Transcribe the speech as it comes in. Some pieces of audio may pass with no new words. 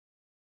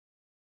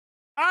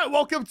All right,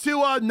 welcome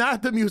to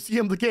not the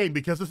museum, the game,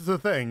 because this is a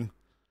thing.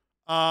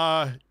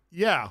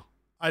 Yeah,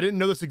 I didn't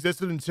know this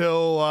existed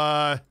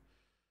until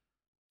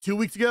 2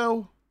 weeks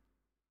ago.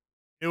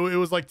 It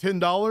was like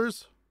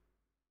 $10.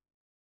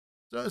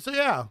 So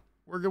yeah,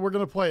 we're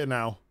gonna play it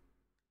now.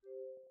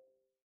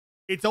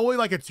 It's only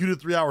like a 2 to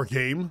 3 hour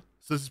game,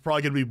 so this is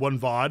probably gonna be one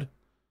VOD.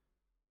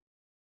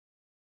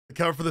 The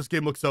cover for this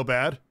game looks so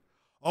bad.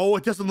 Oh,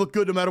 it doesn't look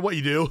good no matter what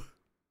you do.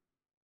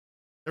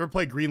 Ever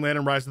played Green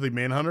Lantern Rise of the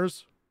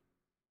Manhunters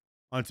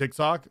on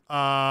TikTok?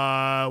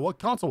 What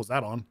console was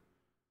that on?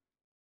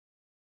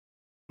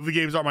 Movie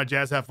games aren't my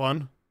jazz. Have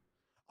fun.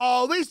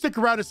 Oh, at least stick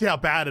around to see how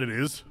bad it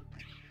is.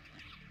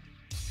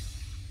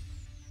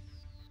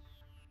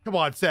 Come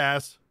on,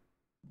 Sass.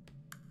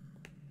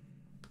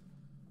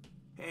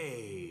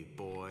 Hey,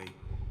 boy.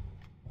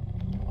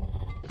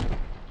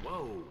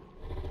 Whoa,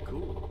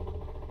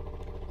 cool.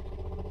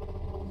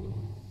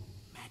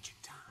 Magic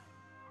time.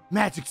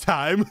 Magic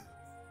time.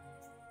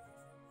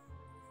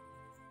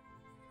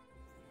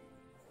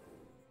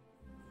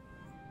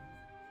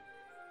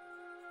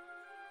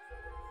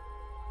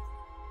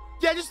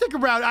 Yeah, just stick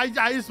around.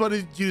 I just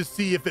wanted you to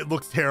see if it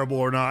looks terrible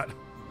or not.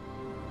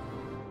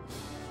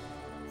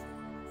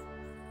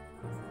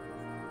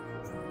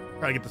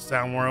 Try to get the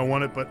sound where I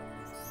want it, but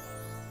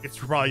it's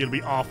probably gonna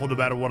be awful no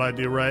matter what I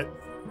do, right?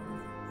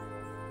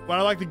 Would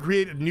I like to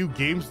create new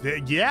games?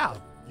 Yeah,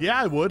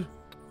 I would.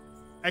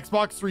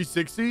 Xbox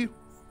 360.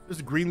 There's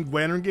a Green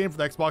Lantern game for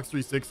the Xbox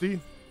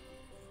 360.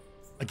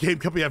 A game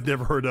company I've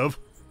never heard of.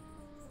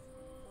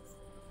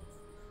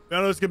 I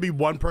know there's gonna be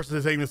one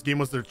person saying this game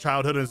was their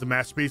childhood and is a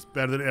masterpiece,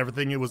 better than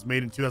everything. It was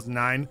made in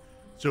 2009,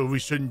 so we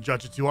shouldn't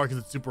judge it too hard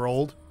because it's super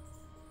old.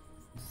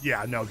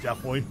 Yeah, no,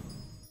 definitely.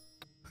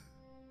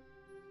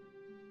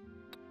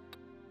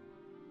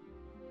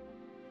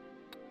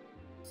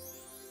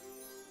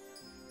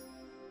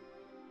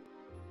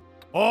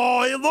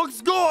 Oh, it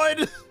looks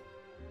good.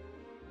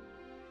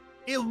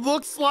 It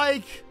looks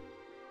like.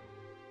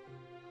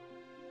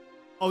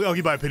 I'll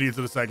give my opinions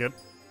in a second.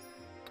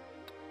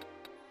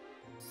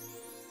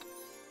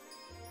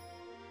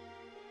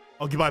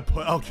 I'll give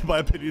my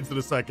opinions in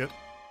a second.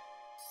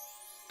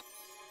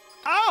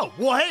 Oh,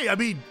 well, hey, I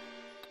mean,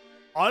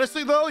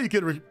 honestly though, you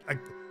could.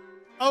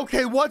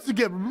 Okay, once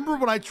again, remember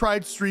when I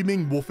tried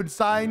streaming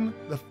Wolfenstein,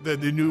 the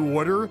New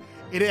Order,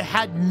 and it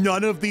had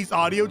none of these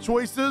audio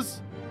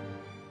choices?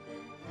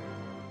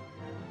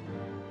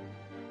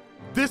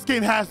 This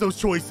game has those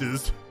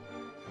choices.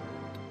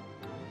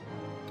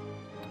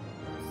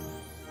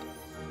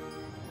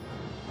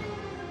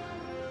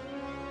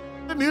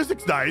 The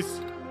music's nice.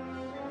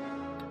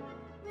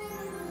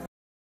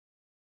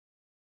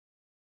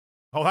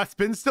 Oh, that's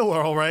Ben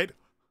Stiller, all right.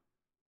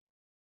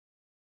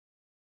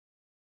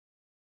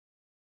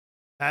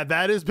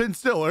 That is Ben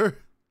Stiller.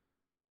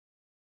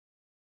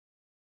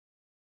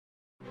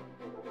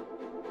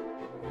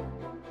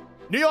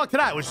 New York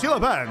Tonight with Sheila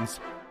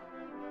Burns.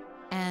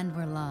 And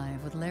we're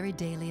live with Larry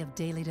Daly of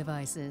Daily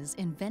Devices,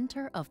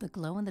 inventor of the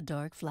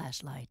glow-in-the-dark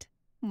flashlight.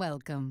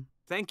 Welcome.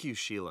 Thank you,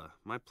 Sheila.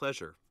 My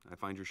pleasure. I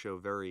find your show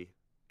very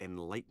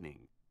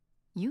enlightening.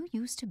 You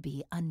used to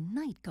be a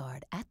night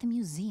guard at the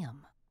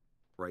museum.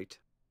 Right?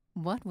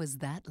 What was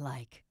that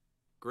like?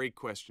 Great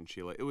question,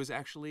 Sheila. It was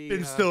actually...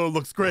 Ben Stiller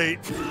looks great.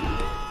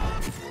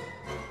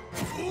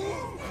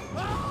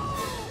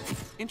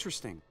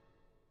 Interesting.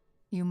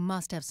 You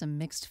must have some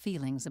mixed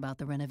feelings about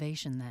the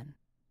renovation then.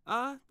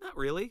 Not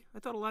really. I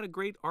thought a lot of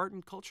great art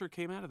and culture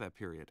came out of that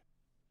period.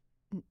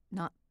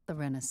 Not the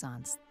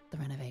Renaissance, the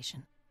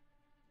renovation.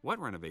 What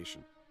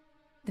renovation?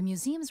 The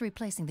museum's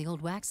replacing the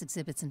old wax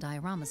exhibits and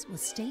dioramas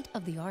with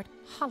state-of-the-art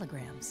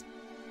holograms.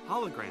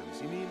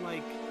 Holograms? You mean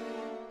like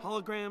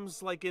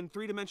holograms like in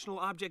three-dimensional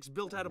objects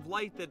built out of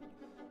light that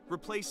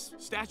replace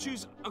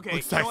statues? Okay,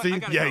 Looks you know what? sexy. I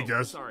gotta Yeah, go. he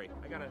does. Sorry,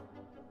 I gotta...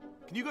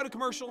 Can you go to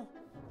commercial?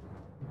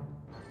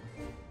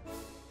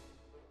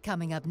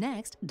 Coming up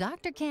next,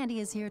 Dr. Candy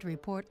is here to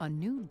report on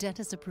new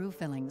dentist-approved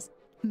fillings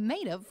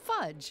made of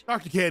fudge.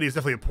 Dr. Candy is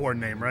definitely a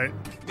porn name, right?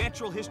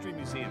 Natural History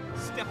Museum.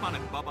 Step on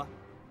it, Bubba.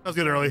 That was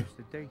good early.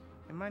 Today,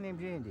 and my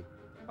name's Andy.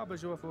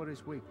 Bubba's off all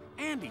this week.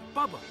 Andy,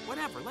 Bubba,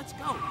 whatever, let's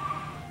go.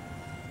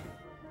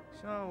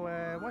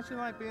 So, what's it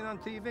like being on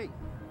TV? You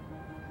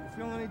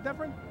feel any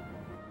different?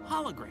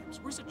 Holograms,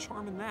 where's the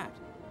charm in that?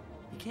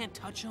 You can't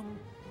touch them,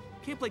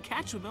 can't play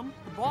catch with them,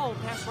 the ball will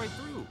pass right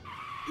through.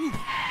 Ooh.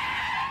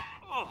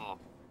 Oh,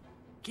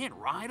 can't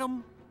ride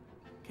them,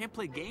 can't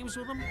play games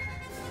with them.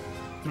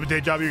 Do a day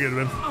job you're good,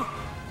 man. Oh.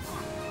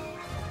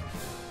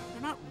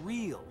 They're not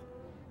real,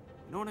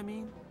 you know what I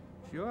mean?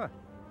 Sure.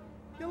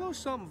 You lose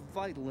something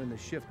vital in the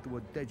shift to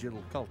a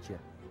digital culture.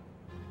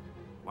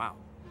 Wow,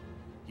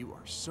 you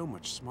are so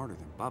much smarter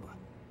than Bubba.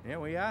 Here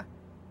we are.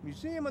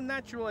 Museum of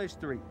Natural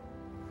History.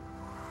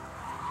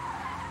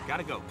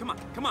 Gotta go, come on,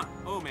 come on.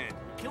 Oh man,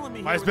 you're killing me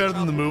here. Mine's with better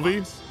than the childhood movie.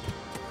 plots.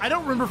 I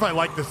don't remember if I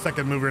like the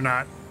second movie or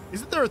not.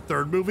 Isn't there a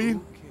third movie?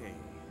 Okay,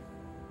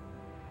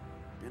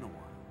 been a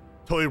while.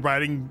 Totally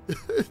riding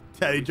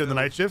Teddy during the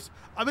night shifts.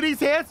 I mean, he's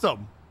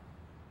handsome.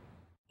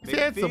 He's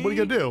handsome. What are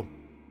you gonna do?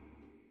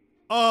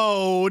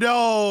 Oh,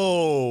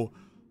 no.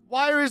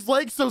 Why are his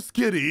legs so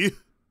skinny?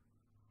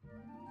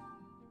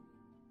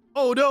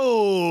 Oh,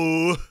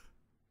 no.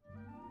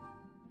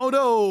 Oh,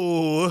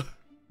 no.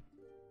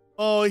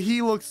 Oh,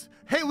 he looks...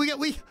 Hey, we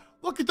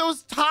look at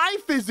those tie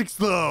physics,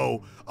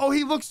 though. Oh,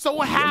 he looks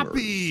so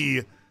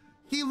happy.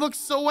 He looks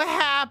so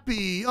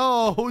happy.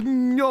 Oh,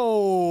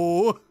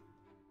 no.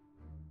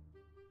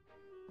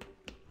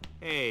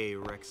 Hey,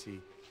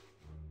 Rexy.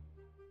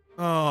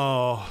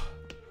 Oh.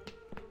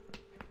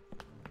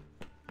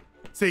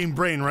 Same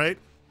brain, right?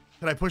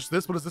 Can I push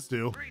this? What does this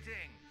do? Greetings.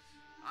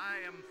 I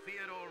am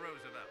Theodore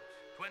Roosevelt,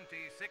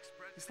 26th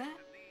president Is that?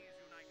 of these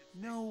United States.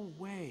 No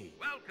way.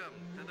 Welcome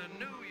to the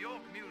New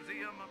York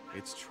Museum of...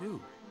 It's true.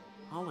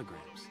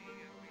 Holograms.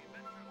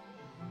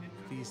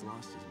 These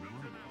lost his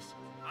memories.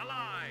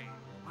 Alive.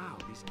 Wow,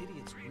 these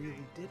idiots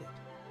really did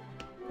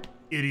it.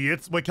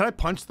 Idiots. Wait, can I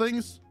punch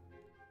things?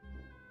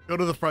 Go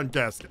to the front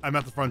desk. I'm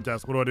at the front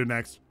desk. What do I do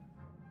next?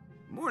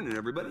 Morning,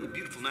 everybody. A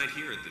beautiful night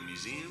here at the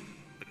museum.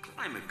 The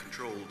climate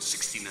controlled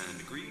 69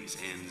 degrees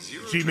and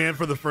 0. G-Man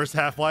for the first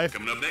Half-Life.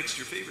 Coming up next,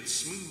 your favorite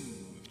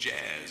smooth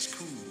jazz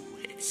cool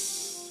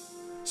hits.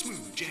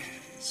 Smooth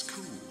jazz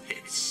cool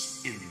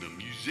hits in the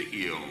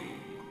museum.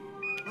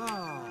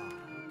 Oh,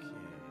 okay.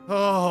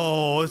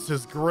 Oh, this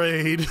is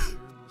great.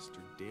 Mr.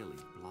 Daly.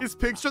 Blah, His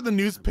blah, picture in the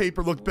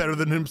newspaper looked better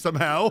than him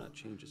somehow.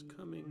 Change is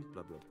coming.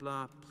 Blah blah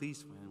blah.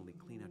 Please finally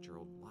clean out your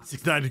old locker.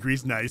 69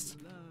 degrees, nice.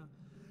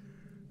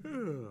 Blah.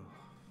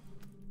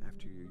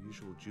 After your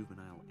usual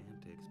juvenile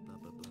antics, blah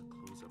blah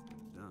blah. Close up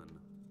and done.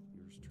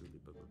 Yours truly,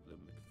 blah blah blah.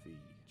 McPhee.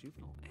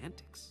 Juvenile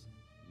antics?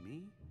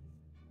 Me?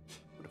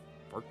 What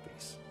a fart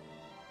face.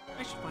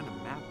 I should find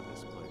a map of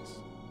this place.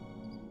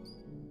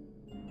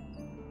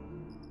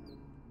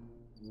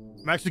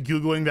 I'm actually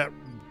Googling that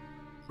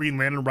Green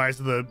Lantern Rise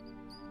of the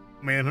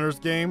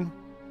Manhunters game.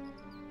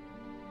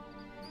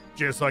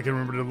 Just so I can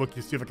remember to look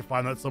to see if I can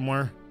find that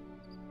somewhere.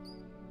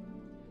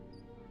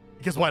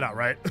 Because why not,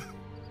 right?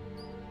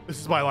 This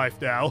is my life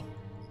now.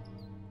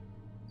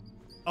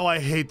 Oh, I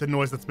hate the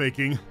noise that's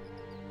making.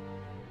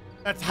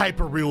 That's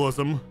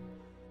hyper-realism.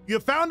 You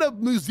have found a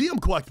museum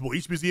collectible.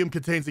 Each museum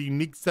contains a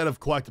unique set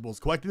of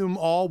collectibles. Collecting them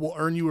all will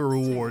earn you a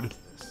reward.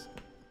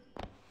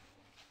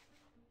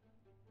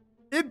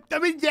 I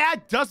mean, yeah,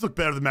 it does look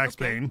better than Max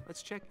Payne.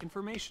 Let's check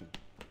information.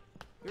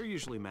 There are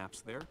usually maps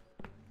there.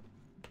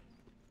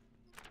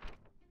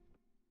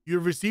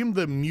 You've received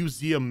the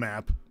museum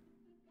map.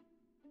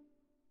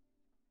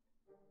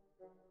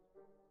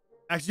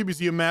 Actually,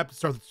 museum map to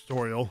start the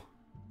tutorial.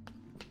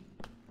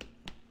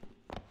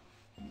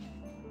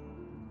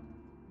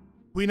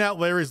 Clean out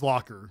Larry's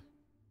locker.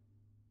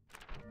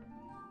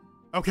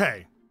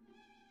 Okay.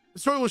 The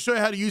tutorial will show you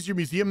how to use your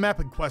museum map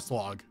and quest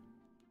log.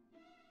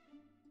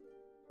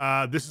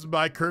 This is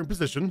my current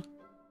position.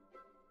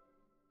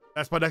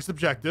 That's my next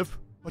objective.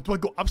 What, do I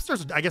go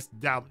upstairs? I guess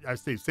down. I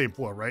stay same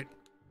floor, right?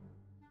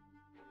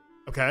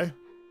 Okay.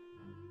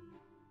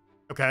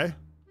 Okay.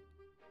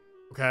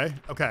 Okay.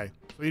 Okay.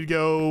 So I need to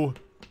go.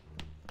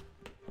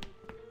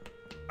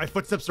 My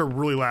footsteps are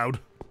really loud.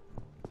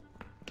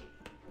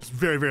 It's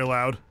very, very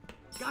loud.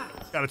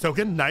 Got a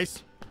token.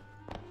 Nice.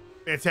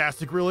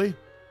 Fantastic, really.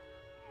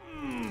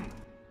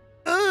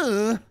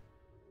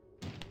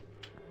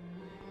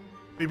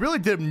 He really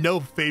did him no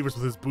favors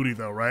with his booty,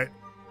 though, right?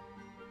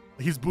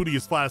 His booty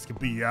is flat as can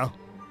be, yeah?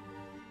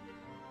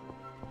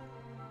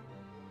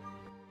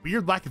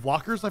 Weird lack of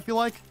lockers, I feel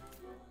like.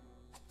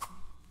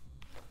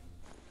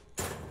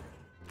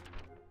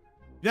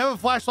 You have a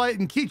flashlight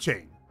and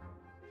keychain.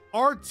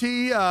 RT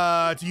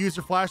to use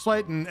your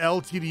flashlight and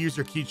LT to use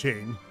your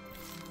keychain.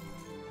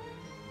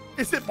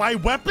 Is it my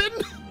weapon?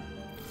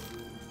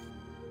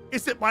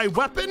 Is it my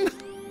weapon?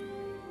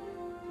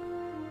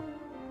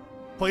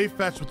 Play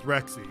fetch with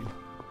Rexy.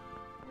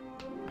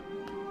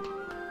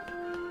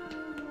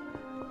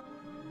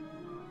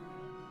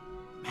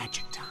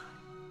 Magic time.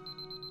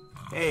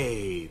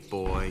 Hey,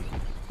 boy.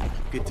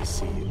 Good to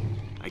see you.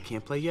 I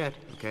can't play yet,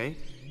 okay?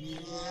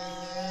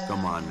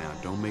 Come on now,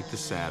 don't make the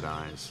sad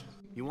eyes.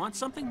 You want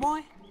something,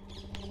 boy?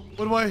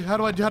 How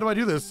do I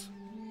do this?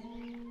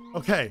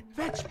 Okay.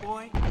 Fetch,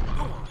 boy.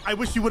 I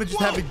wish you would have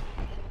just had me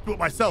do it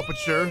myself, but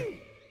sure.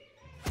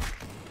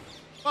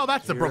 Oh,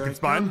 that's a broken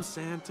spine. Come,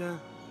 Santa.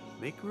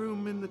 Make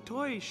room in the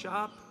toy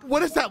shop.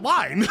 What is that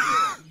line?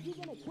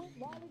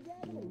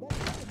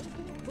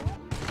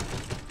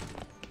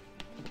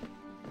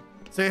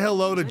 Say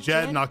hello to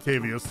Jed and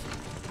Octavius.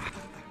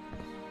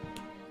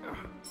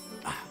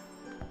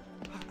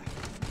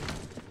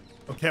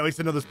 Okay, at least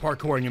I know there's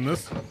parkouring in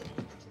this.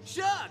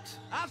 Shucks!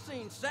 I've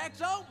seen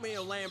Sachs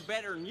oatmeal land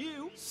better than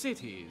you.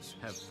 Cities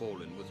have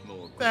fallen with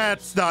more grace.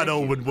 That's not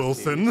Owen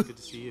Wilson. Good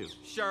to see you.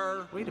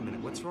 Sure. Wait a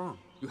minute, what's wrong?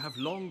 You have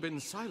long been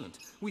silent.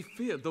 We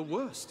feared the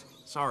worst.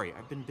 Sorry,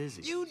 I've been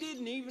busy. You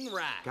didn't even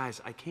write. Guys,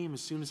 I came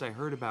as soon as I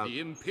heard about... The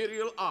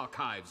Imperial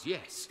Archives,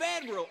 yes.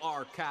 Federal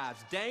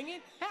Archives, dang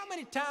it. How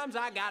many times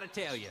I gotta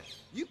tell you?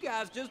 You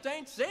guys just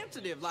ain't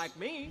sensitive like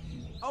me.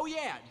 Oh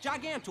yeah,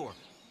 Gigantor.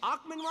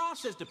 Achman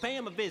Ross says to pay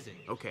him a visit.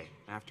 Okay,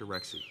 after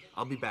Rexy.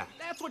 I'll be back.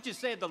 That's what you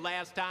said the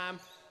last time.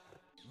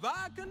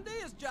 Va con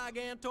Dios,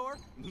 Gigantor.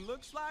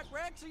 Looks like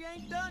Rexy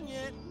ain't done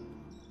yet.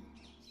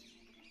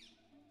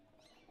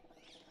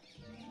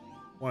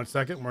 1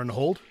 second, we're in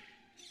hold.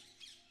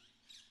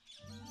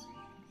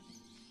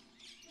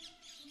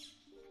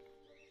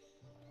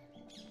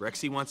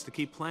 Rexy wants to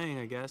keep playing,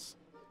 I guess.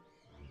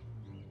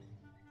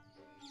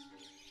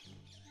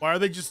 Why are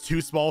they just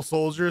 2 small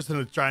soldiers in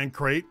a giant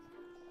crate?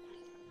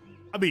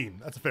 I mean,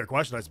 that's a fair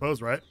question, I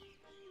suppose, right?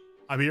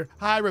 I'm here.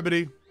 Hi,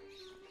 Ribbity.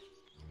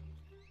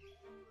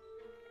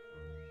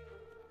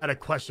 I had a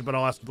question, but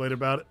I'll ask you later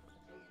about it.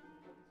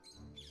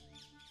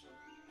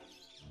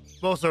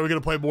 Also, we're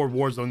going to play more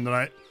Warzone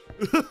tonight.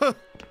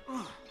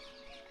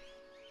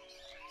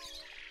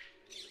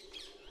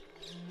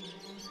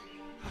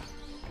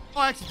 Oh,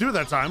 I actually do it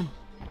that time.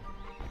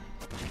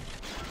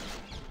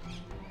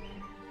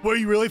 Were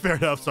you really? Fair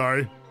enough,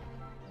 sorry.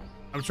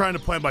 I'm trying to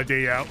plan my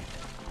day out.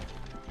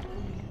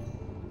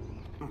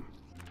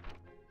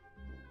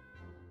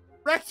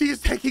 Rexy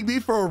is taking me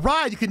for a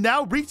ride. You can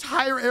now reach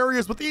higher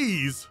areas with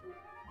ease.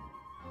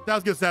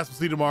 Sounds good, Sass. We'll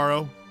see you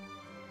tomorrow.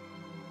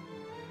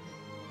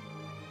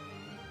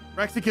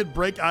 Rexy can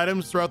break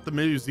items throughout the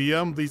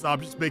museum. These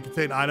objects may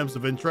contain items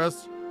of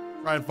interest.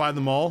 Try and find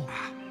them all.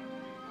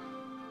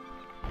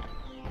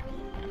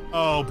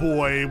 Oh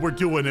boy, we're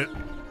doing it.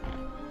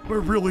 We're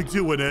really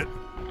doing it.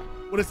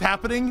 What is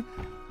happening?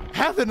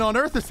 Heaven on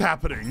earth is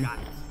happening.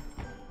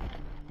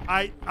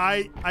 I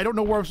don't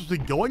know where I'm supposed to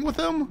be going with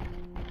him.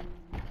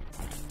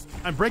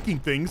 I'm breaking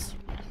things.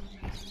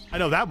 I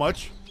know that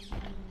much.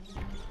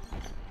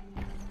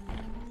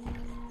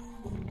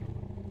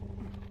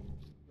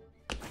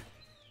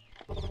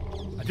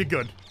 I did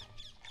good.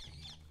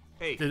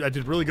 Hey, I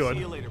did really good. See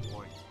you later,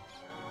 boy.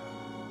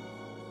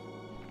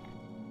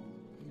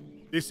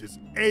 This is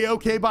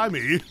A-okay by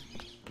me.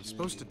 I'm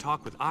supposed to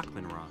talk with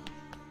Achman-Ra.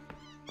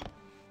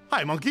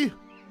 Hi, monkey.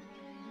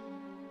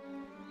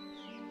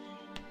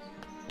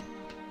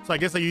 So I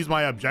guess I use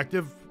my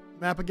objective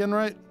map again,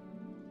 right?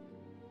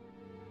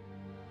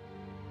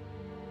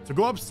 So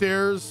go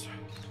upstairs.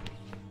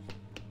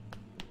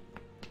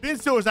 Ben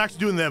Stiller's actually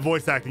doing that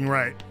voice acting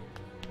right.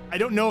 I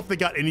don't know if they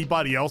got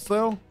anybody else,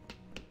 though.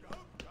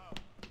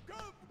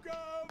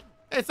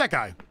 Hey, it's that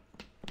guy.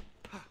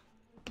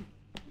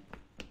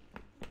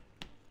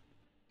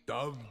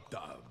 Dub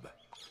dub.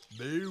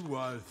 They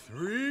were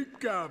 3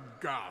 gum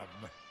gum.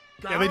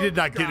 Yeah, they did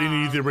not get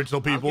any of the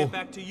original people.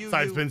 back to you,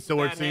 Besides you Ben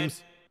Stiller, it fathead.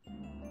 seems.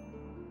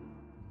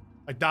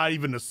 Like not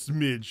even a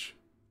smidge.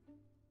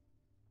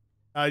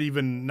 Not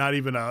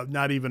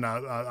even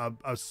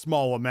a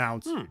small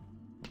amount.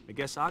 I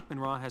guess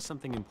Achman-Ra has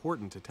something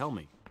important to tell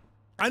me.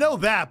 I know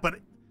that, but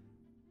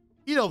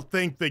you don't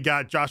think they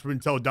got Joshua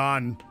and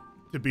Don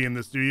to be in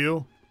this, do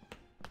you?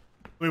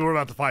 I mean, we're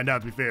about to find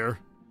out, to be fair.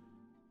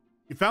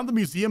 You found the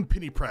museum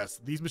penny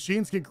press. These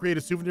machines can create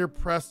a souvenir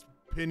pressed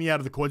penny out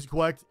of the coins you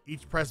collect.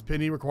 Each pressed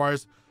penny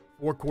requires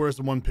 4 quarters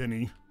and 1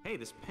 penny. Hey,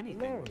 this penny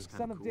thing Larry, looks kind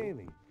son of of cool.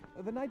 Daly.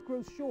 The night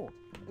grows short.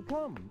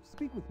 Come,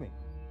 speak with me.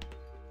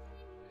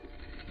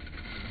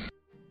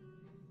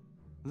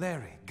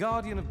 Larry,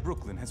 Guardian of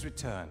Brooklyn, has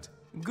returned.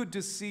 Good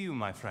to see you,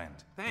 my friend.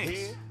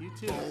 Thanks. You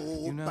too.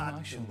 You know,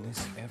 I shall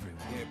miss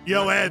everyone.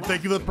 Yo, Ed,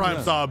 thank you for the prime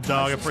No, sub, dog.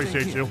 I shall stay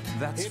appreciate here. you.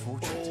 That's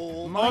fortunate.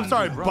 Oh, I'm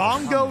sorry.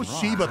 Bongo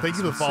Sheba, thank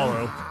you for the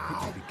follow.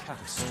 It would be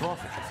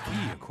catastrophic if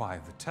he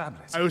acquired the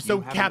tablets. I was so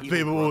You have an captivated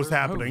evil with what was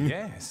brother? happening. Oh,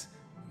 yes.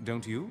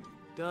 Don't you?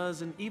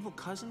 Does an evil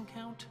cousin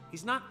count?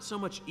 He's not so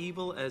much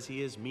evil as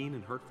he is mean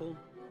and hurtful,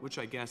 which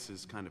I guess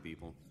is kind of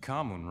evil.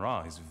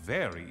 Kamun-Ra is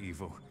very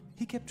evil.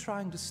 He kept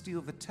trying to steal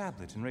the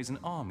tablet and raise an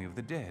army of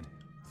the dead.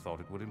 Thought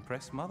it would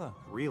impress Mother.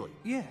 Really?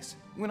 Yes.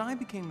 When I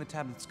became the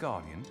tablet's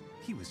guardian,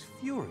 he was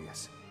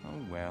furious. Oh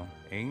well,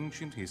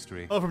 ancient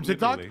history. Oh, from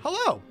TikTok? Literally.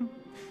 Hello.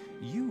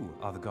 You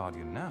are the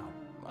guardian now.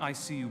 I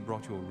see you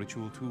brought your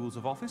ritual tools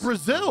of office.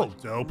 Brazil.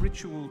 What Dope.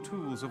 Ritual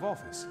tools of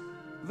office.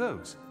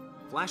 Those.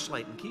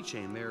 Flashlight and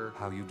keychain, they're...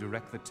 How you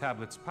direct the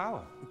tablet's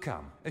power.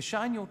 Come,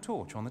 shine your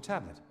torch on the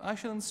tablet. I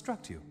shall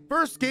instruct you.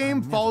 First game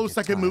I'll never follows get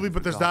second tired movie, of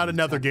but there's regarding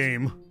not another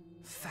tablets. game.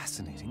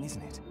 Fascinating,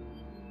 isn't it?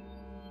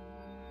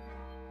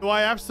 So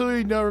I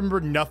absolutely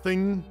remember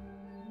nothing.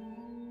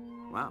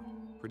 Wow,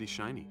 pretty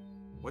shiny.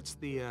 What's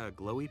the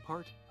glowy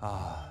part?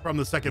 From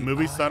the second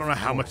movie, so I don't know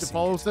how much it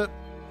follows it.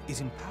 It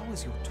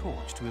empowers your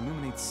torch to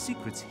illuminate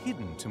secrets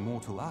hidden to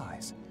mortal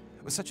eyes,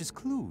 such as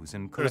clues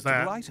and There's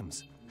that. collectible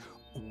items.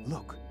 Oh,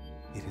 look,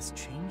 it has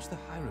changed the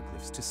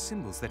hieroglyphs to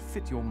symbols that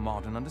fit your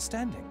modern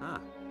understanding.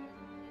 Ah,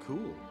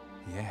 cool.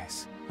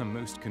 Yes, a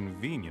most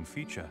convenient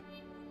feature.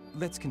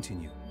 Let's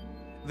continue.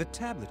 The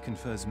tablet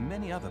confers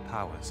many other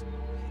powers.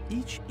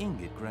 Each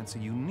ingot grants a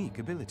unique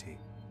ability.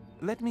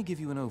 Let me give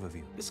you an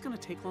overview. This gonna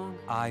take long?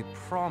 I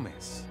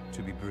promise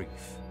to be brief.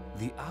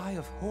 The Eye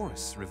of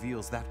Horus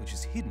reveals that which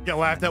is hidden. Get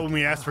laughed at when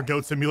we asked for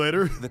Goat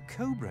Simulator. The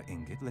Cobra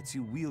ingot lets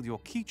you wield your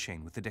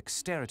keychain with the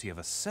dexterity of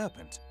a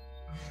serpent.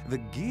 The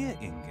Gear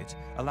ingot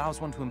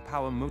allows one to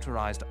empower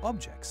motorized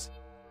objects.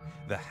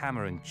 The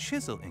Hammer and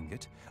Chisel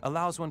ingot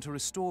allows one to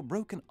restore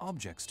broken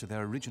objects to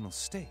their original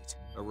state.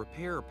 A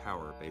repair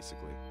power,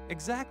 basically.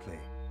 Exactly.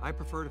 I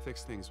prefer to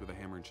fix things with a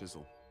hammer and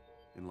chisel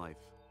in life.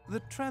 The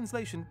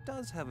translation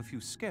does have a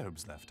few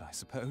scarabs left, I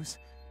suppose.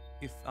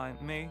 If I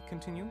may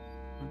continue.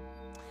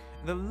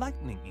 The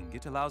lightning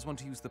ingot allows one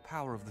to use the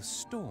power of the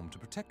storm to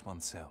protect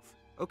oneself.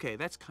 Okay,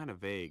 that's kind of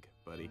vague,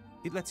 buddy.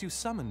 It lets you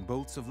summon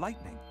bolts of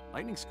lightning.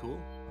 Lightning's cool.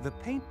 The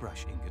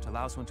paintbrush ingot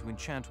allows one to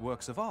enchant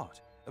works of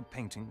art,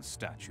 paintings,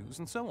 statues,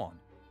 and so on.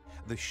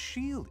 The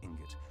shield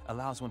ingot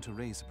allows one to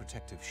raise a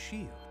protective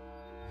shield.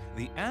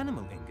 The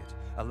animal ingot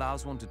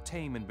allows one to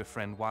tame and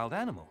befriend wild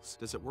animals.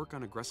 Does it work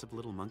on aggressive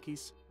little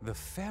monkeys? The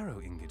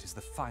pharaoh ingot is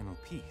the final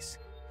piece.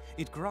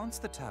 It grants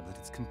the tablet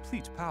its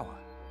complete power.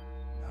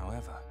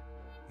 However,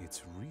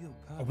 its real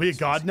purpose... Are we a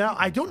god now?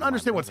 I don't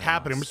understand what's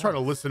happening. I'm just trying to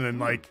listen and,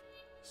 like,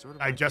 sort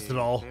of digest like it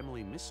all.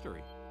 Family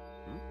mystery.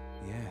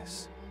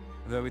 Yes,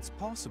 though it's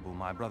possible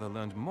my brother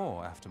learned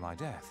more after my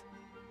death.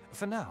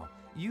 For now,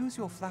 use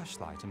your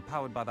flashlight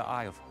empowered by the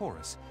Eye of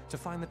Horus to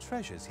find the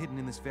treasures hidden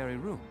in this very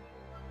room.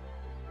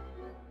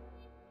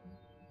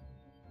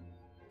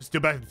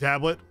 Still back to the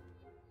tablet.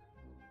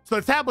 So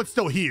the tablet's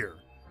still here.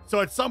 So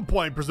at some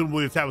point,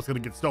 presumably the tablet's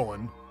going to get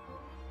stolen.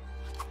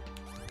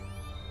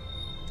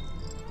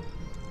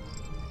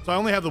 So I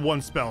only have the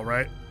one spell,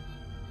 right?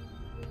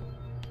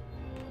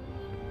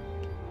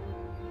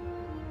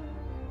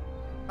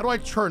 How do I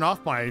turn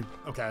off my...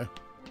 Okay.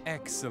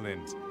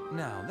 Excellent.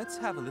 Now, let's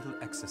have a little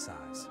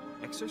exercise.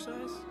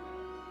 Exercise?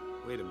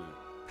 Wait a minute.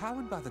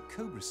 Powered by the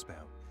Cobra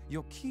spell,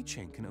 your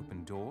keychain can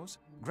open doors,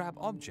 grab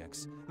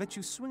objects, let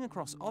you swing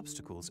across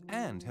obstacles,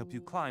 and help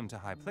you climb to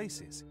high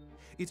places.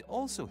 It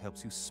also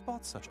helps you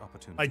spot such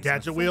opportunities My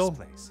gadget in the wheel?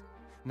 first place.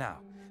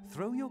 Now,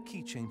 throw your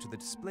keychain to the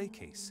display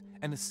case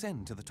and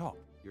ascend to the top.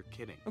 You're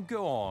kidding.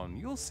 Go on,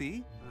 you'll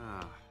see.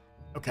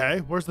 Okay,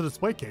 where's the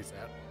display case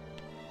at?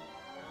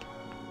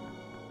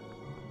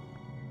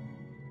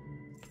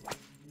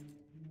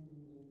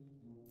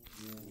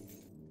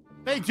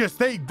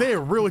 They're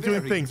really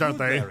doing things, aren't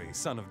they? Very,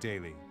 son of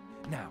Daly.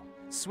 Now,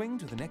 swing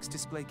to the next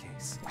display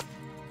case.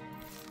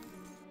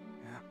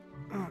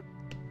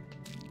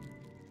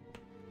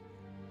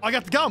 I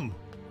got the gum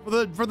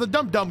for the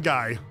dumb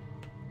guy.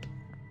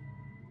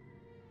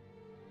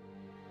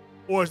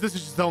 Or is this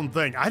just its own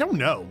thing? I don't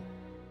know.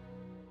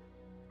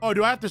 Oh,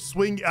 do I have to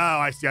swing? Oh,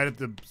 I see. I have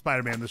to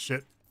Spider-Man this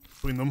shit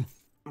between them.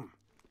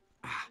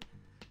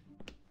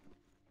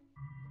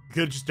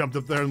 Could have just jumped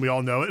up there and we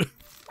all know it.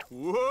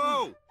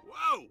 Whoa!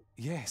 Whoa!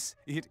 Yes,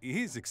 it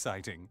is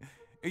exciting.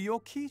 Your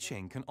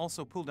keychain can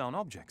also pull down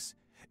objects.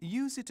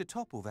 Use it to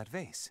topple that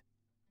vase.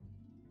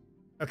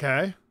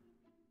 Okay.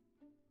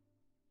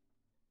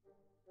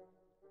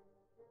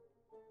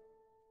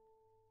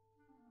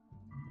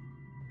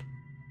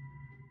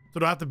 So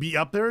do I have to be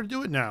up there to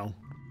do it now?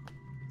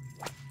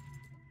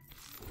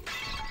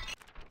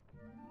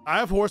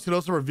 Eye of Horus can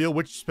also reveal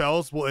which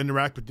spells will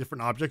interact with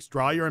different objects.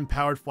 Draw your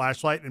empowered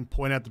flashlight and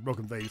point at the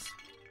broken vase.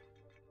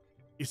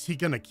 Is he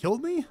gonna kill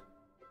me?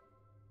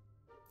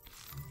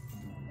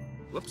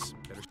 Whoops.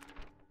 Better.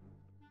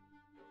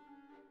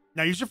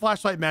 Now use your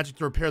flashlight magic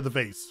to repair the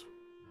vase.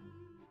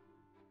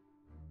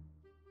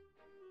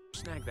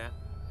 Snag that.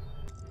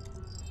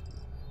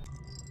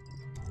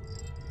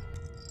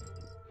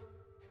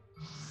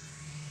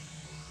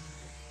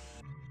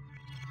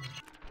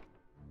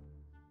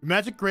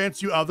 Magic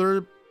grants you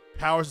other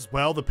powers as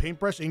well. The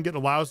paintbrush ingot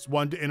allows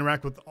one to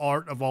interact with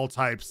art of all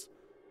types.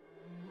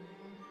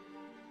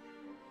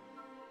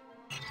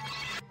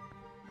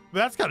 But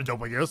that's kind of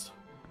dope, I guess.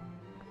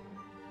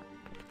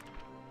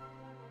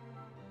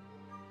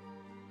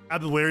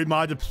 Add the Larry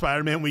mod to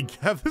Spider-Man. We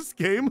have this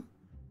game.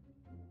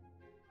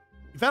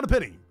 You found a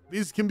penny.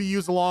 These can be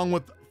used along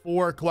with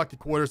 4 collected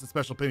quarters and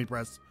special penny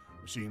press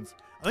machines.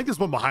 I think there's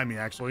one behind me,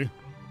 actually.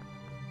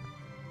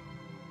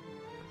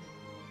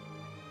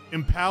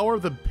 Empower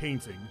the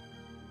painting.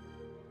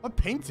 What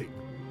painting?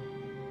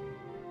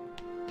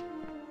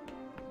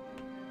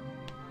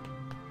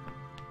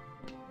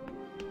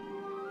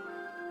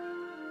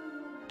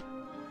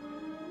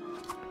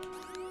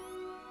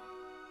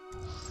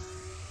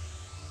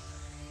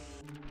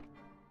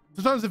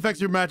 Sometimes the effects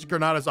of your magic are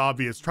not as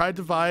obvious. Try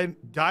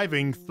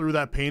diving through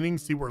that painting,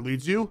 see where it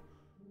leads you.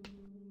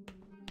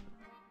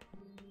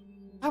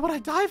 Why would I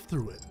dive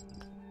through it?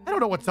 I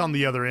don't know what's on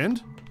the other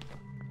end.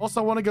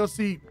 Also, I want to go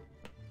see...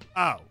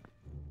 Oh.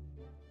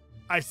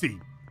 I see.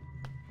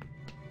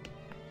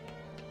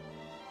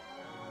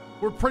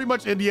 We're pretty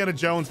much Indiana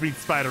Jones meets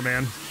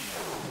Spider-Man.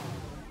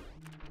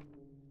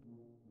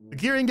 The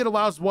gear ingot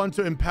allows one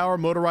to empower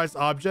motorized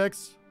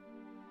objects.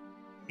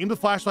 Aim the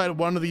flashlight at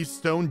one of these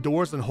stone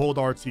doors and hold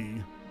RT.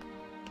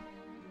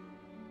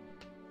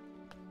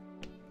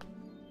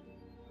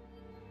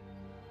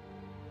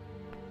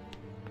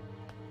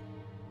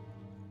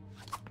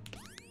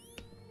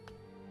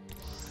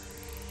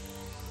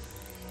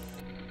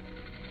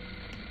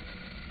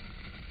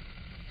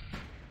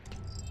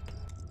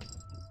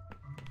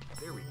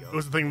 There we go. What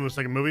was the thing in the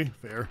second movie?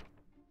 Fair.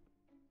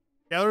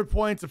 Gallery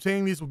points.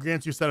 Obtaining these will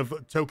grant you a set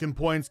of token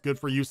points, good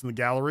for use in the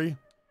gallery.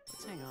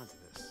 Let's hang on to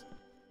this.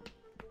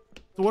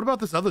 So what about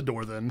this other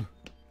door then?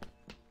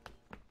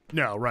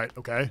 No, right.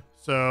 Okay.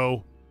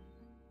 So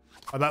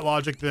by that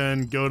logic,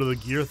 then go to the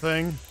gear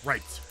thing.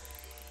 Right.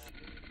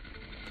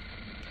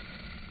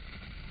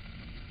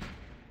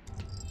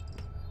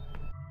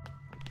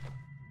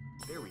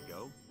 There we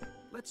go.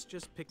 Let's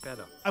just pick that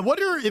up. I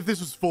wonder if this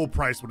was full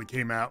price when it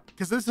came out,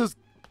 because this is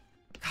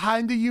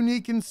kind of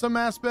unique in some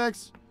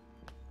aspects.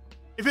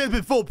 If it had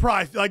been full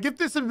price, like if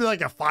this had been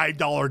like a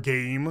 $5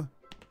 game,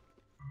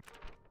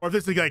 or if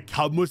this had like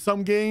come with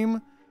some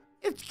game,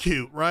 it's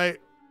cute, right?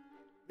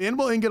 The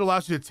animal ingot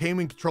allows you to tame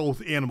and control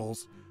with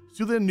animals.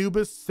 Sue the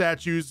Anubis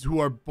statues who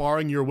are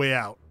barring your way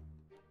out.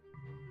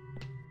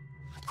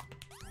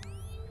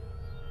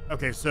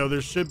 Okay, so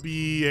there should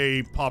be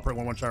a paw print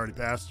one, which I already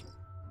passed.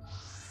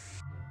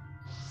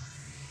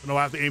 And I'll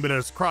have to aim it at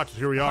his crotch.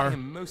 Here we are. I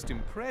am most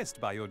impressed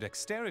by your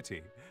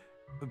dexterity.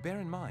 But bear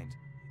in mind,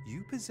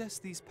 you possess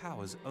these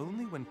powers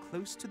only when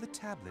close to the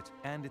tablet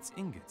and its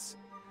ingots.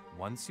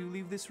 Once you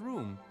leave this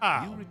room,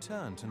 you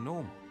return to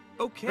normal.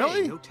 Okay,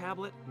 Really? no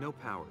tablet, no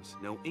powers,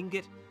 no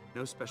ingot,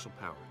 no special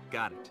power.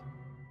 Got it.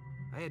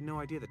 I had no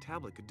idea the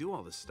tablet could do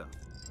all this stuff.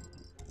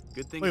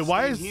 Good thing it's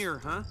why staying is here,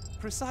 huh?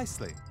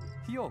 Precisely.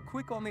 You're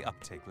quick on the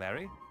uptake,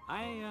 Larry.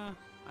 I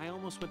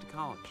almost went to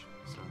college,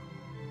 so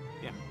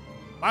yeah.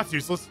 That's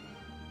useless.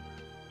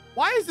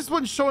 Why is this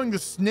one showing the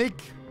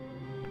snake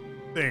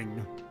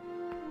thing?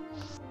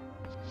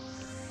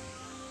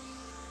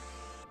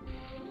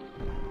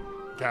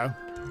 Okay.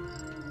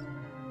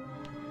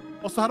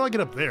 Also, how do I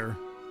get up there?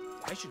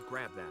 I should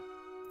grab that.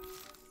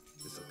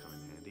 This'll come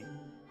in handy.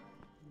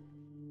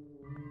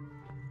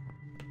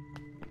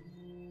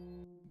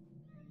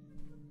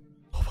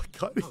 Oh my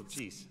god. Oh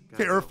jeez.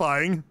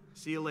 Terrifying.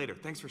 See you later.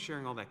 Thanks for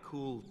sharing all that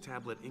cool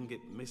tablet ingot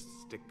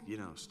mystic,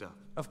 stuff.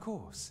 Of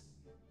course.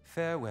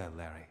 Farewell,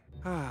 Larry.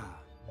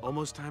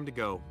 Almost time to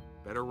go.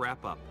 Better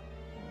wrap up.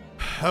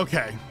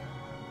 Okay.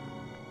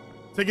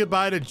 Say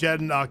goodbye to Jed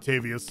and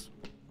Octavius.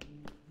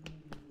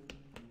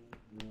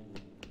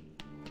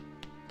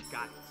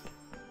 Got it.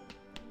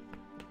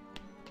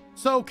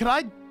 So,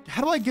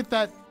 how do I get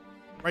that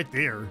right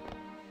there?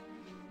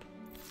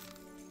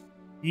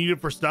 You need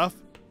it for stuff?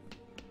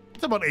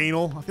 It's about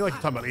anal. I feel like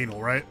you're talking about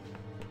anal, right?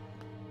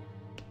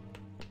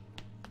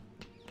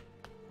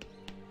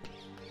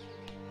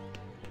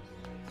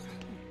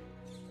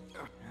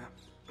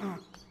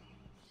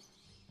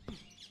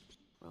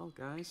 Well,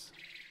 guys,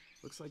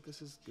 looks like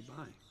this is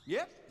goodbye.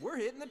 Yep, we're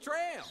hitting the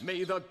trail.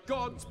 May the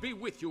gods be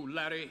with you,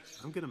 Larry.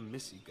 I'm gonna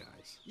miss you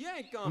guys. You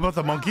ain't gonna What about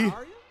the try, monkey?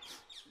 are you?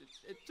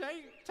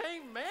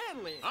 Tain't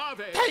manly. Are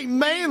they? Hey,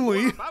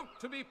 manly! We're about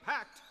to be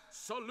packed.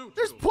 Salute.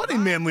 There's plenty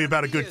manly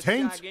about a good Yes,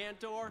 taint.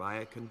 Gigantor.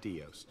 Vaya con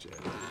Dios, Jed.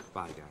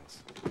 Bye,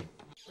 guys.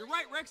 You're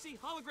right, Rexy.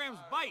 Holograms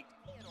bite.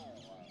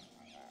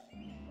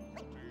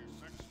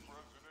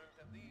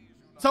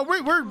 So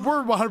we're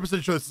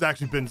 100% sure this has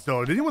actually been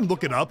stolen. Did anyone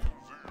look it up?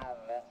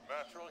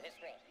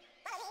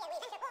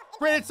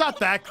 Granted, it's not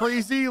that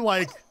crazy.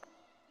 Like,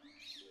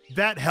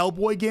 that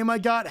Hellboy game I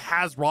got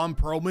has Ron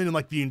Perlman and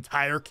like the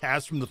entire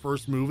cast from the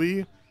first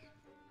movie.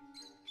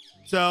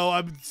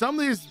 So some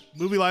of these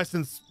movie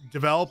license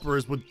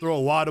developers would throw a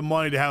lot of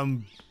money to have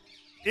them,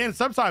 and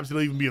sometimes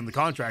it'll even be in the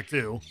contract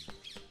too.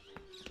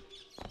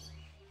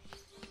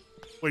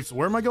 Wait, so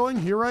where am I going?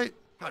 Here, right?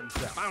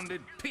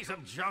 Confounded piece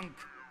of junk.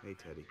 Hey,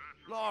 Teddy.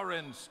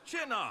 Lawrence,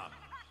 chin up.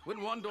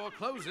 When one door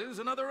closes,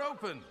 another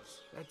opens.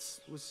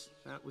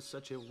 That was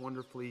such a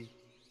wonderfully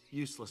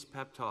useless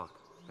pep talk.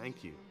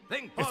 Thank you.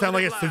 Think It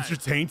sounded like a positive,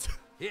 censor taint.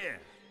 Here,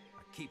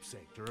 a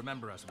keepsake to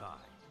remember us by.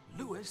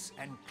 Lewis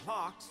and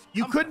Clark's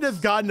You couldn't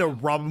have gotten a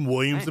Robin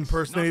Williams Thanks,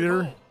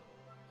 impersonator. not at all.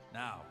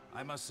 Now,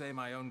 I must say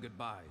my own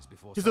goodbyes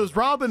before. Because it was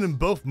Robin in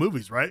both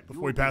movies, right?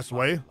 Before he passed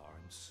away.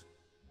 Lawrence,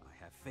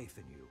 I have faith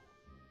in you.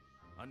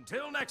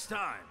 Until next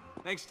time.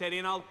 Thanks, Teddy,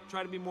 and I'll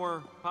try to be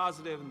more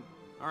positive. And,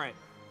 all right.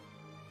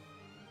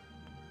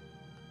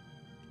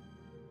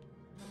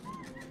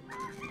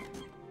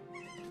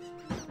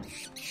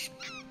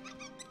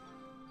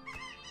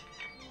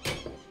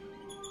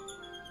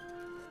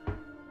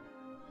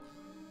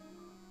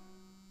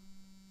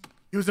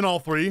 He was in all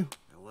three.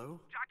 Hello?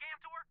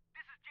 Gigantor,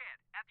 this is Jed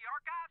at the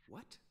archives.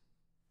 What?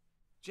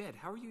 Jed,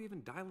 how are you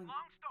even dialing?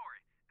 Long story.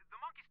 The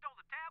monkey stole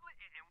the tablet,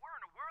 and we're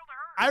in a world of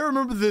hurry. I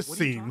remember this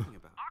What are you scene. talking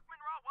about?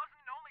 Achman-Ra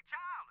wasn't an only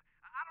child.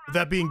 I don't Would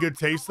that be in good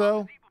taste,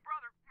 though?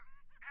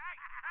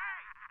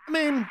 I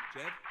mean,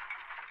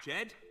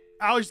 Jed?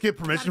 I'll just get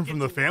permission from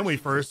the family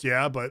first,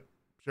 yeah, but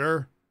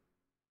sure.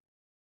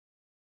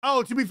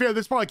 Oh, to be fair,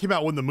 this probably came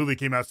out when the movie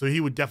came out, so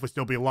he would definitely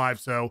still be alive.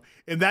 So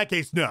in that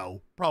case,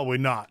 no, probably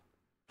not.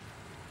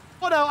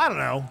 Well, no, I don't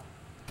know.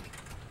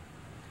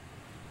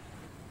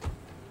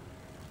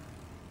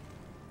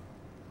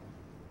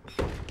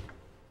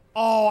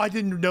 Oh, I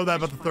didn't know that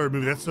about the third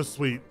movie. That's so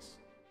sweet.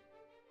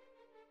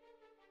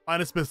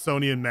 Find a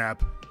Smithsonian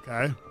map.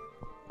 Okay.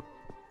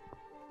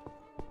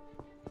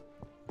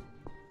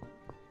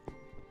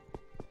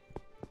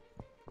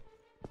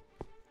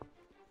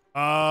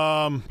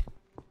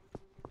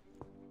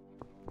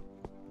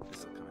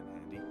 This'll come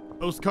in handy.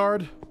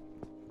 Postcard.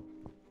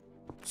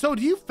 So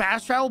do you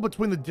fast travel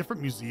between the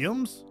different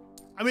museums?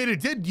 I mean,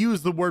 it did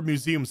use the word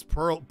museums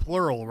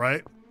plural,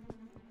 right?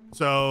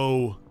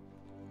 So,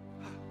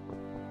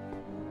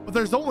 but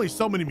there's only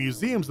so many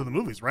museums in the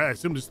movies, right? I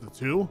assume just the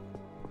 2.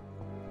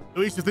 At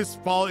least if this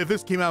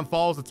came out and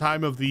follows the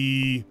time of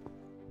the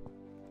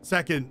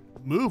second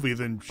movie,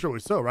 then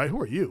surely so, right?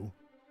 Who are you?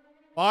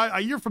 Well,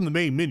 you're from the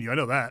main menu. I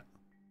know that.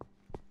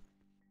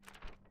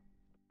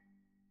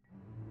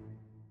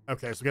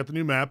 Okay, so we got the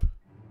new map.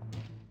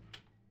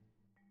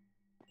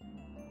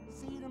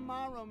 See you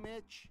tomorrow,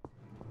 Mitch.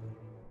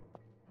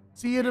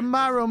 See you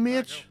tomorrow,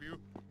 Mitch.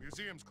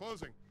 Museum's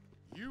closing.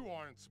 You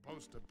aren't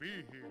supposed to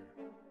be here.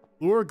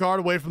 Lure a guard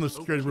away from the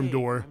security room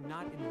door. I'm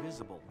not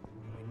invisible.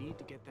 I need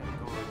to get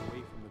that guard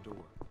away from the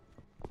door.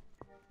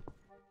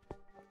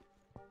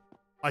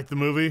 Like the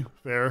movie?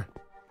 Fair.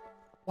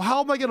 Well,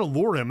 how am I going to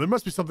lure him? There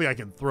must be something I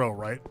can throw,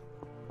 right?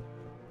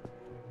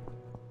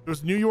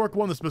 There's New York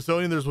one, the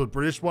Smithsonian. There's a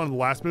British one in the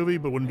last movie,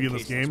 but wouldn't be in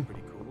this game.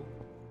 Pretty cool.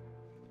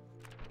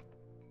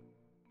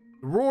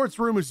 The rewards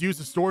room is used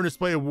to store and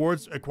display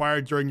awards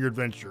acquired during your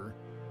adventure.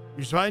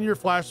 You shine your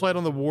flashlight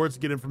on the awards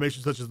to get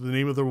information such as the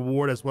name of the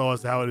reward as well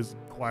as how it is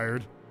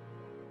acquired.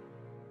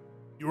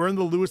 You earned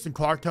the Lewis and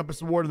Clark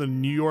Compass Award, and the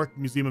New York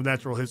Museum of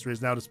Natural History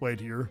is now displayed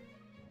here.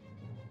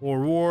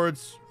 More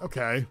rewards.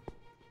 Okay.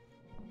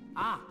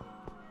 Ah,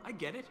 I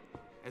get it.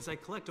 As I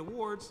collect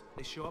awards,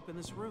 they show up in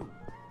this room.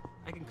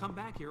 I can come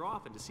back here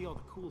often to see all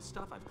the cool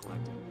stuff I've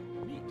collected.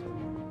 Neat.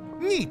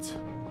 Neat.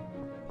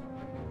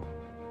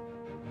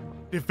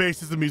 It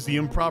faces the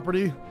museum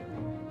property.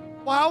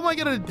 Well,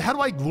 how do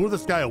I lure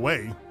this guy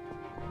away?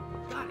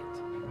 Got it.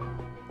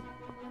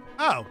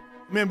 Oh,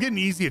 I mean, I'm getting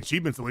easy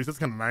achievements at least. That's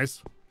kind of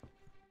nice.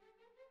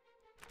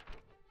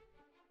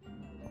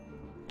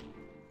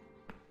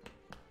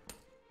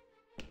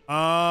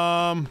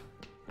 I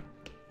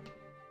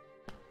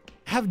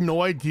have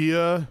no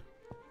idea.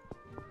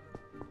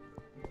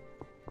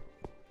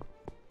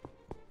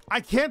 I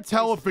can't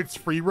tell if it's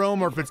free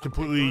roam or if it's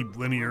completely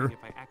linear.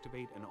 If I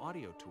activate an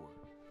audio tour.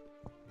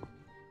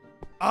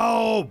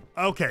 Oh,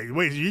 okay.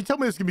 Wait, you tell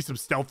me there's gonna be some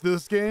stealth to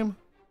this game?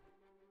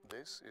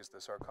 This is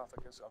the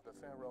sarcophagus of the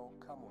pharaoh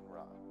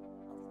Kamun-Ra,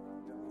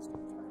 a dynasty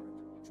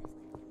tyrant, chiefly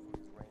known for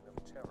his reign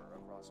of terror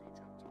across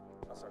Egypt.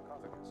 A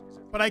sarcophagus is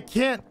But I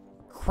can't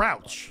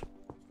crouch.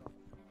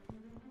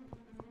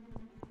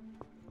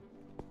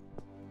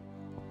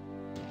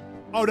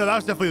 Oh no, that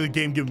was definitely the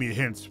game giving me a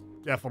hint.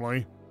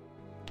 Definitely.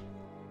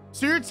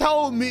 So you're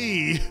telling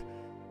me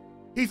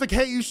he's like,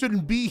 hey, you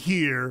shouldn't be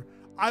here.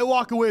 I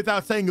walk away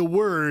without saying a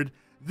word.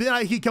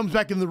 Then he comes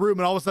back in the room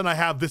and all of a sudden I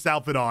have this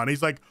outfit on.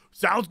 He's like,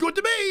 sounds good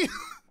to me.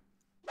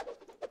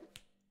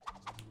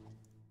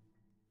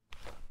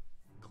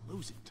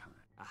 Closing time.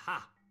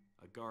 Aha!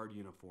 A guard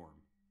uniform.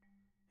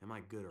 Am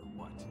I good or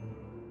what?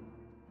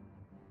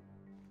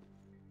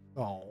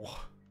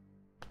 Oh.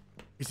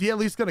 Is he at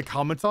least going to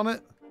comment on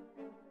it?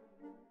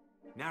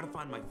 Now to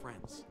find my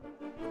friends.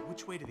 But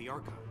which way to the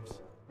archives?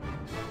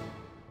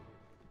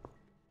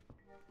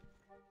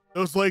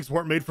 Those legs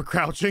weren't made for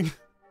crouching.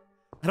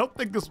 I don't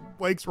think those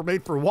legs were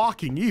made for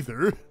walking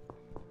either.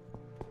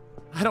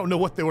 I don't know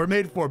what they were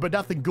made for, but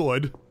nothing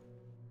good.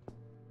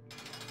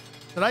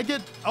 Did I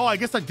get... Oh, I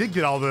guess I did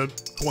get all the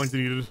coins I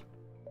needed.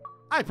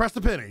 I pressed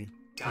the penny.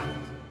 Got it.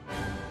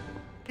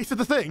 He said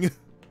the thing.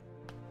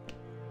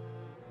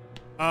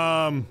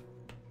 So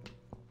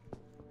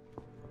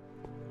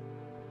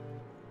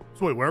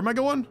wait, where am I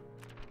going?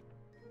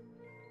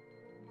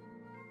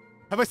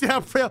 Have I seen how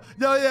fail?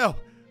 No, yeah.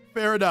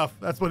 Fair enough.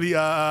 That's what he,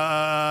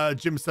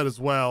 Jim said as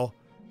well.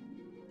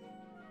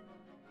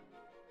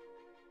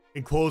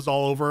 Enclosed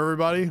all over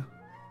everybody. You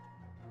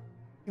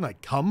can,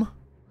 like, come?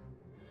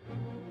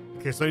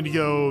 Okay, so I need to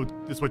go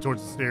this way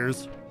towards the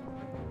stairs.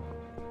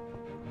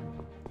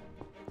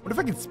 What if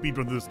I can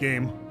speedrun through this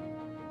game?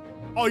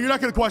 Oh, you're not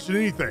going to question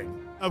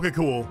anything. Okay,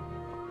 cool.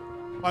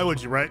 Why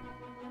would you, right?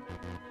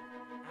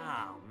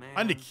 Oh, man.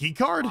 I need a key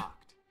card?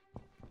 Locked.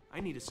 I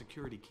need a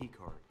security key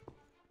card.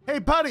 Hey,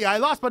 buddy, I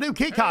lost my new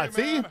key card,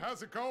 man, see?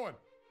 How's it going?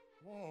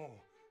 Whoa,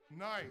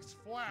 nice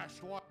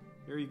flashlight.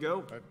 Here you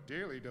go. A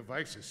daily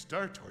device's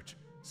star torch.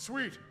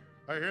 Sweet.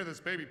 I hear this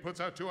baby puts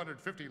out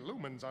 250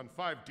 lumens on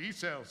 5D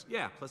cells.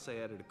 Yeah, plus I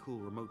added a cool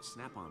remote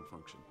snap-on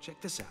function.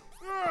 Check this out.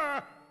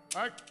 Ah,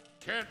 I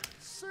can't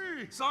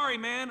see. Sorry,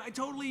 man. I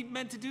totally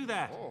meant to do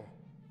that. Oh,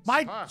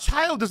 My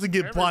child doesn't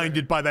get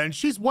blinded by that, and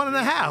she's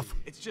 1.5.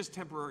 It's just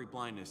temporary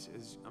blindness,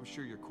 as I'm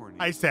sure you're corny.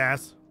 Hi,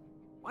 Sass.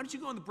 Why don't you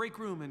go in the break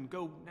room and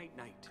go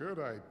night-night? Good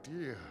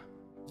idea.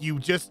 You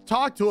just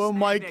talked to him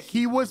like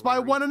he was my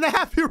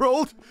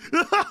 1.5-year-old.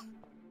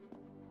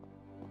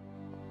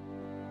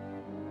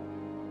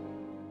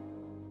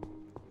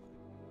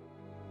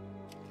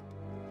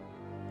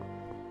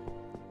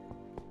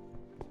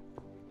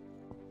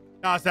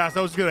 Nah, Sass,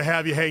 I was gonna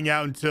have you hang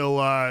out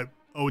until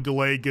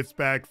Delay gets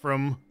back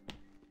from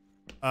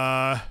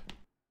I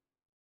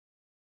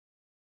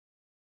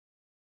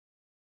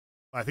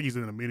think he's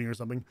in a meeting or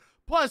something.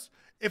 Plus,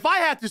 if I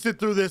have to sit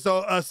through this,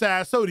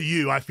 Sass, so do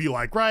you, I feel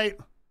like, right?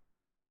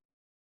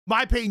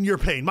 My pain, your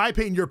pain. My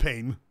pain, your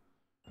pain.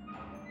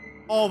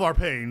 All of our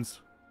pains.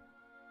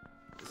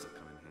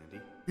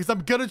 Because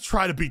I'm gonna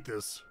try to beat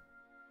this.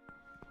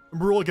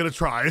 I'm really gonna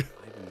try. Ivan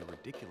the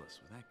Ridiculous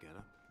with that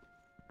getup.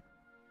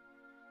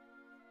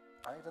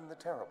 Ivan the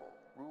Terrible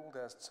ruled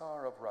as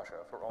Tsar of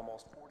Russia for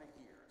almost 40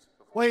 years.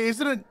 Wait,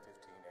 isn't it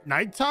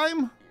nighttime?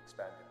 He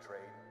expanded trade,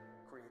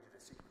 created a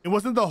secret. It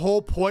wasn't the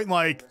whole point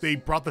like they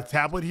brought the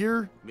tablet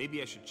here?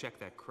 Maybe I should check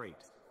that crate.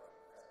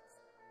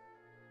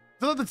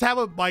 I thought the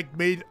tablet like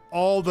made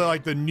all the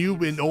like the new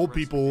and old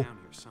people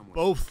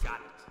both,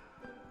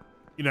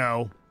 you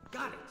know,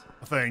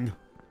 a thing.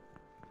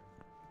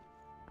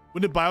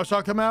 When did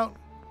BioShock come out?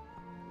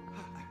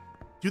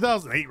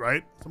 2008,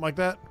 right? Something like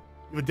that.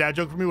 You have a dad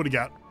joke for me? What do you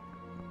got?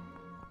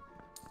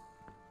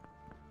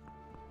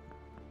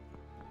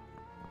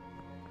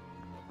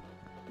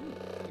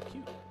 Kinda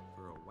cute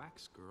for a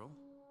wax girl.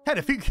 Kind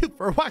of cute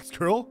for a wax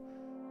girl.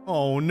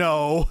 Oh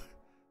no.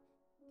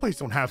 Please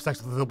don't have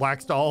sex with the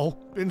wax doll,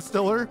 Ben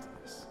Stiller.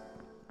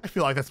 I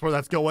feel like that's where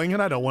that's going,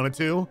 and I don't want it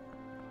to.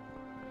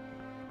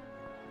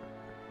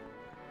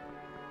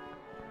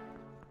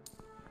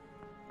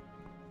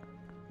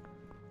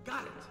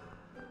 Got it.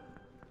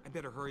 I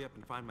better hurry up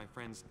and find my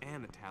friends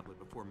and the tablet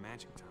before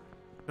magic time.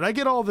 Did I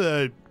get all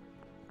the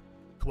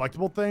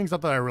collectible things?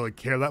 Not that I really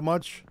care that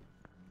much.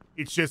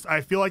 It's just,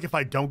 I feel like if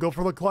I don't go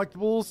for the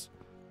collectibles,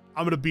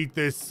 I'm gonna beat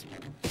this.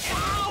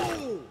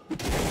 Ow!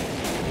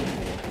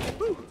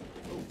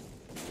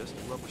 Just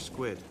a rubber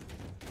squid.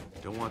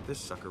 Don't want this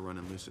sucker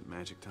running loose at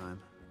magic time.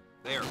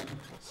 There.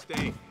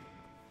 Stay.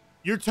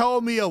 You're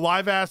telling me a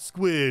live-ass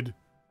squid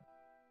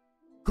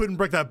couldn't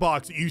break that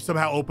box that you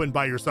somehow opened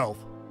by yourself?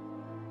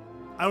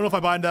 I don't know if I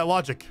buy into that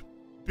logic,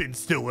 Ben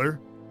Stiller.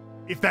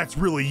 If that's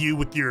really you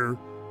with your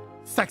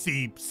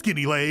sexy,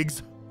 skinny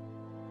legs.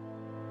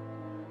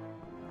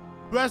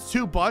 Who has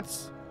 2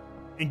 butts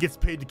and gets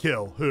paid to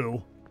kill?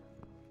 Who?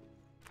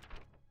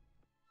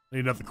 I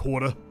need another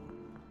quarter.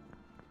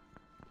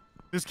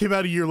 This came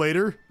out a year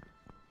later.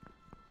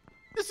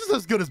 This is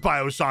as good as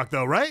BioShock,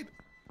 though, right?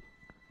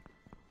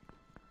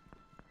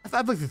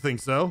 I'd like to think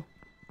so.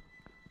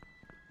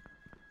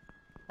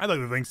 I'd like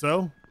to think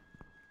so.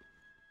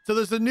 So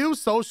there's a new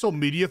social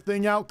media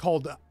thing out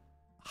called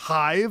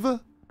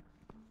Hive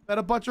that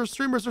a bunch of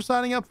streamers are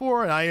signing up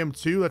for, and I am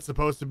too. That's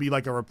supposed to be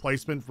like a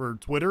replacement for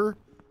Twitter.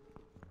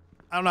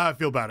 I don't know how I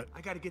feel about it.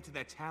 I gotta get to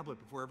that tablet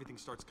before everything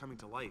starts coming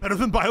to life. Better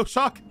than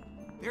BioShock?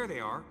 There they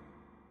are.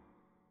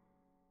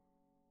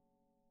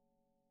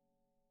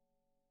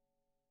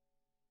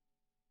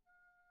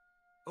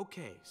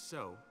 Okay,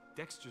 so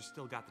Dexter's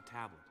still got the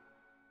tablet.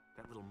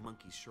 That little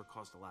monkey sure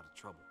caused a lot of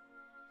trouble.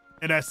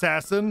 An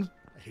assassin?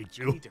 I hate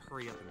you. I need to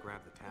hurry up and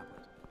grab the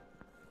tablet.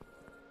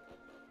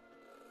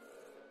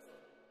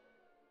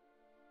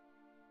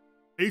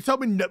 Are you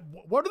telling me,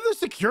 what are the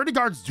security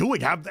guards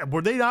doing?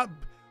 Did they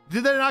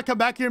not come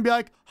back here and be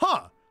like,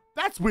 huh,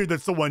 that's weird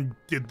that someone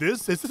did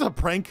this. Is this a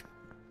prank?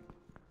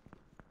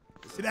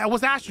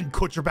 Was Ashton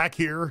Kutcher back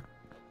here?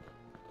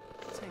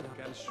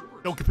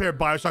 Don't compare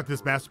BioShock to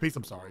this masterpiece.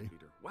 I'm sorry.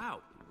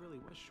 Wow, he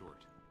really was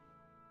short.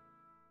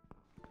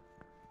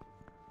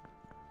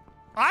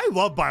 I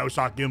love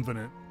BioShock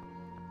Infinite.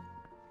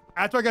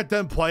 After I got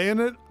done playing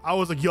it, I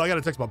was like, yo, I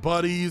gotta text my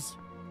buddies.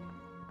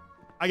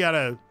 I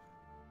gotta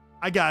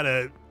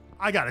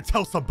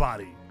tell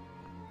somebody.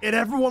 And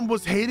everyone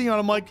was hating on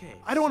him like, okay,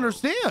 I don't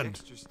understand.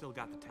 Dexter still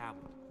got the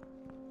tablet.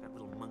 That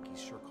little monkey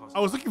sure caused. I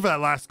was looking for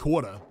that last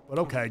quarter, but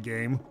okay,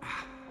 game.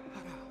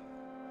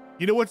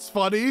 You know what's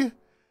funny?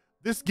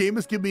 This game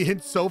is giving me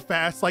hints so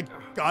fast, like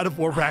God of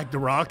War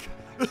Ragnarok.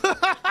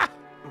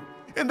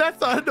 And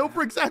that's not an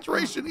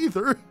over-exaggeration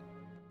either.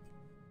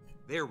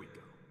 There we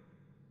go.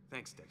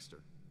 Thanks,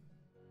 Dexter.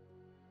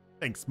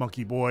 Thanks,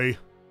 monkey boy.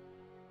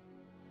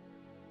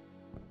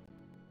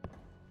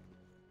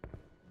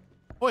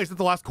 Oh, wait, is that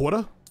the last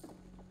quarter?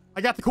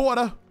 I got the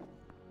quarter.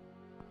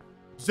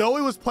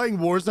 Zoe was playing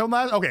Warzone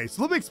last. Okay,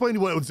 so let me explain to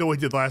you what Zoe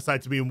did last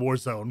night to me in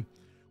Warzone.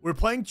 We were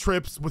playing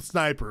Trips with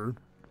Sniper,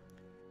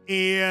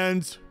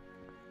 and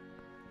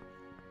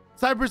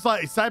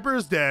Sniper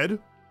is dead.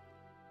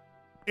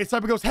 And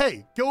Sniper goes,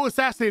 hey, go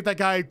assassinate that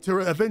guy to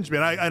avenge me.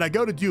 And I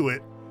go to do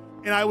it.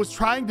 And I was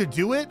trying to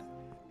do it,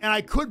 and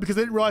I couldn't because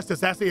I didn't realize to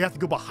assassinate, you have to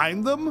go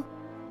behind them.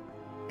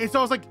 And so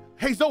I was like,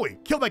 hey, Zoe,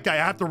 kill that guy.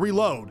 I have to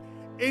reload.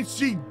 And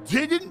she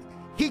didn't.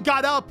 He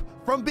got up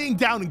from being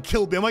down and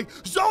killed me. I'm like,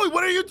 Zoe,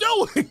 what are you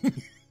doing?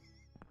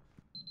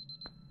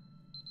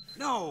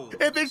 No.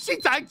 And then she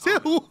died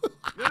too.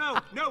 No,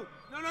 not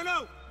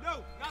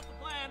the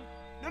plan.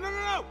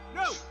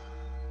 No.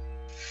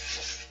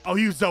 Oh,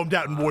 you zoned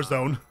out in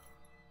Warzone.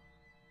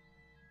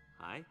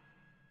 Hi.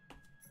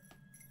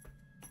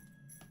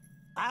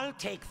 I'll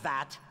take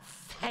that.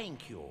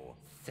 Thank you.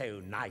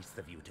 So nice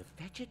of you to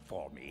fetch it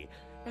for me.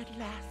 At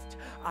last,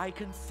 I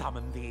can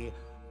summon the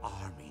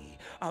army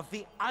of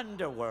the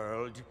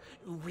underworld.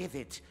 With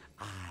it,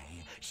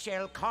 I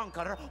shall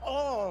conquer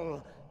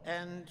all.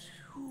 And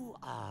who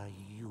are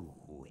you,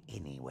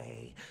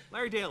 anyway?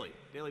 Larry Daly,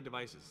 Daily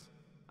Devices.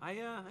 I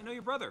know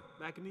your brother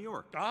back in New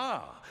York.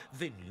 Ah,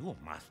 then you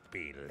must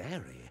be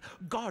Larry,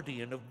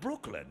 guardian of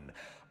Brooklyn.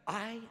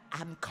 I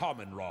am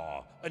Common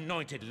Raw,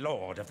 anointed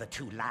lord of the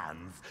two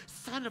lands,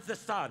 son of the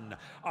sun,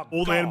 a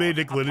Old god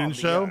animated Nickelodeon upon the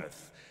show?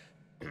 earth.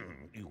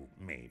 You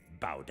may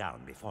bow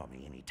down before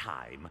me any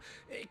time.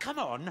 Come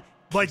on.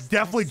 Like,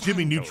 definitely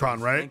Jimmy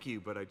Neutron, right? Thank you,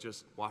 but I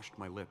just washed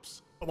my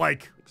lips.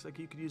 Like, looks like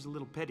you could use a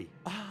little pity.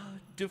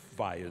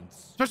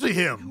 Defiance. Especially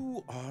him.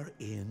 You are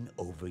in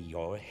over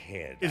your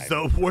head. Is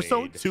the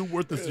Warzone 2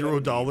 worth the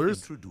 $0?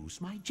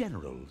 Introduce my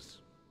generals.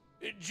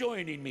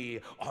 Joining me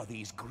are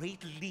these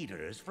great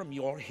leaders from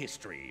your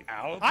history.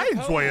 Al I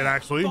enjoy it, Capone,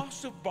 actually.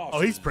 boss of bosses,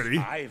 Oh, he's pretty.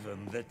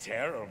 Ivan the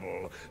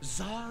Terrible,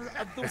 Tsar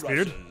of the That's Russias,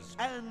 weird.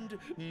 and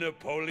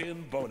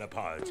Napoleon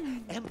Bonaparte,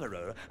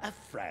 Emperor of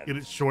France. Get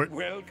it short.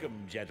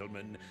 Welcome,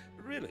 gentlemen.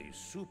 Really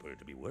super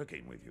to be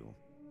working with you.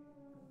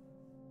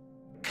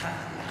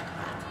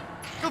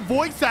 The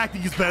voice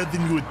acting is better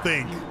than you would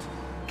think.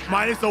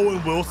 Minus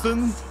Owen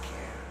Wilson,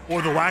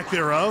 or the lack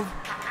thereof.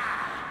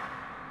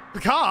 The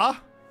car.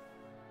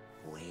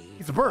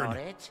 He's a bird.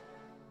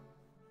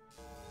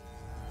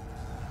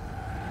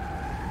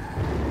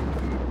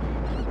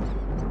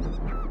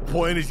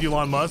 Point is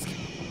Elon Musk.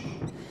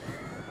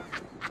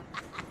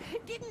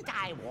 Didn't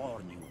I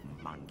warn you,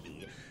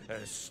 monkey?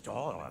 A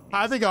storm.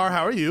 Hi, Vigar.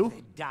 How are you?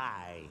 The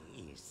die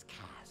is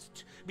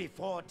cast.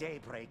 Before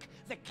daybreak,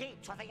 the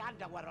gate to the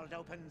underworld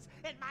opens,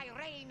 and my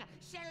reign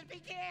shall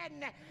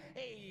begin.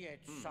 Yet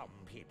some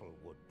people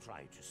would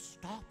try to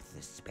stop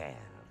the spell.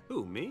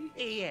 Who, me?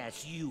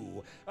 Yes,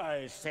 you.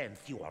 I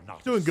sense you are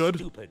not Doing as good.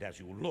 stupid as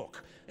you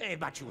look,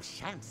 but you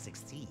shan't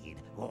succeed.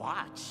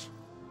 Watch.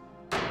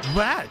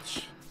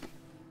 Match.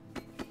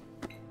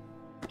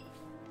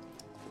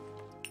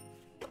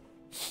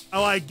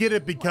 Oh, I get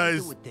it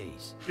because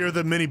you're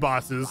the mini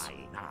bosses.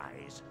 Fine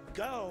eyes.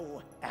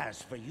 Go.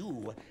 As for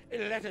you,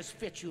 let us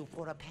fit you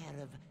for a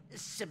pair of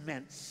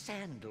cement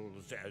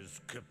sandals, as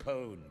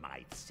Capone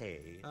might say.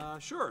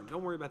 Sure.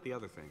 Don't worry about the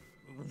other thing.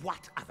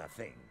 What other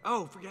thing?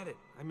 Oh, forget it.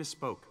 I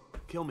misspoke.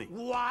 Kill me.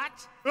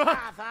 What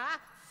other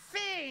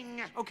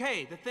thing?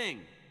 Okay, the thing.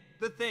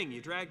 The thing.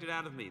 You dragged it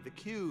out of me. The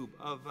cube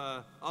of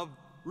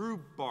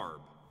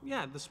rhubarb.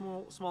 Yeah, the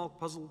small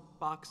puzzle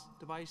box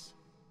device.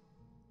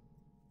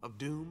 Of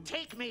doom.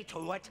 Take me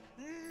to it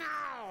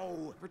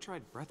now! Ever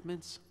tried breath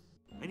mints?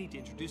 I need to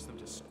introduce them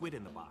to Squid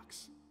in the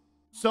Box.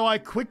 So I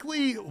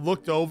quickly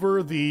looked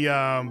over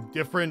the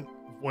different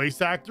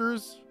voice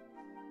actors.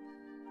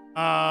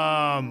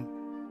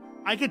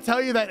 I could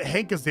tell you that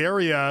Hank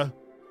Azaria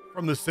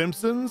from The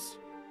Simpsons,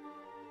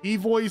 he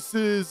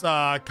voices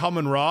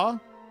Common Raw,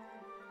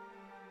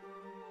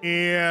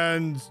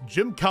 and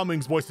Jim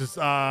Cummings voices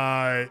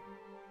the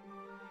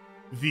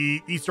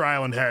Easter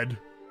Island head,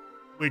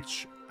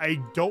 which I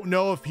don't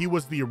know if he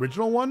was the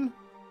original one.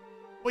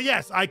 But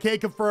yes, I can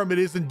confirm it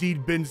is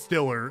indeed Ben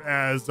Stiller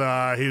as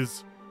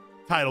his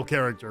title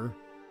character.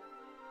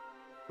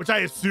 Which I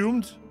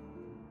assumed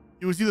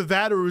it was either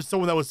that or it was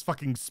someone that was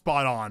fucking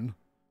spot on.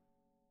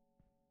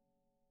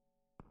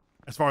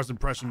 As far as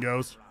impression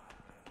goes.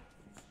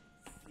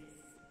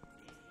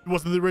 It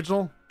wasn't the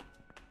original?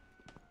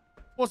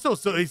 Well, so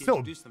he's still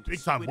a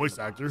big time voice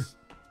actor.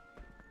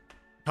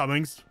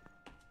 Cummings.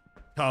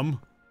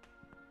 Come.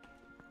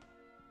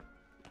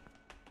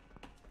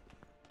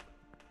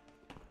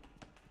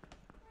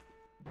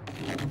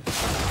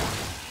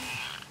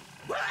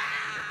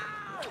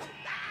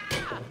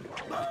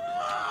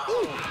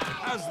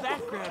 How's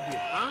that grab you,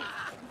 huh?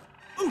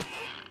 Ooh.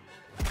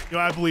 You know,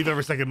 I believe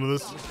every second of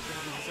this.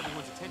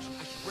 Everyone's attention.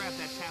 I should grab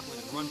that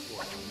tablet and run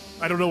for it.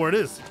 I don't know where it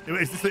is.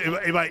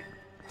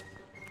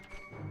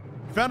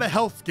 Found a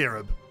health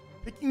scarab.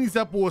 Picking these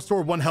up will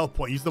restore 1 health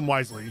point. Use them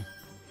wisely.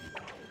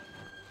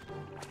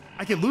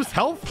 I can lose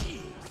health?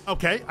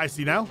 Okay, I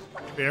see now.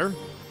 Fair.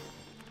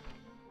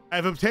 I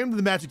have obtained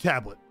the magic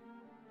tablet.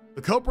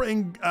 The copper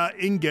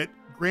ingot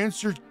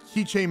grants your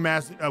keychain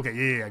mass.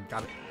 Okay, yeah,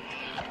 got it.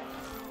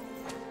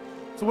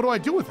 So what do I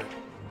do with it?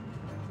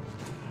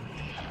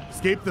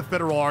 Escape the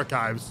Federal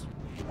Archives.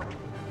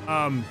 Wait,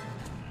 I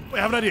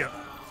have an idea.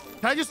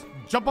 Can I just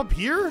jump up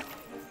here?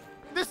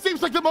 This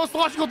seems like the most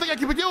logical thing I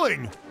could be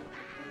doing.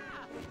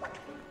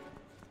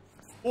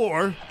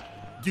 Or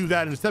do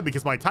that instead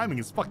because my timing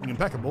is fucking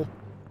impeccable.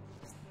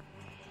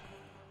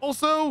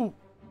 Also,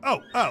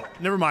 oh,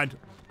 never mind.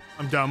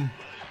 I'm dumb.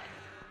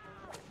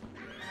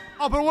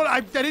 Oh, but what? I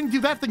didn't do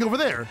that thing over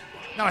there.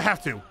 Now I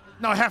have to.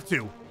 Now I have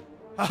to.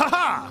 Ha ha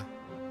ha!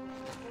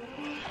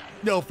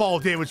 No fall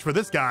damage for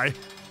this guy.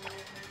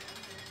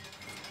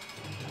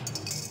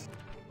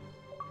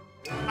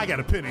 I got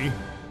a penny.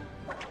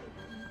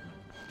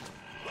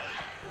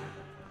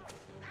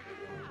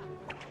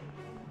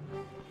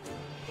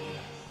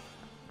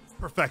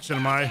 Perfection,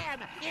 am I?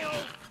 Damn, you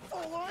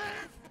fools!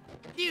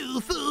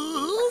 You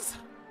fools!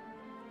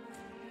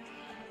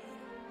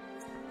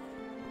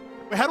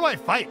 Wait, how do I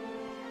fight?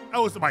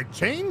 Oh, is it my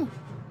chain?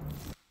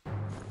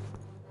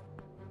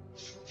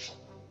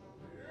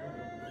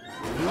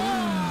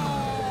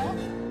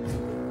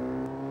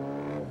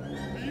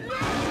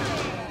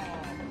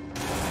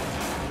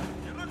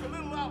 You look a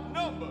little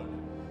outnumbered.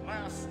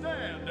 Last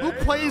stand. Who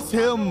plays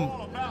him?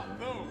 All about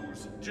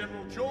those, Jim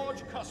General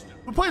George Custer.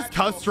 Who plays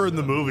Custer in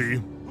the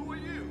movie? Who are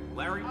you?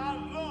 Larry? I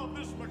love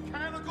this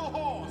mechanical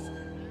horse.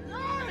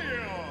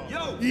 Yeah!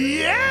 Yo!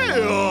 Yeah!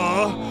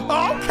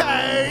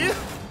 Okay!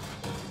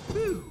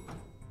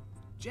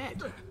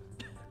 Jed!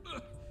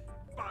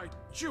 By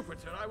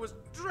Jupiter, I was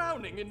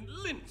drowning in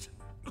lint.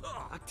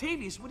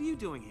 Octavius, what are you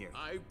doing here?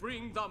 I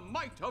bring the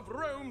might of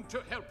Rome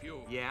to help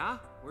you. Yeah?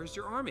 Where's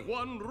your army?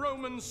 One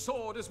Roman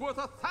sword is worth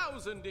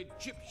 1,000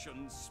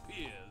 Egyptian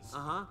spears.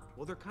 Uh-huh.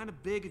 Well, they're kind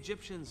of big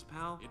Egyptians,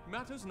 pal. It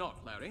matters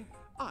not, Larry.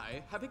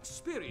 I have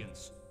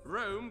experience.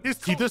 Rome... His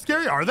teeth are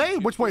scary, are they?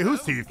 Which way?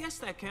 Whose teeth? I guess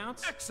that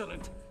counts.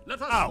 Excellent.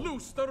 Let us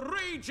loose the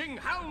raging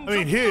hounds I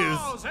mean, of his.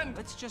 Mars and...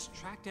 Let's just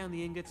track down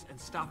the ingots and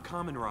stop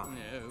Common Raw.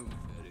 No,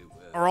 very well.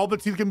 Are all the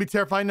teeth gonna be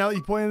terrifying now that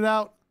you pointed it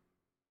out?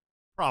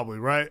 Probably,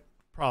 right?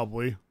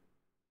 Probably.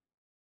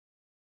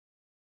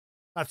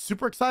 Not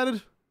super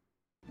excited?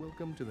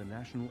 Welcome to the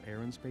National Air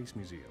and Space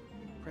Museum.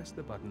 Press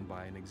the button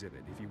by an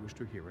exhibit if you wish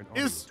to hear an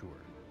audio tour.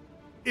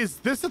 Is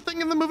this a thing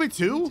in the movie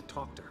too? To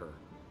talk to her.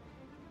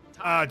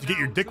 To get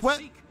your dick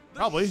wet?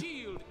 Probably.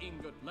 Shield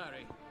ingot,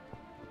 Larry.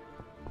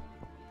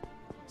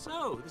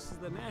 So, this is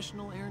the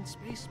National Air and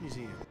Space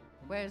Museum.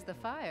 Where's the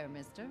fire,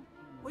 mister?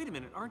 Wait a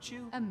minute, aren't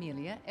you?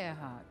 Amelia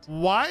Earhart.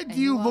 Why do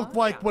you look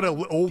like what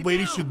an old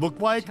lady should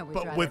look like, Shall we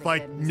but try with that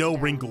like again, no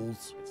Mr.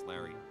 wrinkles? It's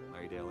Larry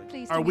Daly.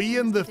 Pleased Are to we meet you,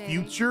 in the Mr. Daly.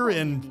 future Call me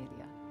and Amelia.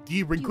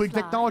 de-wrinkling You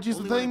fly. technology is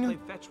a Only when I thing?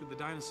 play fetch with the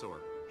dinosaur.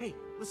 Hey,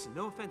 listen,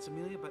 no offense,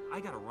 Amelia, but I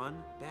gotta run.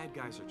 Bad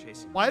guys are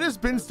chasing me. Why does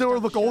Ben Stiller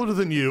look older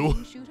than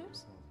you?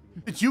 Shooters?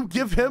 Did you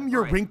give him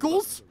your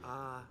wrinkles?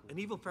 An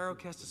evil pharaoh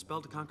cast a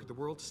spell to conquer the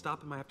world. To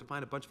stop him, I have to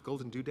find a bunch of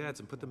golden doodads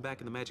and put them back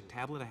in the magic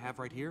tablet I have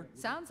right here.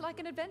 Sounds like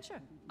an adventure.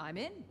 I'm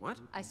in. What?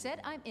 I said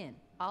I'm in.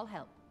 I'll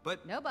help.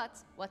 But no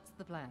buts. What's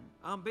the plan?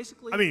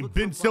 Basically. I mean,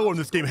 Ben Stiller in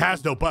this game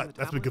has no butt.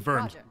 That's been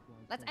confirmed. Roger.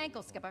 Let's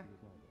ankle skipper.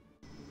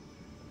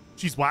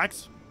 She's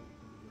wax.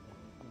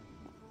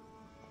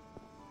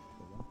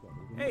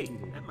 Hey,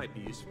 that might be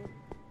useful.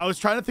 I was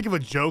trying to think of a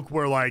joke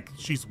where like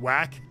she's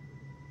whack,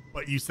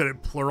 but you said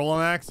it plural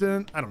on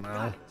accident. I don't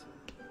know.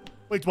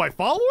 Wait, do I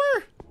follow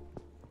her?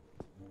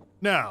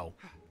 No.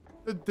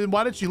 Then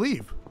why did she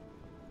leave?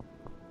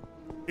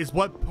 Is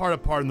what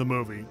part in the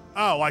movie?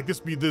 Oh, like this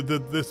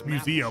this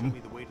museum.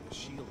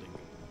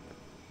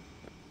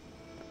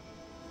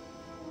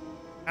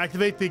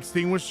 Activate the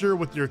extinguisher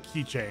with your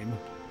keychain.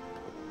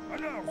 I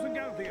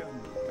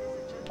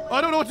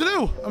don't know what to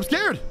do. I'm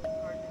scared.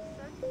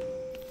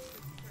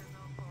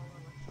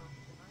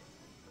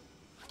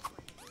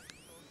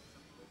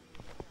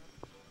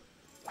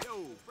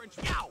 Yo, French.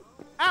 Ow!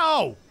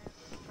 Ow!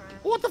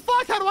 What the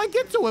fuck? How do I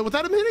get to it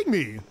without him hitting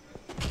me?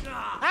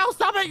 Ow,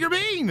 stop it, you're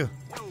mean! Yo,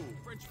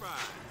 French fry.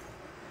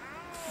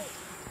 I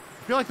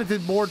feel like that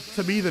did more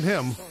to me than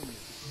him.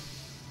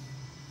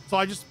 So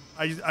I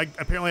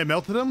apparently I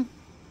melted him.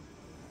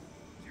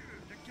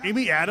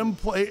 Amy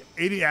Adams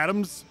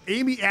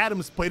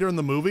played her in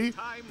the movie.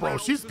 Bro,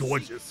 she's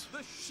gorgeous.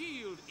 The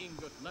shield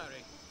ingot,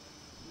 Larry.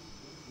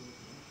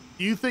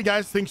 Do you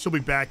guys think she'll be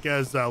back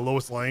as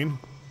Lois Lane?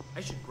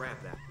 I should grab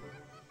that.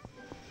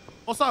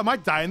 Also, I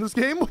might die in this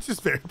game, which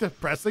is very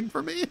depressing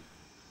for me.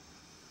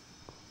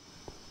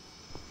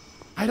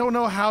 I don't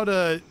know how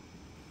to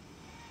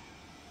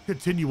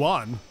continue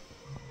on.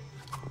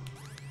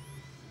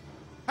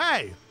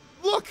 Hey,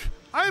 look!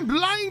 I'm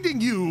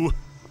blinding you!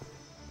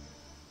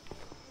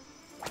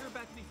 You're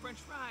about to be French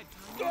fried,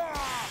 Tommy.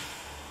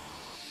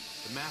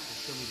 The map will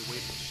show me the way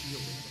to the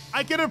shield.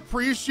 I can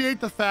appreciate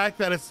the fact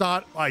that it's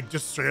not like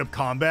just straight up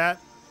combat.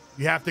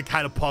 You have to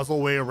kind of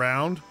puzzle way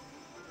around.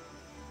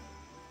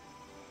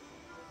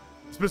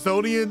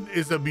 Smithsonian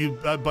is a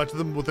bunch of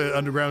them with an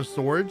underground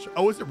storage.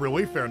 Oh, is it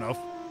really? Fair enough.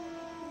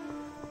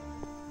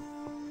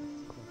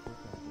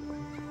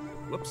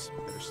 Whoops,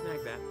 better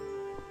snag that.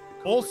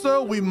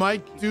 Also, we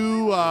might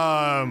do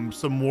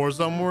some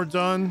Warzone when we're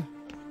done.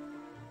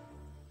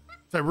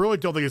 I really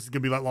don't think this is gonna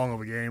be that long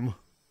of a game.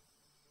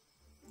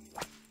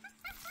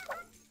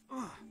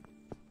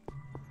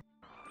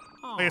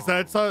 Like I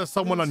said, I saw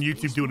someone on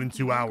YouTube do it in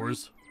 2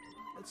 hours.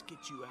 Let's get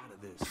you out of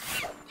this.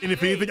 And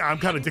if anything, I'm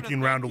kind of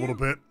dicking around a little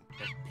bit.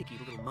 That picky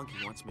little monkey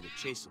wants me to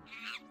chase him.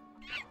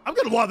 I'm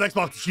getting a lot of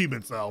Xbox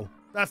achievements though.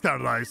 That's kind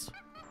of nice.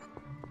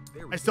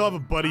 I still have a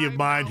buddy of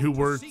mine who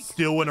we're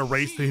still in a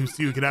race to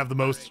see who can have the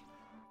most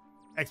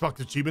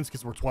Xbox achievements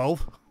because we're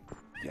 12.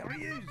 There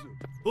he is.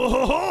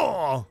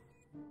 Oh!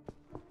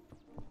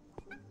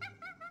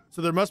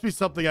 So there must be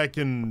something I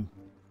can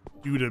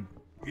do to...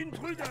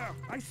 Intruder!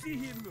 I see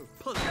him!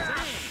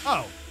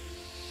 Oh.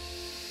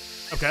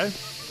 Okay.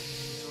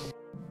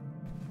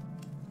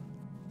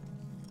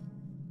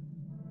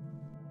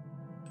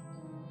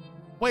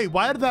 Wait,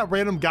 why did that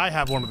random guy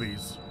have one of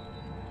these?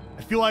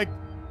 I feel like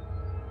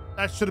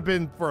that should have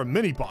been for a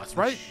mini boss,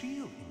 right? The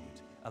shield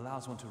ingot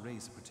allows one to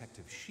raise a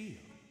protective shield.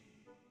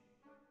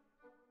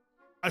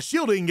 A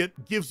shield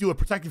ingot gives you a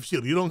protective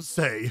shield. You don't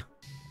say.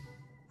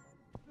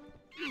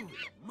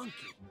 Monkey.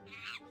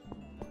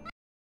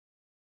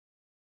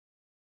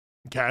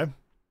 Okay.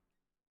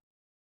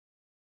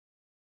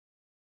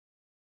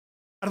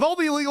 Out of all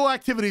the illegal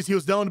activities he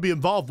was known to be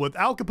involved with,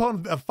 Al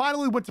Capone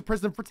finally went to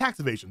prison for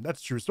tax evasion.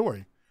 That's a true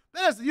story.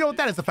 That is, you know,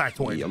 that is a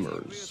factoid.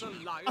 Yummers.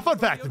 A fun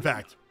fact, in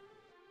fact.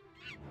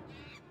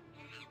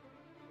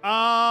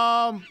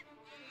 I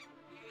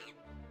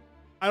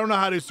don't know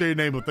how to say your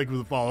name, but thank you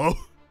for the follow.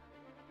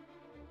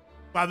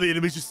 By the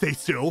enemies, just stay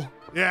still.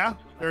 Yeah,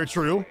 very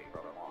true.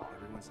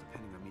 Everyone's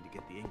depending on me to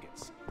get the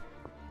ingots.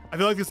 I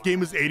feel like this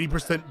game is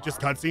 80% just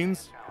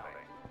cutscenes.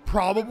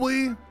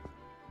 Probably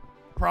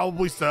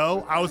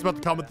so. I was about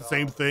to comment the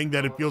same thing,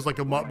 that it feels like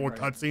a lot more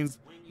cutscenes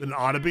than it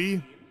ought to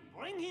be.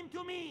 Bring him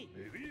to me.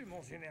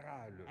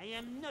 I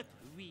am not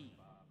weak.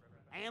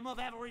 I am of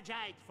average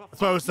height.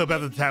 That's why I was so bad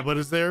that the tablet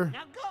is there.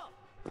 Now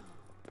go.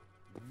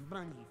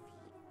 Magnifique.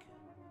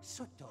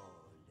 So tall.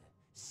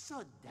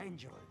 So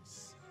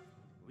dangerous.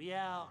 We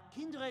are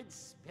kindred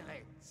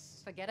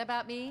spirits. Forget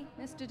about me,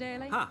 Mr.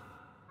 Daly. Huh.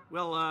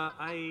 Well,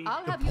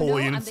 I'll have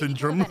Napoleon you know I'm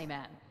syndrome. the equal of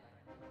any man.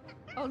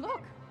 Oh,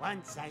 look.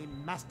 Once I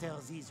master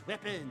these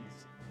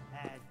weapons,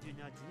 I do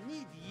not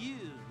need you,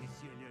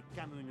 Monsieur le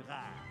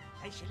Camunra.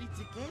 I shall eat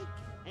the cake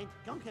and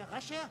conquer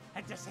Russia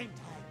at the same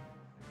time.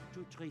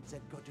 Two traits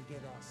that go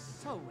together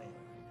so well.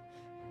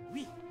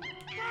 Oui.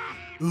 Ah!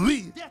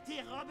 Oui.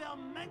 Dirty rubber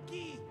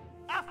monkey!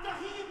 After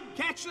him!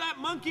 catch that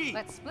monkey!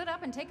 Let's split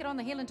up and take it on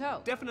the heel and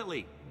toe.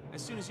 Definitely.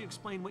 As soon as you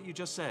explain what you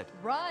just said.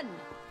 Run.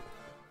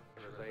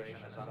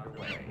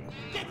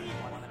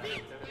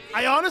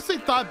 I honestly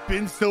thought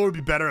Ben Stiller would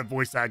be better at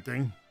voice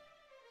acting.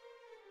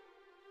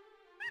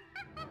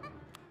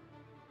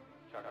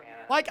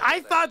 Like,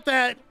 I thought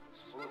that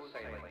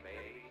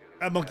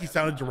monkey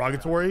sounded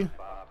derogatory.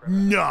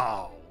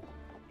 No.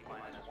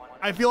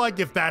 I feel like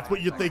if that's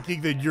what you're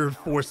thinking, then you're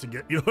forcing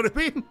it. You know what I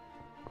mean?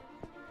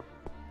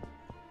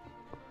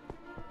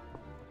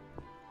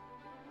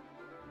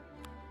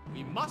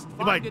 We must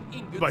Am I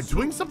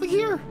doing something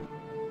here?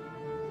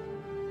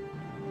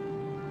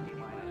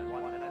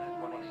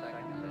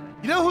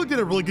 You know who did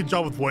a really good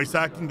job with voice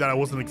acting that I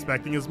wasn't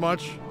expecting as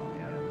much?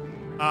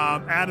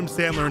 Adam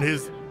Sandler in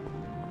his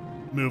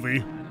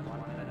movie,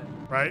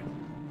 right?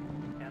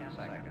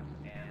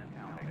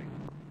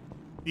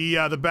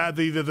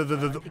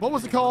 The what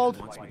was it called?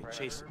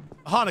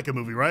 Hanukkah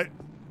movie, right?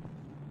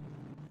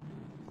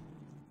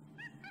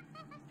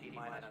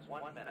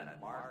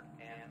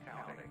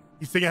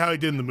 He's singing how he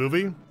did in the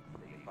movie.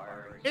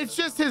 It's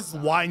just his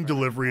line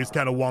delivery is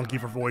kind of wonky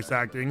for voice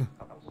acting.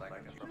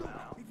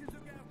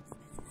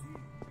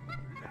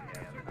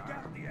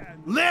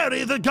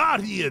 Larry the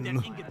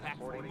Guardian.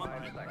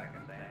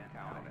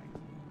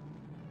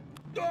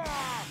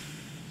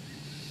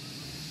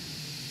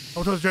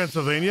 Hotel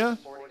Transylvania?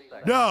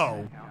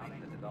 No.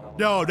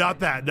 No, not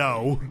that,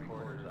 no.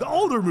 The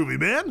older movie,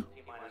 man.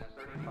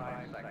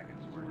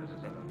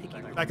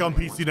 Back on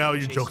PC now,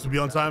 your jokes will be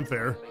on time,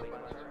 fair.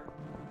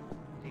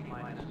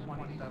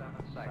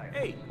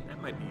 Hey,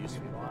 that might be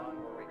useful.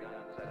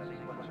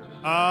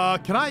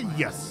 Can I?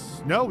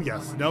 Yes. No,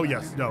 yes. No,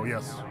 yes. No,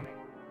 yes.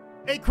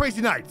 8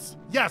 Crazy Nights.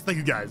 Yes, thank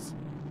you guys.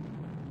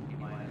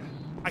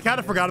 I kind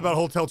of forgot about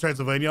Hotel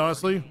Transylvania,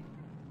 honestly.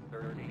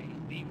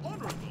 The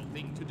honorable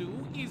thing to do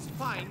is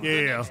find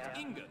Yeah. the next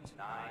ingot.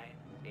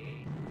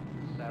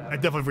 I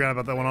definitely forgot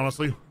about that one,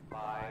 honestly.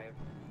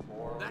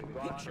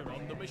 That picture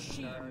on the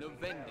machine the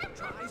vendor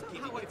tries to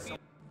how I feel.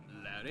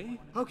 Larry?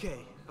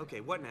 Okay,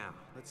 what now?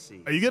 Let's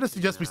see. Are you gonna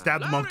suggest we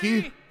stab the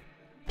monkey?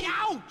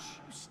 Ouch!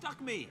 You stuck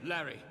me!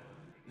 Larry,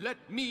 let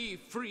me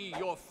free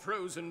your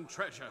frozen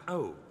treasure.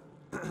 Oh.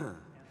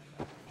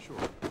 Sure,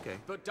 okay.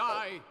 The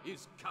die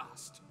is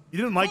cast. You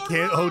didn't like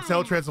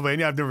Hotel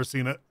Transylvania? I've never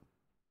seen it.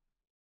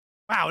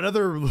 Wow,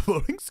 another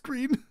loading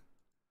screen.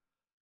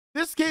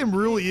 This game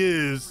really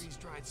is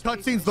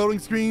cutscenes, loading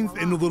screens,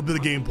 and a little bit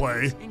of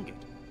gameplay.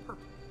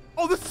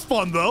 Oh, this is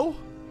fun, though.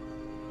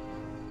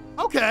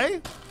 Okay.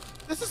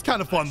 This is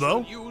kind of fun,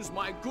 though. Use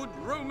my good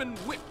Roman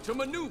whip to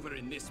maneuver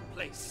in this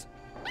place.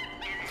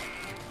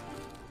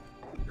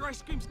 Your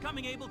ice cream's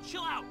coming, Abel.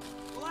 Chill out.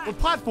 Relax. We're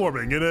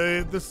platforming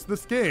in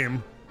this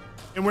game.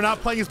 And we're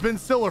not playing as Ben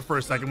Stiller for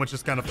a second, which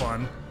is kind of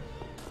fun.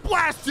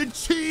 Blasted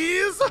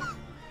cheese!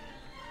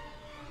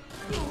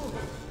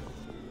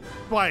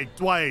 Wait,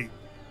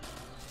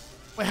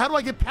 how do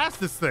I get past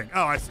this thing?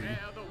 Oh, I see.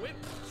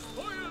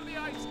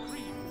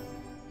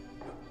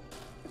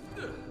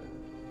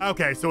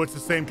 Okay, so it's the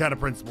same kind of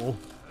principle.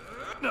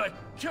 I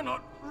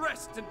cannot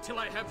rest until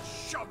I have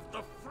shoved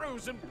the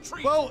frozen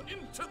treat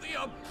into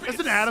the abyss.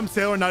 Isn't Adam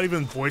Sandler not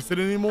even voiced it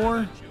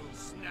anymore?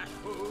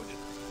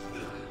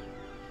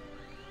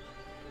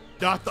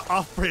 Got the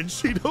off-brand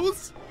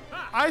Cheetos?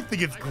 I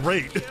think it's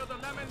great. Hear the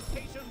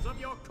lamentations of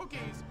your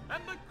cookies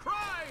and the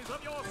cries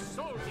of your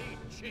salty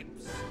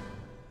chips.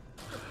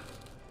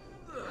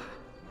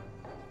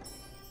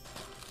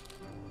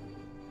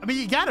 I mean,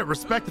 you gotta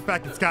respect the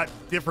fact it's got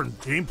different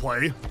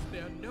gameplay.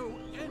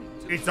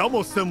 It's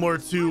almost similar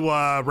to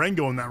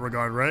Rango in that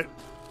regard, right?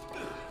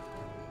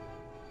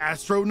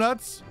 Astro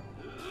Nuts,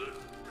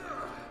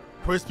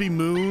 Crispy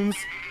Moons,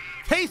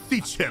 Tasty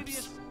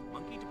Chips.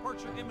 Monkey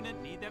departure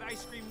imminent. Need that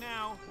ice cream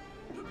now.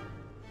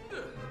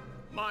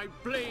 My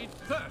blade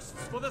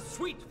thirsts for the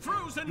sweet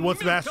frozen You want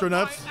some milk of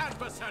astronauts? my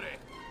adversary.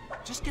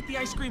 Just get the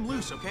ice cream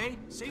loose, okay?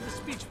 Save the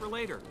speech for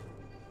later.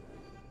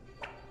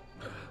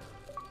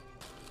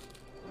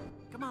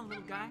 Come on,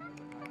 little guy.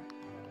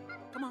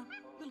 Come on,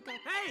 little guy.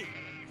 Hey!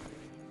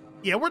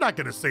 Yeah, we're not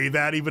gonna say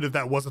that, even if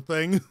that was a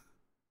thing.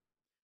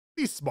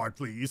 Be smart,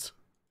 please.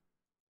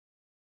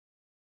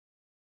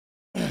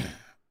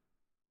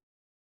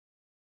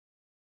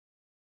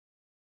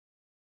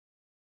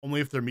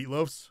 Only if they're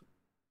meatloafs.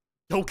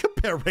 Don't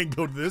compare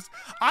Rango to this.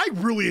 I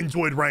really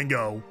enjoyed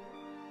Rango.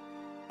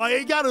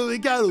 It got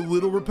a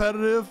little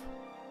repetitive.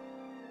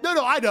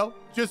 No, I know.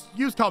 Just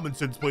use common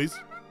sense, please.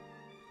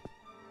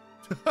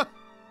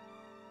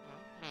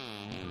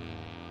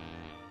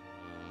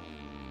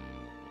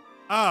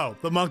 Oh,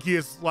 the monkey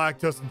is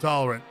lactose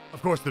intolerant.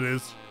 Of course it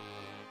is.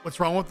 What's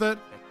wrong with it?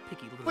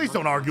 Please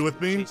don't argue with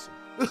me.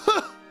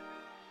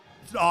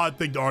 It's an odd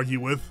thing to argue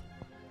with.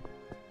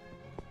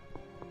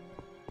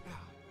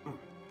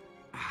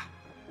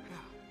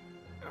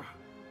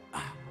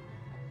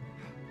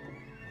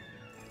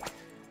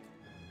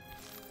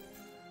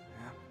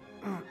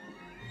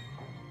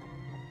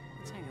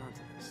 Let's hang on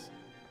to this.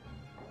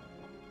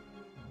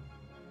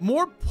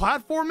 More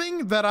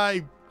platforming that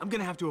I'm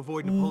gonna have to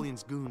avoid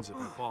Napoleon's goons if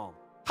I fall.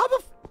 How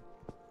the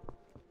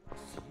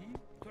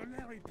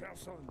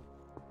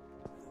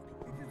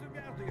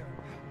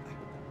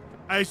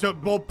I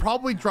should, we'll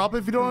probably drop it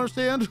if you don't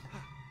understand.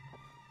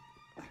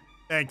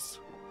 Thanks.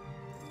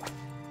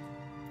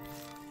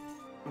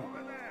 If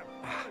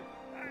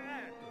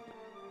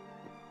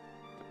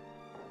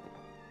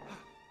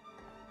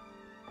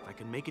I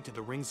can make it to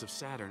the rings of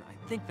Saturn, I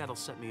think that'll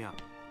set me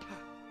up.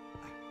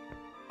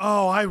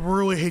 Oh, I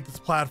really hate this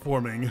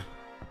platforming.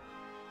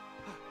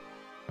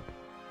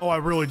 Oh, I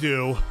really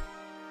do.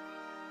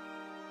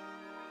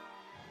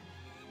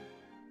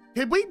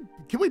 Can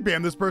we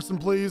ban this person,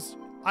 please?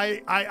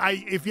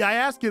 If I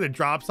ask you to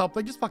drop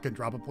something, just fucking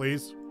drop it,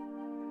 please.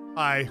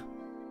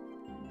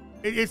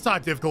 It's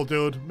not difficult,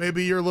 dude.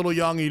 Maybe you're a little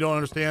young and you don't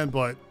understand,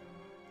 but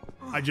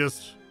I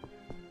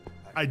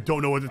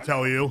don't know what to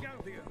tell you.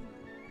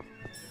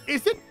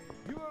 Is it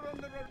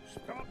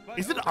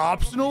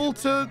optional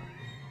to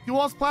do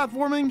all this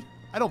platforming?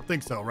 I don't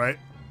think so, right?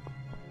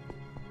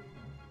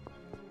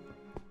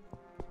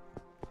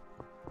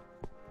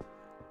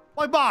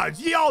 My mods,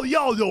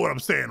 y'all know what I'm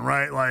saying,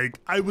 right? Like,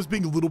 I was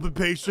being a little bit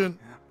patient.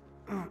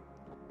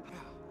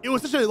 It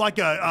was such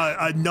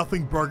a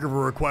nothing burger of a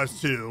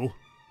request too.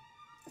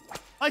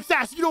 Like,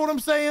 Sass, you know what I'm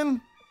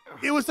saying?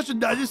 It was such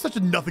a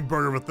nothing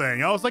burger of a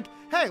thing. I was like,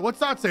 hey, let's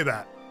not say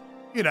that.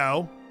 You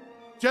know,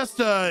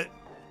 just and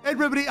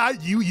Ribbity,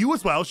 you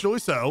as well, surely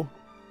so.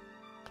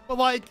 But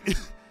like,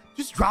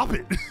 just drop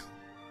it.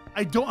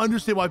 I don't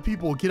understand why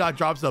people cannot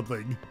drop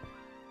something,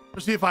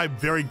 especially if I'm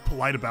very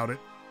polite about it.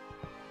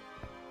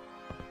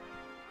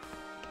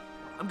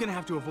 I'm gonna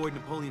have to avoid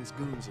Napoleon's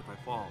goons if I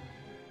fall.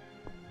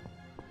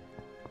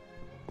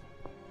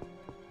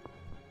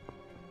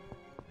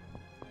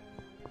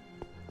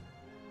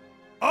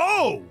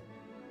 Oh!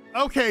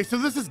 Okay, so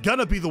this is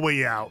gonna be the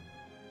way out.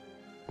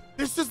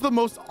 This is the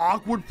most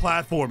awkward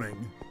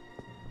platforming.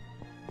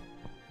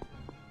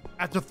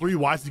 After 3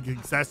 Ys is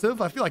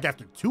excessive? I feel like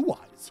after 2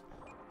 Ys.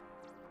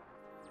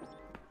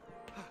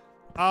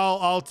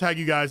 I'll tag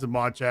you guys in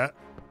mod chat.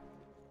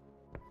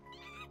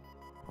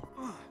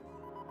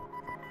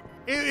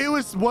 It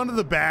was one of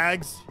the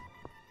bags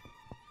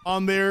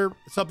on there.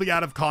 Something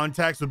out of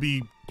context would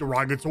be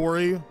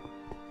derogatory.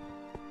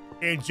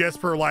 And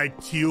just for like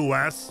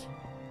TOS,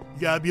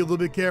 you gotta be a little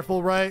bit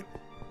careful, right?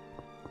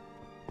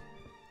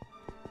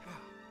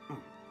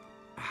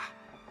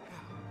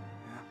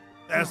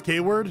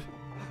 SK word?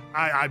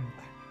 I'll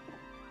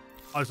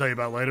tell you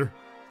about it later.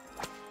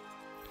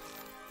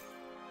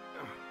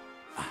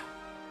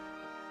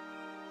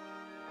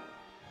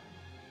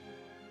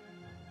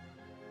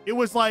 It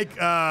was like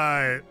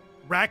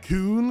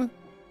raccoon,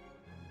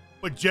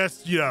 but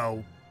just, you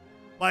know,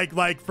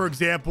 like for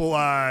example,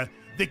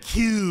 the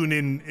coon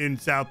in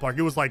South Park.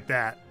 It was like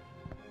that.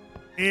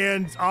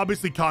 And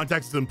obviously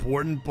context is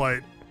important,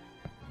 but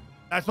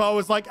that's why I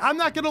was like, I'm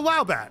not gonna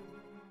allow that.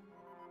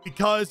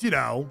 Because, you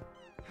know,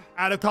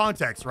 out of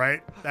context,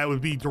 right? That would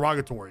be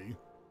derogatory.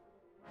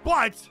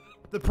 But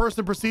the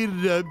person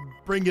proceeded to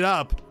bring it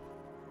up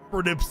for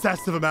an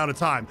obsessive amount of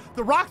time.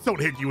 The rocks don't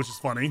hit you, which is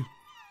funny.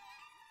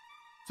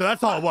 So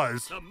that's all it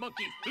was. The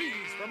monkey flees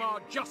from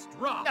our just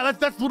wrath. Yeah,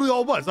 that's literally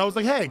all it was. I was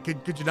like, hey,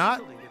 could you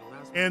not?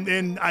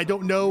 And I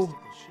don't know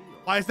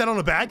why is that on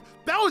a bag?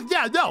 That was,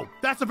 yeah, no,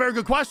 that's a very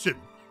good question.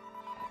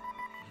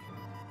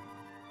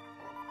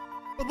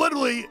 But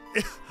literally,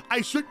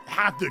 I shouldn't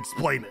have to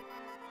explain it.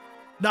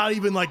 Not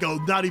even a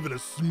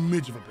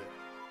smidge of a bit.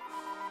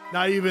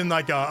 Not even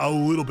like a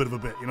little bit of a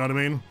bit, you know what I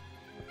mean?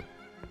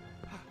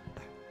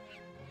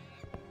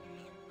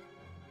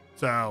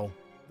 So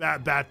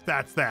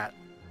that's that.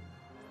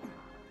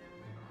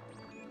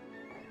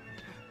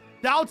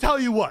 Now I'll tell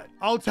you what.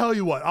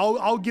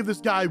 I'll give this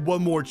guy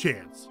one more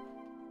chance.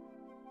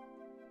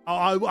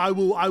 I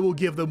will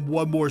give them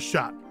one more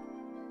shot.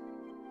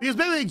 Because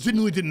maybe they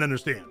genuinely didn't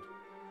understand.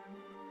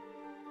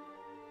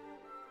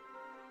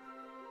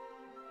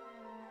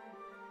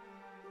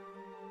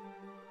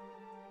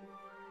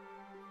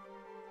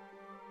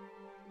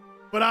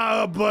 But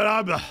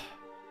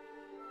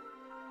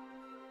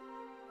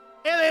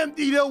and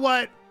you know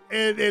what?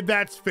 And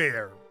that's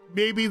fair.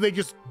 Maybe they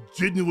just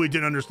genuinely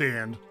didn't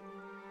understand.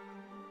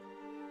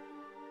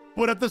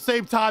 But at the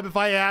same time, if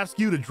I ask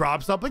you to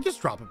drop something,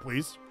 just drop it,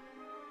 please.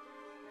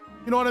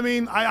 You know what I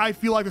mean? I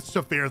feel like it's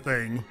a fair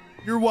thing.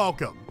 You're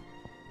welcome.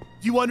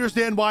 Do you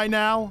understand why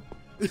now?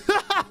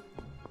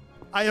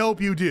 I hope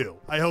you do.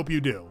 I hope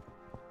you do.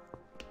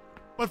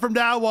 But from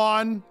now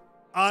on,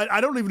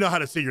 I don't even know how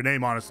to say your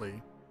name,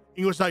 honestly.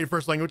 English not your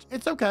first language.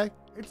 It's okay.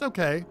 It's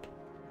okay.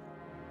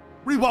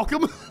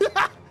 Re-welcome.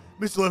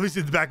 Mr. Levy's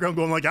in the background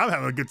going like, I'm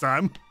having a good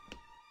time.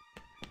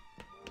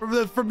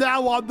 From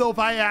now on, though, if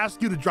I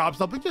ask you to drop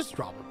something, just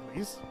drop it,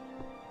 please.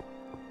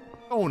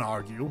 Don't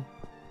argue.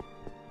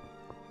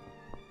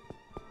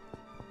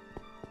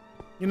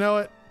 You know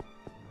what?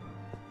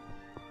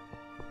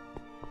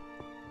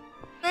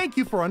 Thank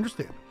you for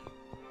understanding.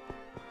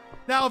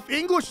 Now, if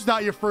English is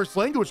not your first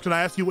language, can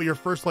I ask you what your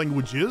first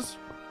language is?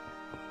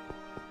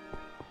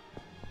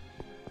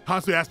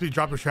 Constantly ask me to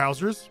drop your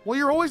trousers. Well,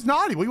 you're always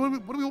naughty. What do you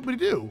want me to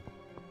do?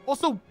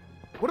 Also,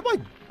 what am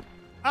I?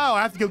 Oh,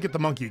 I have to go get the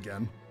monkey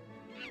again.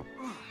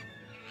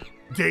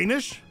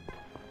 Danish?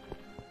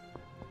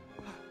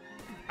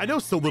 I know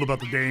so little about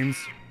the Danes.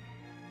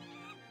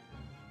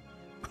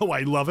 Oh,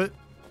 I love it.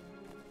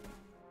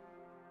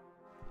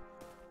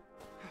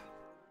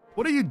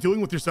 What are you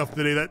doing with yourself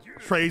today that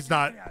Trey's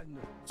not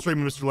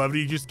streaming Mr.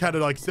 Levity? You just kind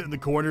of like sit in the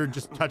corner,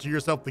 just touching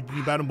yourself, thinking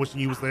about him, wishing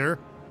he was there?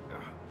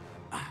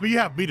 But you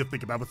have me to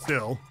think about, but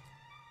still,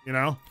 you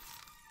know?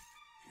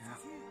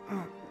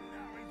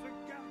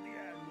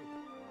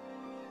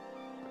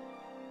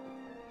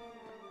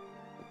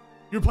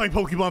 You're playing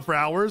Pokemon for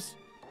hours?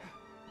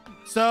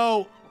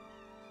 So,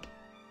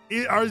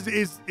 has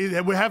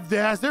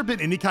there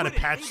been any kind of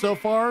patch so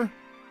far?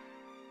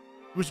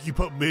 Wish you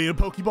could put me in a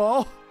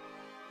Pokeball?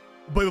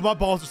 But my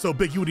balls are so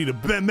big, you would need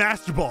a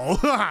Master Ball.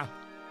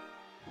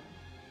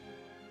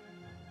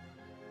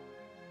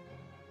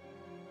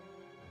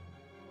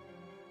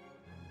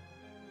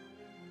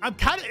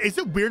 Is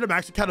it weird? I'm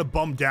actually kind of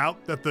bummed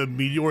out that the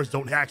meteors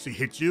don't actually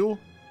hit you.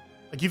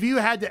 Like, if you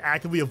had to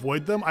actively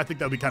avoid them, I think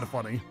that'd be kind of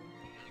funny.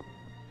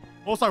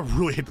 Also, I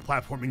really hate the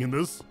platforming in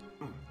this.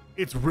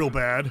 It's real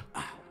bad.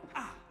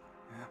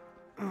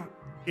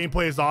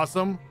 Gameplay is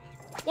awesome.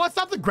 Well, it's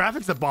not the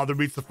graphics that bother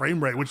me, it's the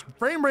frame rate, which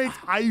frame rates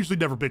I usually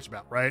never bitch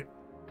about, right?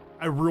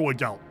 I really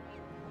don't.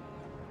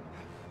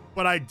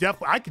 But I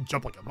can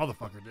jump like a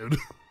motherfucker, dude.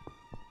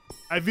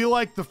 I feel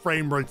like the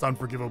frame rate's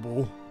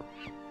unforgivable.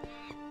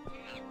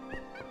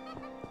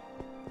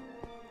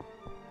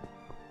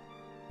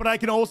 But I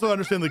can also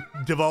understand the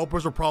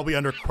developers are probably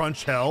under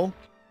crunch hell.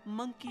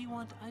 Monkey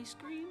want ice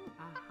cream?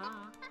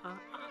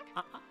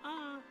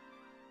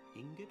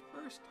 Ingot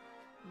first,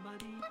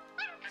 buddy.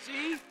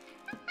 See? Is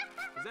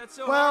that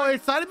so Well, hard?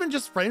 it's not even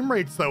just frame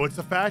rates, though. It's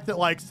the fact that,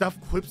 like, stuff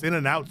clips in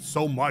and out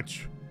so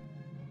much.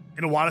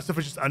 And a lot of stuff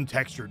is just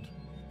untextured.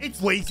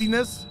 It's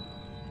laziness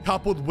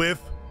coupled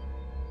with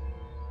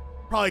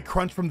probably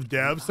crunch from the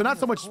devs. So not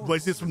so much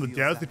laziness from the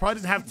devs. They probably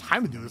didn't have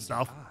time to do this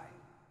stuff.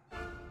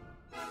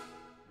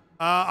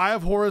 I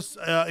have Horus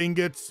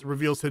ingots,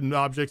 reveals hidden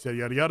objects, yada,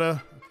 yada,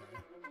 yada. Okay.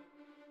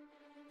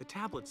 The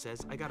tablet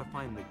says I gotta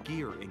find the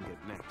gear ingot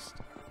next.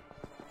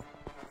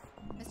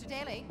 Mr.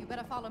 Daly, you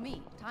better follow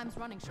me. Time's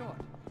running short.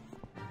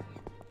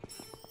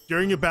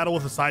 During a battle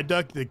with a side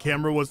duck, the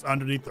camera was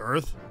underneath the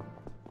earth.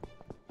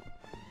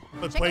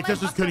 But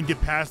playtesters couldn't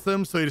get past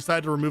them, so they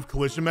decided to remove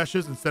collision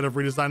meshes instead of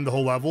redesigning the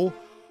whole level.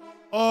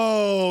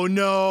 Oh,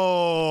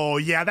 no.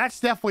 Yeah, that's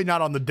definitely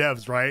not on the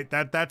devs, right?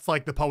 That's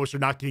like the publisher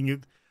not getting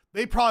you.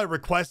 They probably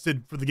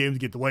requested for the game to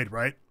get delayed,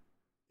 right?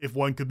 If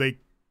one could make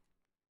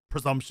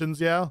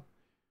presumptions, yeah.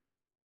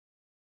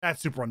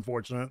 That's super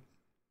unfortunate.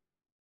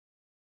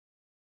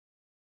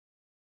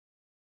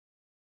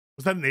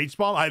 Was that an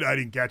H-bomb? I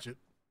didn't catch it.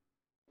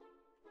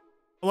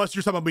 Unless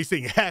you're talking about me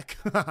saying heck.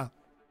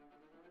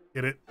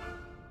 Get it?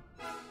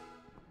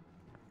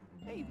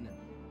 Evening.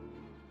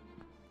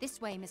 This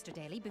way, Mr.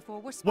 Daly,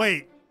 before we're...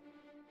 Wait.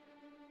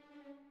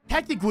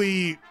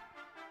 Technically,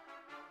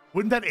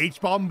 wouldn't that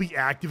H-bomb be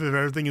active if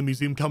everything in the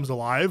museum comes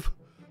alive?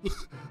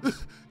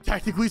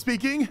 Technically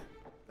speaking?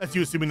 That's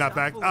you assuming not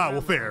fact. Ah,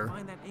 well, fair.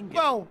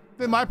 Well,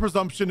 then my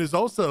presumption is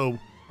also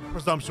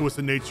presumptuous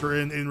in nature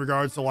in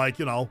regards to, like,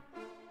 you know,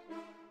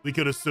 we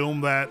could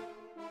assume that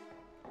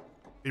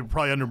they were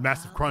probably under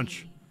massive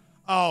crunch.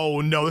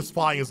 Oh, no, this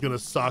flying is going to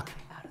suck.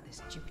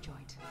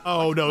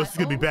 Oh, no, this is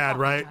going to be bad,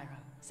 right?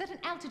 Set an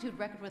altitude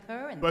record with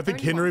her. Do I think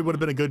Henry would have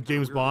been a good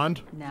James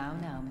Bond? Now,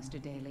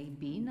 Mr. Daly,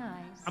 be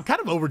nice. I'm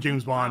kind of over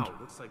James Bond. Wow,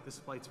 looks like this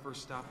flight's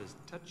first stop is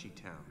Touchy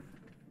Town.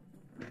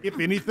 If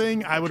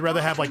anything, I would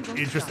rather have, like,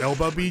 Idris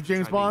Elba be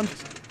James Bond.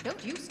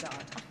 Don't you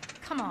start.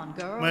 Come on,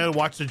 girl. I'm going to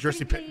watch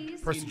the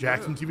Percy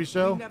Jackson TV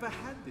show. Never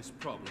had this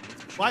problem.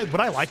 Why would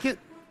I like it?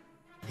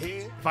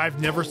 If I've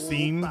never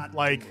seen,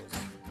 like,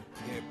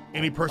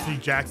 Any Percy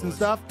Jackson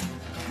stuff.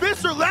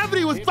 Mr.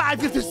 Levity with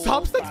 550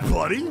 subs. Thanks,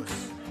 buddy.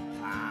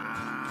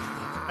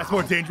 That's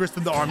more dangerous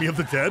than the Army of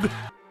the Dead.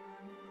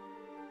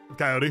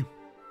 Coyote.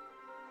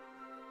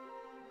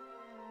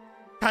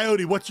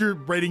 Coyote, what's your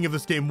rating of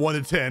this game? 1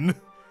 to 10? And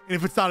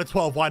if it's not a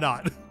 12, why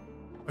not?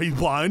 Are you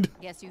blind?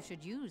 Guess you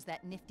should use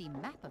that nifty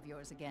map of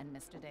yours again,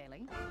 Mr.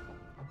 Daly.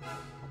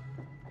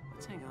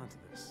 Let's hang on to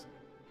this.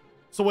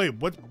 So wait,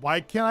 what? Why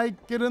can't I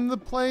get in the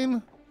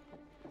plane?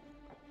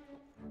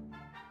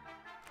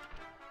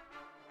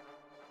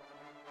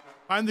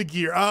 Find the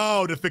gear.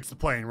 Oh, to fix the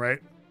plane, right?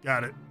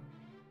 Got it.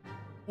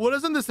 Well,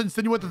 doesn't this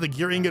insinuate that the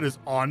gear ingot is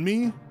on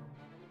me?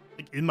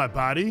 Like in my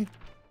body?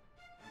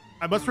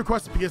 I must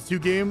request a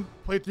PS2 game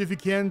playthrough if you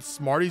can.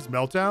 Smarty's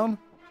Meltdown.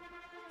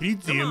 Can you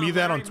DM me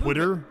that on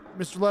Twitter,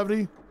 Mr.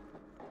 Levity?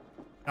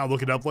 I'll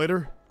look it up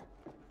later.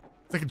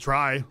 I can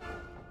try.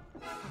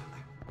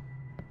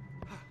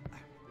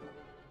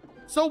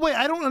 So wait,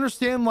 I don't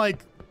understand,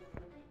 like,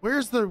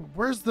 where's the,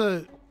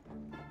 do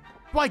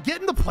I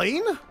get in the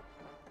plane?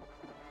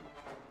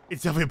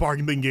 It's definitely a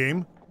bargain bin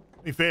game.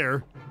 To be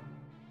fair.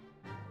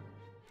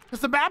 Because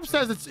the map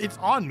says it's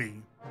on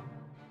me.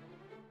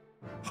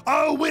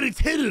 Oh, wait, it's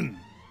hidden.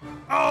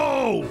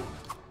 Oh,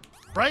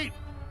 right?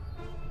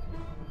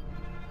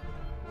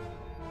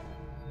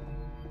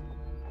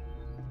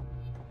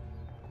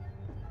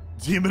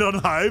 Demon on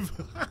Hive.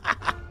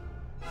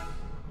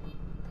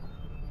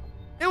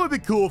 It would be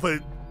cool if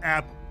an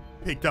app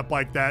picked up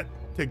like that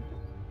to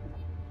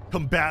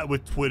combat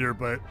with Twitter,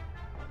 but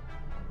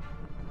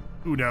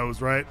who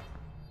knows, right?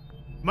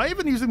 Am I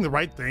even using the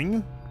right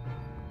thing?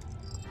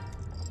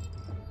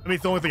 I mean,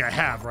 it's the only thing I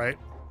have, right?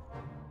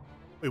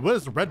 Wait, what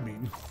does the red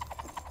mean?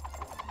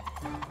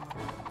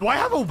 Do I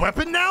have a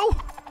weapon now?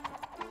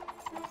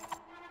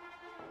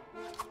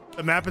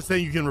 The map is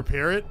saying you can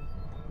repair it?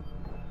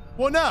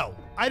 Well, no.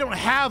 I don't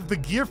have the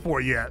gear for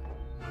it yet.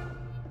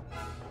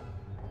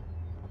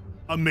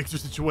 A mixer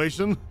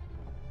situation?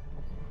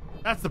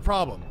 That's the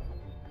problem.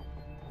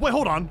 Wait,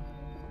 hold on.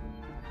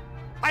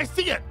 I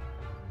see it!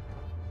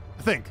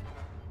 I think.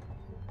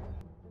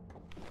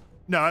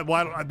 No,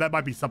 well, that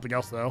might be something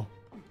else, though.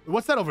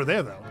 What's that over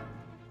there, though?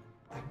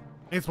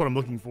 That's what I'm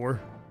looking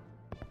for.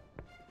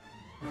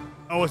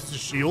 Oh, it's a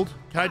shield?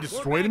 Can I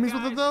destroy enemies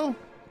with it, though?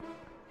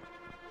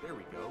 There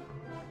we go.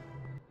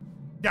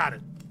 Got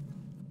it.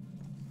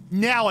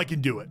 Now I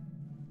can do it.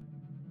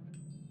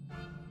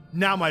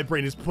 Now my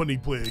brain is plenty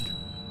big.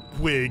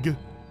 Wig.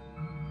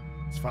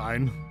 It's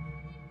fine.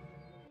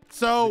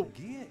 So,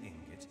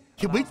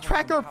 can we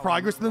track our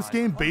progress in this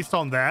game based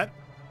on that?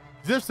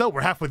 Because if so,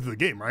 we're halfway through the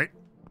game, right?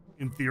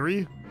 In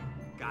theory.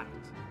 Got it.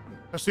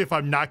 Especially if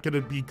I'm not going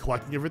to be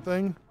collecting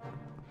everything.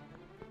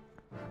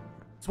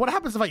 So what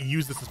happens if I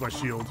use this as my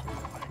shield?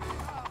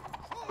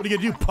 What are you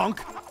going to do,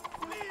 punk?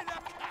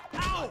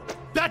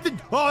 That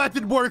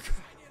didn't work.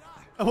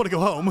 I want to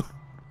go home.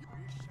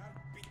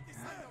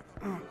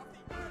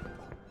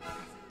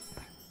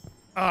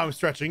 Oh, I'm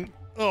stretching.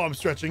 Oh, I'm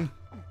stretching.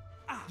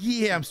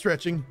 Yeah, I'm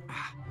stretching.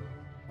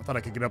 I thought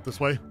I could get up this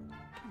way.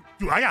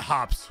 Dude, I got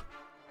hops.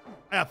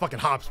 I got fucking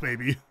hops,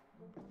 baby.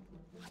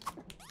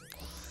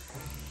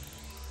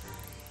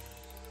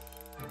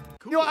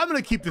 You know, I'm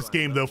going to keep this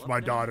game, though, for my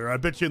daughter. I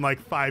bet you in like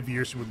 5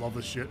 years she would love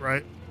this shit,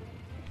 right?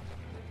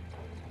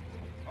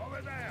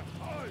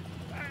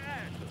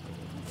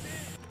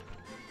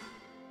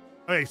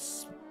 Okay,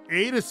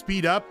 A to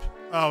speed up.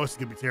 Oh, this is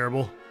going to be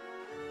terrible.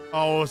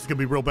 Oh, this is going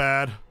to be real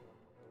bad.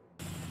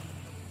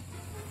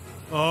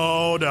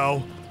 Oh,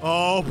 no.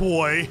 Oh,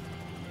 boy.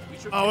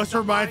 Oh, this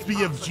reminds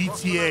me of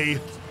GTA.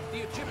 The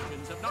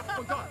Egyptians have not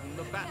forgotten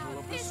the battle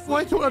of the Well,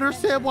 I don't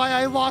understand why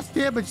I lost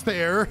damage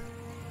there.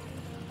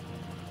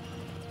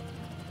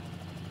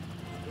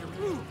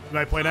 Can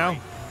I play now?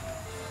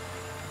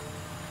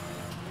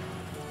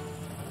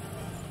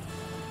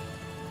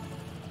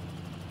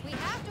 We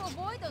have to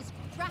avoid those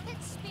traffic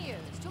spears.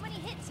 Too many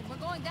hits and we're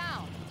going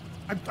down.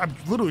 I'm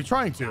literally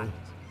trying to.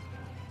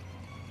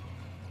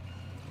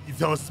 You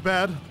tell us it's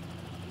bad?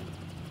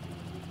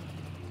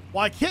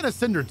 Well, I can't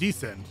ascend or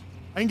descend.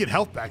 I can get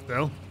health back,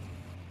 though.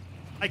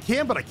 I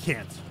can, but I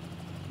can't.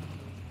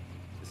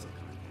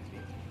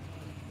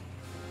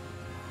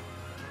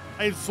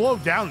 I can slow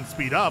down and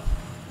speed up,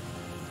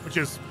 which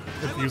is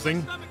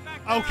confusing.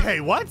 Okay,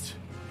 what?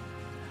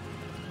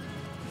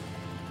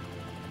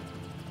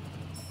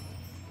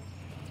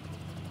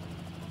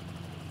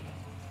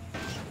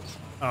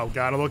 Oh,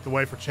 God, I looked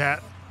away for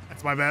chat.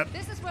 That's my bad.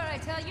 This is where I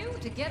tell you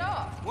to get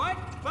off. What?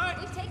 But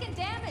we've taken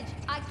damage.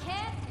 I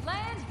can't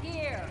land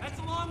here. That's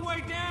a long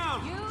way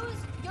down. Use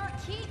your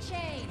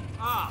keychain.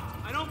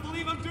 Ah, I don't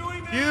believe I'm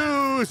doing that.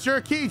 Use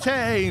your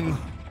keychain.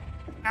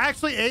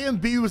 Actually, A and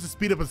B was to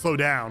speed up and slow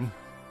down.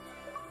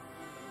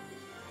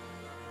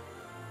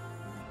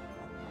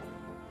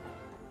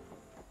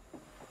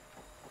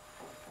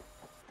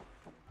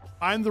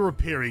 I'm the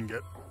repairing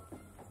it.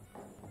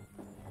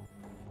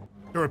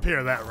 To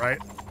repair that, right?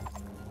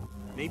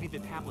 Maybe the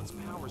tablet's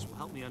powers will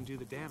help me undo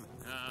the damage.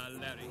 Ah,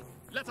 Larry,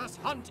 let us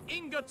hunt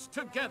ingots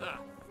together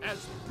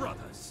as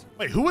brothers.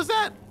 Wait, who was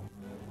that?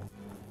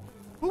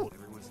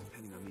 Everyone's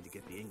depending on me to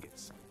get the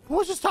ingots. Who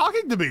was just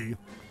talking to me?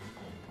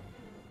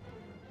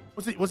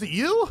 Was it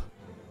you?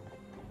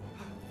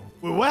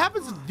 Wait, what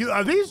happens?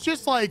 Are these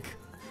just like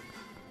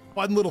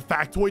fun little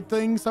factoid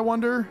things, I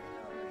wonder?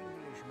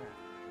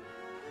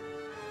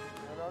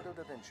 Leonardo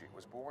da Vinci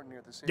was born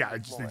near the city Yeah,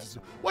 of Florence.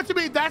 what do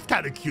you mean? That's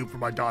kind of cute for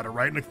my daughter,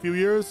 right? In a few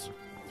years,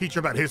 teach her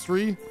about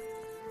history.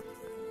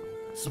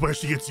 This is where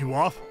she gets you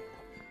off.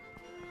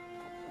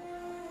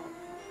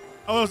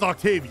 Oh, it was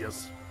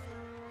Octavius.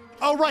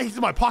 Oh, right, he's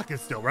in my pocket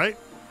still, right?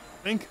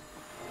 I think.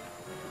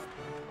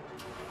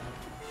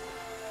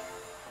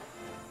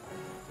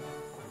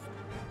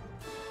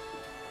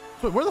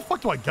 Wait, where the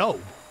fuck do I go?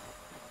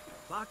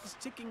 Clock is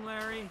ticking,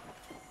 Larry.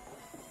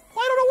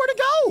 I don't know where to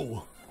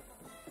go.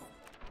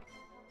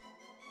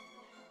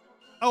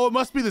 Oh, it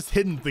must be this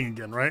hidden thing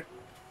again, right?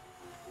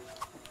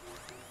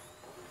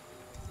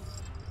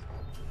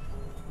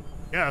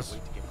 Yes.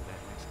 Wait to get to that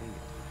next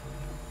ingot.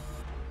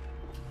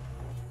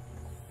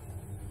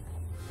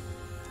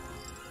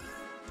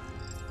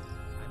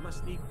 I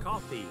must need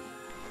coffee.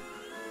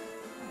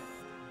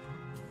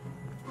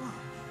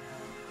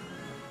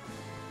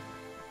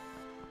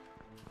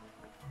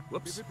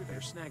 Whoops,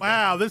 better snag that.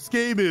 Wow, this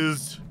game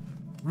is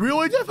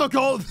really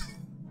difficult.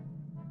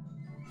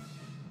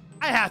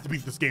 I have to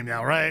beat this game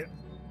now, right?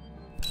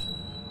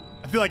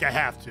 I feel like I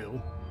have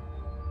to.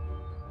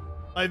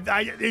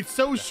 It's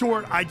so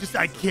short, I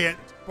can't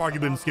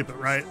argument and skip it,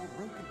 right?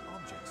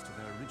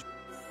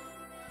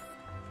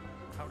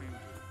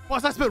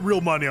 Plus, I spent real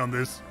money on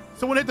this.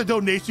 Someone hit the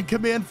donation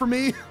command for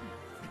me.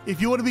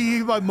 If you want to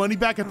be my money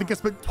back, I think I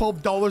spent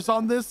 $12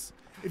 on this.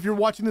 If you're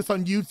watching this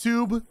on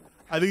YouTube,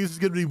 I think this is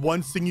going to be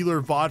one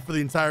singular VOD for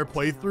the entire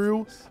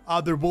playthrough.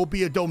 There will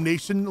be a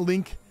donation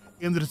link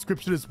in the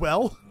description as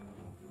well.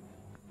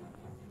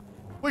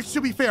 Which, to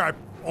be fair, I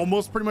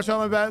almost pretty much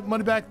got my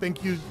money back. Thanks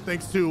to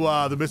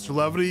the Mr.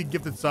 Levity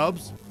gifted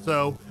subs.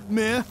 So,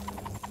 meh.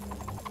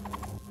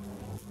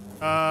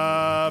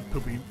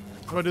 Poopy.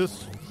 How do I do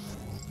this?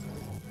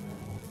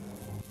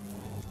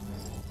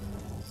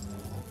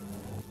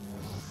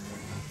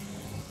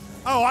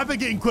 Oh, I've been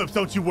getting clips,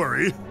 don't you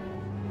worry.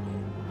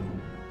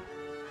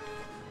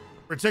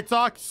 For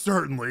TikTok?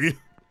 Certainly.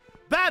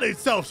 That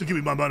itself should give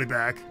me my money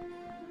back.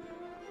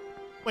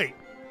 Wait.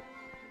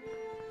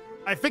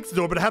 I fixed the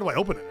door, but how do I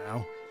open it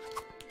now?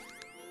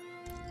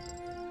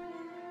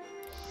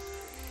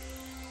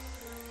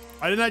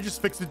 Why didn't I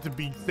just fix it to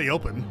stay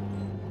open?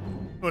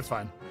 Oh, it's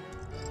fine.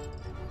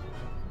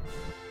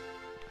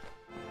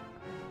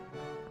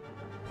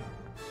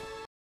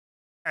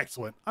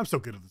 Excellent. I'm so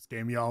good at this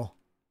game, y'all.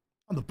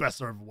 I'm the best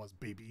there ever was,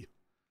 baby.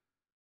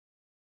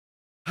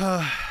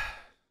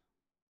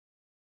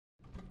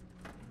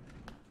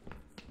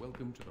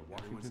 Welcome to the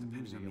Washington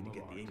Museum of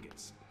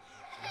Art.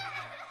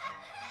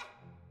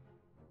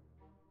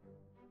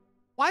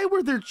 Why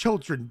were there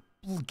children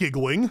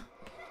giggling?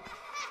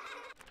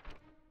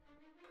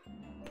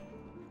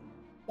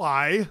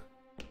 Why?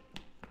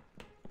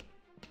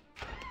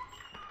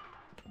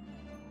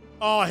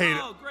 Oh, I hate it.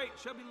 Oh, great.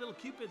 Chubby little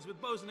cupids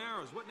with bows and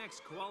arrows. What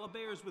next? Koala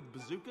bears with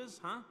bazookas,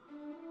 huh?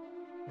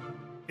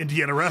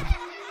 Indiana rep.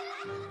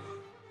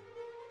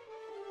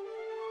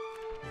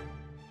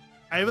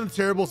 Ivan the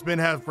Terrible's men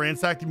have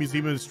ransacked the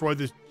museum and destroyed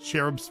the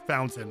cherub's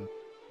fountain.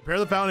 Repair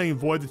the fountain and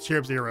avoid the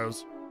cherub's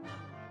arrows.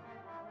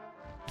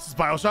 This is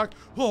Bioshock?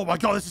 Oh my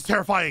god, this is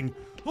terrifying.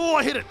 Oh,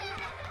 I hit it.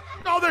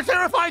 Oh, they're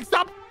terrifying.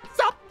 Stop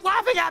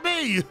laughing at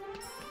me.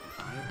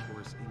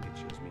 Course ingot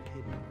shows me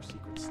hidden or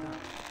secret stuff.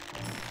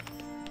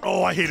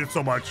 Oh, I hate it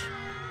so much.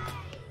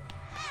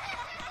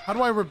 How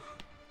do I Maybe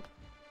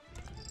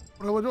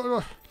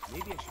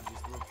I should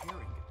use the repair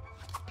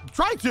ingot.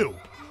 Try to.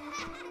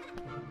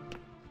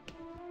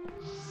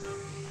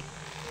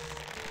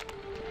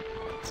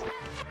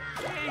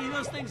 Hey,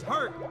 those things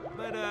hurt,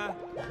 but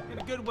in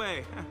a good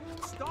way.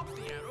 Stop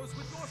the arrows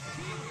with your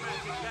shield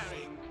magic,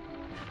 Barry.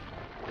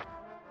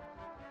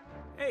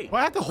 Hey. Do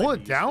I have to hold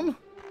it down?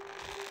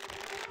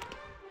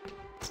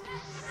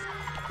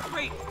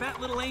 Great, fat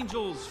little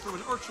angels from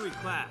an archery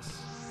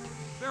class.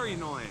 Very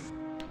annoying.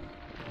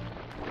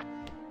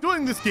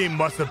 Doing this game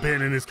must have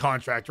been in his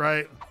contract,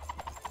 right?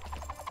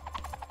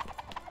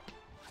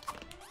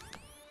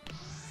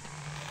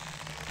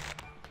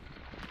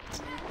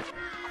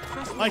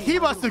 Like, he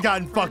must have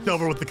gotten fucked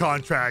over with the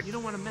contract. You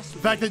don't want to mess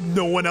with the fact that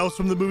no one else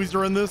from the movies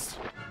are in this.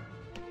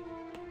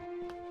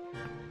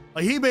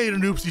 Like, he made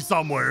an oopsie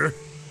somewhere.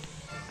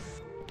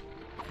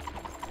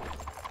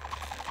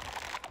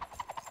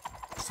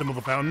 Symbol of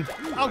the fountain.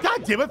 Oh,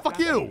 god damn it, fuck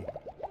you.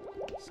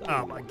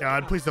 Oh my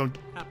god, please don't.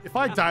 If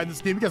I die in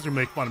this game, you guys are gonna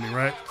make fun of me,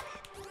 right?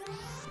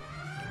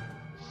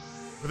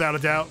 Without a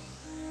doubt.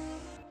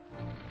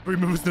 3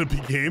 movies in a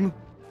big game.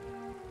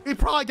 He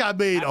probably got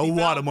made a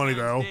lot of money,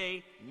 though.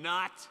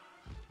 Not.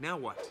 Now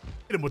what?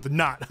 Hit him with the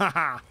knot.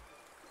 Haha.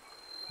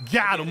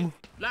 Got him.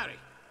 Larry,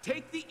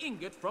 take the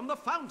ingot from the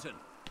fountain.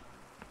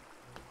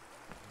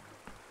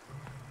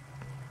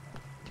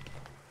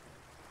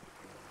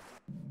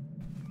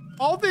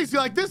 All things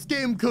like this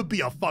game could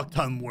be a fuck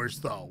ton worse,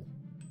 though.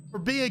 For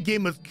being a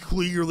game that's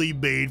clearly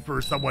made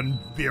for someone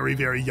very,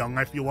 very young,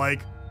 I feel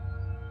like.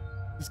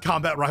 This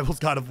Combat Rivals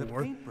God of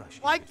War.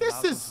 Like,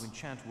 this is...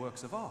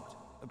 Works of art,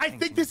 I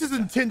think this is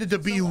intended to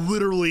be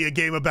literally a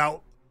game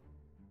about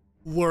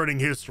learning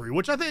history,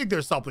 which I think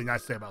there's something I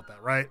say about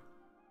that, right?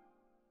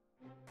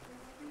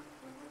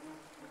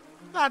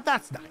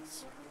 That's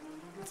nice.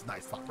 That's a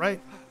nice thought,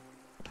 right?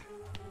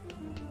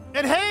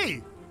 And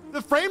hey,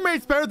 the frame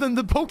rate's better than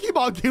the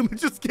Pokemon game that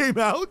just came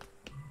out.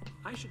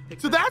 I should pick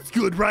so that's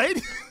good,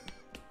 right?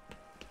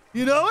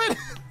 You know it?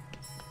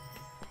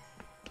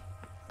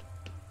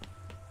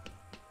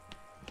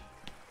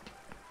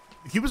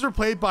 The Cubans were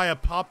played by a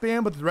pop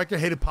band, but the director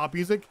hated pop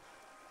music.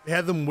 They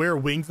had them wear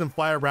wings and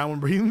fly around when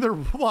reading their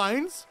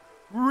lines.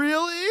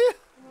 Really?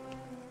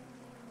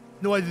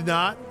 No, I did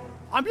not.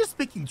 I'm just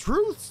speaking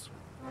truths.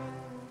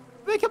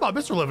 I mean, come on,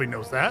 Mr. Living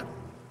knows that.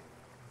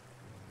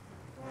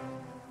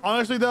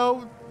 Honestly,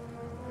 though,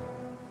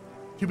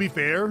 to be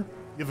fair,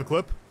 you have a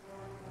clip.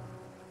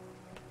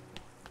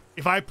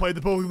 If I played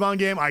the Pokemon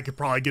game, I could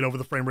probably get over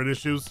the frame rate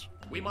issues.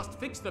 We must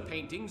fix the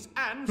paintings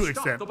and To an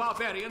stop extent. the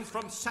barbarians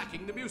from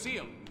sacking the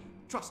museum.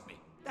 Trust me,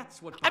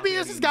 that's what. I mean,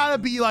 this has got to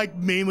be like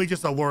mainly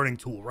just a learning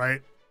tool,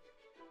 right?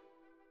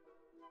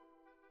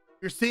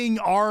 You're seeing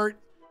art,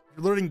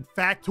 you're learning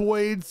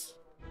factoids.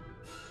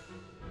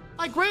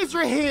 Like, raise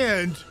your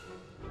hand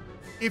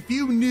if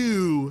you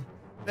knew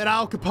that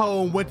Al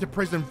Capone went to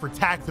prison for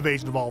tax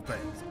evasion of all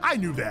things. I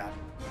knew that.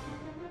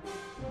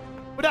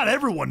 But not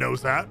everyone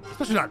knows that,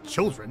 especially not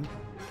children.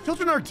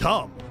 Children are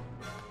dumb.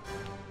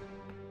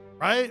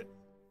 Right?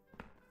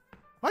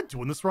 Am I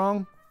doing this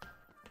wrong?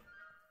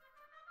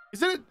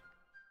 Is it?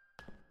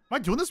 Am I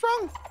doing this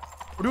wrong?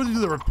 Or do we do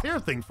the repair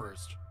thing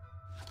first?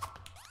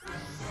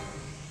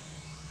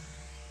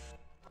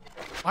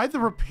 Why the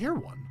repair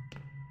one?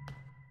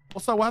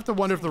 Also, I have to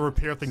wonder if the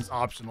repair thing's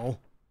optional.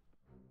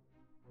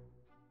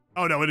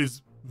 Oh no, it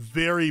is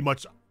very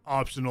much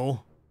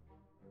optional.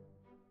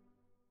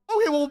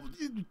 Okay, well,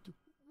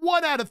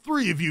 1 out of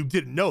 3 of you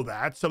didn't know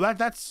that, so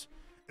that's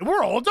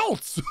we're all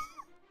adults.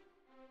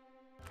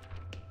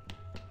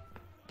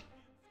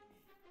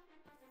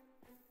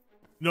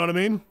 You know what I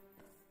mean?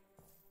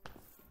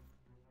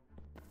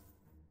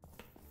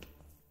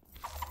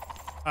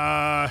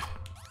 I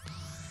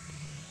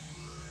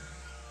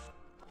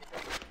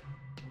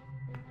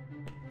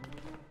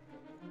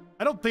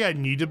don't think I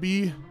need to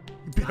be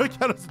like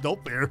an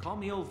adult there. Call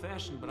me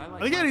old-fashioned, but I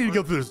like. I think I need to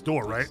go through this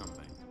door, right?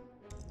 Something.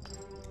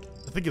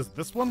 I think it's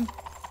this one.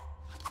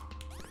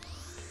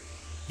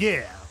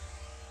 Yeah.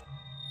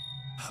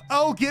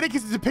 Oh, get it?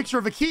 Because it's a picture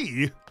of a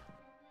key.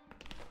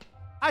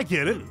 I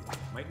get it.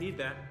 Might need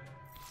that.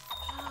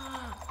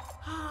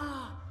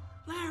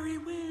 Larry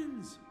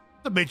wins.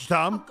 The Major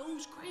Tom.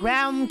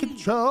 Ground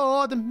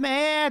control, the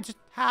Major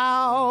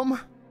Tom.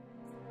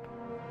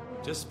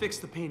 Just fix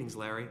the paintings,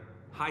 Larry.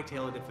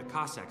 Hightail it if the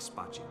Cossacks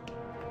spot you.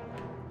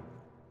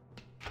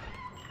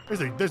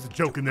 There's a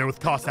joke in there with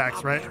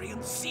Cossacks, right?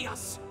 See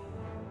us.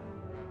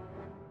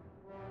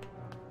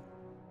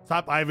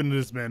 Stop Ivan and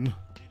his men.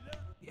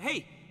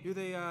 Hey, you're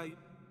the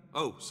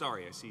Oh,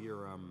 sorry. I see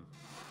you're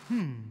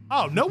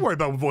Oh, no worry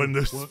about avoiding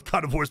this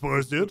kind of voice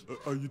boys, dude.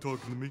 Are you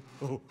talking to me?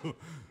 Oh,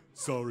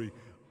 sorry.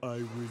 I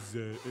was,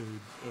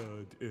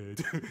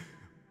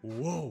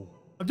 Whoa.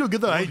 I'm doing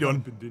good though. How you doing?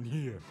 What happened in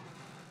here?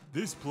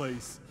 This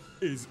place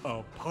is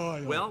a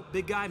pile. Well,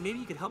 big guy, maybe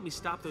you could help me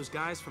stop those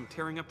guys from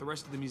tearing up the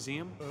rest of the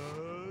museum?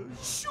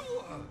 Sure.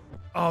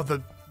 Oh,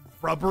 the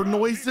rubber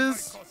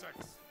noises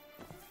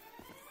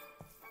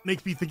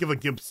makes me think of a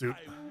gimp suit,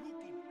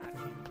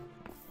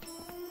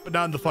 but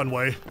not in the fun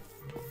way.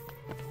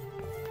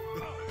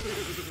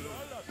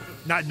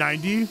 Not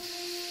 90.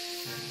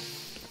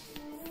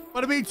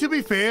 But I mean, to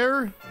be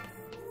fair,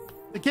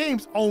 the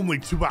game's only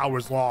 2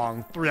 hours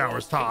long, 3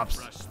 hours tops.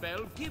 Brush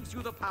spell gives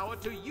you the power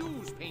to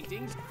use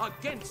paintings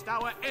against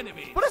our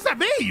enemies. What does that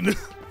mean?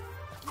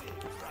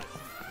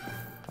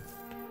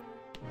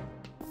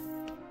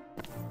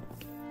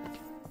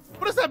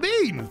 What does that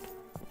mean?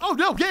 Oh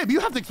no, Gabe, you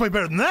have to explain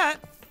better than that.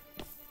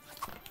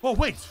 Oh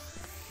wait.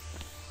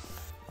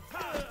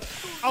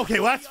 Okay,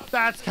 well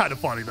that's kind of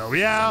funny though.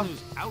 Yeah,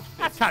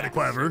 that's kind of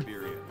clever.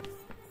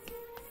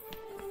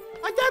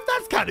 Like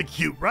that's kind of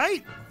cute,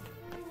 right?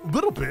 A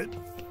little bit.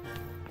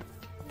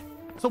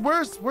 So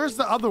where's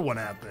the other one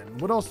at then?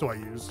 What else do I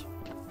use?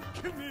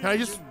 Can I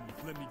just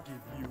let me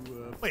give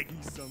you wait?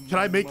 Can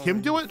I make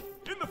him do it?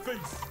 In the face.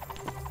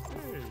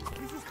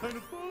 Hey, this is kind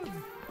of fun.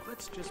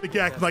 Let's just They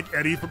act like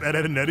Eddie from Ed,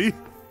 Ed and Eddie.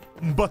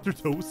 Butter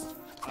toast.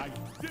 I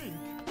think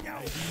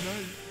that'll be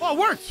nice. Oh, it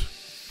worked.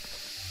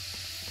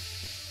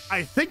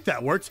 I think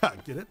that worked. I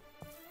get it.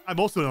 I'm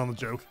also in on the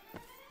joke.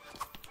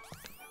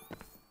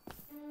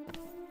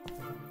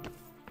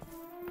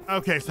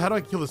 Okay, so how do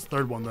I kill this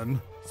third one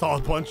then?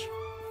 Solid punch.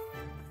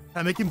 Can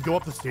I make him go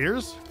up the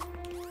stairs?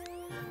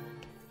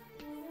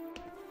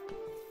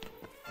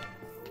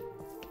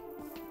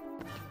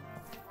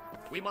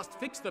 We must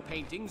fix the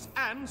paintings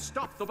and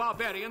stop the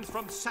barbarians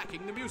from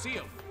sacking the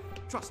museum.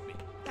 Trust me,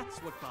 that's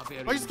what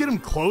barbarians. I just get him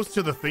close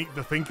to the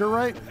thinker,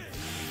 right?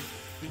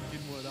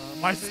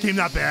 Why is this game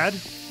not bad?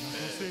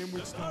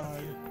 Sandwich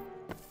time.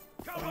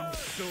 I'm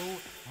so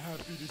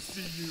happy to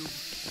see you.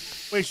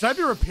 Wait, should I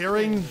be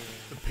repairing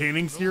the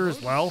paintings here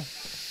as well?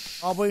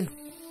 Probably.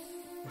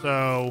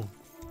 So.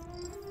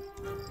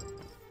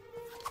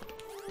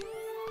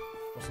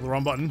 Also the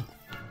wrong button.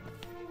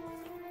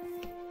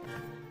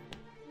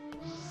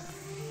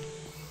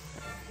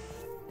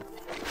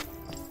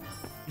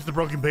 Use the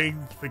broken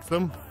paint to fix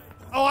them.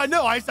 Oh, I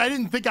know. I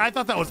didn't think. I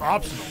thought that was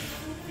optional.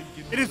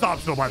 It is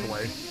optional, by the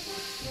way.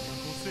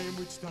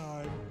 Sandwich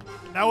time.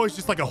 That was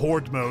just like a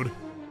horde mode.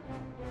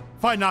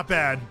 Fine, not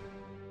bad.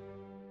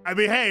 I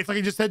mean, hey, it's like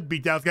I just said,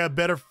 Beatdown's got a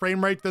better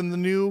frame rate than the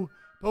new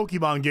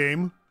Pokemon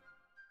game.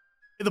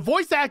 And the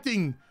voice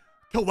acting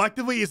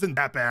collectively isn't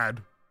that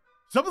bad.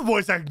 Some of the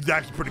voice acting is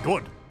actually pretty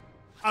good.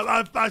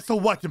 I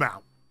select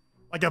amount.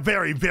 Like a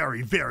very,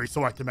 very, very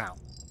select amount.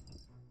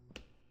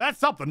 That's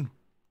something.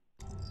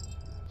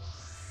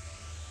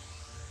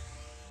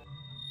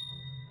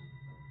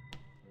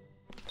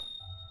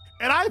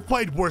 And I've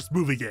played worse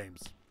movie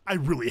games. I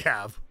really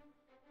have.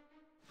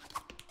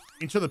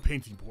 Into the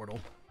painting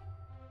portal.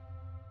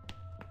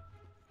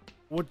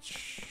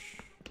 Which...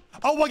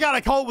 Oh my god,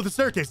 I called it with a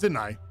staircase, didn't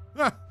I?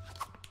 Huh.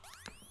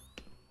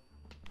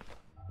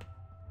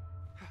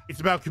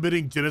 It's about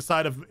committing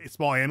genocide of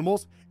small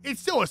animals.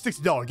 It's still a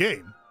 $60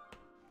 game.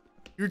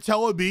 You're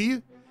telling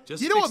me?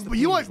 Just you know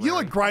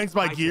what grinds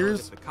my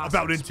gears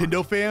about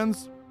Nintendo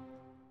fans?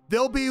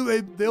 They'll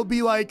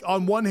be like,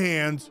 on one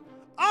hand,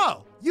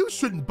 oh, you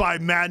shouldn't buy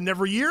Madden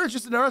every year. It's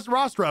just an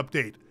roster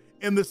update.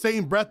 In the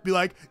same breath, be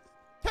like,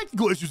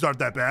 technical issues aren't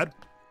that bad.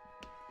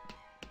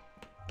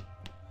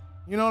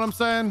 You know what I'm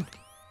saying?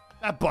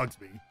 That bugs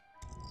me.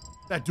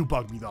 That do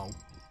bug me, though.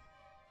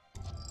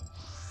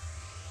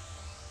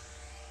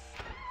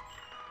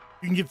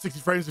 You can get 60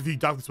 frames if you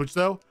dock the Switch,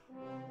 though.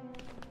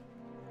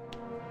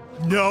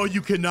 No, you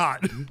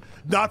cannot.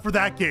 Not for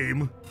that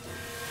game.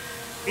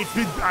 It's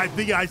been, I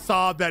think I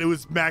saw that it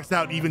was maxed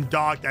out even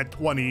docked at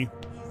 20.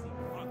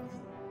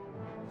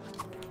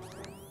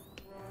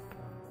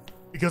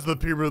 Because of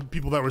the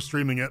people that were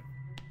streaming it.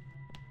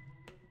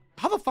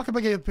 How the fuck am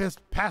I getting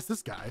past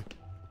this guy?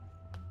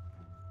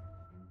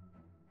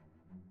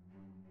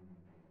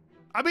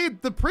 I mean,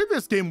 the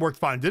previous game worked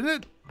fine, didn't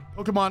it?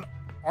 Pokemon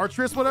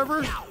Arceus,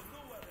 whatever.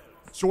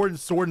 Sword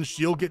and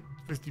Shield get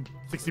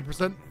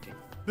 60%.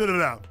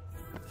 No.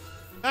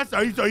 That's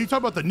are you talking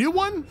about the new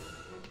one?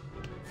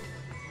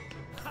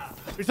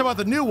 You're talking about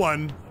the new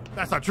one?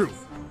 That's not true.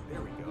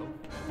 There we go.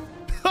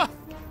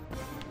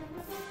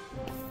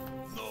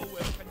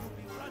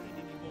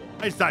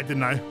 I just died,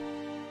 didn't I?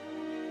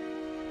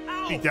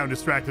 Beatdown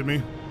distracted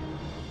me.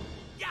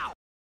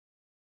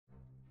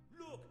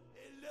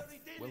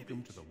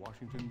 Welcome to the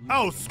Washington.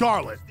 Oh,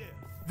 Scarlet.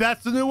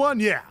 That's the new one?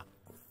 Yeah.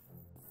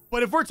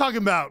 But if we're talking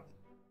about...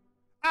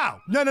 Oh,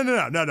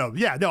 no.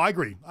 Yeah, no, I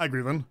agree,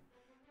 Lynn.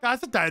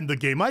 That's not that in the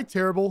game. Am I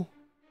terrible?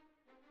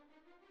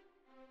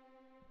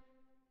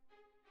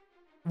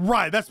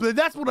 Right, that's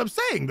what I'm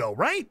saying, though,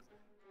 right?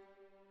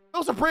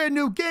 Those are brand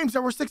new games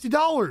that were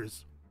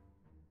 $60.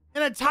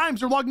 And at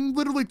times, they're logging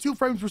literally 2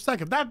 frames per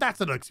second. That's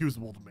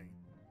inexcusable to me.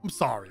 I'm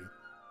sorry.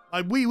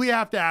 Like, we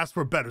have to ask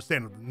for a better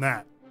standard than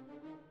that.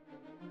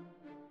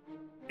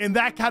 And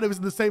that kind of is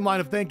in the same line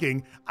of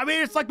thinking. I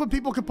mean, it's like when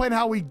people complain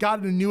how we got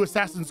a new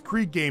Assassin's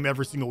Creed game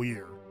every single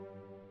year.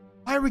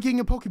 Why are we getting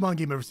a Pokemon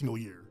game every single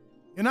year?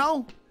 You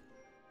know?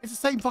 It's the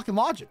same fucking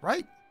logic,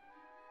 right?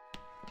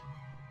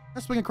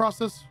 Let's swing across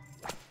this.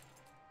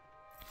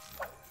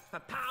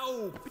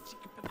 Pow!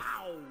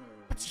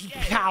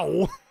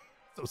 Pow!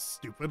 So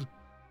stupid.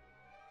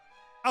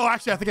 Oh,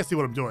 actually, I think I see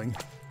what I'm doing.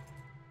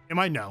 Am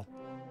I? No.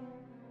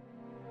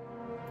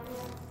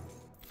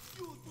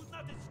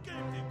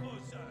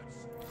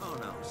 Oh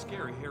no,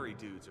 scary hairy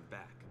dudes are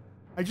back.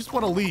 I just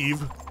want to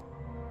leave.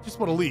 I just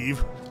want to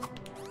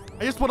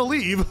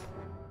leave.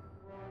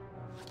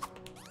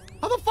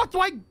 How the fuck do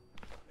I...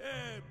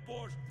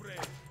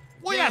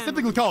 Well, yeah, same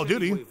thing with Call of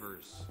Duty.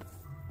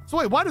 So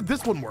wait, why did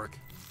this one work?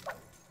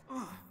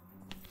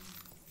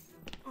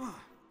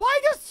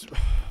 Why does...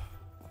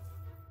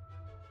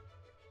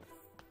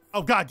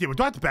 Oh, god damn it.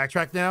 Do I have to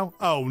backtrack now?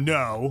 Oh,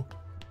 no.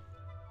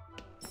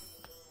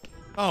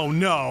 Oh,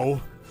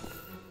 no.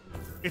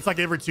 It's like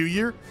every 2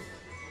 years?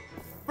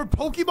 For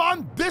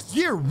Pokemon, this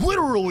year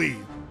literally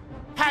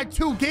had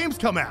 2 games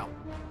come out.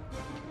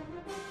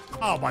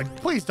 Oh my,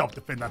 please don't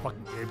defend that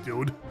fucking game,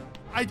 dude.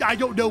 I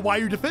don't know why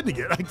you're defending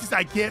it.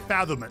 I can't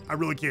fathom it. I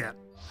really can't.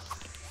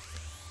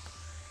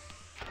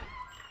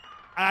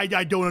 I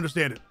don't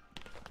understand it.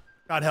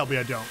 God help me,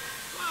 I don't.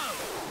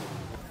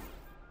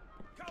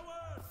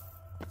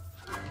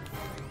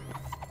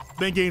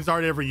 Main games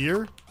aren't every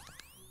year.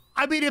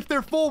 I mean, if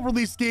they're full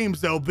release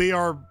games, though, they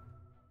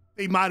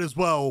might as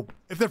well,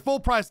 if they're full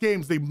price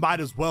games, they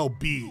might as well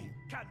be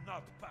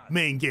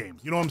main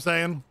games. You know what I'm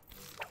saying?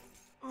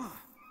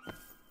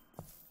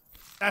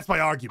 That's my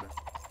argument.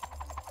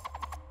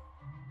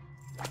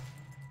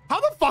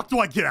 How the fuck do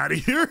I get out of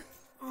here?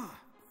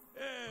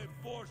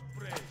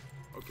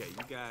 Okay,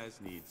 you guys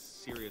need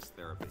serious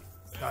therapy.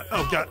 God.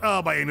 Oh, God.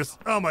 Oh, my anus.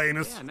 Oh, my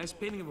anus. Yeah, nice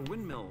painting of a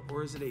windmill.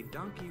 Or is it a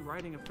donkey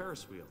riding a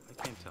Ferris wheel?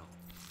 I can't tell.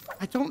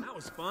 I don't... That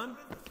was fun.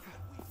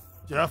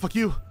 Yeah, fuck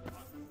you.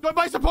 Am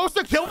I supposed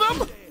to kill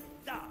them?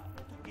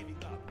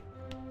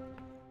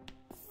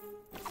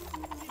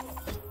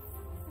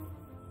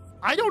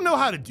 I don't know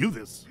how to do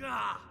this.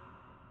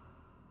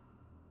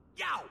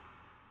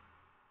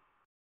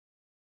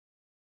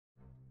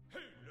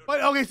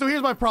 But okay, so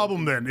here's my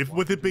problem then. If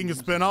with it being a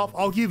spinoff,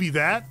 I'll give you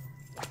that.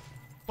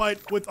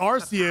 But with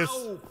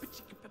Arceus,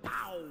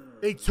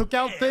 they took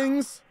out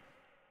things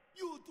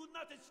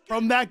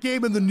from that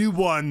game and the new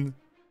one.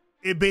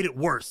 It made it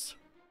worse.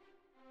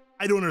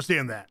 I don't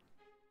understand that.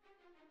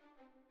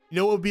 You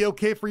know what would be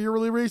okay for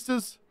yearly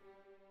releases?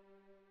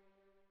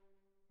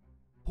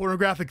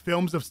 Pornographic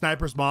films of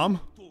Sniper's mom.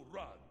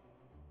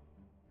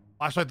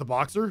 Flashlight the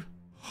Boxer.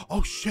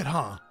 Oh shit,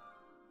 huh?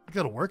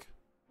 That'll work.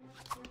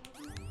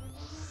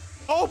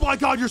 Oh my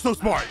God, you're so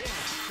smart.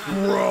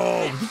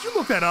 Bro, did you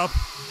look that up?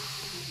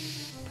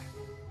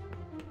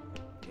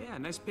 Yeah,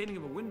 nice painting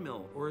of a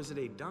windmill. Or is it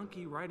a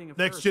donkey riding a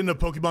Next gen of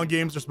Pokemon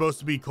games are supposed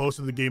to be close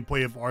to the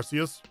gameplay of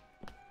Arceus.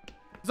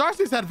 Because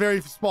Arceus had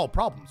very small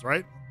problems,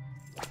 right?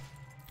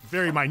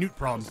 Very minute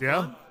problems,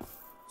 yeah?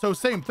 So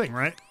same thing,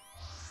 right?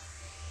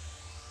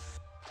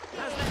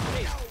 How's that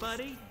taste,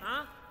 buddy?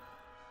 Huh?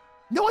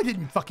 No, I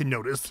didn't fucking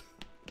notice.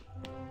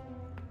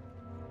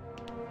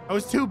 I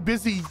was too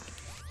busy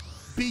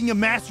being a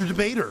master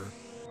debater.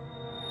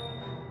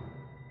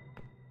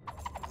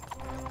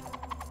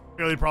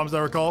 Any problems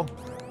I recall?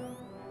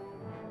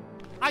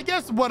 I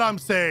guess what I'm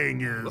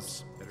saying is,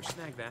 Whoops, better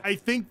snag that. I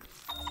think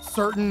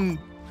certain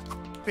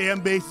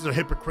fan bases are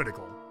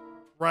hypocritical,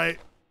 right?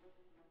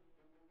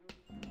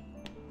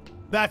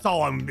 That's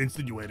all I'm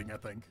insinuating, I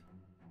think.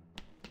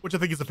 Which I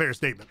think is a fair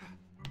statement.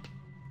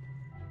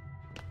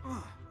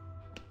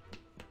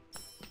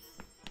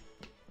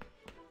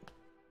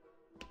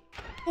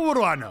 Well, what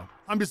do I know?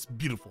 I'm just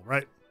beautiful,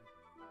 right?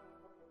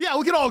 Yeah,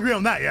 we can all agree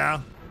on that,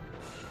 yeah?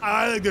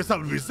 I think there's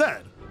something to be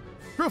said.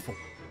 Truthful.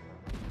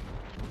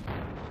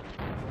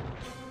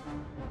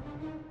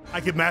 I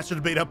could master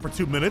debate up for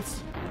 2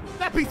 minutes.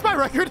 That beats my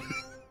record.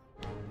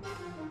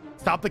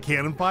 Stop the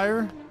cannon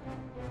fire.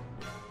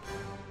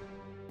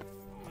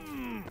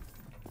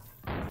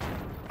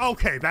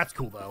 Okay, that's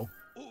cool though.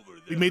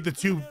 We made the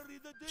two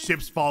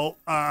ships fall,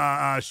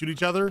 shoot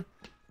each other.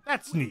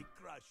 That's neat.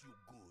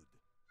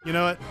 You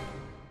know what?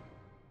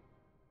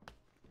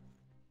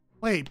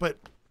 Wait, but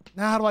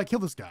now how do I kill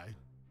this guy?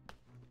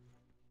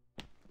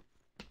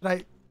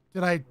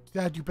 Did I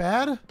do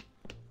bad?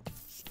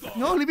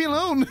 No, leave me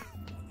alone.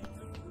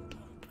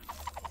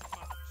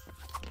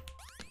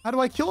 How do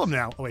I kill him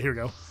now? Oh wait, here we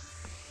go.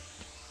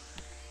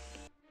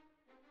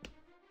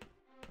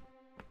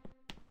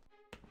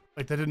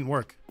 Wait, that didn't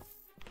work.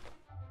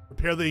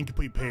 Repair the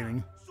incomplete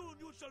painting. Soon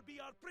you shall be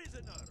our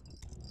prisoner.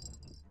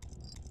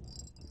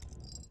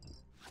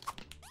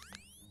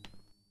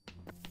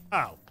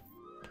 Oh.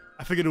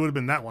 I figured it would have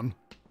been that one.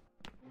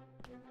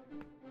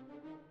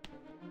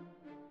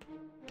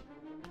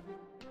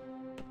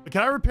 But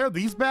can I repair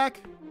these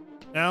back?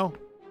 No?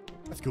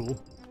 That's cool.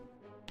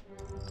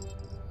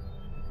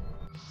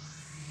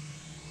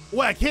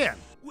 Well, I can.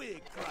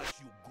 We crush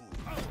you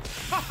good.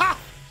 Ha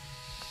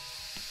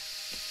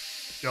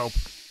Dope.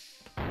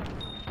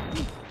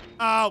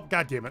 Oh,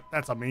 God damn it.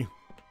 That's on me.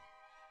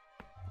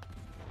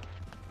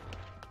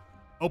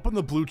 Open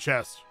the blue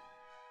chest.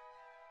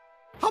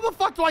 How the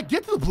fuck do I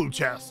get to the blue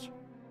chest?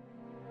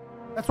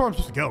 That's where I'm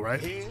supposed to go,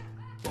 right?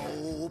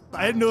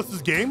 I didn't know this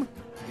was game.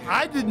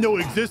 I didn't know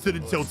it existed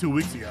until 2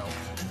 weeks ago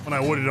when I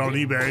ordered it on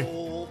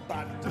eBay.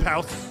 The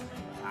house.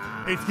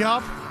 ATM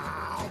up?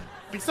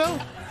 Think so?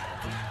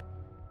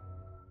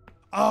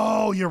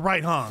 Oh, you're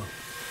right, huh?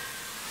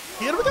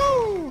 Here we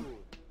go.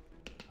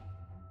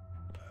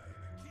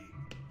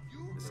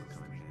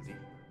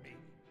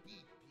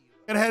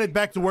 Gotta head it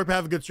back to work.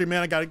 Have a good stream,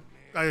 man. I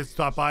gotta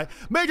stop by.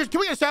 Major, can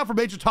we get a shout out for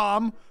Major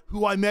Tom,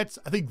 who I met,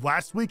 I think,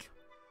 last week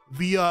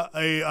via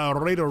a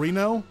Raider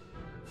Reno?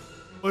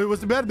 Well, it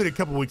was about a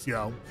couple weeks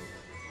ago.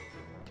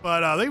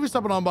 But thank you for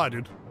stopping on by,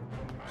 dude.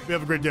 We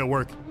have a great day at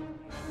work.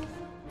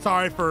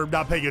 Sorry for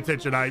not paying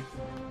attention. I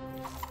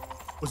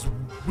was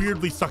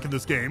weirdly stuck in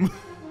this game.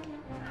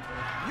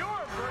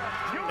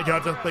 Thank you,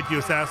 Hunter. Thank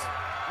you, Sass.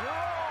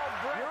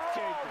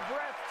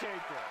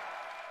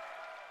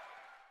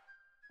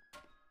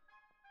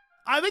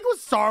 I think with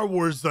Star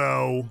Wars,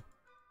 though,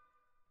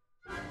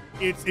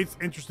 it's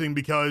interesting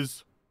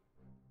because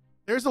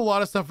there's a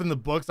lot of stuff in the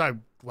books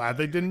I'm glad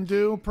they didn't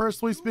do,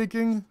 personally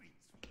speaking.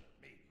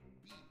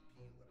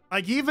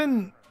 Like,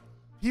 even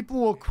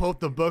people will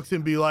quote the books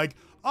and be like,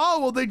 oh,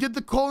 well, they did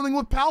the cloning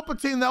with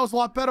Palpatine. That was a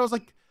lot better. I was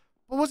like,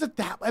 well, was it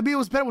that? I mean, it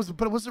was better,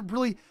 but was it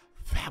really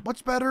that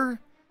much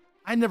better?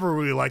 I never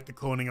really liked the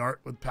cloning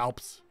art with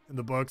Palps in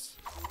the books.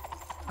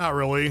 Not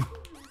really.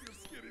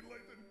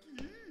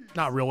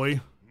 Not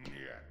really.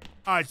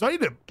 All right, so I need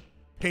to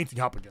painting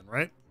hop again,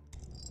 right?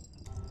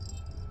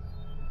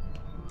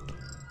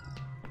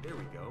 There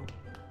we go.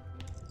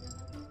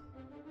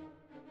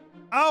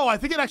 Oh, I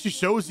think it actually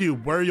shows you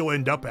where you'll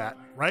end up at,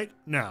 right?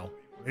 No.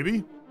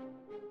 Maybe?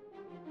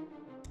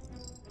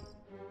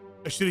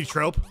 A shitty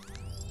trope.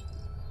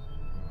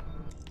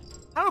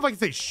 I don't know if I can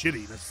say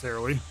shitty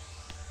necessarily.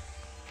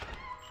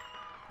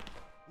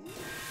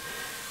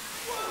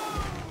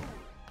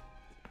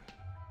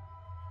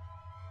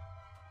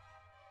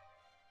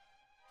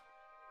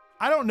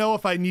 I don't know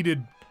if I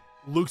needed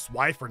Luke's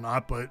wife or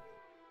not, but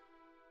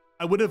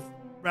I would have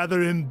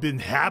rather him been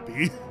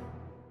happy.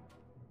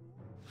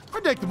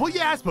 Predictable,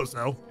 yeah, I suppose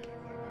so.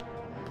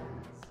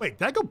 Wait,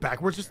 did I go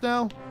backwards just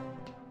now?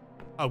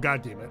 Oh,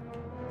 god damn it.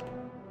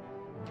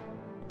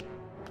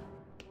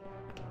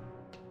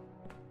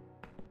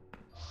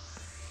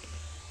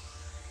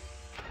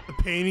 The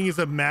painting is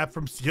a map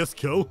from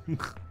CSGO.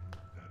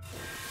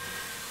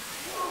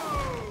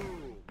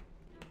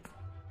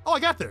 Oh, I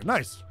got there.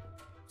 Nice.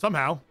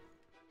 Somehow.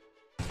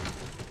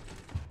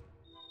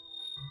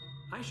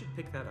 I should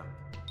pick that up.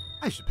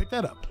 I should pick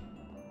that up.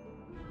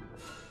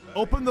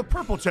 Open the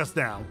purple chest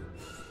now.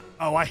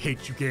 Oh, I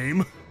hate you,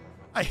 game.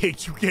 I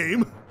hate you,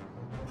 game.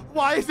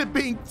 Why is it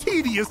being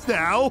tedious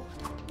now?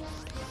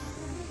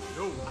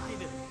 No,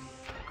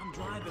 I'm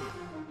driving.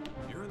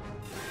 You're...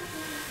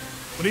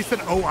 When he said,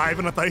 oh,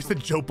 Ivan, I thought he said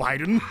Joe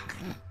Biden.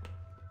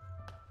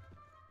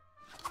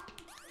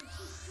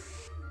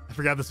 I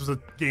forgot this was a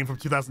game from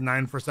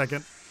 2009 for a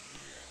second.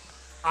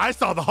 I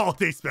saw the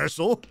holiday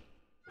special.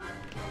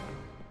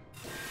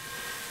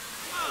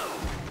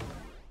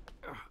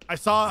 I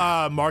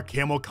saw Mark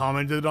Hamill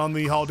commented on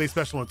the holiday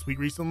special in a tweet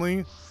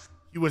recently.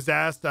 He was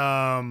asked,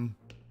 oh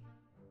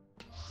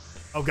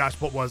gosh,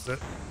 what was it?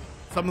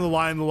 Some of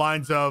the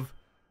lines of,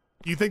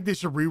 do you think they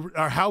should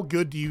or how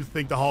good do you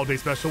think the holiday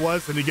special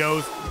was? And he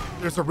goes,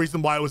 there's a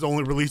reason why it was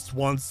only released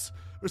once,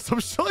 or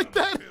some shit like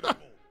that. I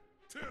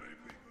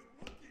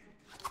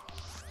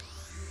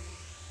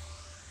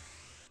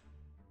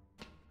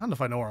don't know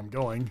if I know where I'm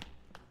going.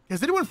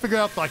 Has anyone figured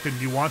out like the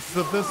nuances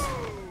of this?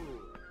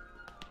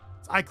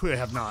 I clearly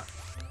have not.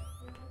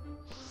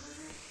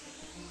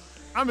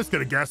 I'm just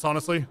gonna guess,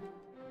 honestly.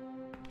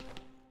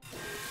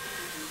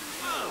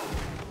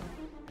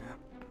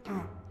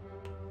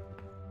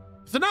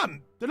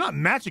 They're not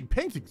matching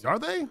paintings, are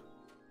they?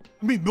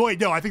 I mean, wait,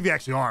 no, I think they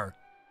actually are.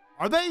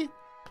 Are they?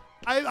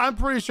 I'm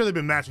pretty sure they've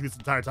been matching this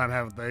entire time,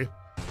 haven't they?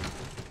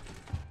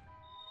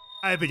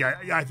 I think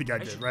I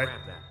did, right?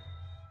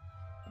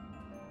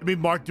 I mean,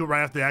 Mark do it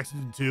right after the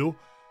accident too.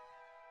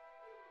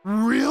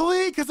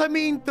 Really? Because I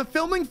mean, the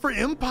filming for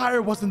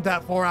Empire wasn't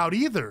that far out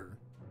either.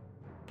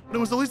 But it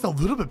was at least a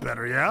little bit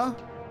better, yeah?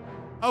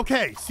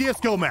 Okay,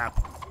 CSGO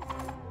map.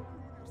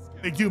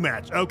 They do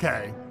match,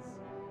 okay.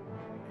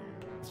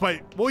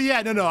 Despite, well,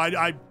 yeah, no,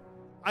 I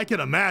can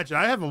imagine.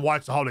 I haven't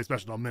watched the holiday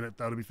special in a minute,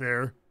 though, to be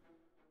fair.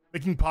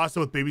 Making pasta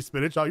with baby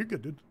spinach. Oh, you're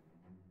good, dude.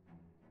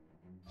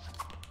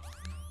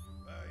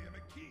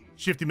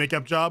 Shifty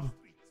makeup job.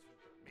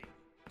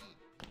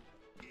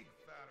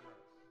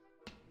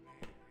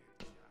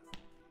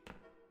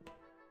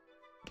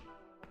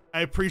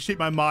 I appreciate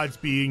my mods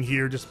being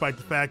here, despite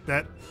the fact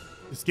that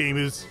this game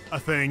is a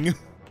thing.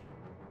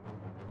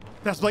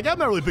 That's like, I'm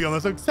not really big on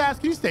this. Like, Sass,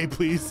 can you stay,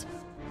 please?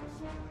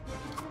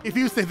 If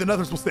you stay, then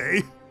others will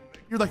stay.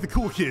 You're like the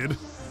cool kid.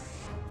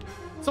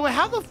 So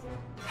how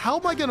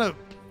am I gonna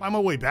find my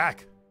way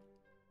back?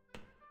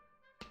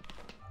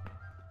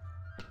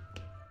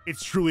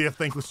 It's truly a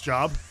thankless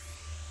job.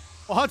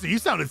 Well, Hunter, you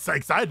sounded so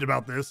excited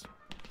about this.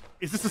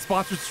 Is this a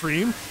sponsored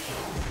stream?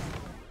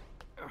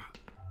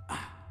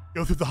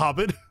 Go through the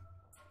Hobbit.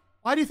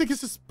 Why do you think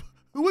this is?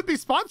 Who would be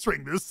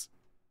sponsoring this?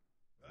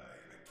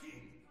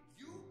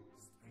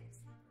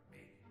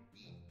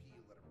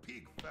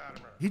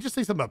 He just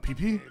say something about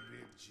PP?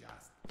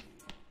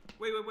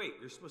 Wait.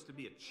 There's supposed to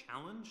be a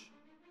challenge?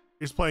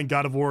 He's playing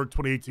God of War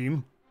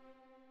 2018.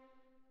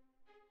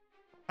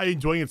 How are you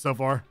enjoying it so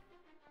far?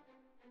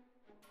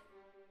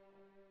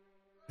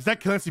 Is that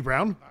Clancy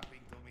Brown?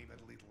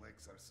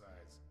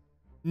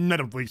 I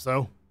don't believe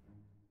so.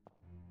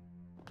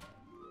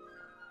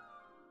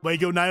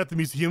 Lego Night at the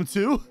Museum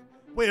too?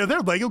 Wait, are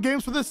there Lego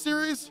games for this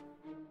series?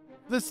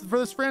 For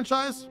this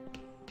franchise?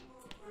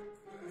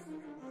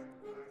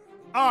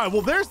 Alright,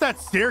 well there's that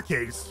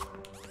staircase.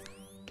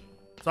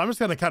 So I'm just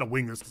gonna kind of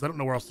wing this because I don't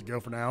know where else to go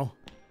for now.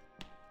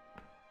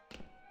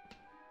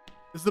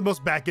 This is the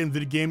most back-end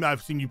video game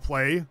I've seen you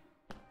play.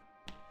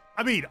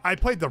 I mean, I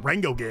played the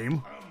Rango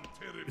game.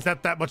 Is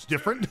that much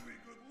different?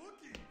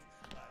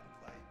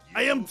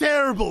 I am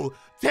terrible!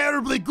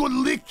 Terribly good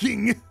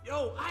looking!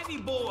 Yo, Ivy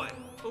boy!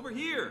 Over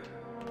here!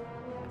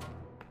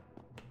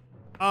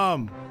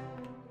 The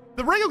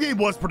Rango game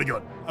was pretty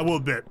good, I will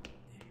admit.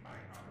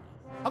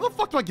 How the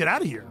fuck do I get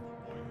out of here?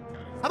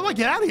 How do I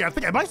get out of here?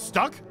 Am I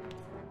stuck?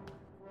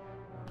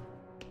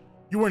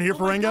 You weren't here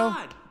for Rango?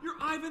 God, you're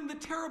Ivan the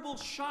Terrible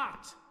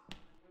Shot.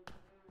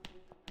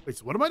 Wait,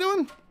 so what am I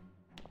doing?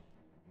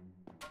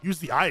 Use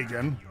the eye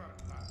again.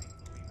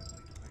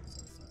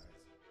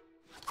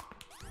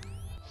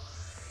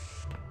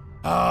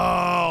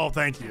 Oh,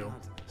 thank you.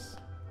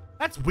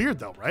 That's weird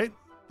though, right?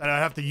 That I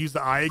have to use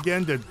the eye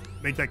again to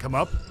make that come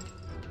up.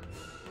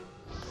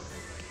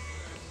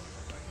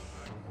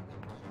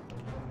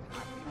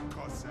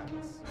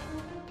 Cossacks.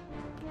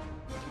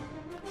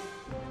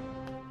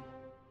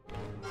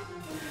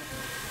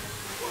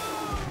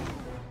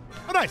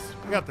 Oh, nice.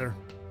 We got there.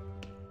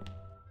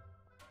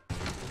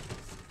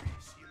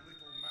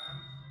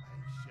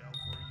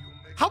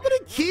 How many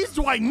keys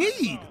do I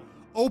need?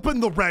 Open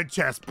the red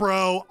chest,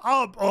 bro.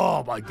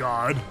 Oh my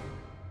god.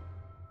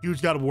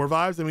 Huge God of War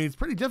vibes. I mean, it's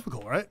pretty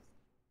difficult, right?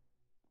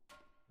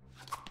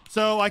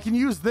 So I can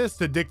use this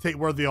to dictate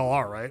where they all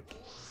are, right?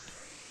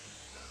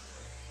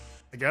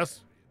 I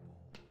guess.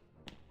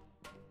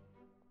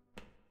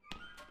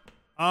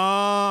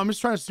 I'm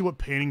just trying to see what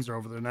paintings are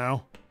over there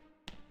now.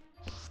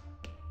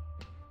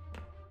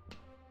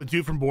 The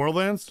dude from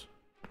Borderlands.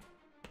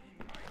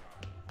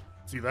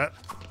 See that?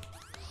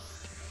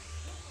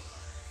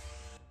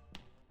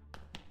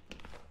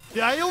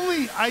 Yeah,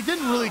 I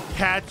didn't really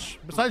catch,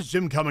 besides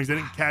Jim Cummings, I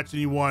didn't catch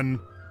anyone,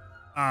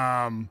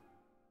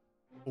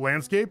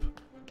 landscape.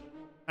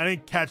 I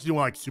didn't catch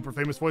anyone like super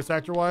famous voice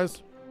actor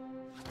wise.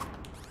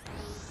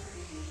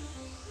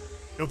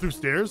 Go through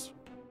stairs?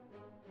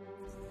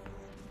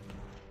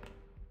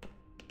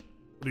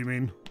 What do you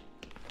mean?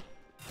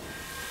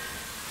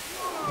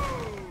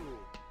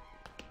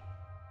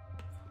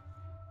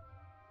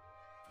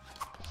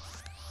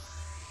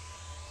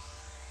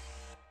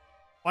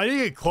 I need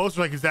to get closer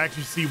so I can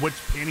actually see which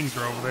paintings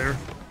are over there.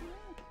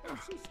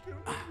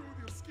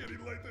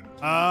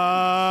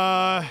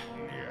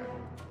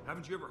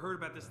 Haven't you ever heard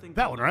about this thing?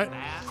 That one, right?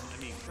 I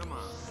mean, come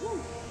on.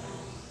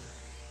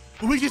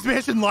 Luigi's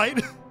Mansion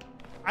Light?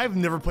 I've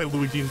never played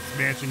Luigi's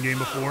Mansion game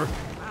before.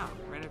 Wow,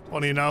 right after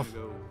Funny enough.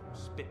 Go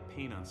spit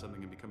paint on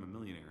something and become a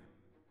millionaire.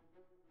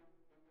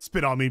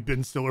 Spit on me,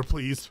 Ben Stiller,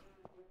 please.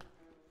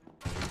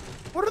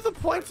 What are the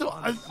points of,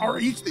 are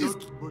each of these?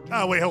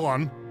 Oh, wait, hold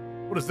on.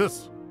 What is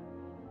this?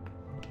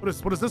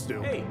 What does this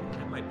do? Hey,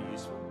 that might be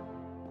useful.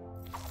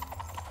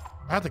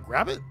 I have to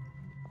grab it?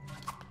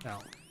 No.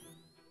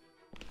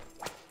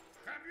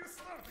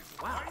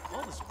 Wow,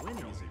 all this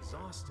winning is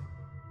exhausting.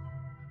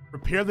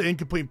 Repair the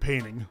incomplete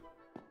painting.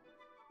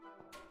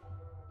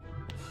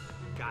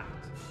 Got it.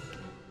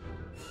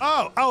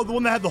 Oh, the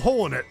one that had the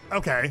hole in it.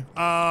 Okay.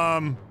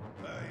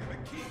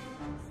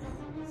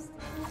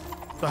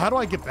 So how do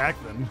I get back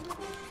then?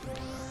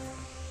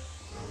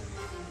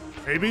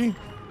 Maybe?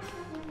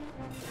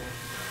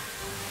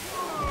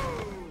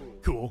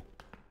 Cool.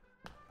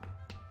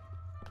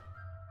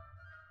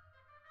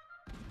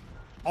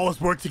 All this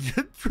work to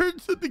get through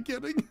to the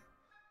beginning.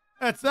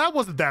 That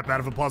wasn't that bad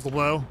of a puzzle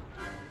though.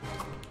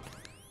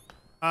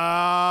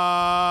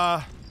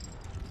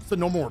 It's a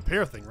normal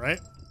repair thing, right?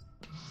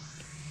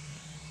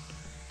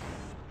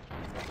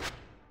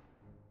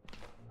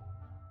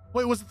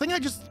 Wait, was the thing I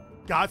just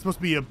got supposed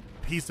to be a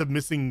piece of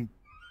missing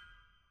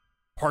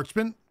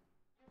parchment?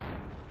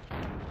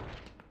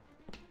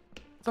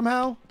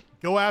 Somehow?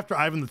 Go after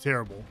Ivan the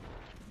Terrible.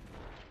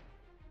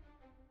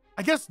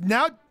 I guess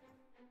now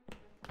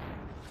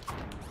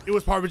it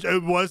was part of it.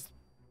 It was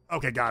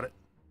okay, got it.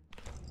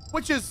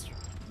 Which is,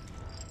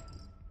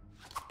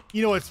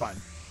 you know, it's fine.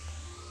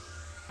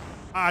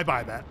 I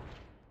buy that.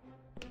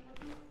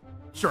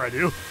 Sure, I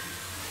do.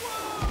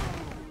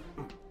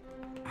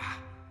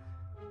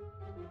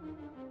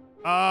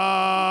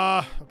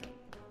 Okay.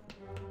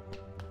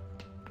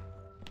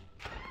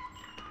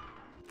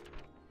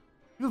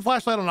 Give the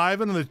flashlight on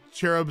Ivan, and the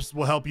cherubs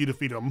will help you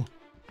defeat him.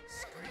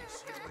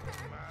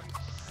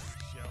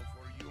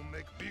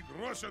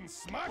 Russian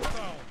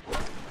smackdown.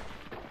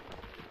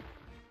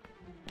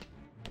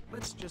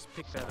 Let's just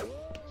pick that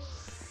up.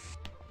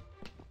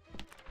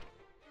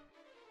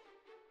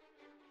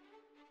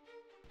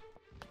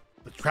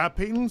 The trap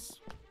paintings?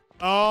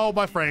 Oh,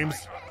 my frames.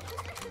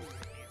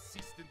 The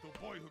assistant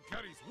boy who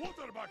carries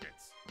water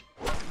buckets.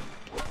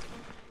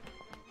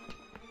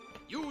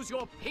 Use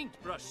your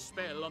paintbrush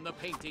spell on the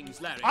paintings,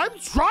 Larry. I'm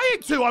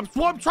trying to. I'm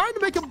trying to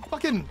make him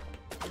fucking.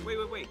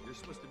 Wait. There's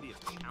supposed to be a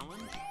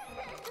challenge?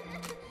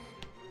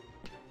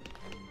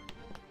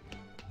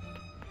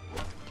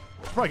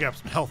 Probably got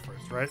some health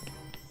first, right?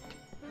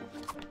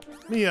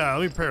 Let me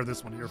repair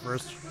this one here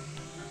first.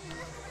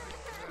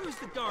 Who's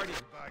the guardian?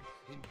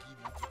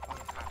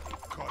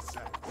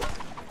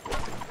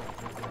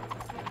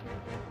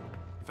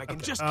 If I can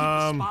just keep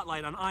the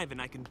spotlight on Ivan,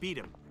 I can beat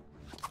him.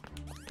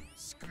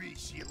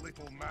 Squeeze, you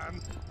little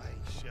man. I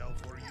shall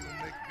for you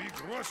make big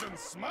Russian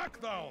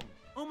smackdown.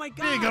 Oh my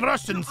god! Big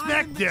Russian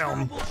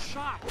smackdown.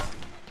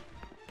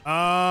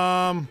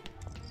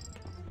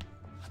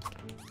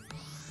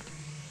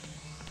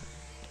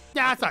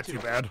 Yeah, it's not too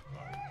bad.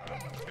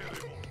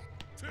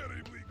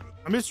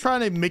 I'm just trying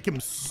to make him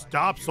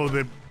stop so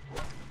that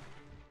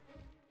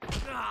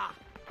I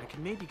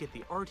can maybe get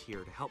the art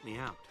here to help me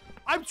out.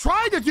 I'm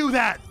trying to do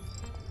that,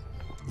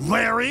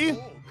 Larry.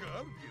 Oh,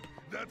 Guardian,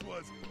 that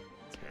was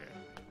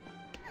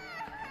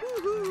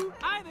Woohoo!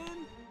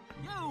 Ivan!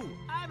 Yo,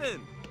 Ivan!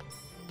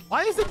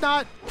 Why is it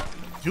not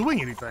doing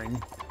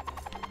anything?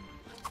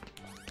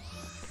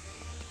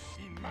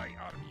 In my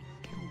army,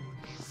 you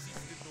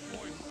insisted the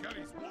boy who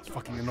carries water. It's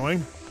fucking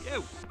annoying.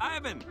 Yo,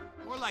 Ivan!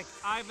 More like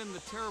Ivan the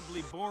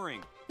Terribly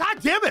Boring.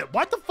 God damn it!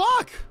 What the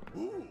fuck?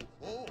 Ooh,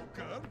 oh,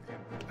 God,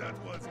 that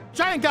was...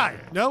 Giant guy.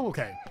 No?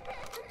 Okay.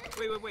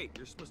 Wait.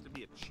 You're supposed to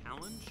be a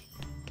challenge?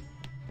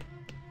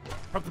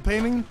 Prep the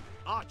painting?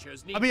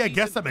 Archers need I mean, I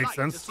guess that decent makes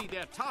light sense. to see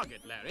their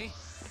target, Larry.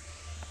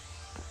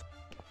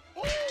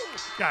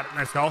 Got it.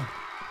 Nice call.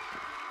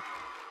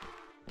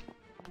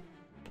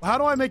 How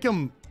do I make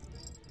him...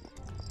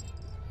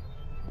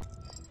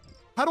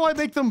 How do I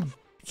make them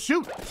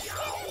shoot?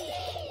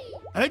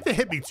 I think they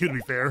hit me too, to be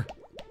fair.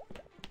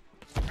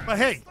 But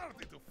hey,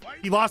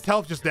 he lost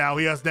health just now.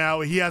 He has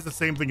the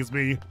same thing as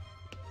me.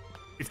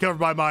 It's covered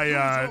by my Use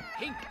your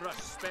paintbrush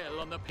spell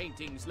on the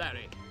paintings,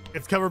 Larry.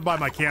 it's covered by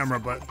my camera,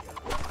 but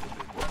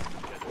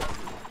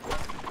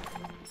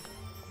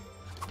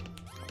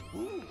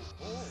Ooh,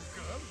 oh,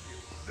 God,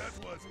 that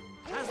was...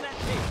 How's that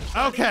taste?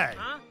 okay.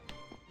 Huh?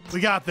 We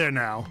got there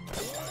now.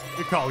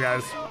 Good call,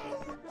 guys.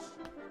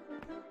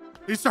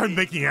 He started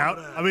making out.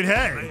 I mean,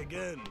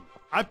 hey,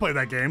 I played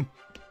that game.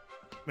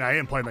 Yeah, I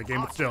didn't play that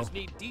game, but still. Archers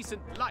need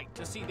decent light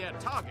to see their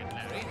target,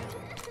 Larry.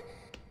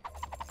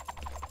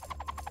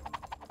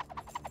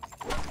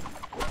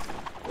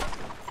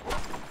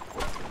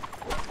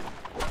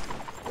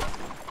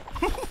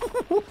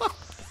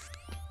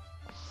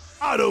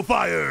 Auto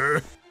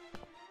fire.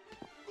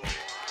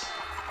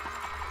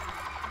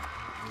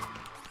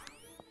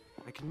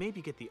 I can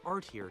maybe get the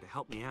art here to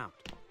help me out.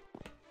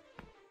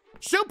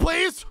 Shoot,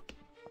 please.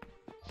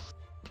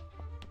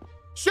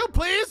 Shoot,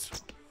 please.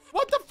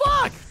 What the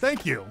fuck?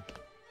 Thank you.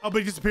 Oh, but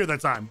he disappeared that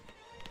time.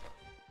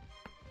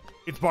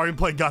 It's Bargain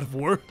playing God of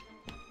War.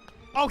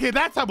 Okay,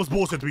 that time was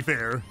bullshit, to be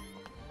fair.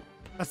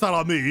 That's not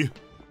on me.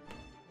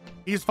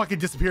 He just fucking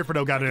disappeared for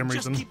no goddamn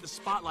reason. Just keep the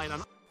spotlight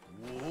on...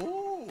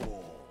 Ooh.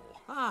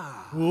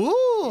 Ah.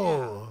 Ooh.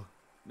 Yeah.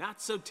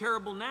 Not so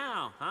terrible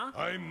now, huh?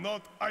 I'm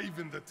not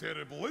Ivan the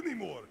Terrible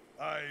anymore.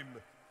 I'm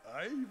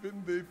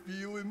Ivan the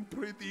Feeling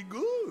Pretty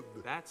Good.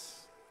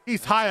 That's...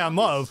 He's high on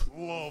love.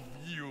 Love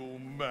you,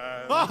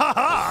 man. Ha ha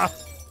ha!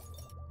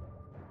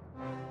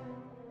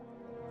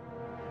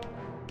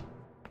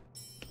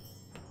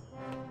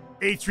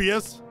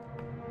 Atreus.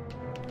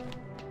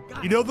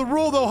 You know the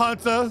rule, though,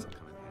 Hunter.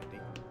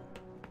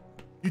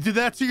 You did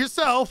that to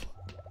yourself.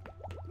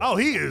 Oh,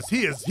 he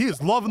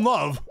is love and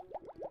love.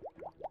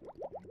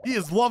 He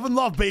is love and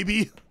love,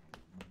 baby.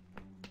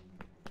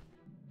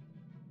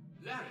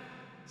 Larry,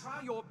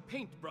 try your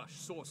paintbrush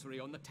sorcery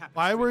on the tapestry.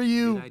 Why were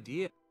you Good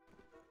idea.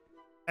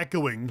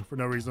 echoing for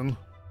no reason?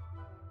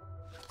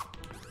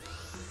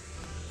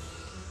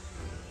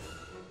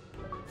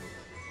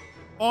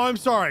 Oh, I'm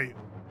sorry.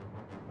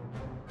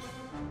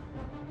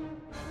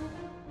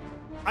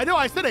 I know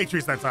I said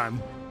Atreus that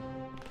time.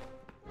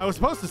 I was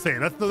supposed to say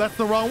it. That's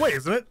the wrong way,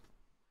 isn't it?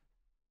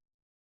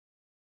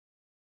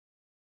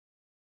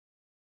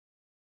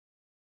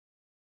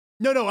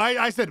 No,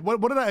 I said, what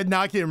did I,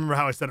 now I can't remember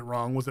how I said it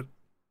wrong. Was it?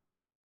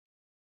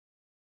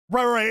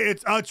 Right,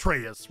 it's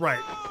Atreus, right.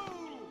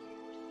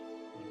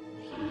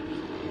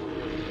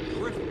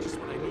 Terrific, just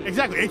what I need.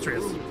 Exactly,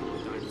 Atreus.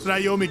 So now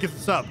you owe me a gift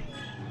of sub.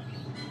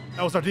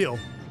 That was our deal.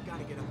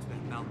 Gotta get up to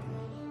that mountain.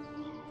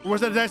 Or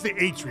was that, did I say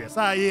Atreus?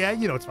 Yeah,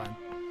 you know it's fine.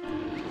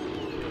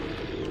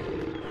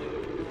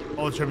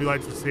 All the Chevy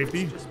lights for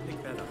safety. Just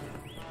pick that up.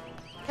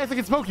 Hey, it's like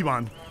it's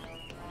Pokemon.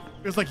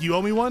 It's like you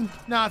owe me one?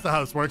 Nah, that's not how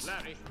this works.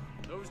 Larry,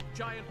 those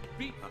giant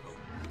beat.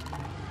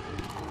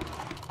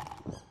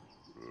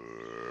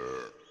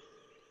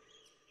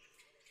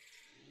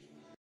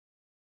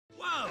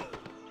 Whoa!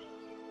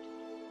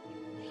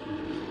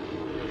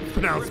 It's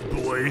pronounced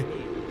boy.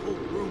 Whole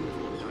room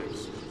full of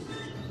dice.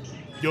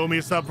 You owe me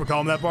a sub for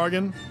calling that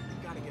bargain?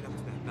 Gotta get up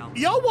to that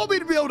mountain. Y'all want me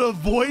to be able to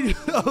avoid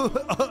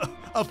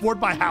afford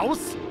my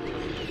house?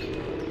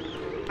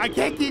 I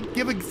can't keep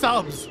giving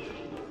subs.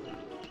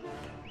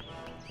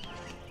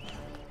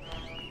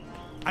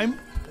 I'm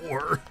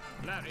poor.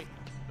 Larry,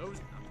 those.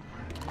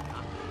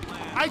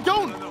 I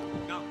don't. No,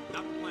 not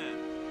the plan.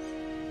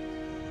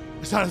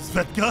 Is that a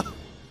Svetka?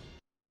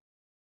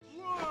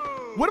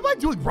 What am I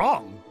doing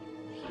wrong?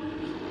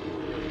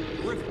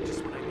 Terrific,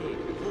 just what I need.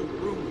 Whole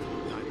room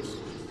full of dice.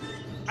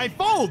 I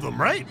followed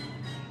them, right?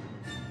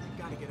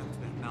 Gotta get up to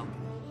that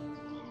mountain.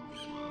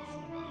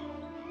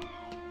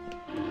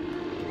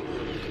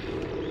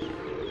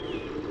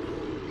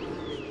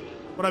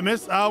 What I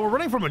miss? We're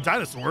running from a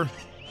dinosaur.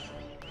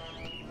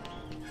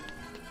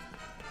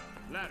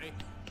 Larry,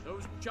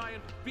 those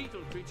giant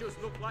beetle creatures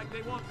look like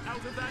they want out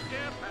of that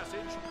air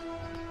passage.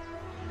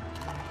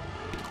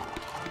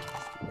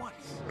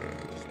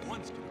 Just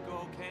once could it go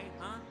okay,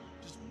 huh?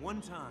 Just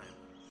one time.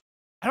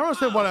 I don't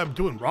understand what I'm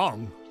doing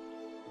wrong.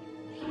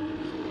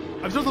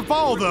 I'm supposed to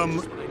follow them,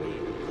 Just what I need.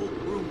 Whole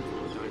room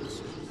full of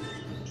dinosaurs.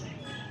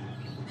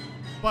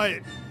 but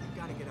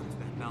Gotta get up to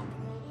that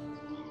mountain.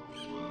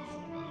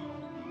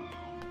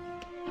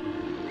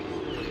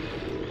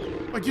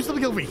 like do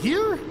something over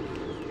here?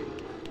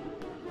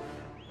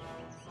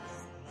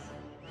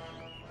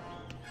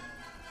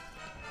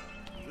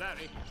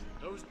 Larry,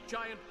 those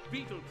giant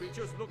beetle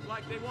creatures look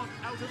like they want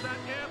out of that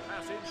air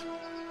passage.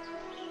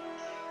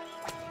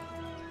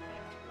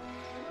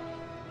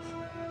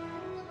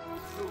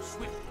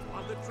 swift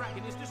while the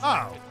dragon is Oh.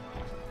 distracted.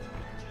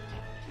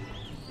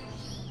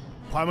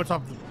 Climb on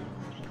top of the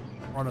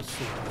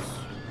brontosaurus.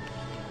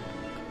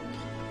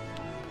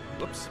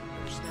 Whoops.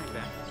 Better snag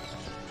that.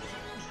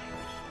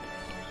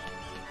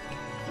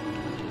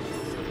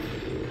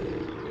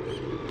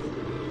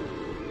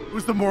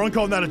 Who's the moron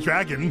calling that a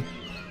dragon?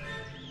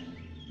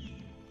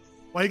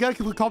 Why you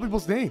gotta call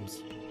people's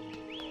names?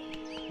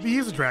 Maybe he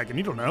is a dragon,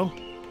 you don't know.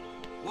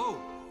 Whoa,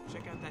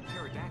 check out that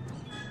pterodactyl.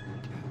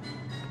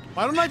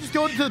 Why don't I just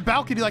go into the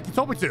balcony like you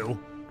told me to?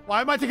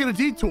 Why am I taking a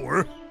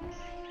detour?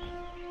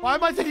 Why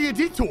am I taking a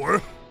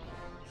detour?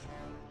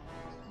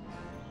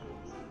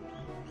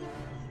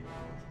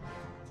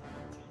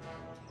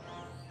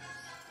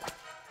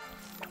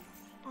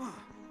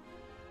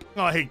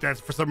 Oh, I hate that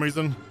for some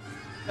reason.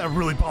 That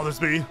really bothers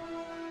me.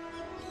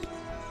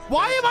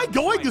 Why am I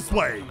going this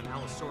way?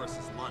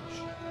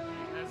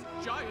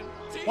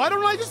 Why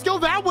don't I just go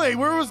that way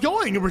where it was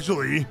going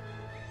originally?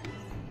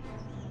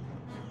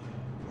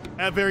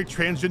 I have very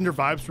transgender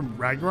vibes from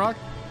Ragnarok.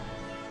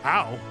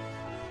 How?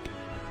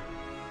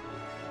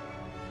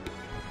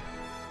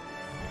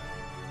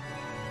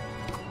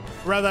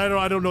 Rather,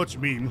 I don't know what you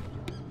mean.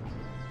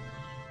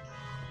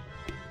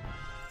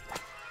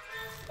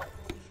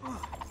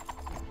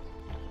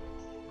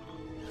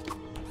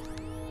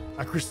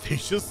 A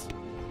crustaceous?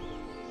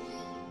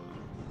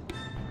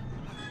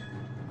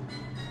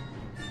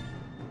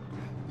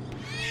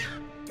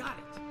 Got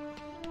it.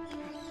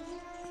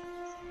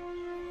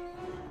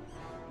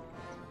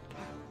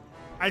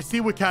 I see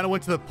we kind of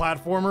went to the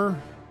platformer.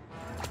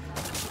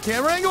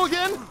 Camera angle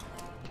again?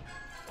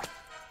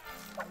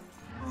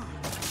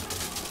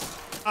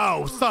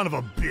 Oh, son of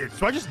a bitch.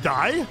 Do I just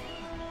die?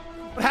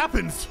 What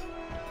happens?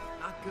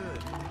 Not good.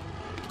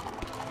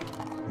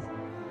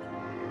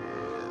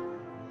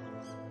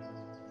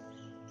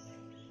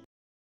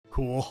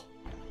 Cool.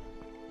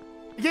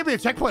 It gave me a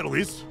checkpoint at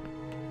least.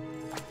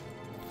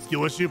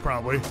 Skill issue,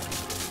 probably.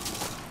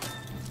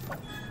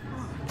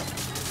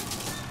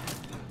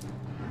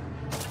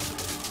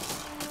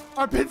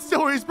 Our pin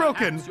story is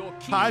broken.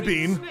 Hi,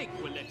 Bean. Snake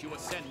will let you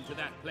ascend to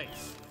that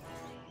place.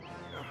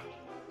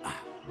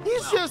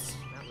 He's just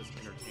That was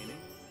entertaining.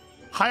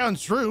 high on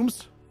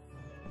shrooms.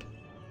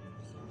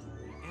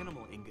 The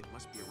animal ingot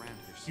must be around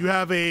here. You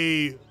have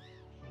a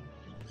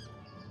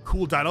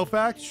cool dino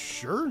fact?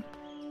 Sure.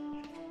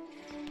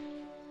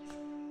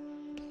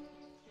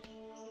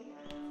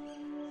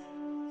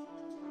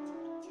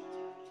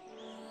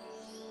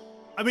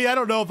 I mean, I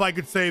don't know if I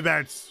could say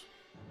that's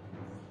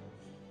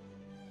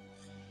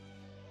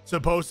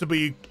supposed to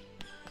be.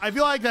 I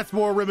feel like that's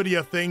more Remedy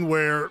a thing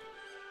where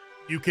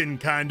you can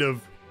kind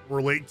of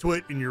relate to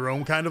it in your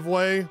own kind of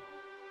way.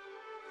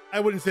 I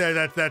wouldn't say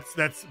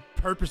that's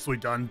purposely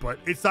done, but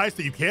it's nice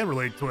that you can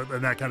relate to it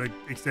in that kind of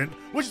extent,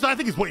 which is, I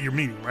think, is what you're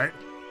meaning, right?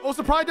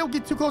 Also, probably don't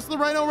get too close to the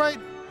rhino, right?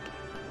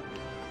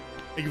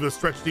 Thank you for the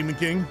stretch, Demon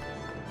King.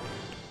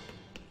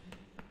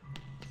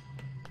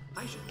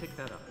 I should pick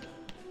that up.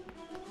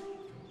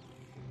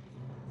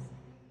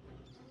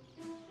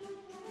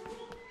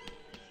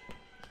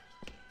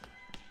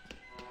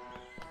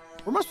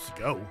 Where am I supposed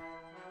to go?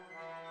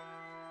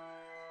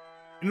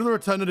 Into the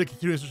rotunda to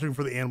continue searching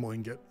for the animal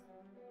ingot.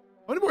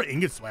 How many more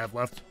ingots do I have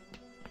left?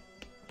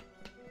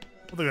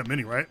 I don't think I have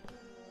many, right?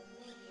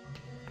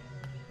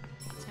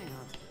 Let's hang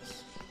on to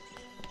this.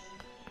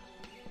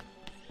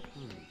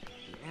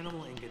 The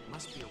animal ingot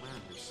must be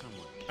around here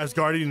somewhere.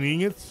 Asgardian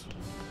ingots.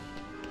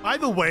 By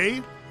the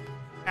way,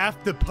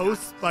 after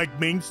post like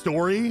main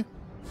story,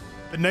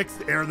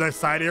 the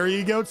side area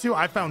you go to,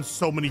 I found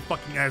so many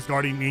fucking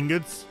Asgardian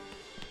ingots,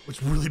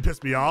 which really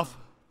pissed me off.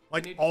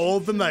 Like all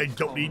of them that I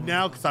don't need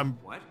now because I'm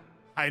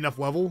high enough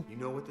level. You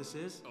know what this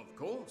is? Of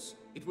course.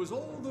 It was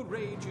all the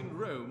rage in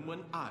Rome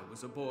when I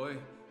was a boy.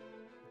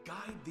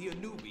 Guide the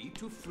Anubi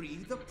to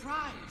free the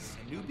prize.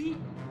 Anubi?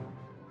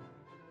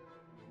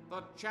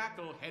 The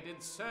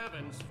jackal-headed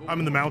servants. I'm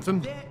in the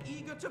mountain. They're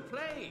eager to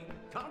play.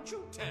 Can't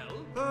you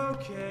tell?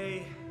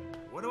 Okay.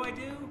 What do I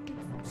do?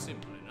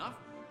 Simple enough.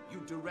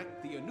 You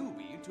direct the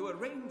Anubi to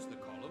arrange the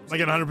columns. I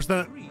get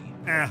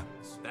 100%. Eh.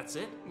 That's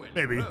it? Well,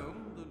 Maybe. in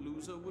Rome, the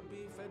loser would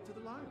be fed to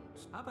the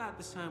lions. How about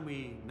this time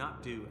we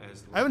not do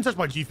as... I haven't touched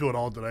my G Fuel at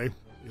all today.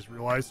 Just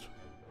realized.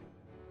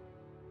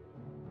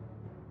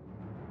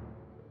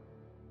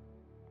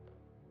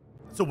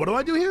 So what do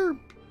I do here?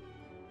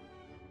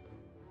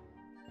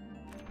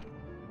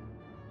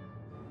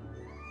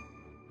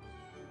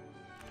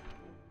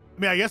 I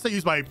mean, I guess I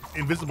use my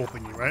invisible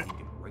thingy, right?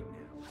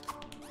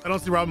 I don't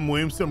see Robin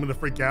Williams, so I'm gonna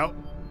freak out.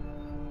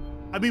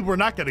 I mean, we're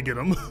not gonna get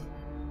him.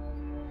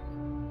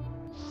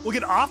 We'll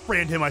get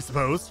off-brand him, I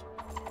suppose.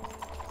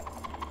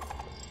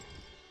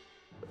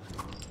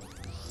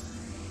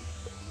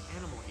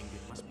 Animal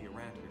ingot must be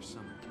around here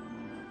somewhere.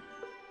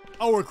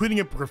 Oh, we're cleaning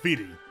up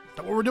graffiti. Is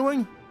that what we're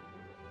doing?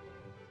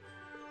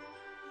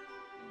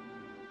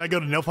 I go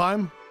to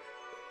Niflheim?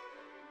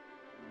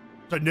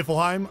 Sorry,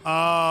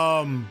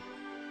 Niflheim?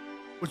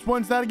 Which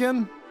one's that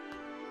again?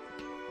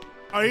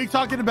 Are you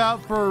talking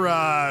about for,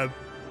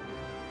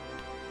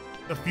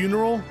 the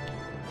funeral?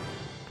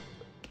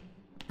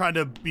 trying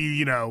to be,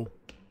 you know,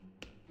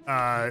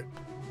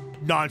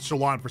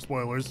 nonchalant for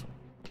spoilers.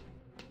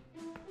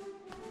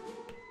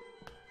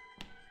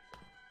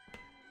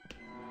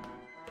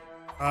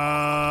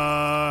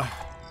 Ow.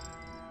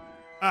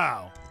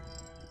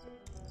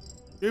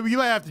 You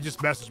might have to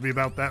just message me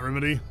about that,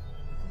 Remedy.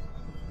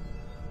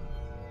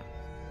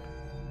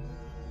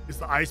 It's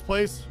the ice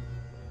place?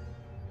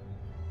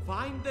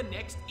 Find the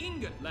next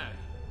ingot, Larry.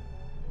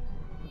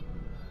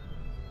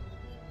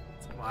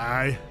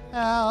 Why?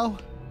 Ow.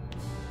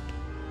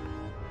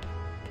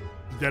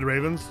 Dead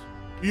Ravens?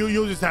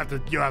 You'll just have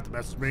to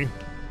message me.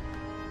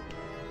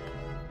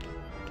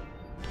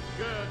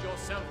 Gird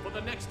yourself for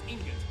the next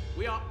ingot.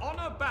 We are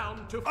honor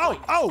bound to Oh,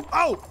 fight.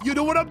 oh! You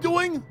know what I'm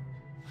doing?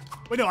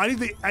 Wait, no, I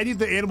need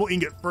the animal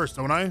ingot first,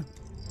 don't I?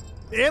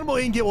 The animal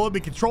ingot will let me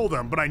control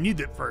them, but I need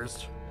it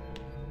first.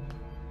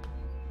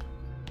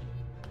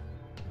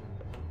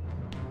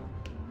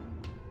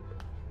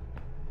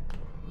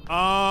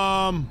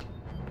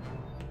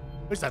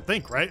 At least I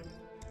think, right?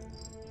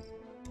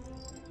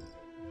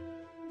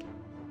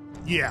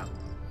 Yeah.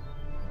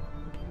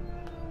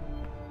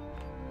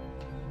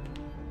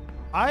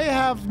 I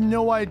have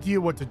no idea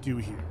what to do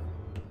here.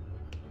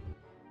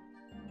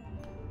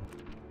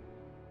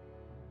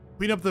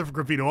 Clean up the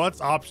graffiti. Well,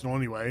 that's optional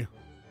anyway.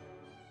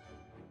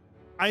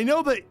 I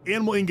know the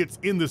animal ingot's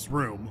in this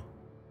room.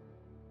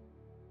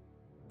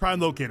 Try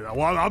and locate it.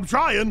 Well, I'm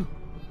trying.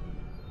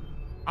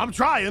 I'm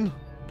trying.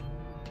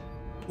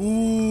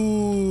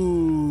 Ooh.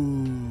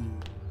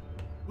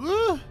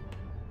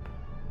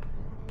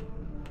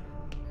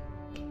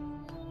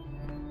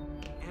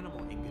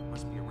 Animal ingot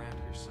must be around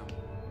here somewhere.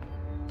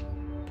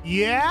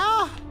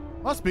 Yeah?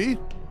 Must be.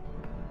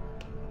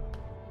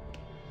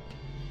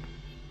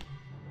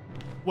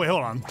 Wait,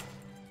 hold on.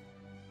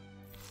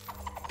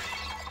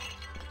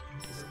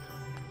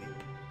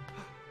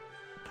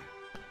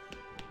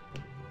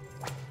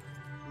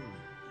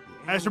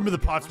 I just remember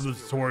the pots from the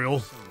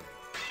tutorial.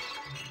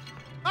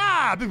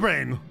 Ah, big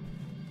brain.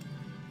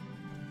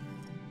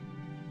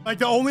 Like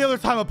the only other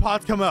time a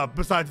pot's come up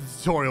besides the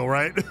tutorial,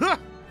 right?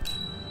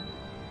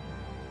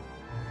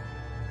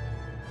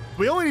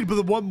 We only need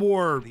one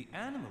more. The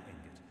animal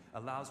ingot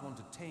allows one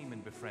to tame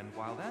and befriend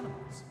wild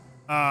animals.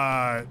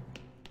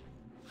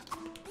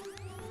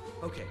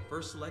 Okay,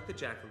 first select the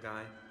jackal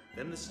guy,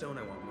 then the stone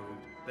I want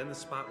moved, then the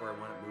spot where I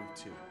want it moved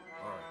to.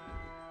 All right.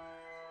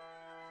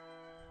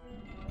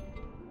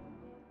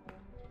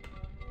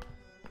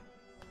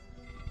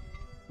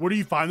 Where do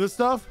you find this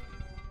stuff?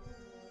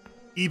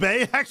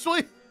 eBay,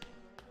 actually?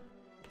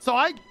 So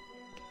what?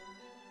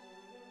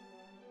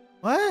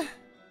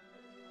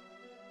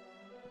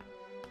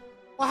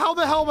 Well, how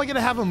the hell am I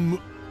gonna have him?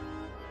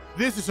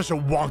 This is such a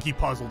wonky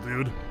puzzle,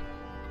 dude.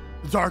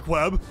 Dark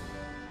web.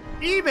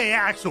 eBay,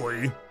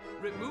 actually.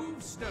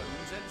 Remove stones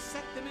and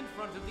set them in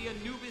front of the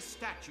Anubis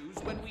statues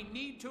when we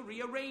need to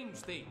rearrange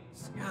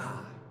things.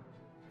 Ah,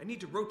 I need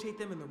to rotate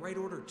them in the right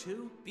order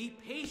too? Be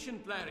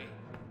patient, Larry.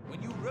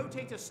 When you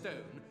rotate a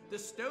stone, the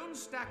stone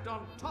stacked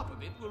on top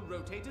of it will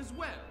rotate as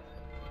well.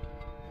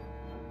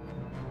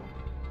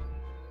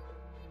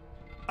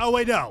 Oh,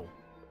 wait, no.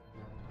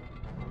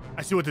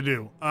 I see what to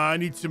do. I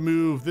need to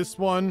move this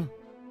one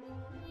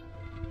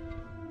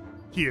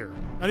here.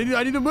 I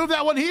need to move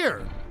that one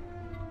here.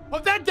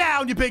 Put that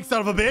down, you big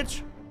son of a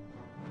bitch.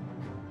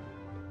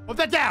 Put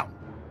that down.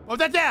 Put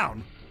that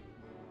down.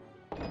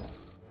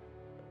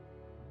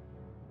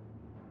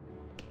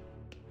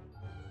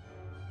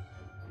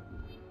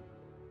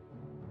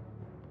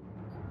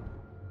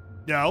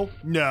 No,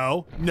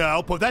 no,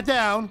 no. Put that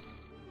down.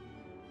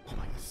 Oh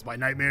my, this is my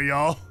nightmare,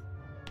 y'all.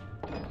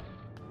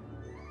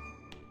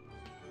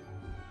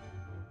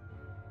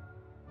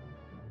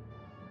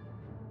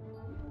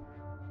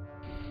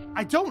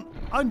 I don't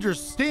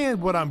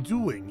understand what I'm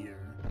doing here.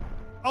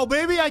 Oh,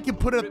 maybe I can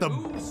put it at the...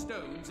 Remove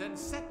stones and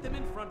set them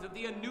in front of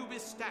the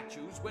Anubis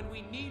statues when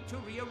we need to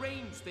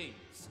rearrange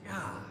things.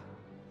 Ah,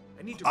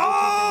 I need to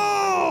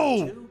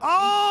rotate them.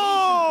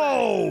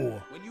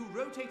 Oh! When you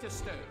rotate a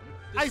stone,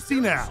 I see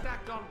now.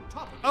 Stacked on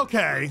top of it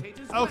Okay, rotate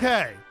as well.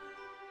 okay.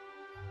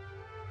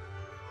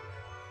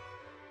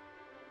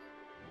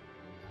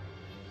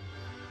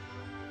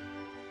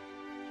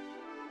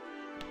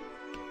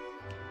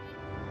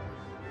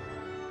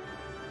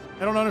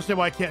 I don't understand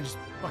why I can't just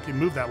fucking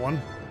move that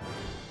one.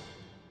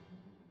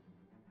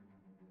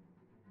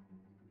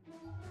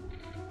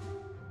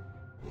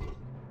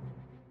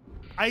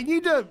 I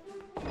need to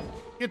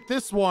get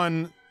this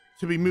one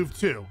to be moved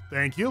too.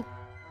 Thank you.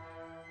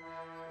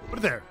 Put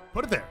it there.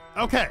 Put it there.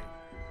 Okay.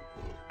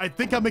 I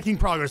think I'm making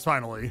progress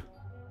finally.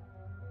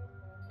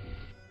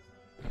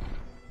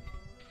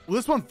 Will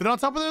this one fit on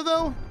top of there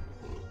though?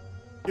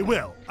 It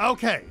will.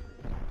 Okay.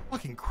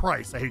 Fucking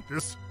Christ, I hate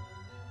this.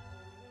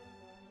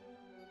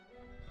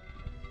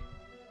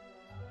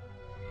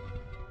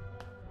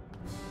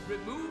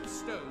 Remove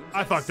stones.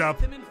 I fucked up.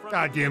 Set them in front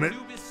God of damn the it.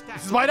 Anubis statues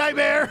This is my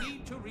nightmare. when we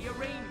need to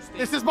rearrange things.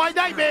 This is my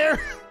nightmare.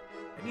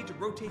 I need to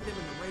rotate them in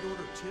the right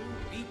order too?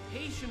 Be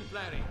patient,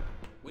 Larry.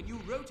 When you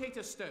rotate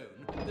a stone,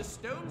 the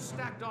stone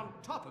stacked on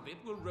top of it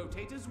will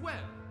rotate as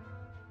well.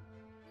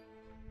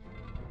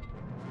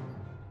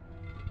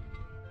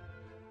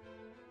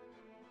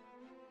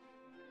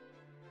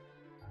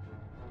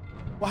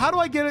 Well, how do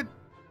I get it?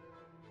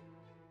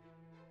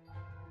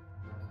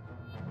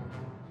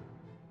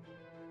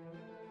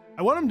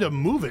 I want him to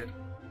move it.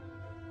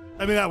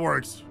 I mean, that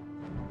works.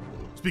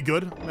 Just be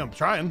good. I mean, I'm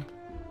trying.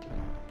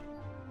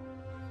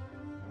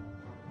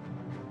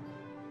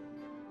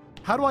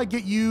 How do I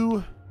get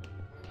you?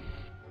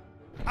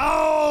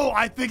 Oh,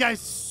 I think I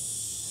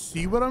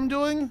see what I'm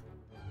doing.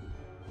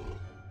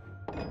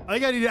 I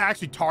think I need to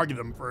actually target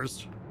them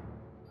first.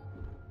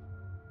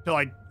 To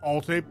like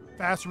alternate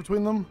faster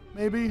between them,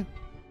 maybe?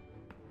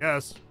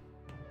 Yes.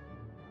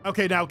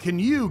 Okay, now can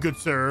you, good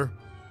sir,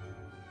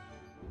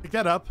 pick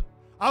that up?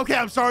 Okay,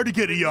 I'm sorry to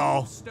get it,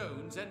 y'all.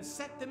 Stones and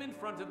set them in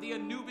front of the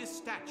Anubis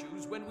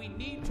statues when we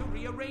need to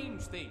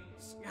rearrange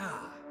things.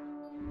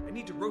 I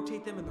need to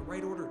rotate them in the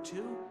right order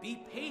too?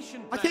 Be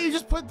patient. Why can't you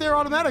just put it there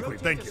automatically?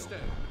 Rotate Thank a you. stone.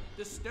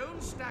 The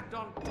stone stacked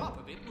on top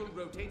of it will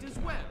rotate as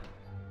well.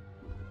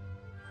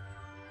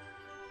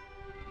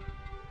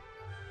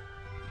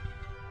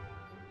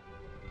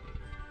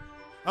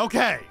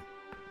 Okay.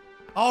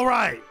 All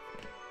right.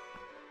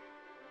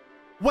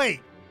 Wait.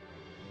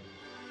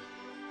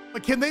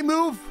 But can they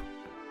move?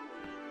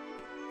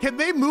 Can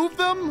they move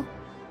them?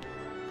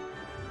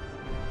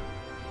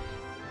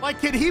 Like,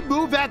 can he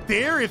move that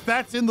there if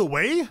that's in the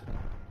way?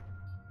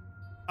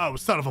 Oh,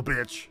 son of a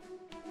bitch.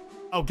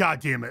 Oh, god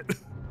damn it.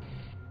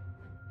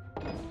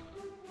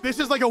 This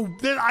is like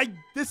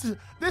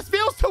this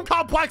feels too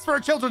complex for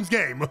a children's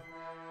game.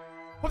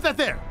 Put that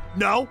there.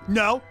 No,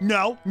 no,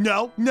 no,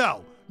 no,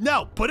 no.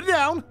 No, put it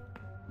down.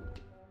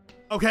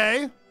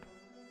 Okay.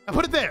 I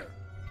put it there.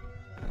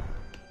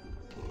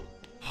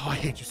 Oh, I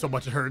hate you so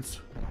much it hurts.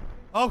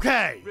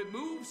 Okay.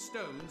 Remove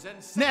stones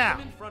and set now,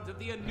 them in front of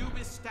the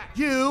Anubis statues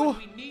you when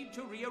we need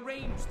to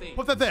rearrange things.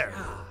 Put that there.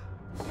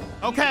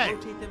 Okay.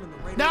 Rotate them in the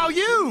right now order.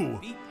 you.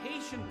 Be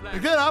patient,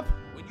 Pick it up.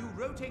 When you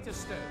rotate a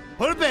stone,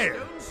 put it there. The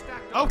stone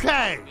stacked on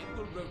okay. top of it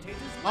will rotate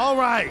as well. All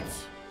right.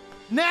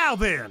 Now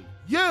then,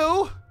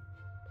 you.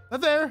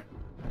 That there.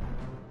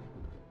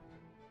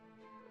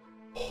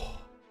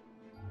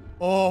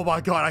 Oh my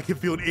god, I can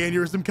feel an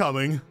aneurysm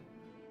coming.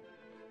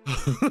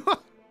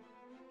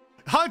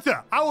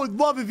 Hunter, I would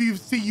love if you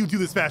see you do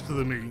this faster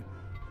than me.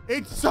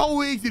 It's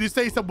so easy to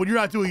say something when you're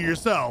not doing it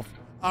yourself.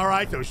 All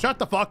right, so shut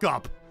the fuck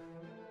up.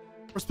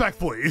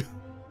 Respectfully.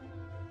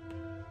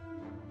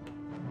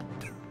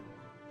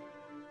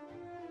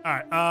 All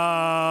right,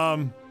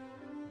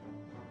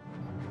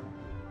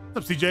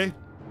 what's up, CJ?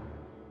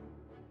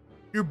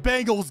 Your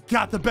Bengals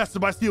got the best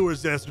of my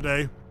Steelers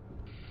yesterday.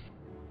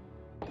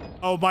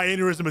 Oh, my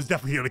aneurysm is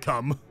definitely gonna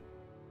come.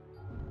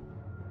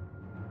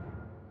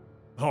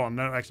 Hold on,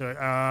 no, actually,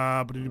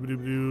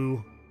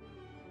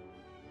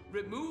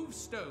 Remove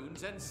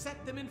stones and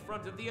set them in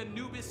front of the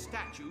Anubis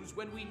statues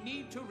when we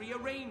need to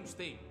rearrange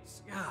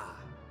things.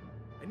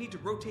 I need to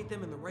rotate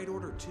them in the right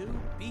order too?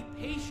 Be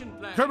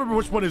patient, lad. I can't remember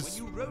which one is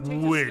when you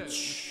rotate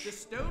which. A stone, the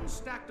stone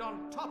stacked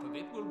on top of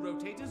it will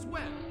rotate as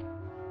well.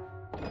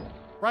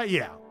 Right,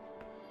 yeah.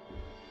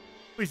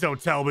 Please don't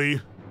tell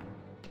me.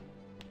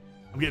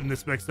 I'm getting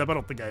this mixed up. I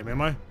don't think I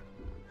am I?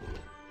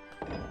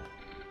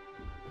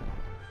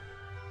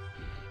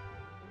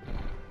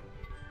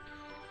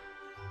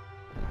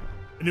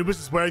 Anubis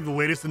is wearing the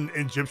latest in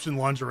Egyptian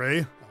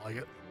lingerie. I like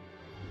it.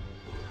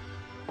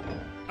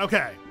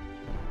 Okay.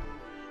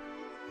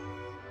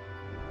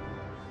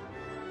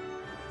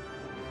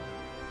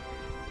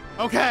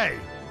 Okay.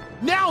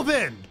 Now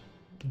then,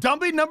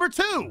 Dumby number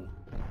 2.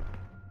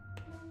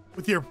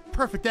 With your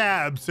perfect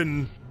abs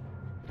and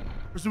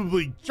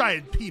presumably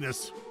giant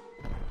penis.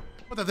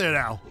 Put that there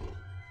now.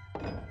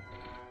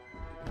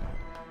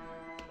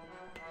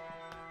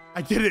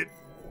 I did it.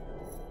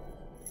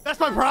 That's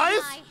my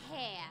prize? My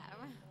hair.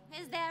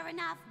 Is there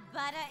enough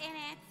butter in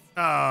it?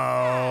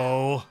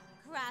 Oh.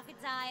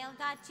 Crocodile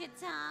got your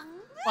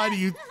tongue?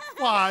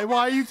 Why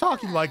are you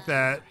talking like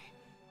that?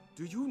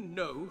 Do you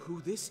know who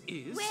this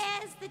is?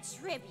 Where's the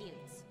tribute?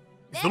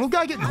 This little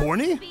guy getting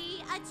horny?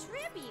 Be a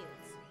tribute.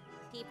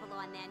 People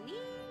on their knees,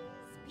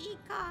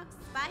 peacocks,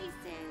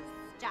 spices,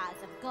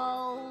 jars of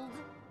gold.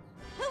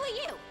 Who are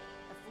you?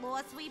 The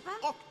floor sweeper?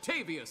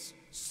 Octavius,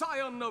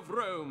 scion of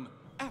Rome,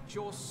 at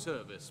your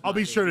service. I'll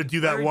be sure to do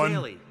that Larry one.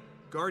 Daly,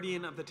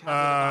 guardian of the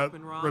Tablet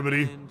of Akhmenrod,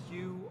 Remedy. and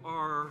you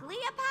are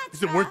Cleopatra.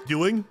 Is it worth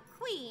doing?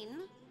 Queen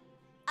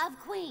of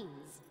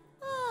Queens.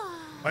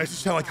 Why does she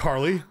sound like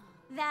Harley?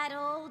 That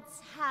old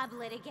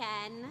tablet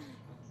again.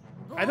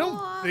 I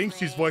don't think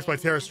she's voiced by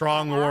Tara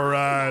Strong or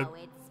oh,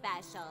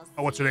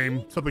 what's her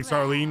name? Something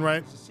Sarlene,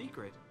 right? It's a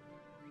secret.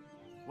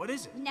 What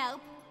is it?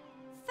 Nope.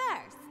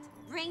 First,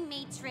 bring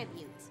me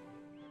tribute.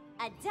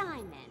 A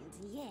diamond,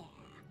 yeah.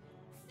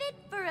 Fit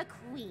for a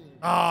queen.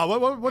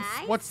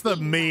 What's the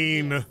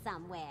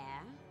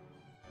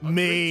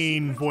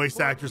main voice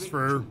actress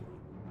for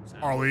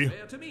Harley?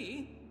 Fair to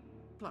me.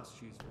 Plus,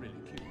 she's really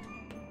cute.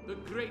 The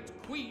great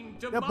queen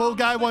That demands bull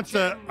guy the wants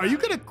to. Are you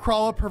gonna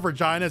crawl up her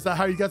vagina? Is that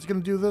how you guys are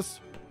gonna do this?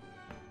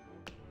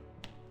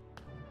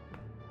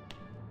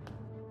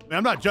 I mean,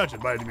 I'm not judging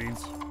by any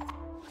means.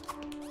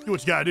 Do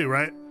what you gotta do,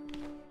 right?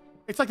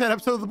 It's like that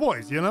episode of The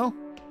Boys, you know?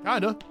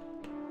 Kinda.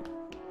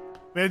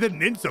 Man, it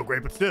didn't end so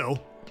great, but still.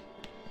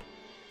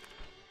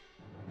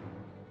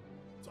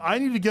 So I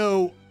need to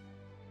go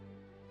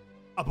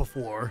up a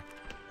floor.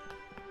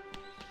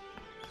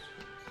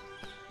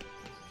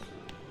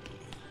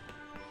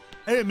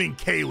 I didn't mean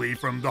Kaylee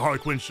from the Harley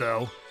Quinn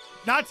show.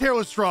 Not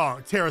Tara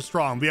Strong,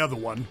 the other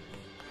one.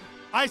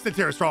 I said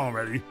Tara Strong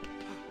already.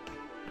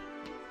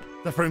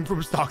 The friend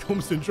from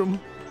Stockholm Syndrome.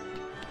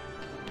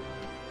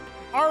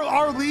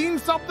 Arlene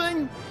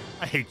something?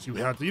 I hate you,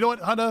 Hunter. You know what,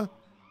 Hunter?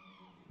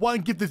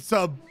 One gifted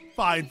sub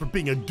fine for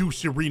being a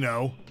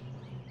doucherino.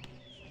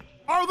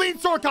 Arlene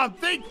Sorkon,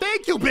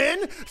 thank you,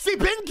 Ben. See,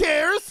 Ben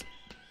cares.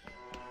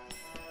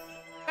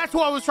 That's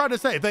what I was trying to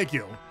say. Thank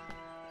you.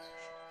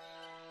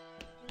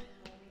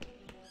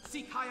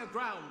 Seek higher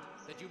ground,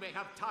 that you may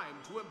have time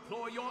to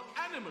employ your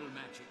animal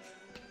magic.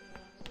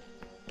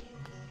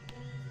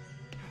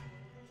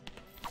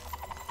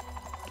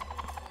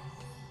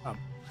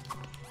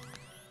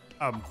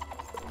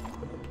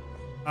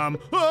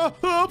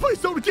 Please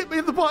don't get me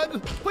in the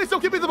butt. Please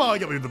don't get me in the butt.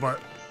 Get me in the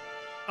butt.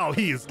 Oh,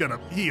 he is gonna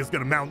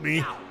mount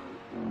me.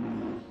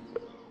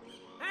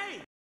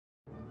 Hey!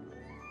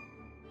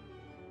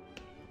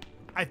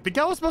 I think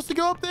I was supposed to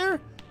go up there.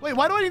 Wait,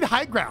 why do I need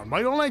high ground?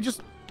 Why don't I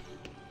just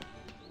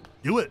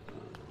do it?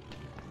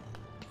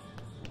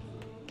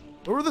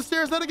 Where were the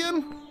stairs at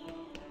again?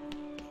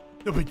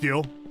 No big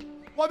deal.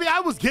 Well, I mean,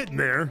 I was getting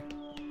there.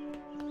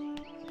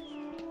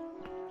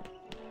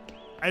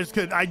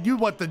 I knew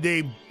what the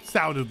name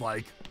sounded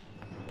like.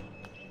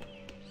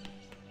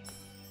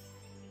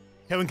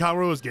 Kevin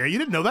Conroy was gay. You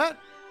didn't know that?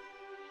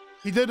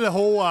 He did a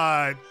whole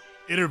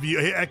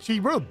interview. He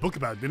wrote a book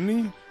about it, didn't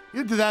he?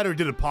 He did that or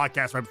did a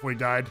podcast right before he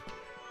died,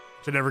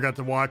 which I never got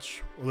to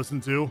watch or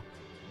listen to.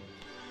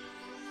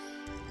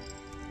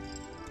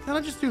 Can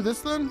I just do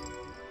this then?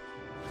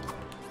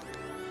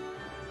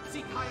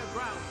 Seek higher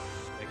ground.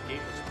 That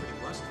gate was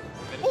pretty rusty.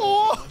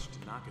 Oh!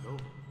 To knock it over.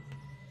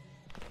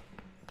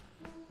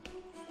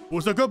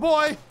 Who's a good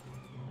boy?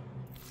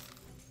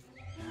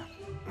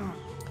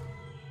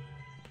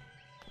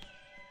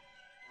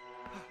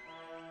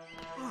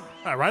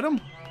 I ride him?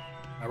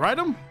 I ride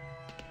him?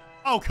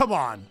 Oh, come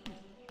on.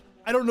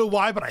 I don't know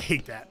why, but I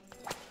hate that.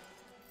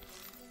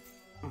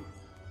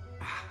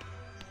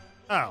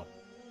 Oh.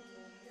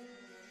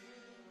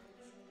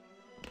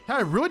 Can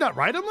I really not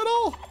ride him at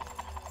all?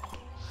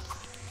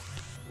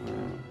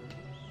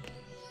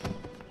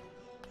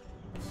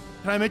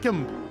 Can I make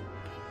him...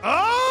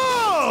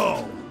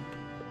 Oh!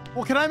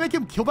 Well, can I make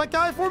him kill that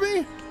guy for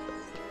me?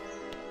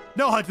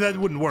 No, Hunter, that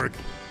wouldn't work.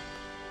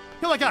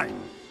 Kill that guy.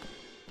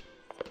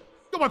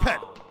 Kill my pet.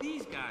 Oh,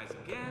 these guys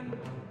again.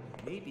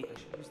 Maybe I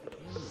should use the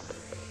camera.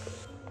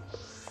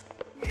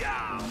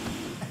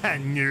 Yeah.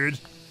 Nerd.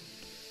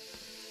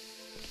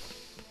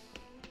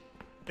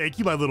 Thank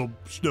you, my little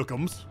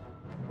schnookums.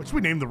 What should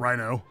we name the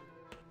rhino?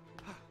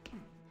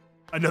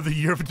 Another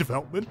year of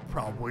development?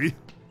 Probably.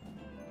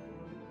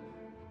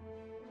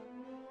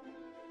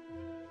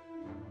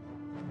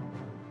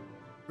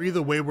 Free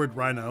the wayward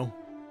rhino.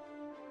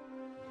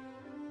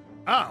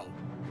 Oh.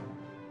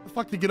 The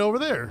fuck to get over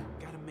there?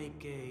 Gotta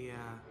make a,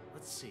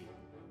 let's see,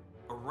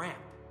 a ramp.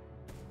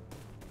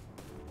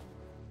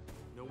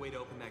 No way to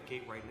open that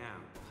gate right now.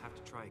 I'll have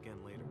to try again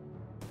later.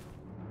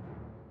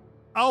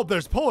 Oh,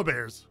 there's polar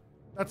bears.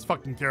 That's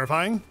fucking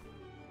terrifying.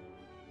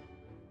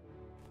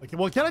 Okay,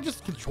 well, can I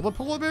just control the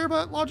polar bear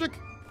by that logic?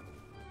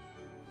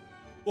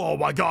 Oh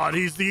my god,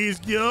 he's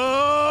leave me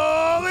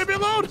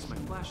alone! Use my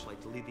flashlight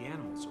to lead the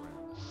animals around.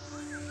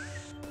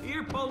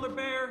 Here, polar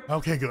bear.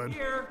 Okay, good.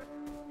 Here.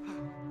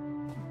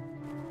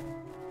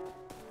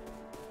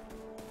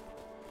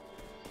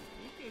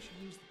 Maybe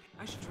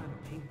I should try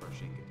the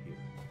paintbrush ingot here.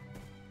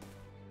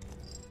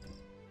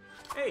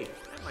 Hey,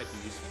 that might be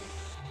useful.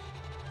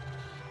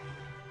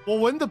 Well,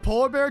 wouldn't the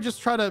polar bear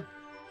just try to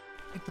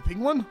hit the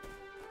penguin?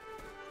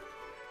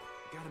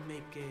 Gotta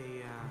make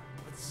a,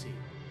 let's see,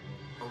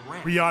 a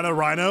ramp. Rihanna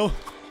Rhino.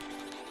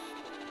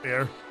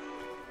 Bear.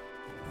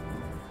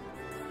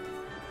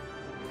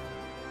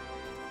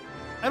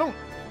 I don't...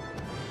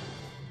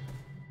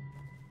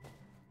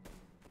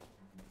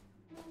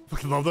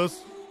 Fucking love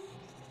this.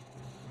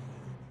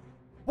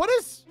 What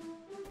is...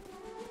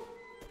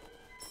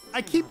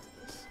 I keep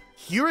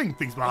hearing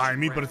things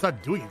behind me, but it's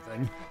not doing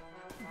anything.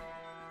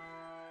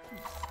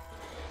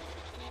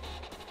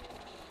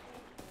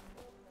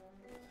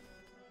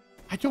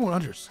 I don't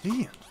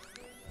understand.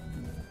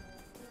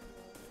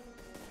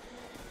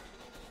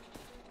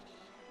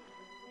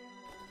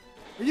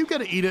 Are you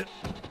gonna eat it?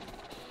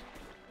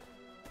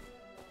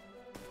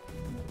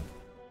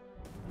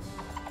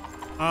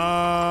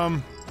 Gotta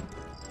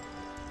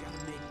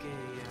make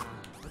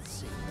a, let's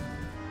see,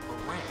 a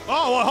ramp.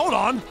 Oh, well, hold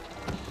on.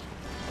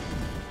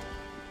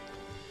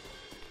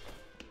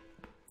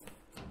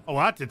 Oh,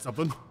 that did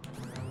something.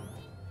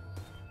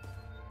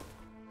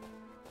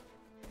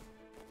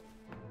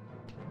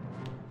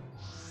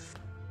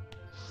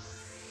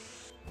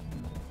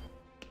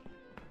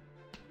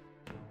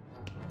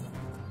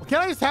 Well,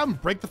 can't I just have him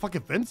break the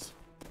fucking fence?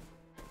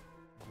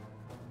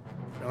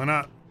 Why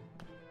not?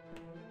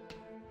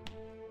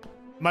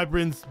 My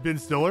Ben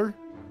Stiller.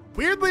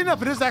 Weirdly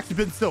enough, it is actually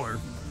Ben Stiller.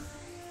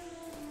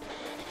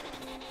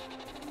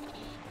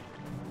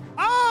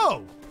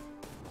 Oh!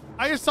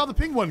 I just saw the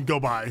pink one go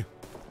by.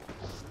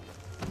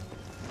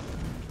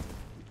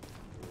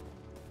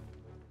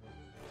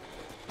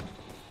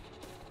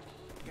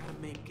 Gotta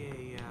make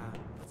a,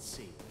 let's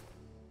see,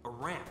 a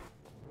ramp.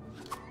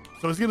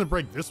 So he's gonna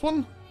break this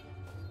one?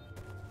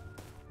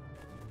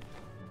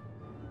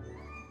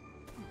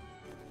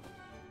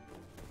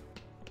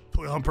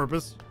 On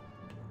purpose.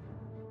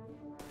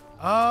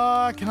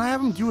 Can I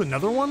have him do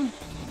another one?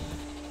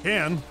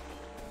 Can.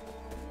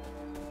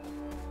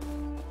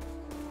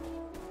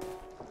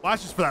 Well,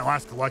 that's just for that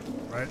last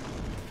collectible, right?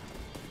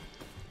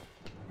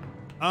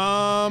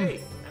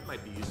 Hey, that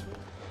might be useful.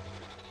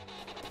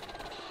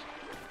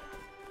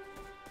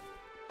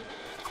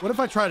 What if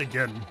I try it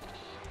again?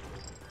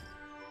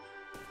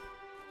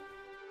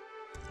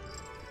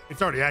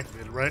 It's already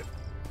activated, right?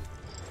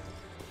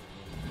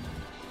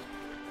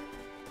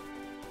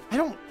 I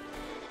don't...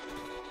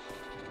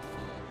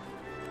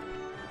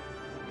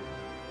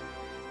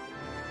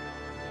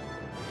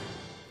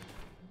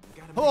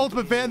 Hello,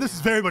 Ultimate Fan. This is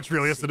very much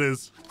real. Yes, it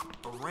is.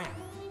 A ramp.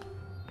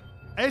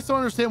 I just don't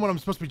understand what I'm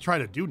supposed to be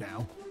trying to do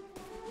now.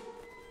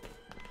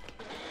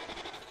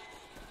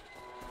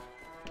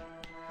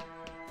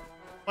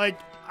 Like,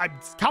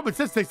 common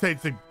sense takes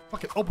to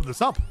fucking open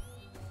this up.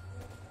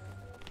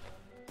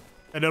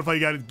 I notify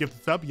you guys to gift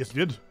this up. Yes,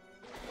 you did.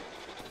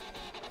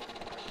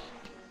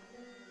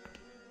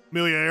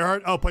 Amelia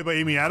Earhart. Oh, played by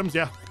Amy Adams.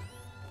 Yeah.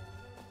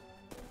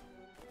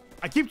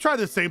 I keep trying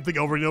the same thing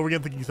over and over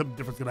again, thinking something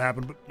different's gonna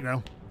happen, but you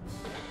know.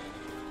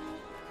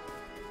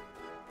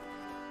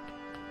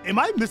 Am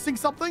I missing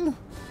something?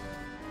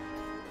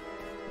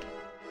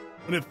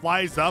 When it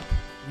flies up,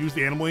 use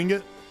the animal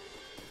ingot.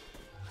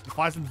 It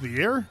flies into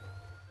the air.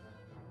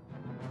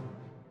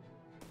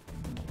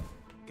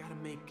 Gotta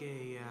make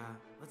a,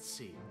 let's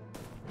see,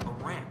 a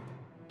ramp.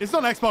 It's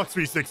on Xbox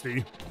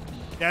 360.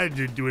 Yeah, it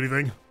didn't do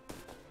anything.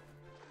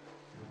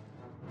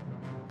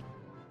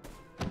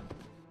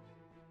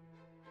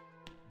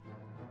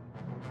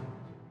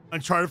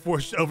 Uncharted 4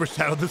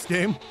 overshadowed this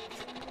game.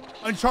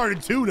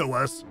 Uncharted 2, no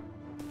less.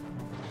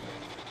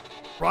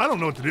 Bro, I don't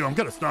know what to do. I'm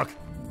kind of stuck.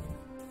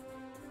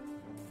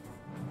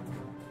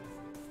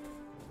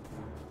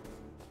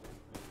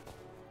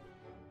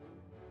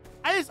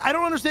 I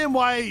don't understand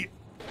why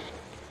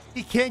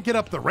he can't get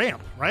up the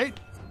ramp, right?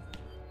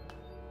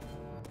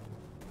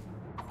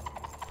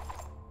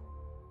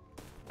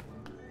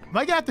 Am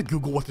I gonna have to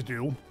Google what to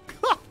do?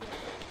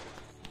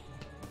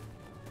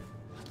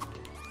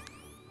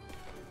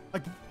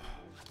 Like,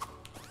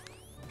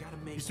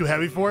 he's too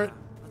heavy for it?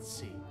 Let's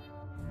see,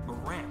 a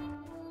ramp.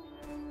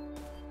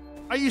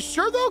 Are you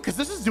sure though? Because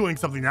this is doing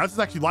something now. This is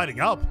actually lighting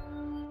up.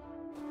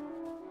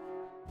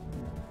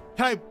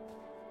 Can I?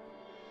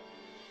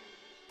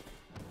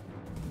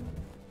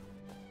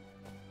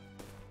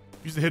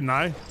 Use the hidden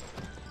eye.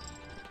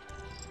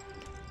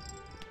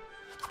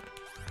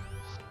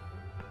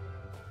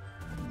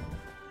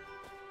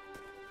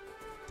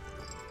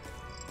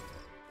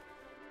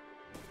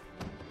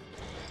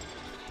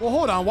 Well,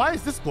 hold on. Why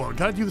is this glowing?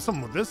 Can I do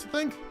something with this, I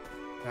think?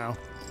 No.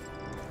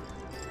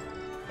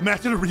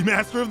 Imagine a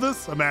remaster of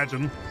this?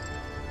 Imagine.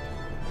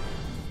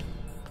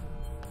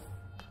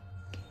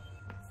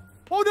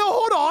 Oh, no,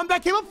 hold on.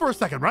 That came up for a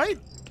second, right?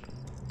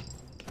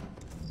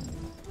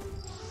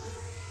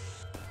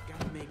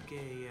 Gotta make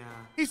a,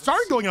 he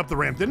started going up the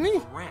ramp, didn't he?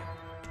 ramp.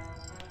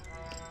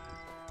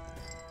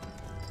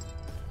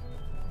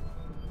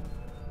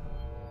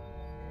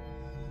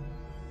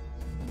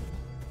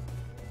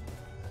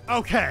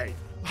 Okay.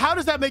 How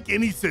does that make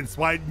any sense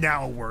why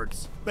now it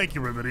works? Thank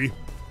you, Remedy.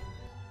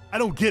 I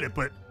don't get it,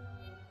 but...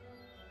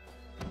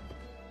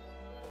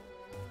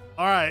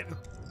 All right.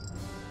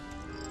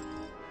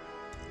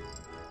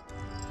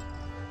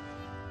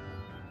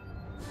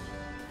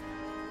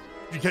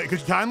 Could you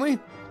kindly?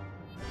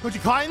 Could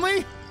you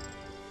kindly?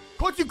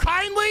 Could you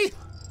kindly?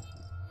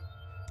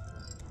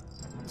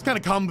 It's kind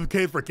of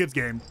complicated for a kid's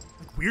game.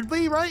 Like,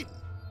 weirdly, right?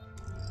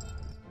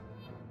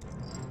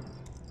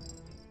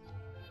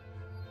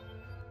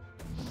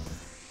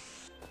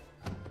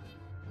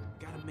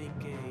 Gotta make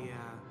a,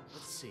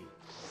 let's see,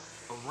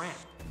 a ramp.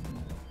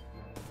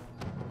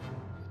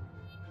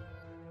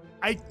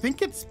 I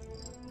think it's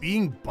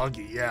being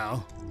buggy, yeah.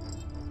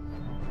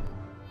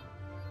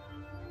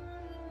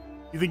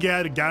 You think you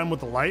had to get him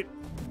with the light?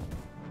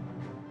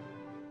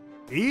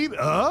 Eve?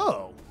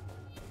 Oh.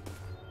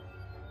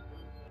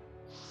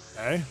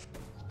 Okay.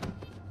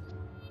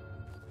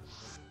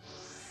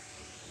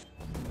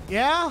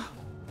 Yeah?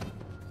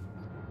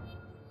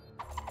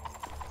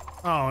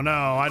 Oh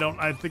no,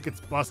 I think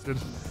it's busted.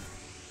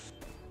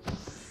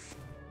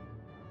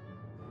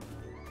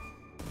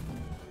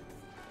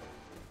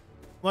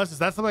 Unless, is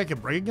that something I can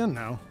break again?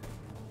 No.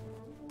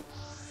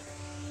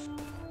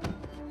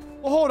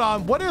 Well, hold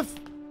on. What if...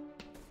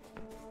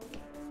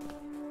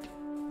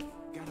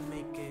 Gotta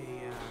make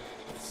a,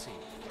 let's see,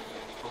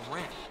 a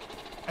ramp.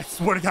 I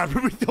swear to God,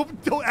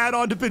 don't add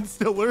on to Ben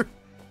Stiller.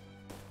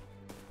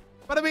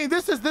 But I mean,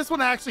 this is this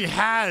one actually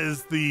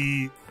has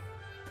the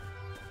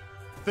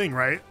thing,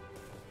 right?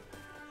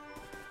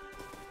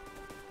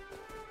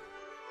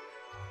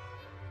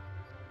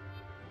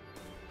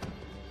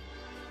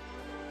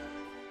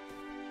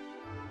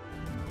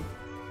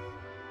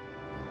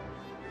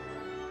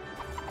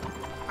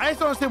 I just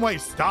don't understand why he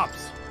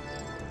stops.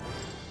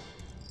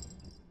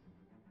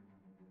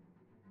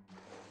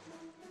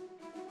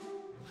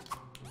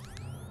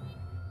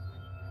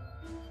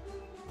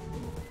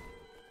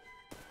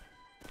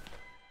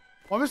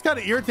 Well, I'm just kind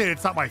of irritated.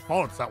 It's not my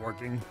fault it's not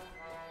working.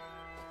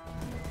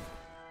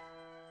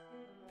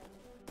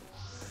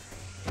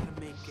 Gotta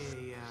make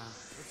a,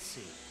 let's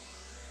see,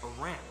 a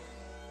ramp.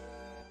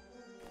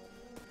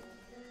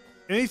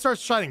 And he starts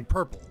shining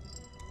purple.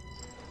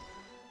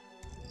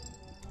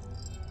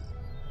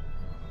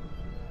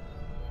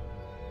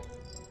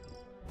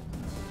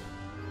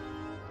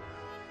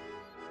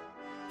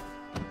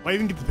 Why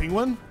even get the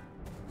penguin?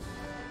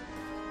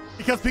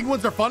 Because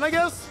penguins are fun, I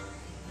guess?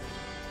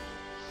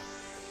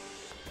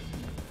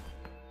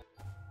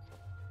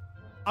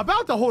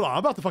 Hold on, I'm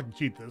about to fucking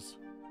cheat this.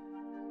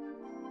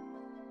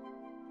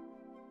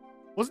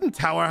 Wasn't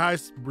Tower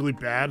Heist really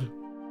bad?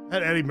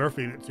 Had Eddie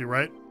Murphy in it too,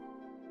 right?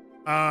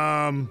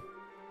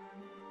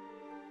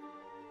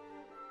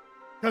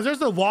 Because there's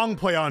a long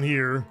play on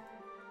here.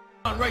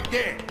 Right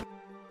there.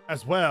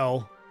 As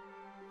well.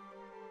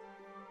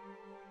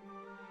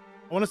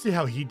 I want to see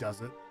how he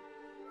does it.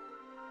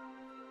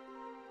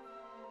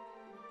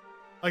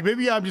 Like,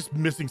 maybe I'm just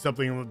missing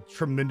something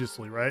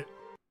tremendously, right?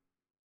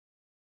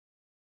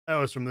 That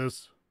was from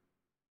this.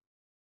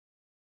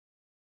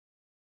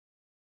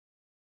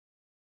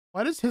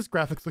 Why does his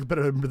graphics look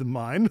better than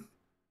mine?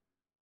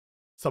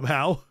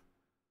 Somehow.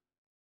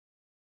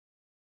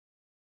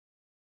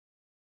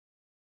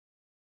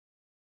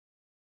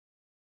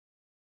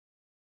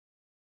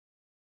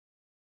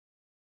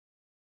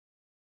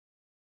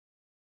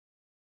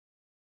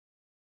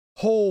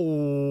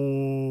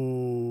 Oh.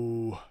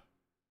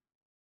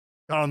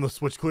 Got on the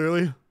Switch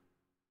clearly.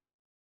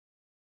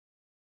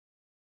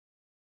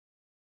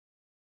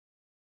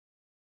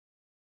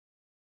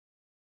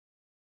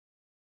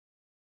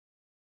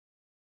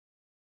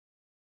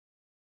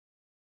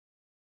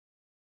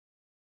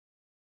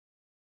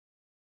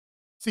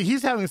 See,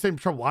 he's having the same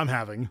trouble I'm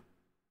having.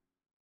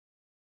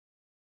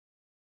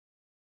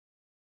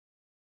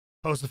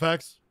 Post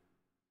effects.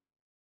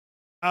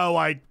 Oh,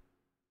 I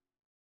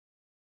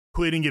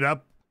cleaning it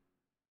up.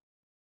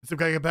 Some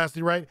kind of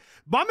capacity, right?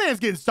 My man's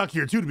getting stuck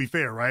here too, to be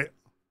fair, right?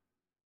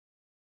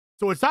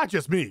 So it's not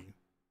just me.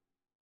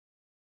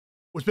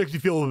 Which makes me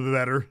feel a little bit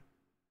better.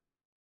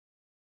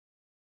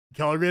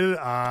 Color graded?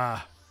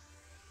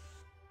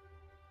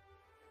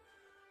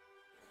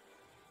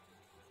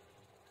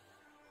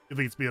 You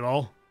think it's me at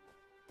all?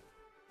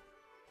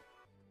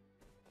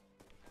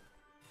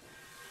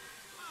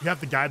 You have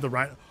to guide the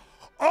right.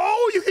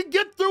 Oh, you can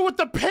get through with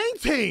the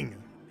painting.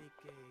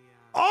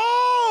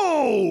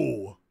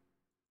 Oh,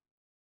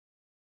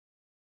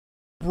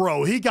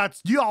 bro, he got.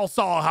 You all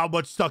saw how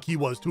much stuck he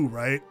was too,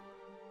 right?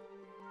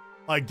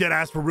 Like dead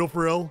ass for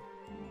real.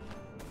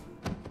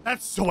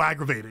 That's so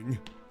aggravating.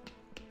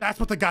 That's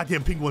what the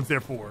goddamn penguin's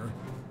there for.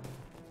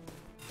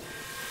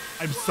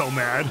 I'm so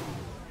mad.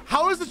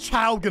 How is a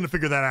child gonna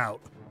figure that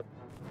out?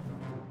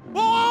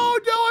 Oh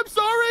no, I'm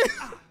sorry.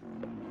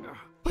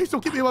 Please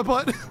don't get me in my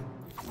butt. Gotta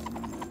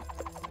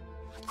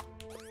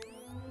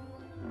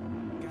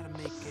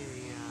make a,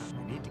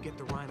 I need to get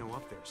the rhino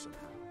up there somehow.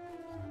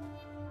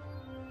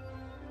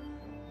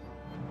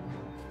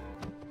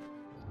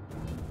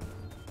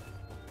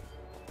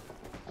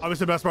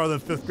 Obviously, best part of the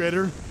fifth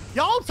grader.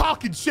 Y'all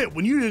talking shit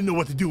when you didn't know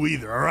what to do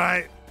either, all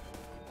right?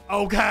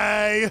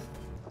 Okay.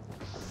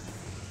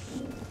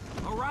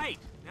 All right.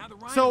 Now the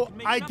rhino So can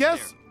make I it up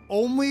guess there.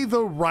 only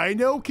the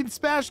rhino can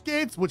smash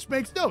gates, which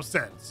makes no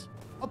sense.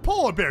 A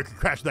polar bear could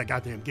crash that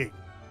goddamn gate.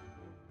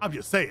 I'm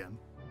just saying.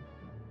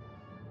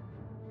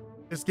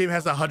 This game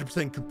has a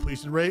 100%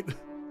 completion rate.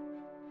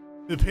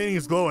 The painting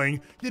is glowing.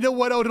 You know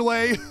what,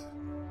 Odelay?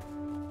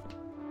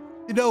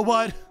 You know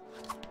what?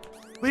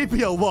 Leave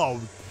me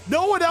alone.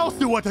 No one else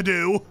knew what to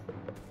do.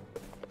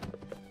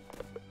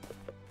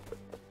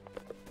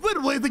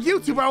 Literally, the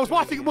YouTuber I was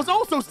watching was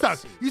also stuck.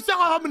 You saw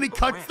how many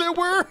cuts there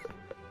were?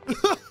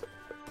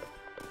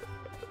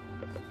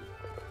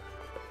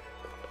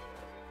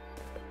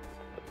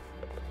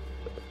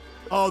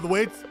 Oh, the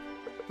way it's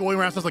going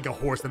around sounds like a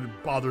horse and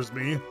it bothers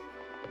me.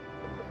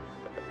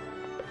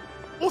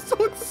 Also,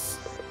 it's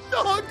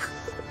stuck.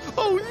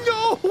 Oh,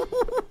 no.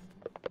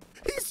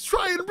 He's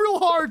trying real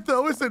hard,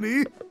 though, isn't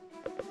he?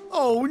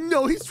 Oh,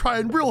 no, he's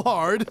trying real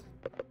hard.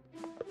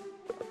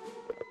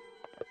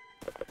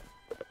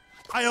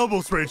 I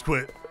almost rage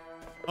quit.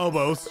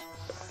 Almost.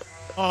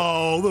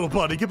 Oh, little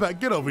buddy, get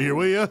over here,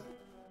 will you?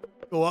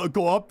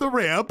 Go up the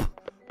ramp.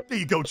 There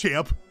you go,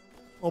 champ.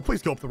 Oh,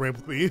 please go up the ramp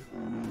with me.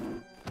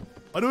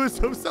 Why do it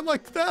sound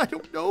like that? I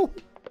don't know.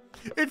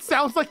 It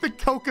sounds like the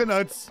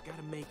coconuts.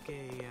 Gotta make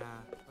a,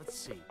 let's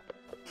see.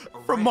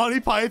 From Monty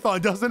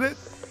Python, doesn't it?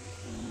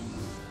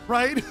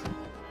 Right?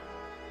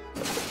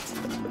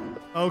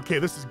 Okay,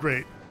 this is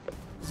great.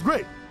 This is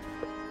great.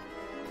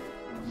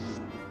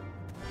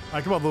 All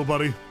right, come on, little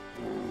buddy.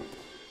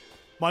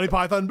 Monty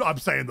Python, I'm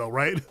saying though,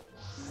 right?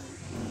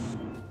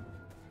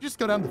 Just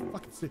go down the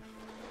fucking stairs.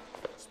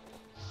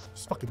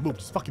 Just fucking move,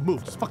 just fucking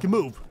move, just fucking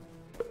move.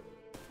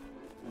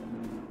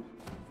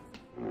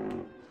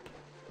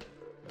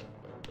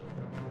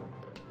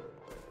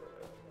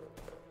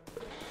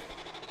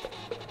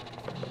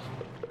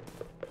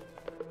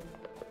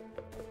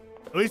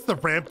 At least the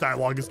ramp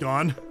dialogue is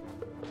gone.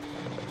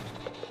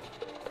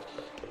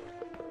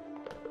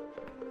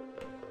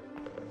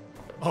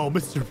 Oh,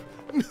 Mr.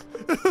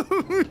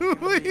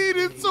 I hate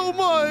it so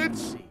much.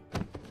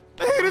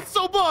 I hate it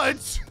so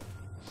much.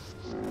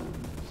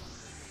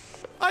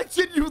 I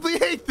genuinely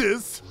hate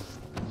this.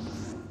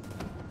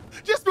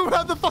 Just move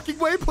out of the fucking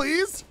way,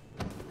 please.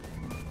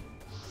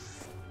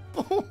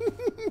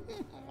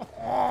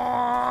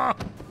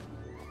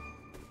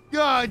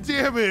 God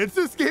damn it.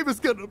 This game is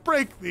gonna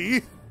break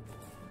me.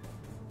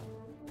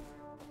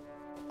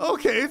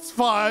 Okay, it's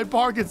fine.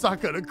 Bargain's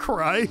not gonna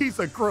cry. He's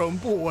a grown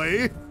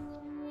boy.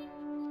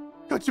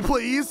 Could you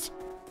please?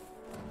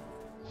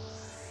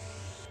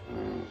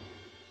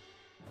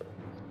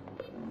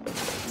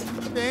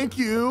 Thank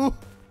you.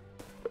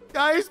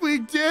 Guys, we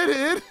did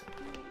it.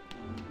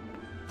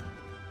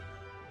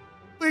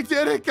 We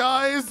did it,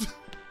 guys.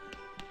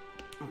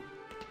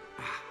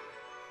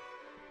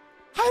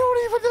 I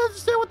don't even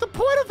understand what the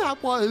point of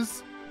that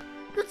was.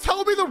 You're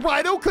telling me the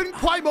rhino couldn't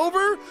climb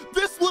over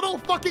this little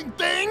fucking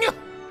thing?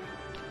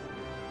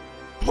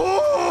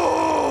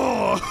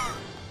 Oh,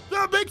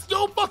 that makes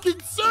no fucking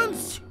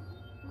sense.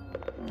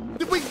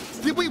 Did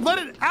we let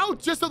it out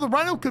just so the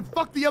rhino could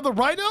fuck the other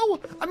rhino?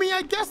 I mean,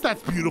 I guess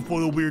that's beautiful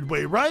in a weird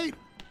way, right?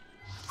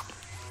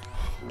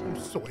 I'm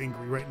so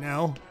angry right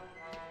now.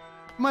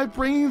 Am I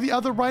bringing the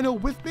other rhino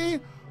with me?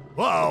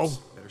 Uh-oh.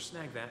 Better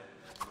snag that.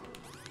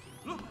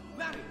 Look,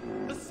 Larry,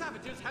 the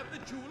savages have the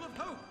jewel of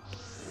hope.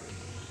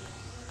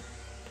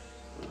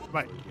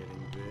 Right. I'm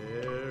getting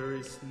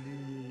very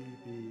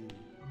sleepy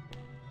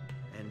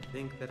and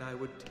think that I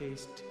would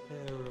taste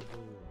terrible.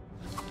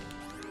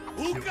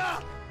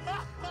 Ooga!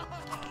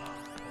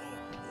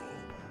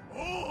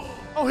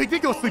 Oh, he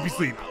did go sleepy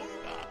sleep.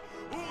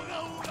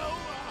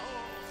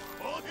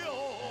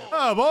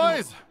 Oh,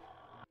 boys.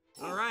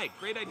 All right,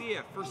 great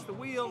idea. First the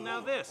wheel,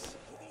 now this.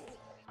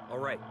 All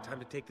right, time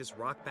to take this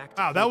rock back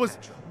to Wow, that was...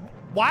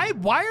 Cleopatra.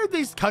 Why are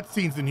these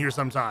cutscenes in here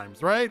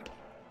sometimes, right?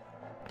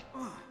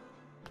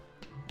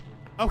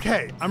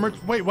 Okay,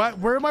 wait, what?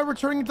 Where am I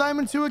returning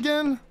diamond to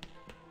again?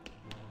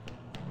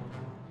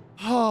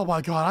 Oh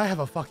my god, I have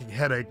a fucking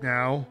headache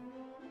now.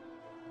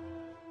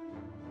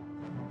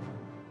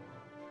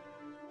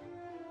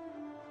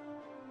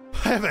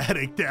 I have a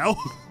headache now.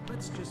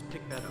 Let's just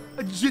pick that up.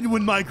 A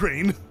genuine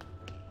migraine.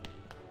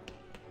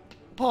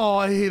 Oh,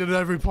 I hated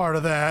every part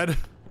of that.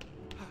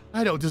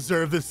 I don't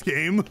deserve this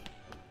game.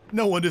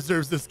 No one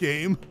deserves this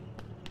game.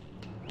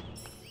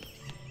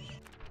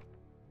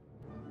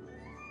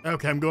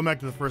 Okay, I'm going back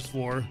to the first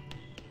floor.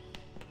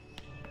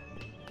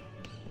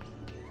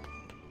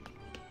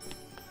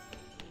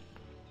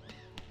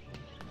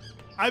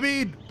 I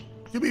mean,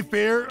 to be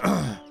fair,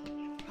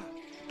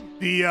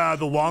 the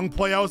long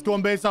play I was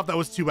going based off, that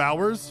was 2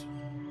 hours.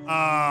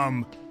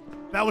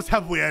 That was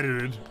heavily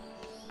edited.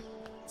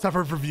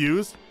 Suffered for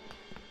views.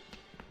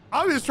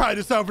 I'm just trying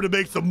to suffer to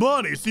make some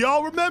money. So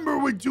y'all remember,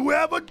 we do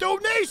have a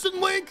donation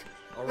link.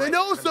 Right, and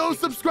also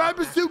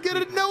subscribers do get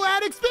a no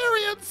ad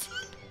experience.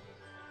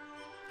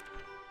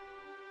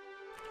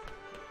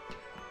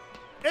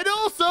 And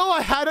also,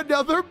 I had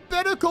another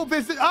medical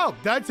visit. Oh,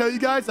 did I tell you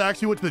guys I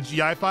actually went to the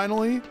GI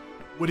finally?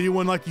 Would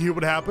anyone like to hear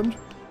what happened?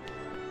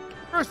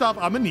 First off,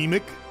 I'm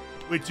anemic,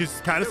 which is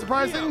kind of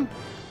surprising.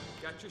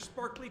 Got your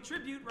sparkly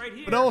tribute right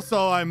here. But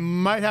also, I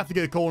might have to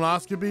get a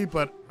colonoscopy,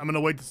 but I'm going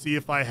to wait to see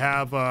if I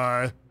have,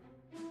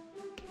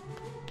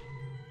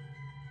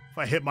 if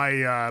I hit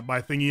my,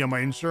 my thingy on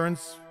my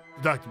insurance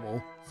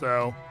deductible.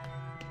 So.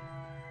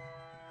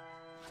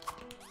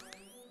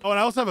 Oh, and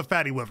I also have a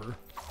fatty liver,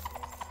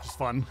 which is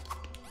fun.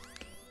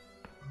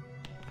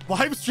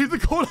 Live stream the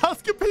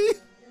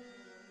colonoscopy?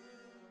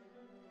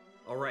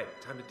 All right,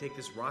 time to take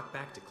this rock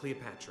back to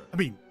Cleopatra. I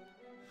mean,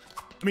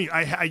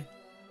 I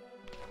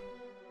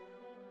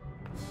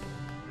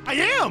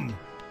am!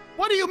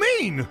 What do you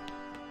mean?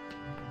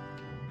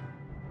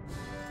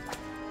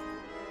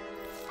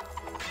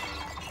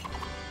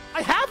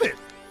 I have it!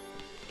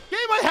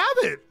 Game, I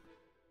have it!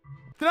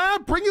 Did I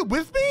not bring it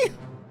with me?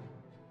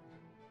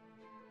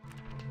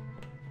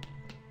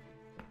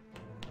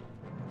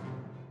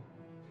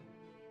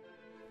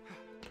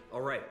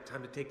 All right,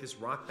 time to take this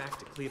rock back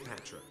to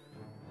Cleopatra.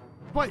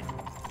 Wait,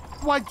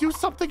 do I do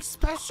something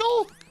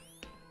special?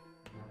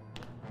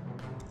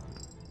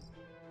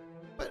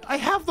 But I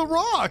have the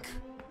rock!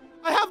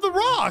 I have the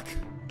rock!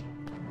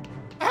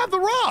 I have the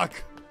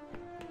rock!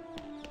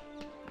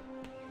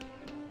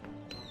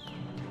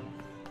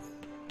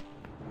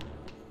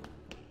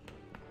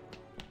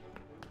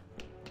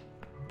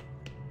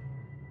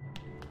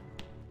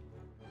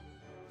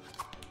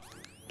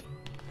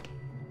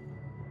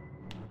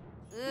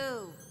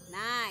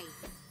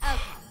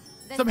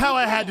 Somehow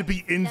I had to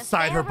be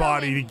inside her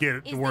body to get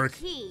it to work. Is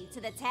the key to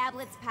the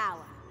tablet's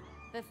power.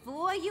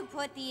 Before you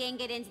put the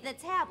ingot into the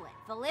tablet,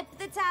 flip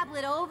the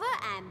tablet over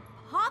and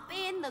pop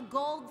in the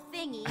gold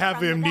thingy.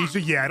 Have amnesia?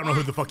 Yeah, I don't know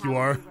who the fuck you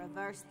are.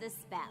 Reverse the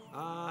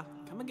spell.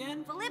 Come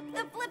again? Flip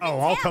the flipping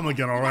Oh, I'll tablet. come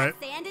again, all right.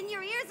 Sand in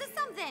your ears or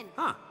something.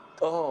 Huh.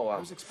 Oh, I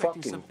I'm was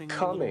expecting fucking something a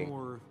coming. little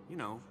more, you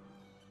know,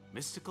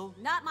 mystical.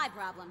 Not my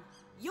problem.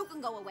 You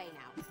can go away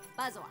now.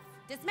 Buzz off.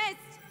 Dismissed.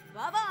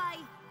 Bye-bye.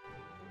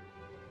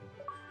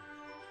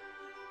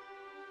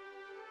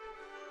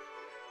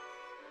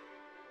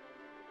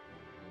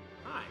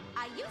 Hi.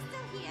 Are you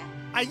still here?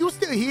 Are you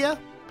still here?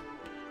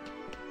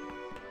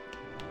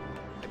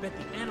 I bet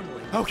the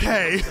animal.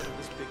 Okay.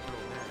 This big girl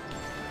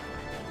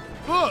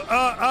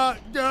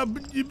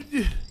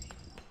there.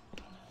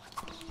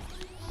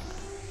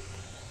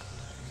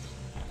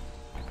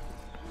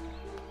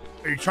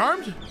 Are you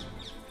charmed?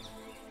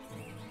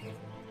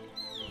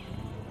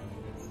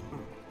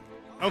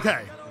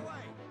 Okay.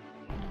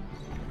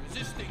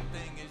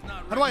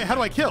 How do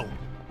I kill?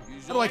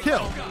 How do I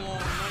kill?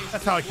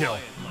 That's how I kill.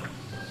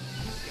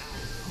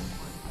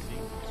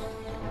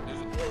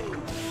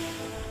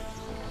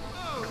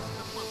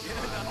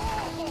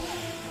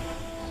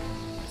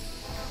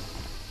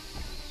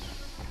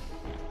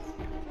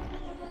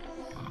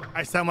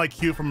 I sound like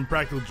Q from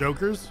Practical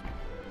Jokers.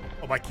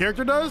 Oh, my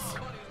character does?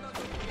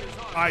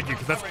 I do,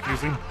 because that's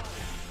confusing.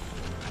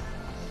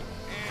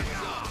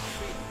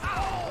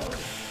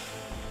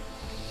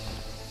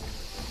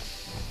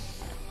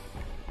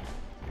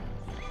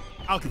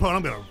 Al Capone,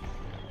 I'm gonna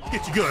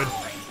get you good.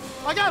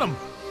 I got him.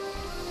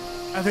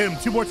 I've hit him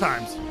 2 more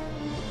times.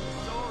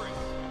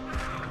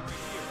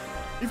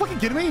 You fucking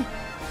kidding me?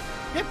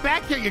 Get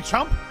back here, you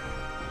chump.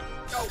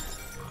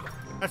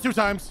 That's 2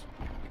 times.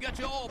 You got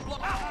you all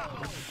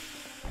blocked.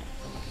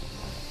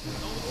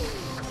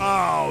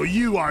 Oh,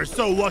 you are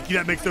so lucky.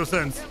 That makes no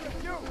sense.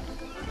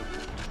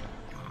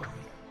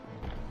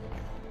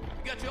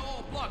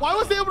 Why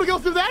was I able to go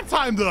through that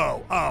time,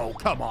 though? Oh,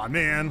 come on,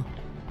 man.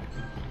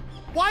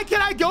 Why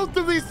can't I go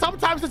through these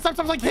sometimes and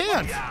sometimes I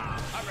can't?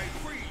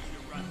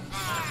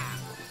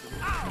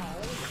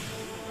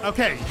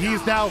 Okay,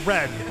 he's now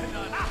red.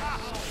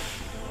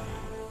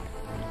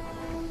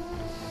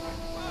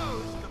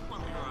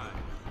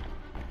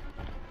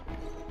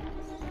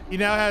 He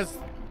now has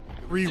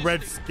 3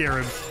 red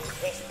scarabs.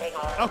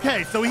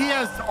 Okay, so he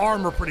has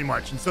armor pretty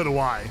much, and so do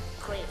I.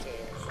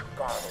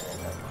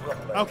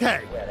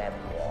 Okay,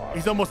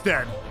 he's almost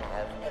dead.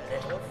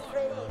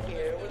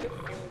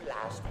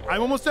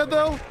 I'm almost dead,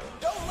 though?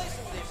 Don't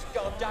listen to this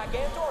scum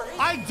gigantor.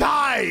 I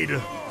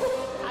died!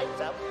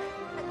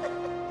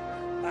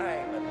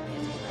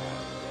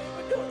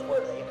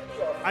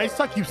 I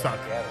suck, you suck.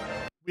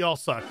 We all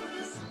suck.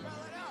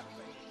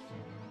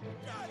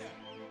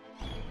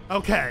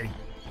 Okay.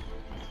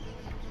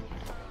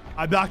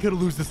 I'm not gonna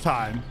lose this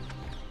time.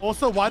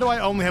 Also, why do I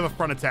only have a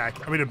front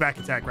attack? I mean, a back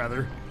attack,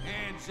 rather.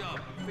 Hands up,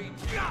 feet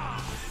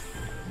down.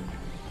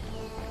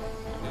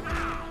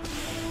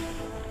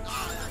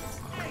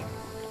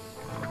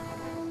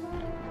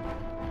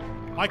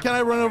 Why can't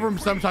I run over him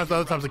sometimes,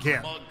 other times I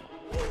can't?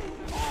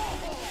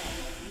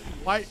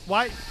 Why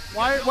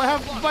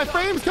have my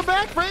frames come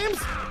back, frames?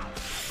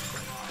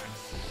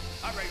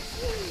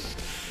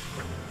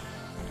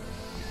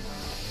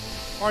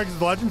 Mark is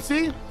the legend.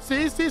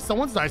 See,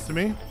 someone's nice to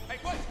me.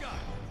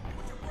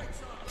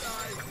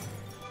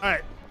 All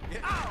right,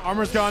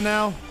 armor's gone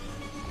now.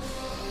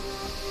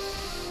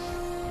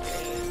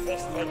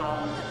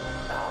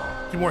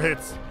 2 more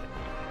hits.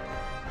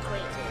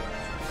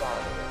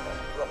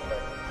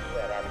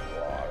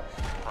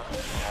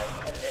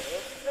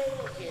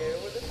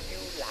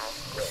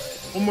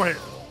 One more hit.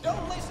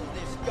 Don't listen to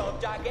this scum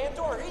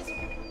gigantor.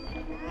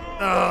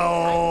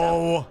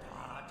 Oh.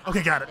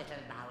 Okay, got it.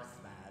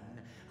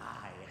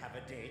 I have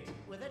a date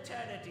with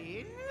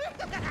eternity.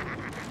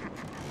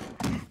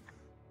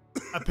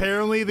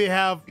 Apparently they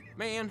have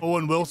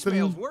Owen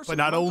Wilson, but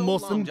not Owen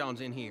Wilson.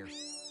 John's in here.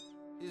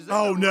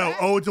 Oh no,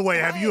 Owen's away.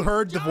 Have you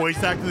heard the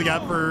voice actor they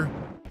got for?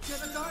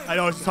 I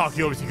know I was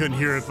talking over so you couldn't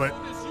hear it, but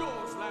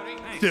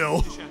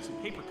still.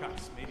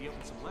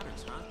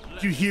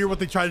 Did you hear what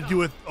they tried to do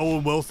with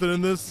Owen Wilson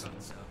in this?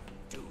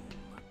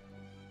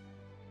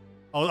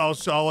 I'll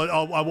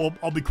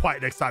be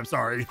quiet next time.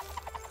 Sorry,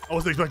 I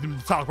wasn't expecting him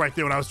to talk right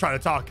there when I was trying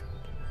to talk.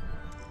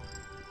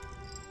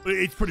 But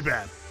it's pretty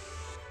bad.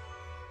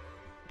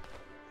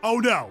 Oh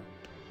no,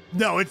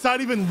 it's not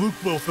even Luke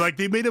Wilson. Like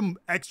they made him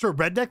extra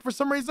redneck for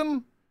some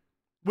reason,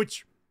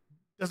 which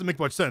doesn't make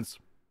much sense.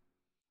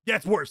 Yeah,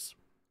 it's worse.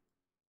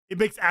 It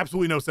makes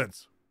absolutely no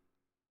sense.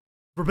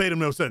 Verbatim,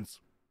 no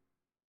sense.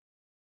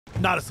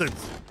 Not a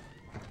sense.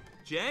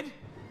 Jed?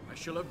 I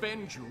shall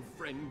avenge you,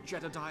 friend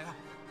Jedediah.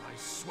 I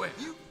swear.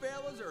 You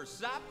fellas are a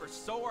sight for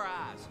sore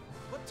eyes.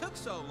 What took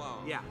so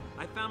long? Yeah,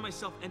 I found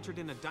myself entered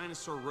in a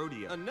dinosaur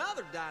rodeo.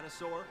 Another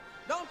dinosaur?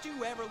 Don't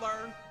you ever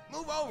learn?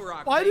 Move over,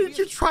 Octavius. Why didn't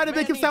you try to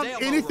make him sound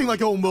anything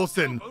like Owen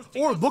Wilson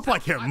or look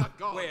like him?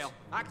 Well,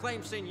 I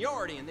claim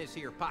seniority in this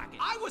here pocket.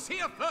 I was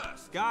here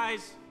first.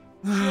 Guys,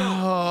 Hello,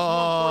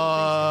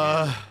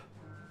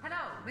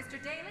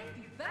 Mr. Daly.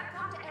 You better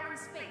come to air and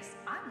space.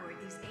 I'm worried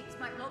these apes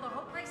might blow the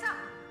whole place up.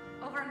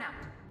 Over and out.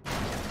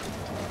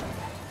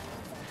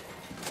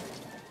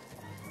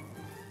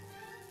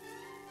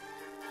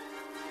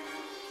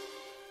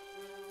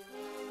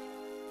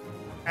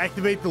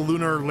 Activate the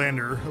lunar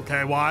lander.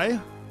 Okay, why?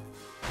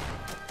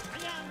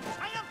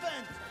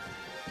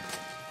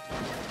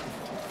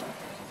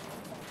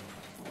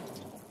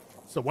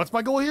 So what's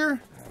my goal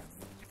here?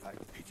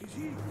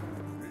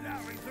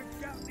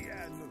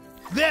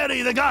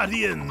 Larry the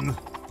Guardian.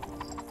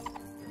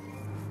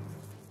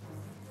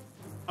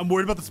 I'm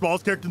worried about the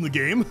smallest character in the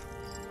game.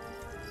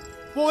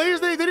 Well,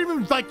 they didn't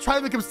even like try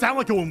to make him sound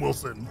like Owen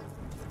Wilson.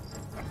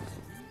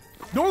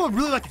 Nor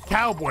really like a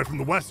cowboy from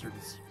the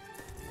westerns.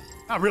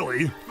 Not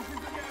really.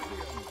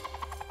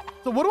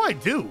 So what do I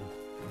do?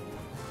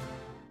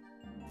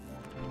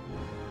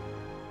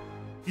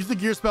 Use the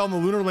gear spell in the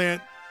lunar land.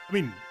 I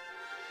mean,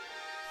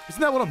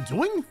 isn't that what I'm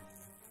doing?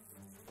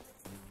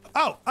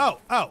 Oh.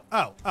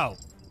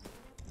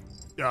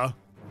 Yeah.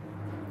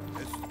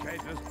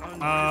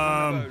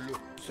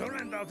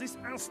 Surrender this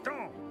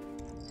instant.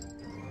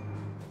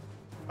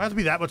 I have to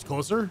be that much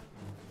closer.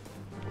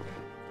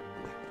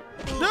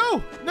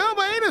 No,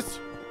 my anus.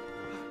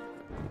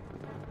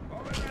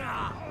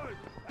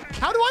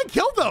 How do I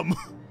kill them?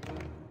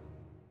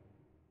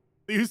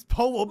 These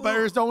polar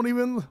bears don't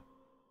even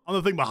on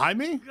the thing behind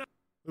me?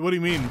 What do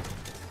you mean?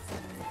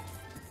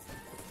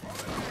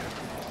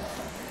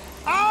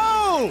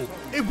 Oh,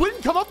 it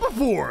wouldn't come up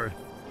before.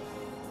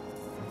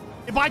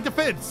 By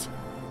defense.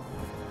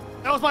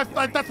 That was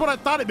that's what I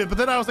thought it meant, but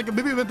then I was like,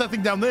 maybe it meant that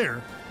thing down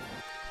there.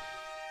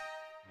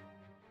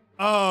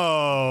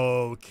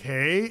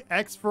 Okay,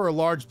 X for a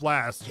large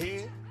blast.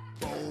 Fitty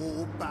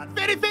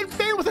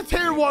with a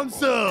tier 1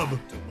 sub.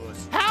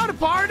 Howdy,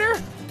 partner.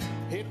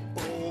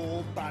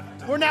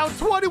 We're now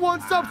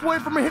 21 subs away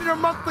from hitting our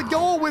monthly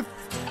goal with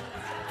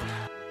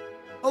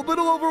a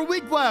little over a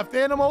week left,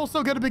 and I'm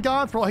also going to be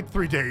gone for like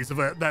 3 days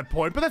at that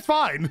point, but that's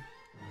fine.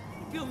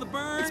 Feel the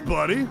burn? Thanks,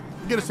 buddy.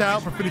 Get us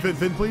out for Fitty Fin,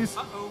 please.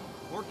 Uh-oh,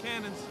 more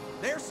cannons.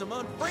 There's some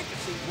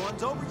unfrequency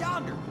ones over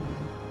yonder.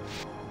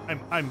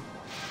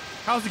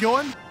 How's it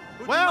going?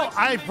 Well,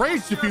 I've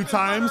raged a few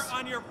times.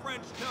 On your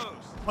French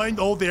toast. Playing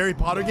the old Harry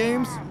Potter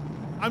games.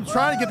 I'm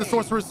trying to get the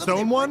Sorcerer's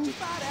Stone one,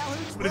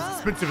 but it's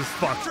expensive as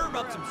fuck. Serve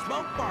up some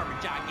smoked barber,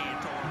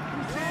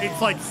 Gigantor. It's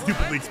like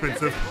stupidly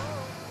expensive.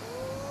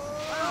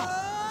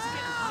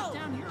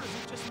 Down here, or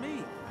is it just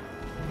me?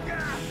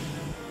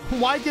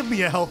 Why give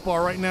me a health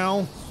bar right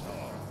now?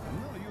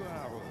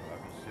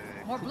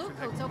 More blue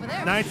coats over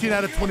there. 19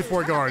 out of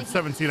 24 guards,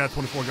 17 out of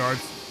 24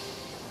 guards.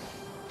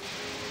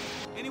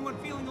 Anyone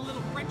feeling a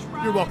little French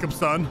fry? You're welcome,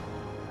 son.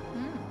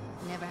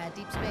 Never had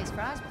deep space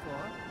fries before.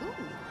 Ooh,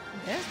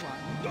 there's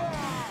one.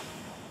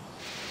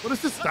 What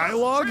is this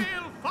dialogue?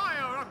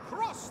 Fire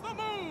across the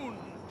moon.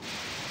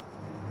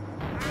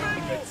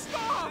 Make it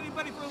stop!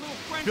 Anybody for a little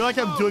French I feel like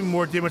I'm doing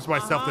more damage to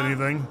myself than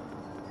anything.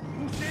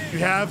 You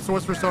have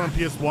Sorcerer's Stone on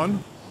PS1?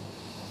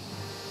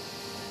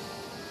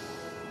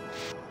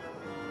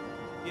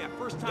 Yeah,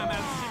 first time out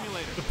of the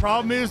simulator. The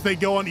problem is they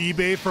go on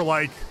eBay for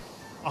like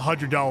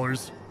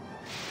 $100.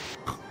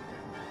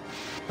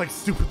 Like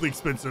stupidly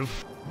expensive.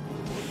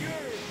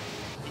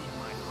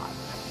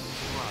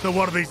 So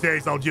one of these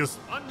days I'll just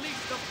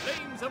unleash the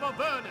flames of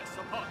Avernus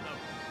upon them.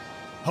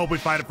 Hope we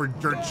find it for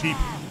dirt cheap.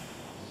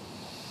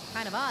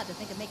 Kind of odd to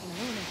think of making the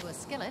moon into a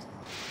skillet.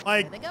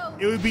 Like, There they go.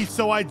 it would be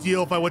so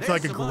ideal if I went to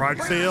like a garage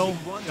sale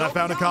and I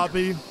found a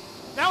copy.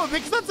 That would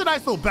make sense. A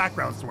nice little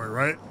background story,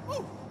 right?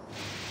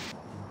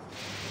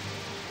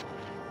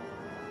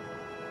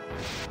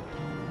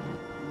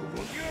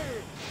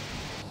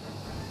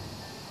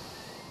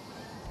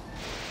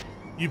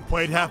 You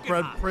played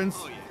Half-Blood Prince?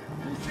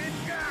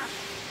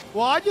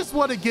 Well, I just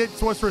want to get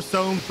Sorcerer's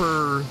Stone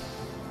for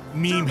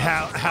meme.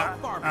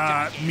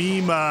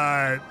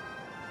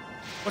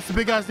 What's the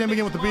big guy's name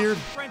again with the beard?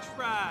 French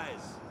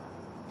fries.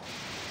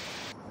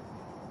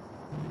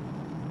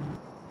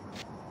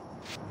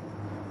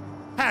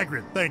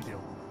 Hagrid, thank you.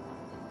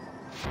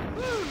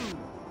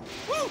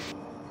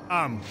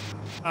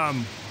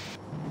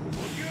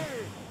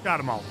 Got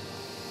them all.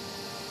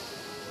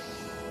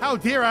 How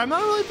dare I'm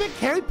not really a big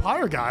Harry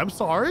Potter guy. I'm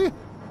sorry.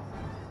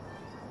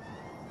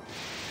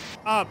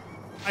 I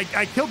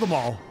killed them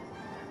all.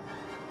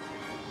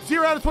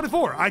 0 out of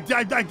 24. I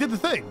did the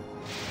thing.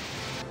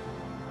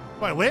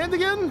 Do I land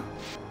again? Houston,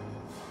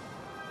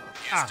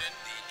 the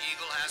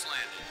Eagle has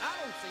landed. I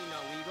don't see no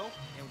eagle,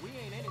 and we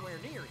ain't anywhere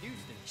near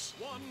Houston.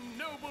 One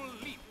noble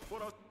leap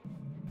for us.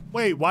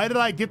 Wait, why did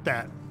I get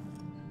that?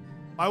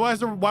 Why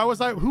was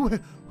I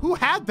who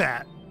had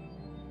that?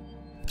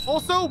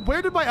 Also,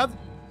 where did my other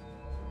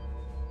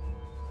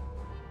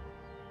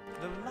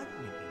The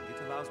lightning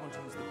ingot allows one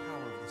to use the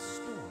power of the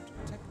storm to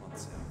protect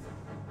oneself.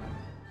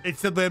 It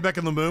said land back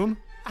on the moon?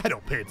 I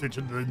don't pay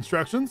attention to the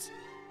instructions.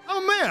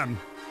 I'm a man.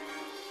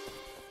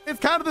 It's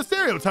kind of the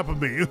stereotype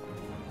of me.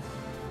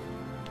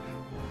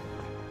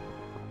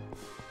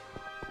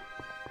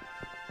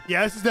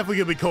 Yeah, this is definitely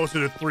gonna be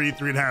closer to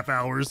 3.5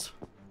 hours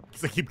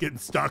because I keep getting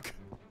stuck.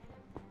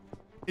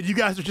 And you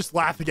guys are just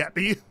laughing at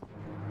me.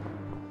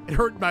 It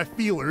hurt my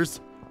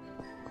feelers.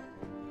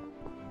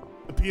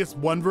 The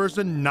PS1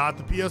 version, not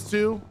the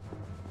PS2.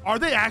 Are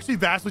they actually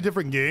vastly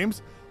different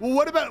games? Well,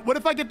 what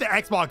if I get the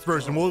Xbox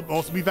version? Will it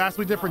also be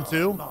vastly different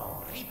too?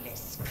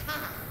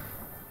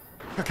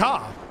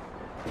 Caca.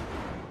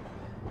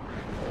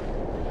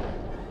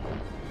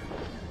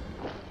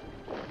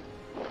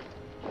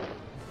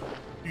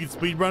 You can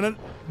speedrun it?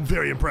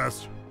 Very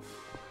impressed.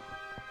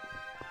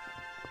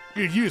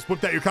 You just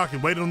whipped out your cock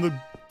and waited on the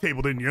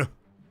table, didn't you?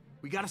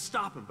 We gotta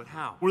stop him, but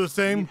how? We're the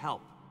same. We need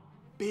help.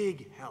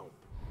 Big help.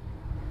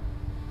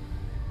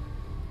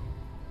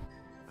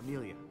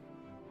 Amelia,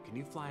 can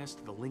you fly us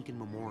to the Lincoln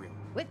Memorial?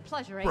 With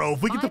pleasure, Ace. Bro,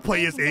 if we get to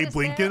play as Abe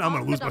Lincoln, I'm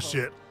gonna lose my double.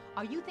 shit.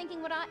 Are you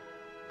thinking what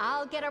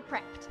I'll get her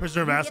prepped.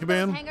 Prisoner of You Azkaban?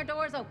 Get those hangar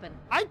doors open.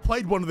 I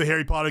played one of the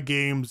Harry Potter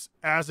games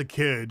as a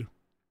kid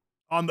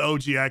on the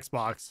OG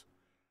Xbox.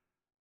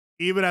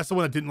 Even as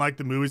someone that didn't like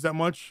the movies that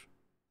much.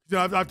 You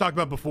know, I've talked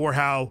about before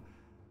how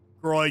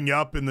growing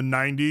up in the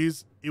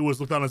 90s, it was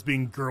looked on as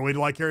being girly to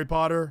like Harry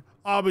Potter.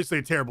 Obviously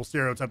a terrible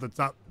stereotype that's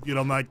not, you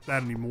don't like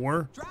that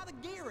anymore. Try the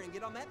gear and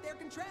get on that there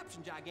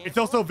contraption, Gigantor. It's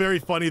also very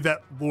funny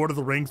that Lord of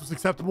the Rings was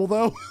acceptable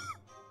though.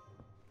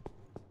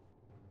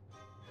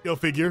 Go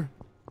figure.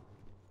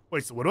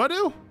 Wait, so what do I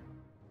do?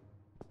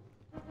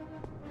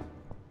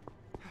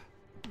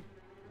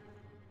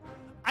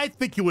 I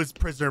think it was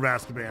Prisoner of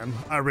Azkaban.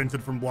 I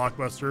rented from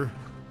Blockbuster.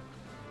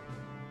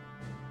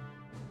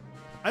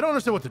 I don't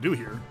understand what to do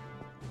here.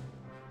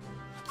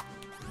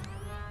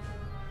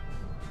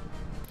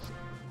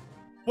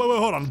 Wait,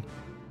 hold on.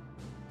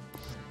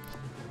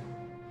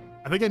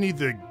 I think I need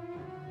the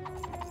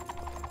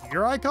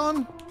gear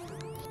icon.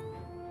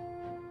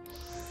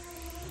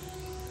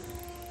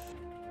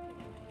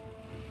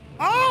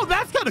 Oh,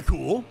 that's kind of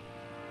cool.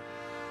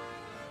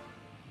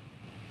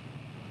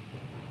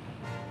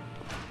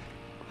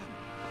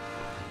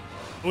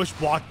 I wish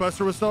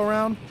Blockbuster was still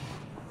around.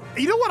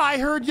 You know what I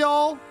heard,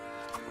 y'all?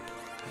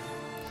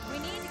 We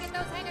need to get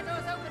those hangar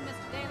doors open,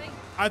 Mr. Daly.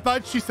 I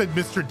thought she said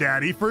Mr.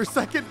 Daddy for a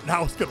second, and I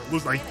was gonna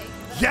lose like,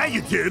 yeah,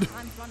 you did.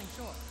 Time's running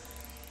short.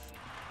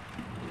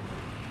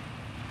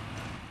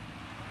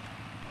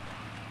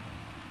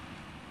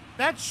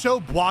 That show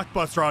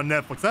Blockbuster on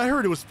Netflix, I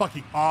heard it was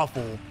fucking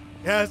awful.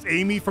 It has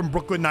Amy from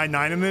Brooklyn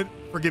Nine-Nine in it.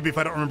 Forgive me if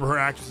I don't remember her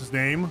actress's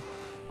name.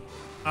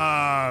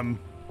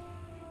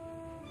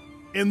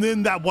 And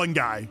then that one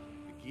guy.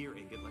 The gear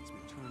ingot lets me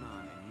turn on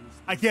and use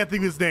I can't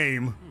think of his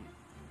name.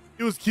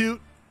 It was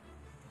cute.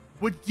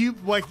 Would you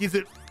like? Is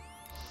it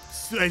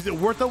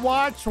worth a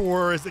watch,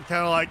 or is it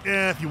kind of like,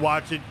 if you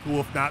watch it, cool.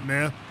 If not,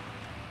 meh.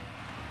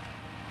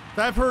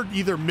 I've heard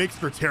either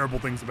mixed or terrible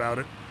things about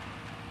it.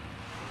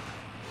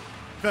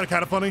 Is that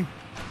kind of funny?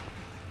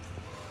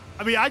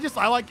 I mean, I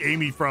like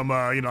Amy from,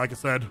 you know, like I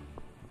said.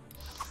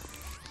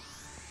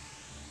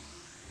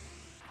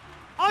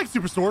 I like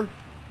Superstore.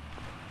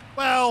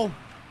 Well,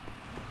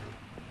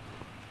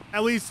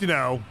 at least, you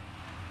know,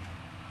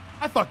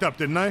 I fucked up,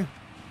 didn't I?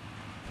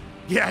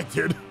 Yeah, I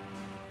did.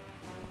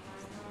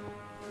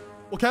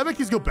 Well, can I make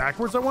these go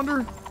backwards, I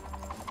wonder?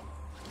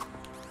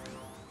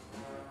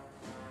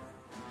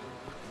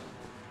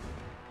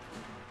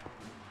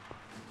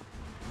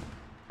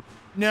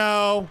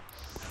 No.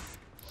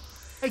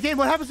 Hey, game,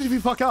 what happens if you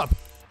fuck up?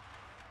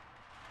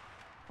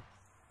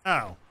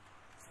 Oh.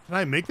 Can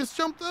I make this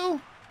jump,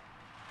 though?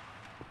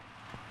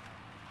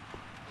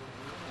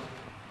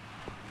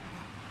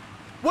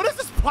 What is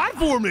this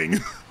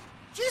platforming?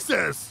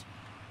 Jesus.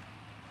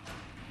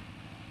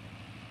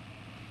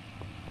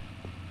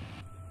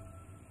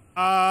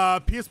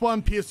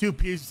 PS1, PS2,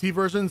 PC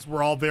versions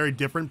were all very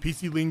different.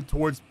 PC leaned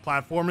towards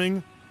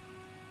platforming.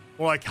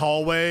 Or like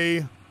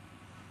hallway.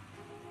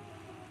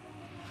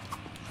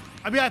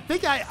 I mean, I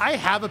think I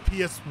have a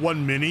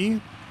PS1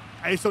 mini.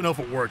 I just don't know if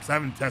it works. I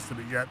haven't tested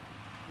it yet.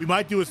 We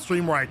might do a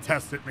stream where I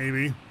test it,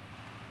 maybe.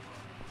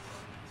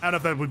 I don't know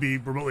if that would be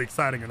remotely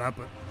exciting or not,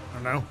 but I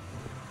don't know.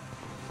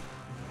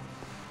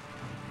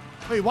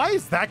 Wait, why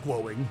is that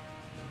glowing?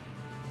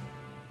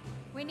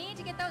 We need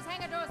to get those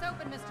hangar doors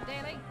open, Mr.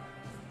 Daly.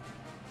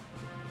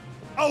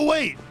 Oh,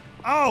 wait.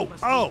 Oh.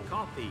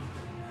 Coffee.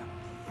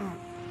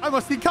 I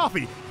must need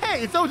coffee.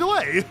 Hey, it's no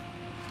delay.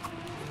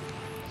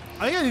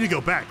 I think I need to go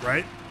back,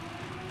 right?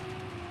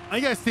 I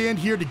gotta stand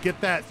here to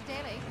get that. Mr.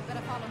 Daly, you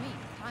better follow me.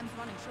 Time's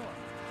running short.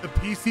 The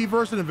PC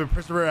version of the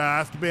Prisoner of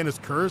Azkaban is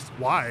cursed.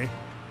 Why?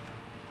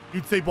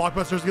 You'd say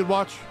Blockbuster's a good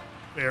watch?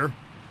 Fair.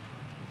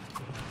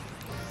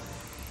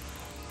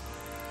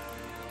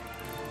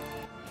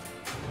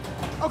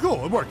 Oh,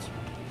 cool. It works.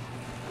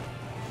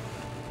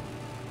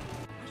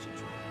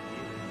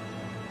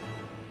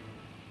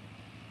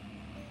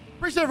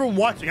 Appreciate everyone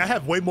watching. I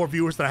have way more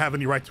viewers than I have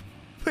any right to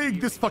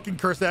playing this fucking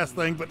curse-ass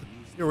thing, but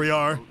here we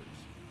are.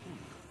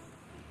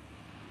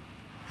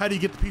 How do you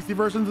get the PC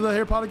versions of the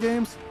Harry Potter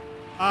games?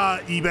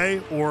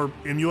 eBay or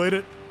emulate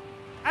it.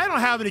 I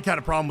don't have any kind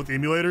of problem with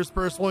emulators,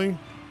 personally.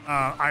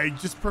 I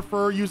just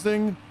prefer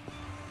using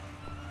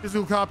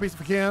physical copies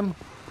if I can.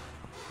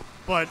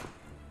 But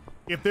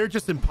if they're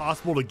just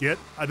impossible to get,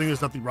 I think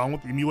there's nothing wrong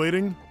with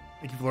emulating.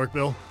 Thank you for the work,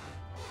 Bill.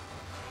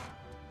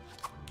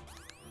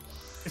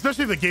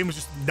 Especially if the game is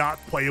just not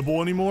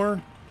playable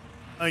anymore.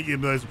 I think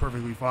emulators are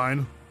perfectly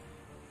fine.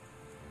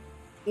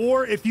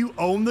 Or if you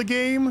own the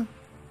game,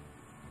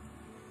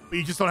 but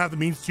you just don't have the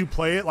means to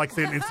play it, like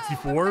say in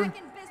N64.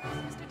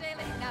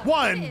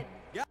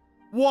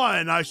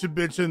 One, I should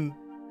mention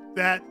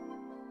that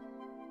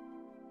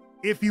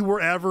if you were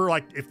ever,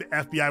 like, if the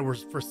FBI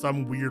was for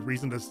some weird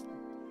reason to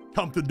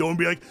come to the door and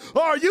be like,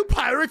 oh, are you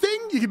pirating?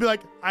 You could be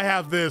like, I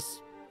have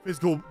this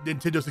physical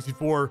Nintendo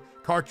 64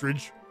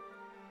 cartridge.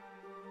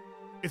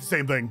 It's the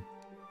same thing.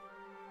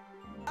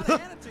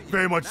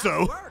 Very much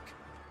so.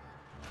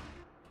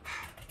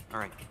 All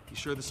right, you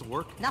sure this will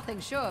work?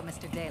 Nothing sure,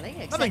 Mr. Daly.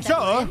 Except Nothing that sure.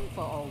 we're in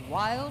for a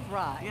wild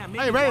ride. Yeah,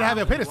 Are you ready to have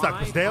your penis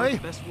sucked, Miss Daly?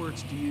 The best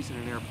words to use in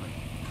an airplane.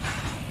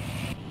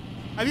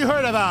 Have you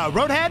heard of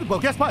Roadhead? Well,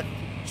 guess what,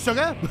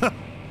 sugar?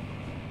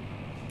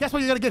 Guess what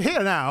you're gonna get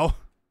here now?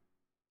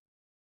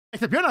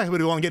 Except you're not gonna be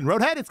the one getting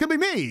Roadhead. It's gonna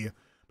be me.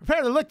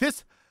 Prepare to lick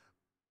this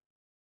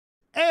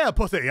air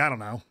pussy. I don't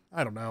know.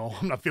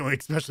 I'm not feeling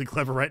especially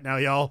clever right now,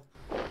 y'all.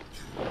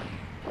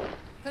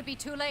 Could be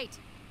too late.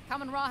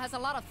 Common Raw has a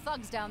lot of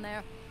thugs down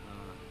there.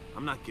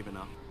 I'm not giving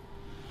up.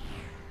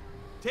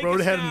 Take Roadhead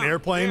us down. an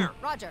airplane. There.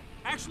 Roger.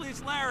 Actually,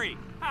 it's Larry.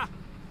 Ha!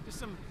 Just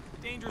some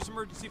dangerous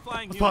emergency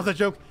flying. Let's pause that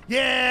joke.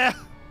 Yeah.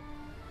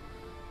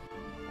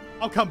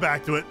 I'll come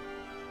back to it.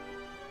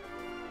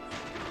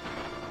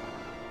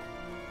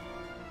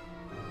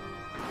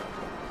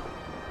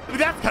 I mean,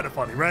 that's kind of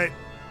funny, right?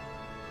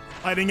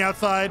 Lightning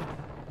outside.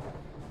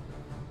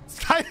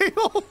 Sky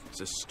hail.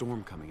 There's a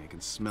storm coming. I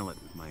can smell it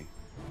with my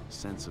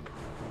sense of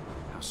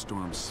how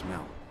storms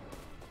smell.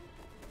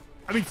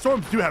 I mean,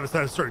 storms do have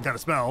a certain kind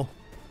of smell.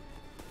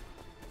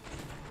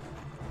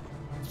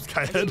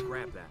 Skyhead.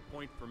 Grab that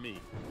point for me.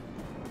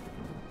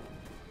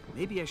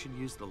 Maybe I should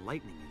use the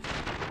lightning engine.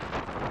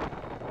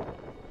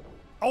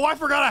 Oh, I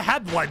forgot I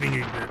had the lightning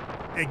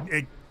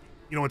ignite.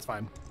 You know, it's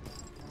fine.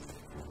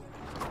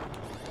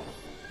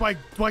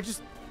 Do I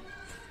just...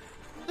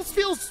 This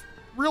feels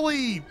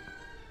really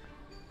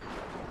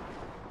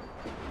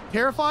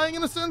terrifying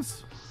in a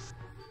sense.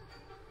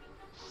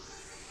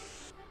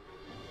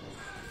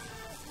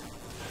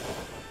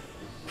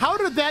 How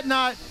did that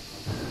not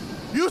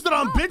use it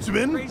on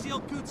Benjamin? Crazy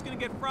old coot's gonna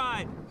get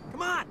fried.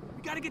 Come on,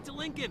 we gotta get to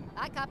Lincoln.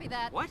 I copy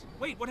that. What?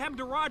 Wait, what happened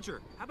to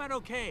Roger? How about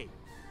okay?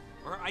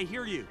 Or I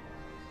hear you.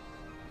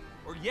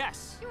 Or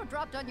yes. You were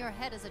dropped on your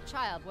head as a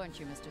child, weren't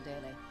you, Mr.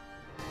 Daly?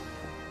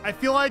 I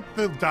feel like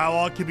the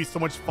dialogue could be so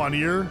much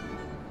funnier.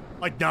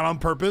 Like, not on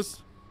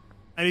purpose.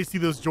 I need to see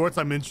those jorts.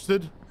 I'm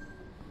interested.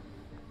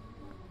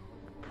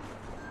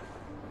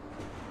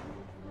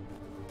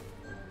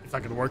 It's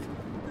not gonna work.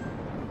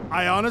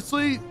 I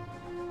honestly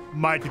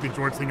might take the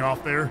jorts thing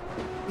off there.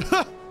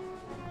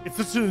 It's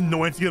such an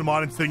annoyance to get him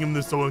on and sing him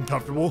this so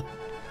uncomfortable.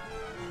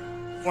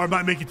 Or I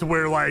might make it to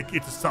where, like,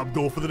 it's a sub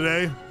goal for the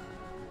day.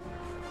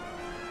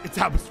 It's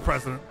how Mr.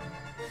 President.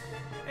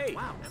 Hey,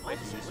 wow, I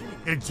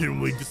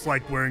genuinely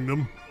dislike wearing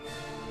them.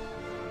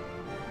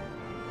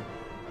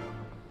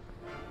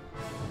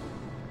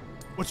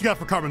 What you got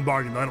for Carbon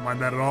Bargain, though? I don't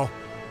mind that at all.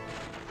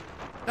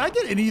 Did I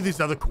get any of these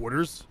other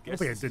quarters? I don't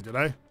think I did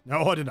I?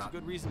 No, I did not. It's a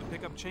good reason to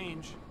pick up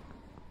change.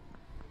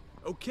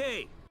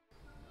 Okay.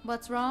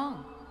 What's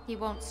wrong? He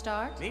won't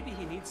start? Maybe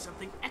he needs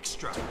something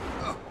extra.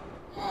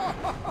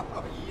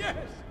 Yes!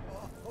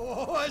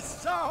 Oh,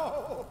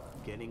 so!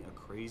 Getting a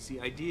crazy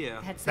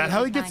idea. Is that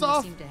how he gets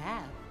off? Seem to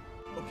have.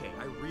 Okay,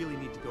 I really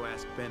need to go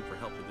ask Ben for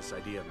help with this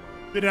idea of mine.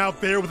 Been out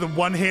there with the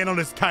one hand on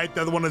his kite,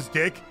 the other one on his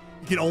dick.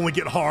 He can only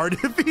get hard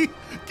if he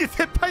gets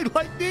hit by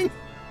lightning.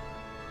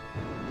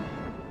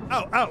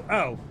 Oh, oh,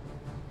 oh.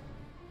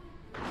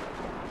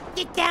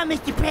 Get down,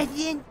 Mr.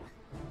 President!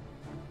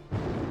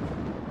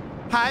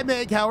 Hi,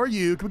 Meg. How are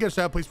you? Can we get a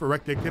shout out, please, for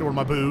Rec Dictator or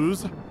my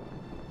booze?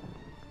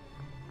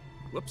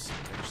 Whoops.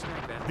 Better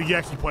snag that. Think you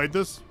actually played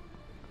this?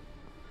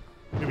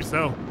 Maybe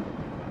so.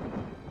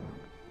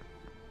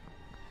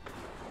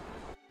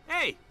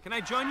 Hey, can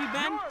I join you,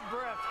 Ben?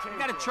 I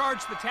gotta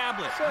charge the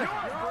tablet.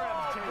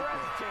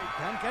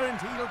 Can't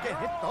guarantee you'll get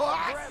hit, though.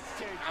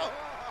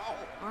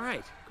 All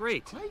right,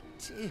 great. Quite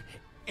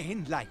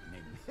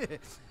enlightening,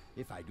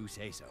 if I do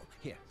say so.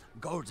 Here,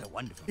 golds are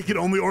wonderful. He can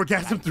only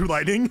orgasm through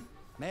lightning.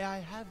 May I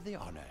have the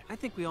honor? I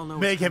think we all know.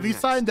 Meg, have you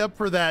signed up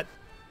for that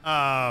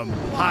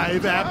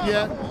Hive app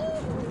yet?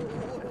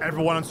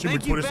 Everyone on streamer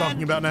Twitter's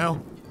talking about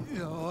now.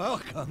 You're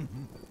welcome.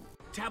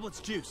 Tablet's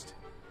juiced.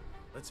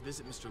 Let's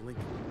visit Mr.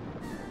 Lincoln.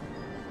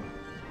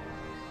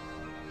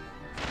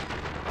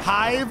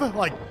 Hive?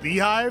 Like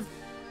Beehive?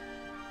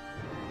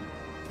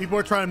 People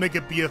are trying to make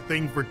it be a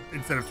thing for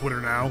instead of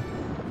Twitter now.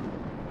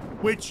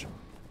 Which,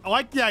 I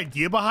like the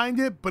idea behind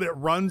it, but it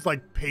runs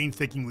like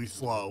painstakingly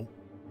slow.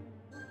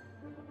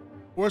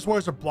 Forest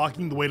Warriors are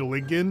blocking the way to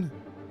Lincoln.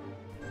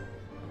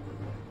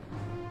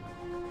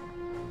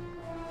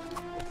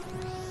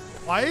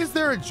 Why is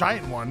there a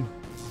giant one?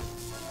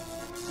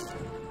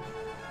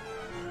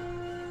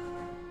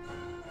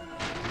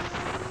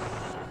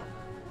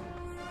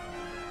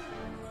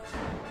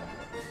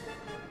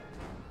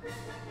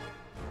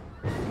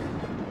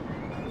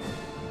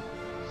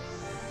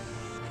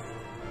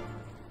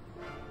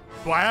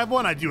 Do I have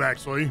one? I do,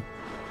 actually.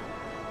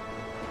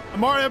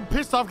 I'm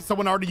pissed off because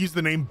someone already used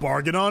the name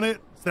Bargain on it.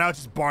 So now it's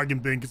just Bargain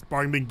Bin because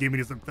Bargain Bin Gaming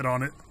doesn't fit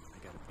on it.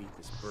 I gotta beat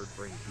this bird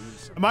brain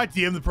beast. I might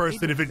DM the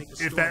person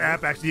if that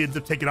app actually ends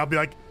up taking it. I'll be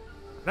like,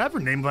 can I have her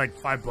name like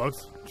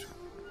 $5?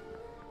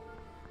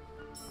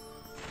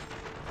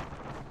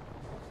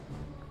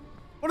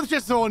 What if it's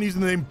just someone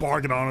using the name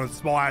Bargain on a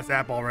small ass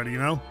app already, you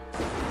know?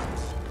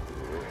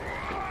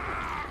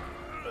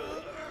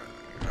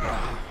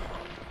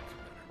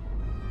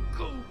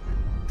 Go,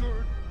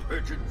 dirt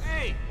pigeons.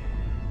 Hey,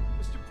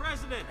 Mr.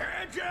 President.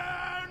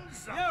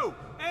 Pigeons! Yo,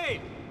 hey,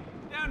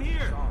 down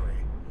here. Sorry.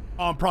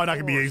 Oh, I'm probably not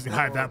gonna be using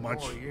Hive that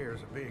much. 4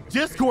 years of being a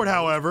Discord, pigeon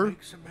however.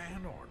 makes a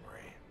man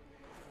ornery.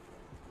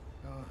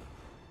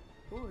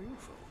 Who are you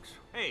folks?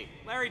 Hey,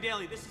 Larry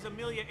Daly, this is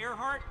Amelia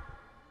Earhart.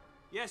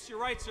 Yes, you're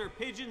right, sir.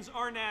 Pigeons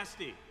are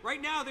nasty.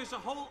 Right now, there's a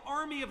whole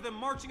army of them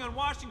marching on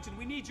Washington.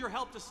 We need your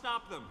help to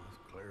stop them. As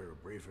clear a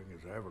briefing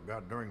as I ever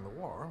got during the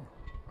war.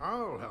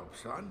 I'll help,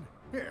 son.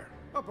 Here,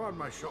 up on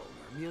my shoulder.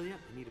 Amelia,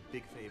 I need a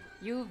big favor.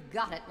 You've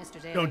got it,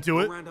 Mr. Daly. Don't do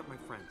it. Go round up my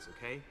friends,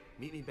 okay?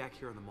 Meet me back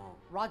here in the mall.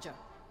 Roger.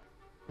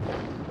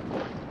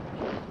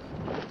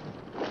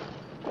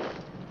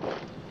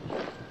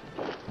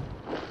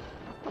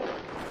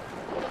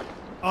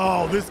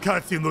 Oh, this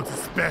cutscene looks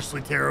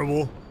especially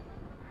terrible.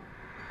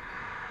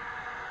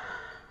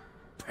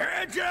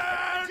 Pigeons!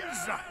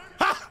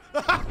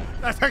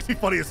 That's actually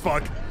funny as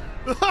fuck.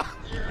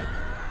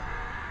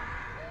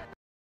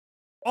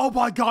 Oh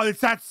my god,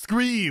 it's that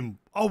scream.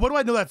 Oh, what do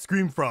I know that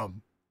scream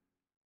from?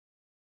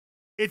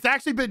 It's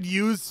actually been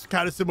used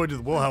kind of similar to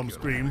the Wilhelm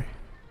scream,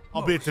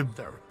 albeit it's a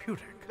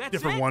therapeutic. That's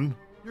different it? one.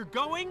 You're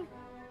going?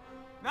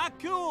 Not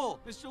cool,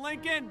 Mr.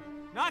 Lincoln.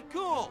 Not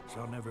cool.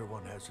 Son,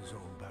 everyone has his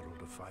own battle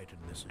to fight, and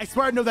this is. I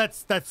swear I know that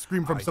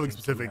scream from I something think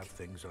you specific. have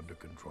things under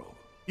control.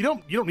 You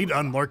don't need to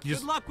unmark. You Good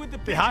just luck with the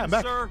say pigeons, hi, I'm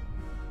back. sir.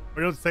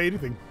 Or you don't say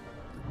anything.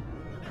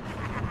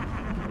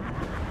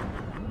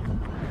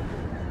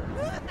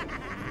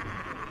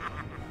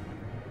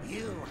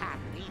 You have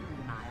beaten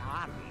my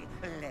army,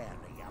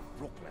 Larry of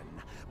Brooklyn,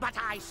 but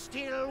I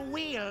still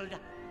wield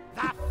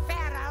the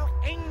Pharaoh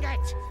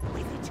Ingot.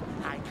 With it,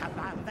 I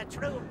command the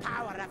true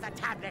power of the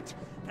tablet.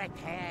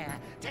 Prepare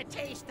to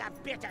taste the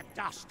bitter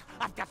dust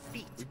of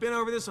defeat. We've been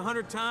over this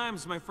 100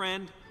 times, my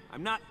friend.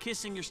 I'm not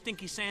kissing your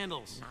stinky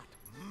sandals. Not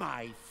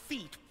my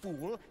feet,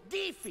 fool.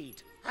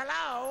 Defeat.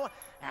 Hello?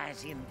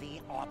 As in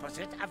the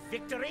opposite of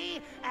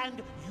victory,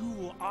 and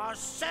you are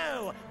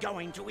so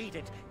going to eat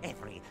it,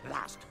 every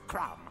last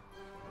crumb.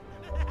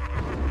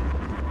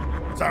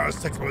 Sorry, I was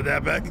texting with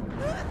that back.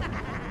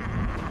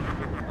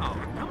 Oh,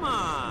 come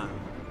on.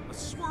 A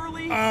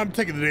swirly? I'm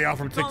taking the day off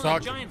from Calling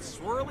TikTok. a giant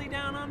swirly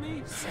down on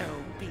me? So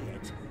be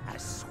it. A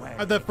swirly.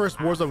 How'd that first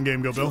Warzone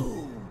game go, Bill?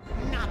 Ooh,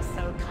 not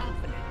so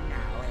confident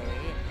now,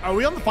 eh? Are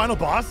we on the final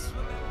boss?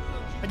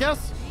 I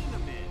guess.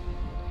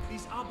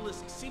 These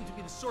obelisks seem to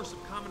be the source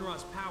of Common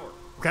Raw's power.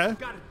 Okay. We've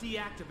got to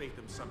deactivate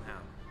them somehow.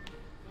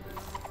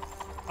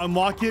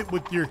 Unlock it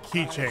with your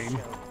keychain.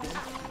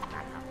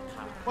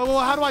 Well,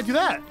 how do I do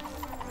that?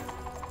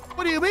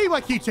 What do you mean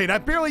by keychain? I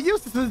barely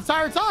used this the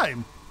entire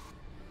time.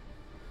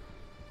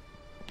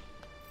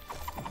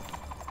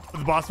 For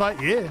the boss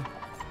fight? Yeah.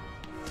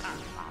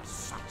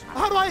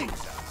 How do I?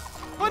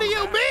 What do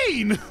you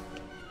mean?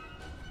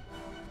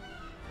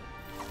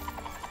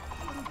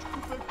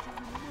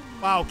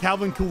 Wow,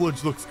 Calvin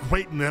Coolidge looks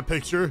great in that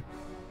picture.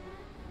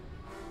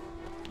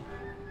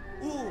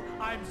 Ooh,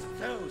 I'm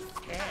so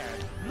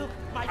scared. Look,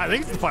 my I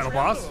think it's the final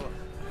boss.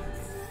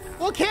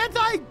 Well, can't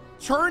I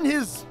turn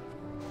his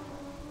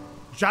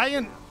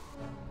giant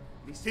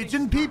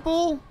pigeon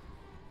people?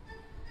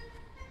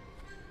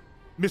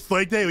 Miss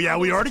Leg Day? Yeah,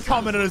 we already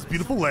commented on his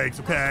beautiful legs,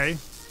 okay?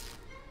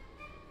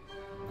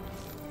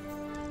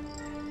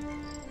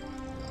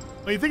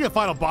 Well, you think the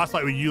final boss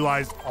fight would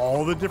utilize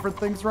all the different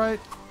things, right?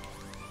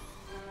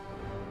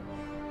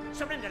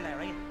 Surrender,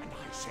 Larry, and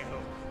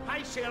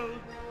I shall.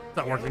 It's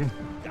not working.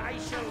 I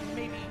shall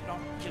maybe not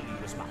kill you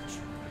as much.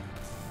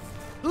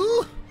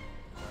 Ooh.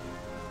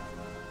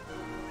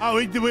 Oh,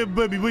 we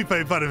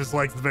played fun of his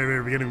legs at the very,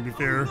 very beginning, to be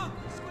fair.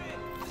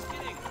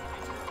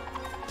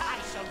 I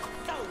shall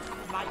so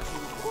smite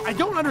you. I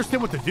don't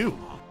understand what to do.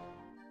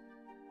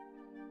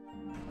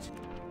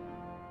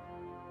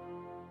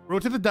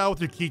 Rotate the dial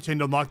with your keychain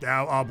to unlock the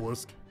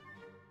obelisk.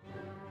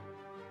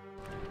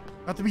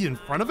 Have to be in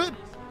front of it?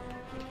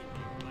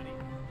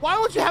 Why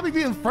would you have me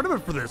be in front of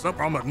it for this? Oh,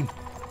 wrong button.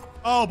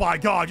 Oh my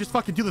god, just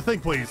fucking do the thing,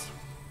 please.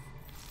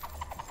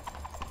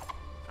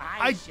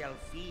 I shall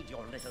feed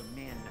your little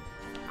men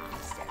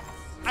nonsense.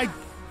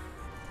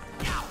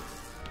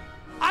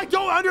 I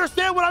don't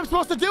understand what I'm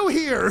supposed to do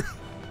here.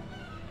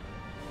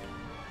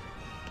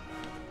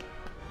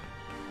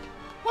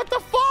 What the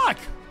fuck?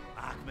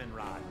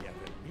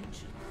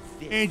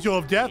 Angel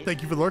of Death,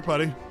 thank you for the lurk,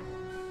 buddy.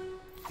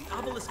 The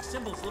obelisk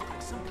symbols look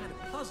like some kind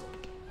of puzzle.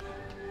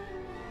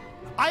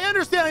 I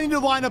understand I need to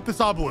line up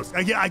this obelisk.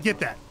 I get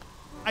that.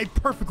 I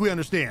perfectly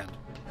understand.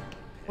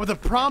 But the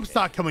prompt's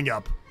not coming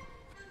up.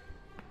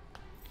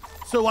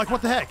 So, like,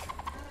 what the heck?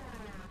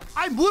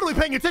 I'm literally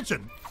paying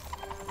attention.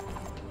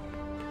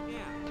 Yeah,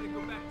 I'm gonna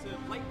go back to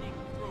lightning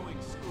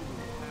throwing school,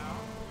 pal.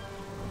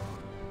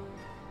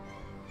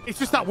 It's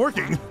just not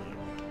working.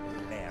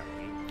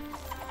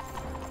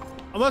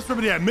 Unless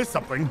Remedy, I missed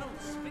something. I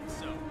don't think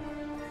so.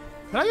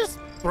 Can I just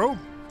throw?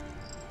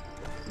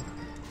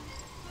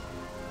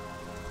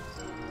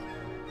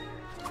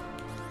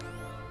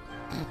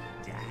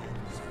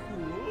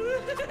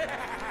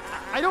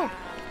 I don't.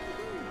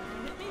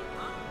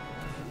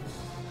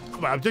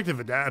 My objective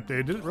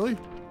adapted. Did it really?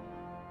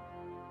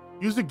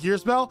 Use the gear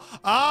spell?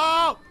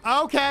 Oh,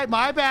 okay.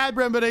 My bad,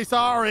 Remedy.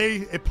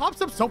 Sorry. It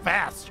pops up so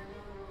fast.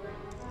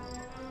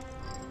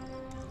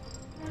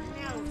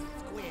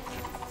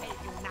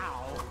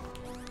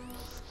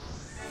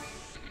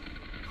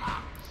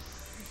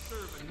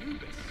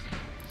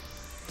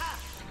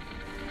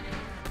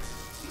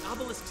 The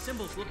obelisk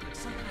symbols look like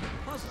some kind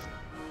of puzzle.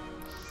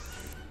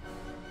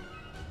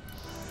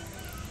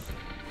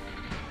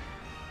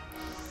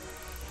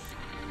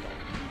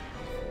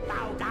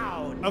 Bow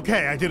down.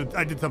 Okay, I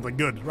did something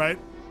good, right?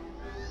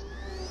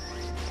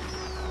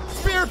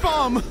 Spear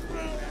bomb.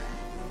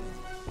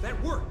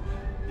 That worked.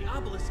 The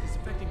obelisk is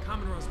affecting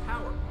Kamen-Ra's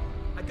power.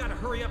 I gotta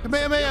hurry up.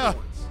 Kamehameha.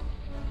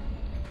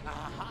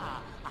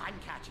 Aha, I'm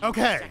catching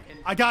Okay,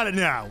 I got it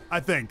now, I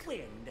think.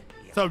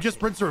 So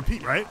just rinse and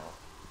repeat, right?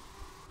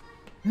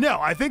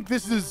 No, I think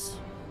this is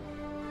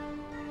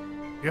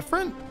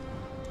different.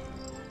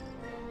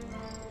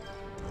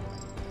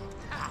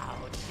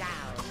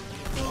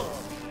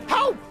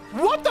 How?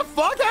 What the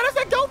fuck? How does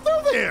that go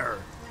through there?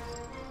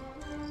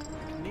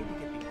 I can maybe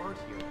get the art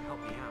here to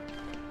help me out.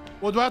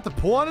 Well, do I have to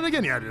pull on it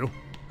again? Yeah, I do.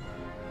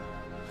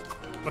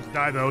 About to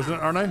die though, isn't it?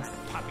 Aren't I?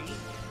 Puppy, you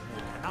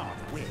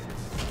cannot win.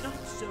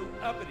 Not so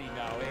uppity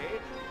now, eh?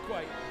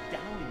 Quite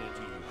down at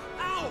you.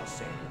 Ow,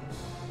 say.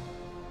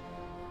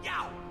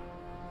 Yow.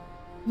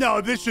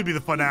 No, this should be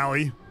the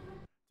finale. Did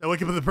I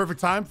wake up at the perfect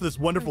time for this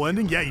wonderful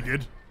ending? Yeah, you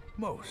did.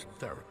 Most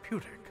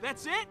therapeutic.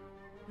 That's it?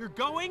 You're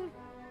going?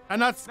 I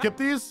not skip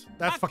these?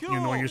 That's Not fucking cool,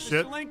 annoying as Mr.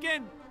 shit.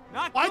 Lincoln.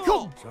 Not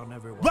Michael, cool.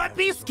 let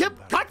me skip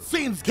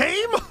cutscenes,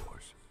 game.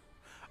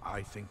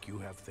 I think you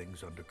have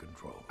things under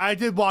control. I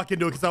did walk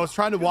into it because I was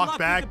trying to walk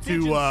back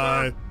to.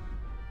 I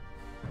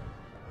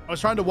was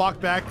trying to walk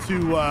back to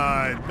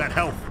that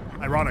health.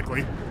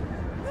 Ironically,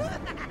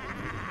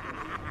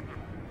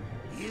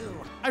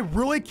 I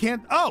really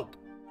can't. Oh,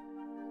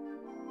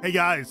 hey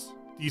guys,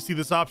 do you see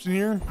this option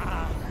here?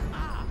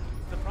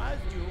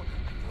 Surprised you.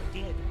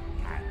 Did.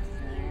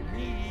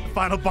 The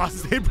final boss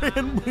is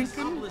Abraham These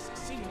Lincoln. obelisks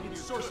seem to be the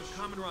source of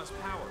Kamen-Ra's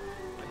power.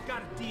 I've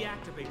got to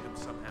deactivate them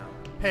somehow.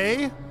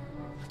 Pay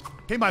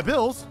my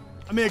bills.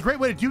 I mean, a great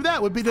way to do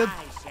that would be to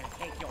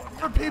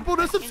for people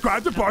to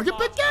subscribe to Bargain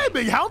Bin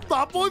Gaming. How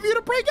thoughtful of you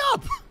to bring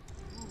up.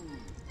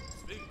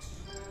 Sphinx.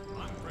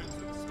 I'm friends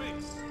with the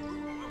Sphinx.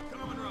 I'm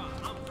Kamen-Ra.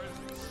 I'm friends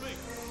with the Sphinx.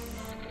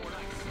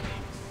 Fortnite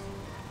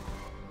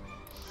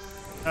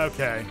Sphinx.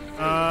 Okay.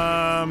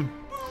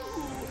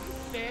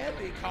 There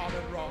be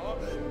Kamen-Ra.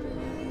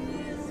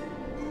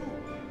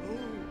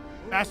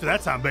 Faster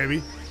that time,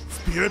 baby.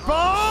 Spirit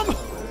bomb.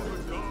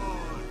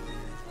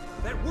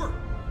 That worked.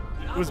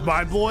 It was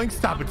mind-blowing.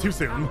 Stop it too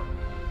soon.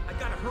 I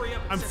gotta hurry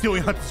up. I'm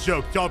stealing Hunter's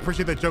joke. Y'all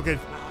appreciate that joke?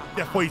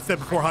 That's what you said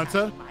before,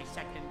 Hunter.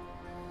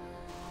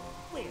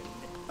 That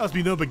was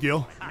me, no big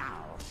deal.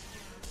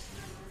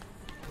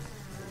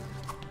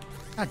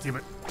 God damn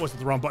it. Wasn't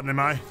the wrong button, am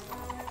I?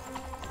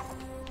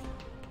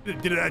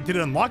 Did it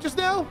unlock just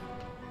now?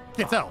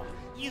 Can't tell.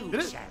 You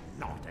Did it? shall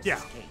not Yeah.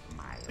 escape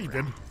my You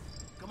did.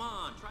 Come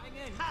on, try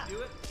again. You can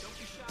do it. Don't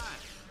be shy.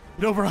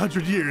 In over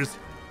 100 years.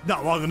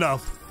 Not long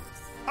enough.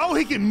 Oh,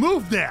 he can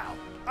move now.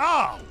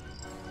 Oh.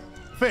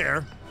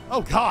 Fair.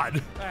 Oh,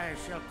 God. I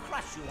shall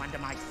crush you under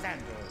my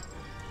sandal.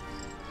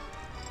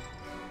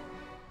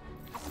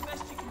 That's the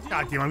best you can do.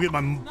 God damn, I'm getting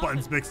my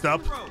buttons mixed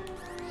up.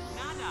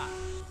 Nada.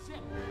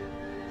 Sip.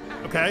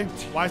 Okay.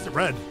 Why is it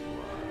red?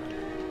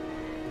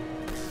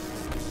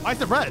 Why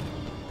is it red?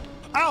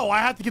 Oh, I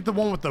have to get the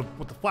one with the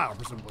flower,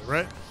 presumably,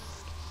 right?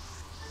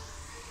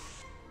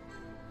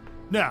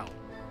 No.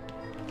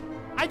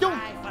 I don't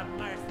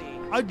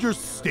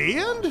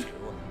understand.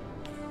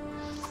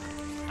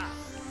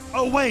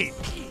 Oh wait.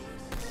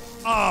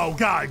 Oh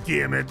god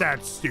damn it,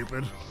 that's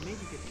stupid. Maybe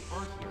get the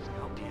art here to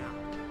help me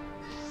out.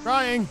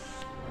 Trying.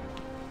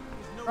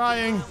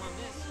 Trying.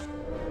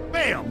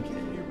 Bam.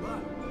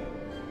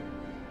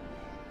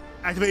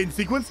 Activating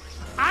sequence.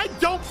 I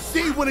don't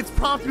see when it's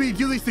prompting me to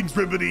do these things,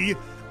 Remedy.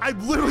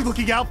 I'm literally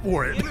looking out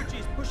for it. The energy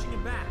is pushing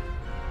him back.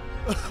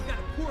 I've got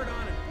to pour it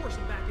on and force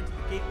him back into the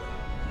gateway.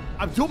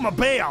 I'm doing my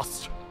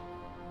best.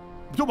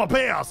 I'm doing my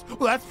best.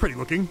 Well, that's pretty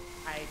looking.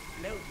 I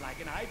float like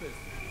an ibis.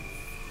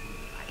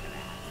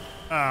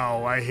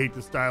 Oh, I hate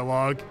this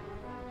dialogue.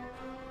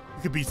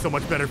 It could be so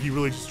much better if you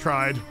really just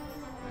tried.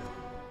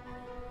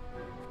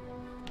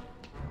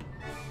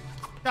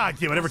 God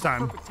damn it, every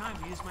time. Perfect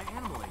time to use my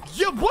animal aid.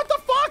 Yeah, what the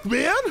fuck,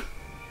 man?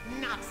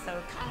 Not so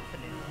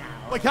confident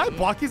now. Like, can I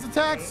block these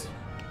attacks?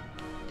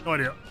 No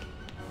idea.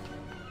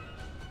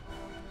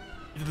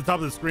 Is it the top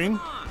of the screen?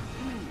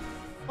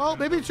 Well,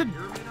 maybe it should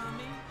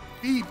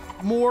be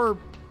more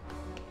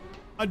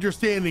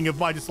understanding of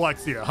my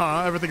dyslexia,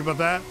 huh? Ever think about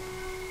that?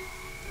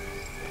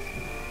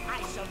 I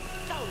shall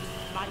so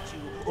smite you.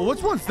 Well,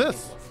 which one's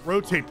this?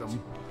 Rotate them.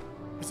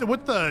 Is it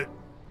with the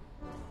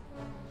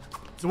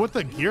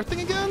gear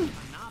thing again?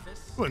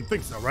 Wouldn't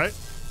think so, right?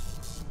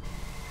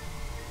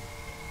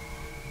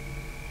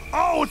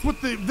 Oh, it's with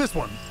this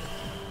one.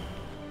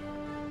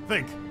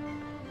 Think.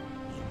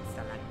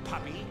 Insolent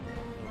puppy, you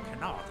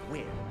cannot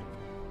win.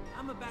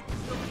 I'm about to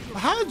kill you.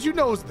 How did you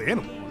know it was the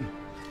animal one?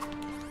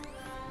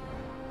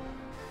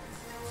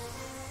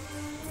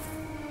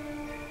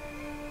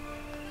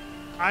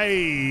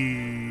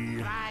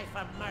 Cry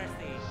for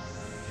mercy.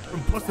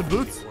 From Puss in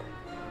Boots?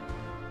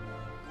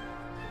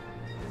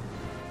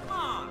 Come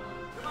on,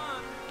 no,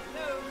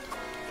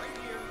 right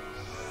here.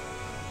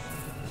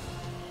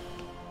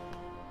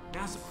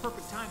 Now's the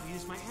perfect time to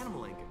use my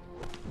animal ingot.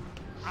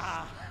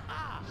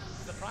 Aha!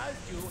 Surprised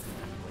you.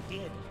 You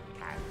did.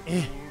 Can't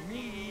fool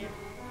me.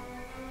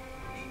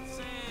 Eat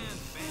sand,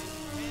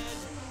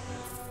 bandhead.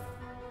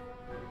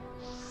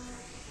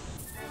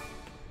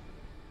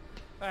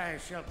 I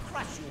shall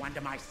crush you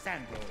under my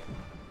sandal.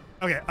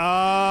 Okay,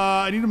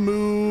 I need to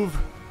move.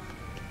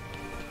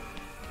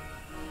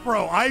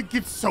 Bro, I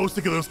get so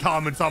sick of those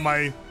comments on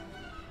my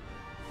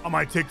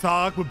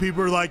TikTok when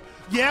people are like,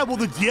 yeah, well,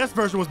 the DS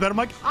version was better. I'm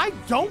like, I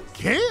don't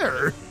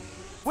care.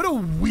 What a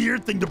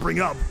weird thing to bring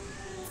up.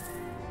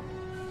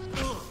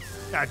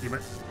 God damn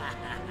it.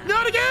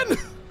 Not again!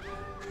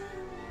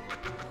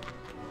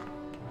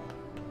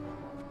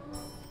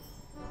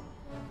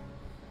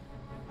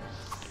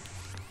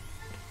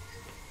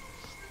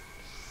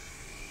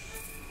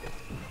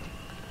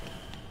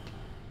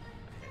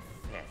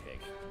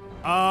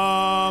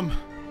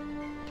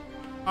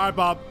 All right,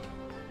 Bob.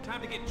 Time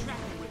to get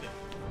tracking with it.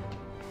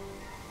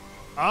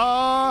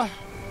 Now's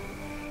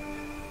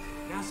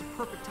the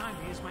perfect time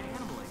to use my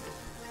animal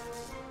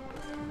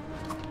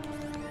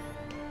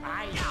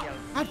ingot.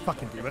 I'd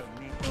fucking do it.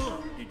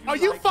 Are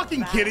you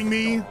fucking kidding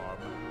me?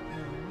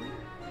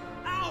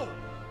 Ow!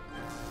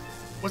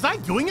 Was I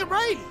doing it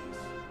right?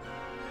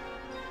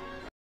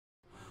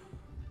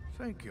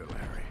 Thank you,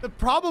 Larry. The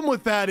problem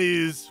with that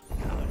is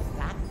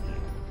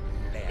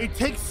it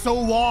takes so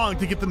long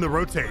to get them to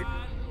rotate.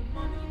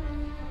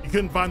 You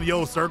couldn't find the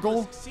yellow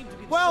circle?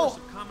 Well,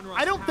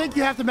 I don't think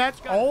you have to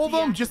match all of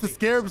them, just the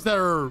scarabs that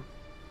are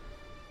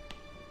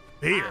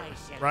there,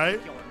 right?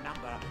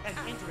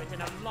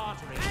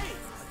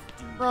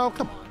 Bro,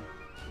 come on.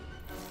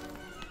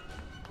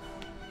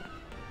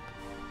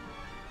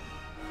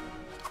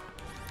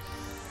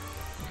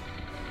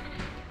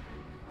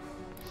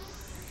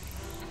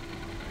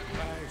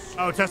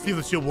 Oh, test if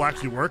the shield will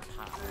actually work.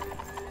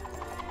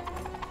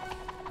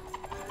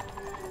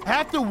 I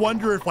have to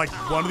wonder if, like,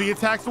 one of the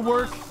attacks will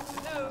work.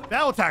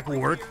 That attack will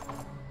work.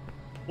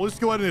 We'll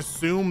just go ahead and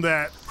assume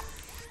that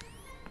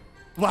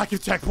lack of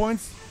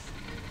checkpoints.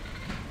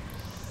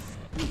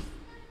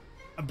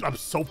 I'm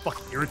so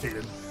fucking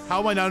irritated. How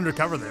am I not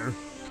undercover there?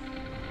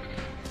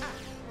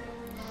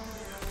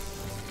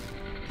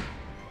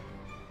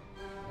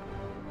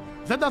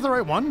 Is that not the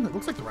right one? It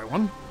looks like the right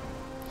one.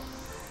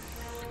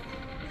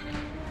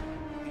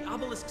 The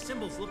obelisk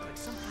symbols look like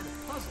some kind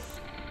of puzzle.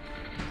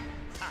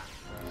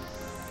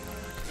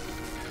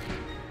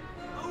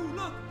 Oh,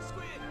 look!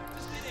 Squid!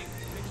 Just kidding.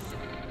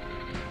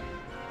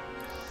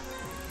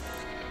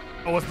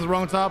 Oh, what's the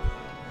wrong top?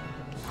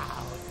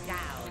 Bow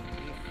down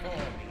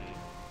before me.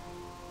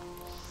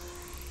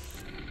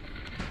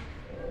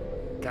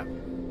 God.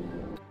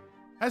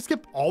 I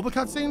skip all the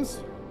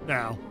cutscenes?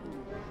 No.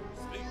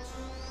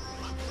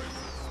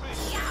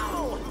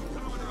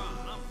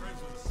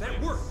 That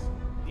worked!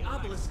 The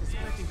obelisk is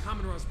affecting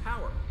Kaminora's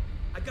power.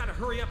 I gotta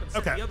hurry up and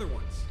set the other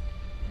ones.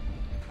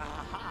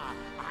 Aha!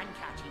 I'm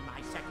catching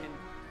my second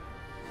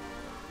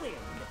wind.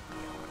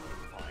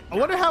 I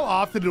wonder how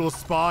often it will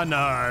spawn,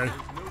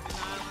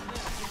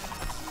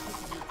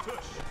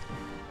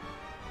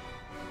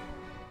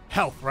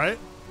 health, right?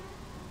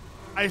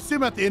 I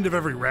assume at the end of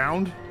every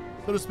round,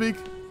 so to speak.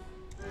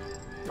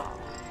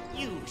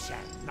 You shall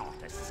not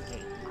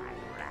escape my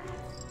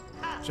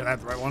wrath. Should I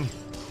have the right one?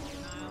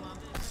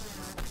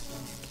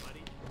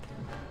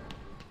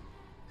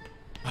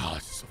 Oh,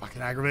 it's just so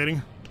fucking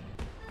aggravating.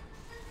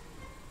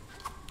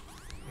 I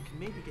can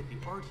maybe get the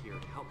art here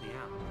to help me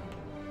out.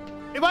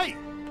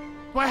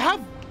 Do I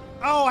have?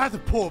 Oh, I have to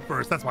pull it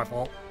first. That's my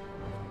fault.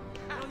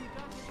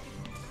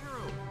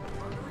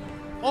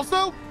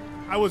 Also,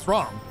 I was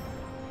wrong.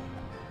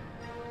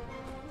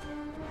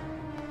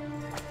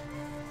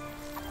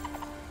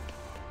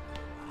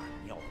 On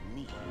your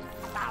knees.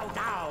 Bow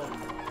down.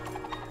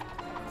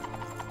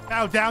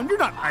 Bow down. You're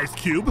not Ice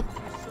Cube.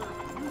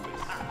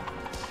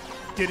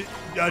 Get it,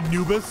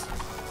 Anubis?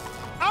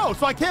 Oh,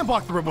 so I can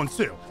block the red ones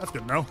too. That's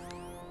good to know.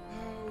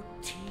 How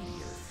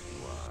tedious you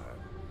are.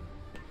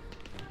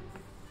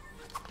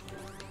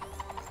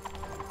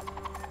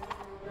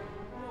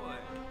 Boy,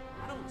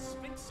 I don't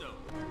think so.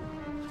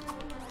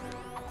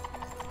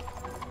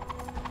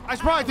 I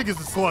should probably take this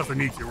as slow as I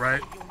need to,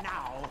 right?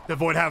 To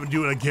avoid having to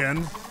do it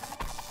again.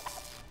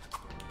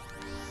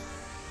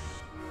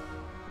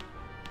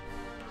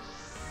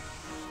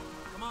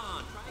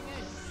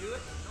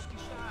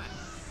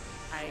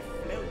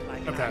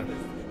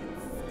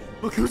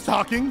 Look who's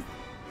talking,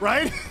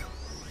 right?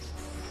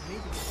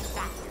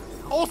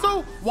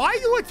 Also, why are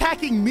you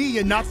attacking me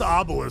and not the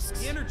obelisks?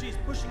 The energy is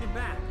pushing him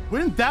back.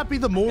 Wouldn't that be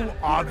the more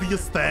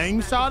obvious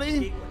thing,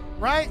 Shoddy?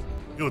 Right?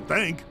 You would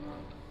think.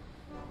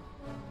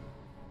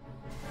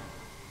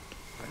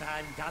 When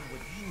I'm done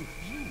with you,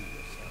 you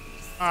shall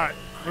be. All right.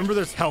 Remember,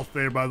 there's health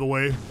there, by the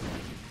way.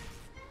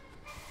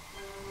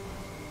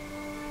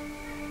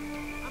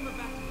 I'm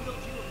about to build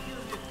you a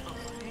pyramid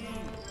of pain.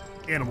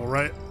 Animal,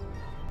 right?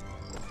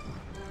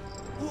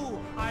 Ooh,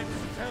 I'm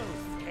so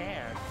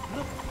scared.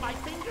 Look, my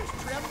fingers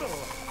tremble.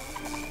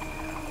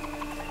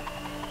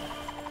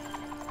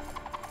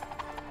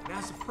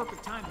 Now's the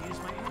perfect time to use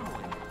my animal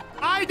egg.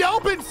 I know,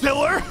 Ben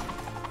Stiller.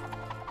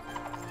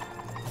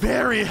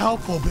 Very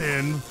helpful,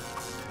 Ben.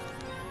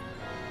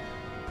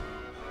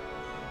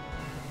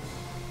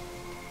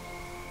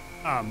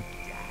 Do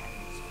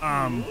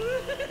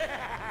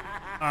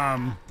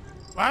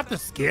I have to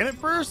scan it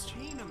first?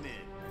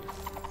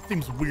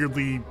 Seems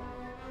weirdly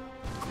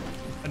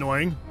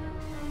annoying.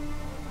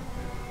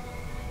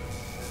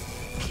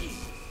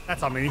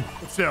 That's on me.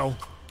 But still.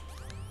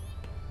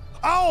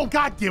 Oh,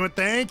 god damn it.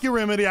 Thank you,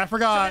 Remedy. I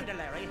forgot.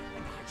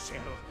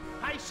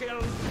 I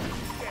shall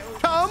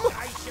Come.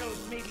 I shall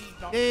maybe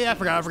not. Yeah, I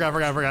forgot.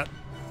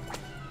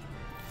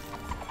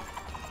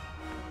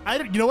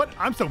 You know what?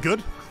 I'm so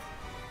good.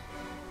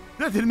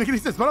 That didn't make any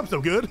sense, but I'm so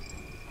good.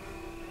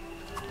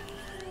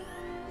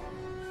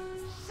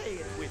 Say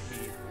it with me.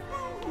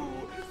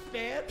 Ooh,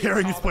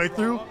 Carrying this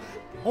playthrough?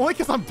 Only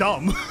because I'm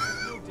dumb.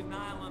 No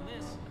denial on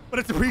this. But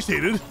it's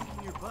appreciated.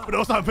 But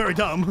also, I'm very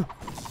dumb.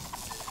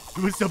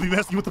 You would still be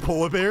messing with the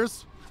polar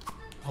bears?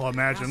 I'll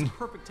imagine. Now's the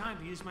perfect time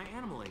to use my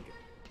animal egg.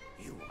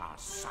 You are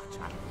such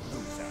a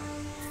loser.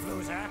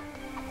 Loser?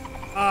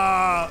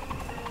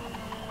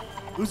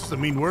 Loser's a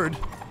mean word.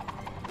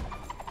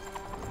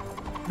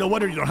 No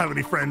wonder you don't have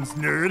any friends,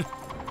 nerd.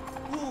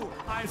 Ooh,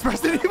 It's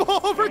Resident Evil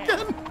all over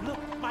again.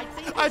 Look, my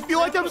fingers I feel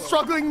like I'm tremble.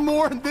 struggling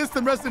more in this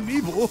than Resident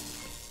Evil.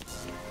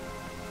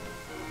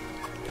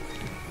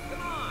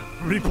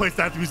 Replace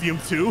that museum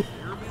too.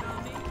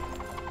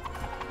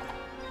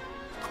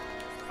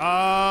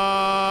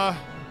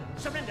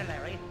 Surrender,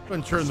 Larry. Go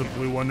and turn the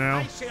blue one now.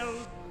 I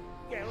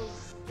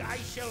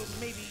shall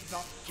maybe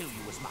not kill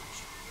you as much.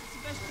 What's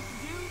the best you can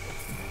do?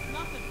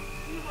 Nothing.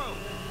 Zero.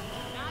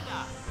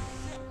 Nada.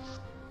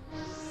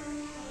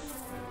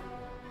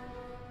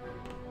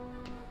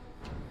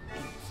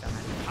 Son,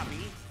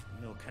 puppy,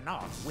 you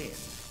cannot win.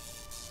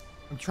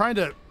 I'm trying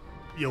to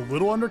be a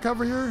little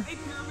undercover here. Hey,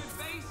 Pyramid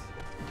Face.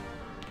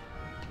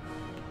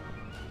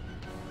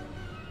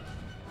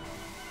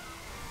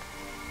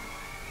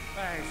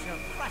 I shall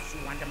crush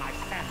you under my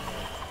sandal.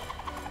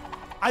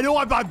 I know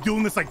I'm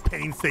doing this like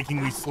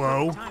painstakingly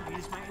slow, Time to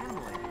use my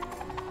animal egg.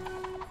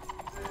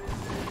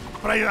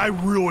 but I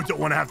really don't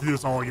want to have to do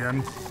this all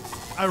again.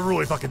 I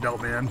really fucking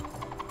don't, man.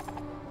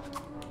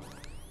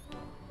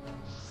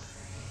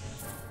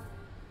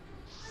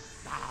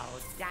 Bow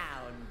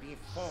down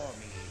before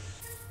me.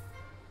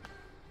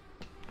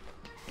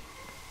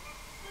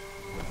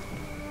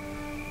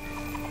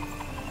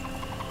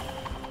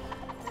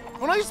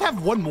 Don't I just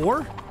have one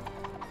more?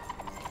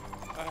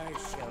 I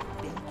shall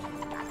bake you like a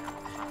pie.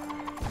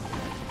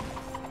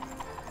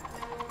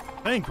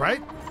 I think,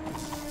 right?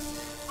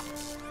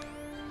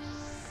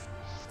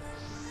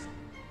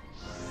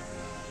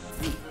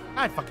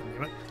 I fucking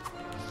damn it.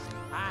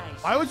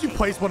 Why would you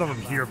place one of them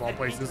here of all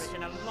places?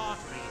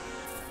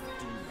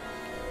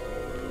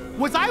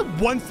 Was I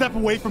one step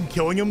away from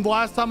killing him the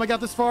last time I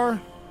got this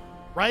far?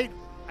 Right?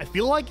 I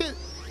feel like it.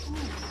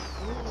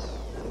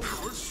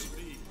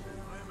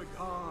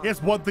 He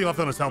has one thing left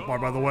on his health bar,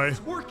 by the way.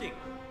 It's working.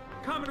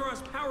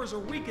 Commodore's powers are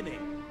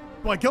weakening.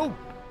 Well, go.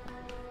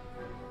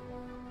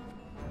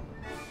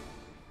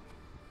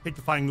 Take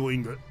the final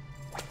ingot.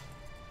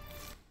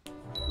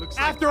 Looks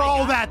After like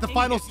all that, the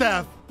final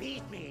step.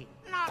 Beat me.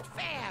 Not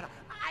fair.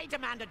 I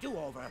demand a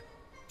do-over.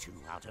 2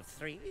 out of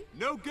 3.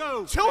 No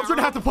go. Children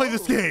have to play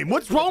this game.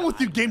 What's wrong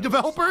with you, game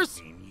developers?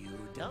 You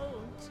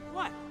don't.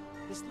 What?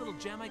 This little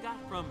gem I got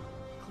from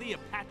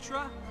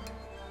Cleopatra?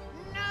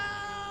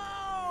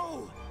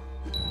 No!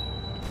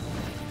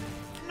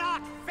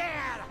 Not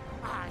fair!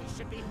 I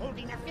should be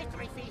holding a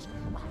victory feast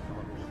while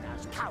your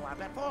leaders cower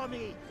before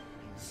me.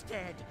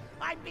 Instead,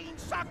 I'm being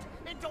sucked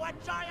into a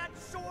giant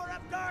sewer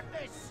of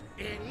darkness.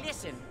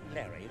 Listen,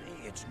 Larry,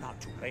 it's not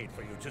too late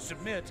for you to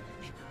submit.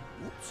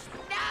 Oops.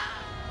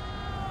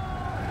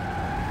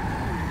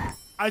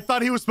 I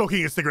thought he was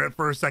smoking a cigarette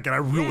for a second. I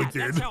really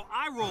did. That's how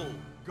I roll.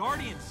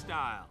 Guardian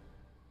style.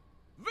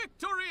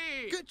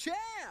 Victory! Good chow!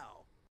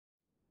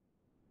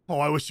 Oh,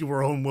 I wish you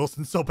were Owen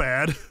Wilson so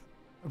bad.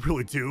 I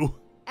really do.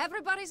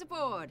 Everybody's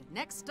aboard.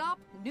 Next stop,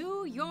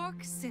 New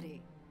York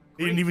City.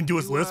 He didn't even do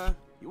his lisp.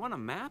 You want a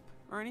map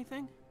or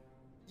anything?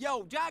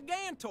 Yo,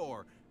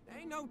 Gigantor!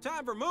 Ain't no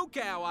time for moo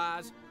cow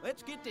eyes.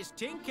 Let's get this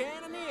tin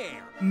can in the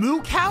air.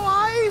 Moo cow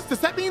eyes? Does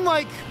that mean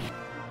like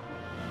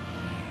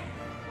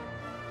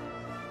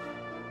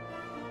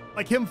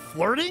him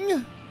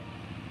flirting?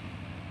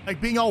 Like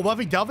being all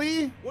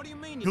lovey-dovey? What do you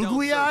mean you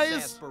Googly don't serve eyes?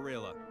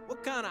 sarsaparilla?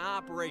 What kind of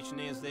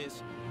operation is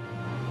this?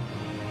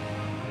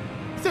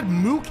 He said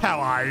moo cow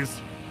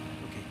eyes.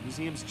 Okay,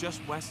 museum's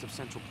just west of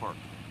Central Park.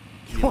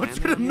 You want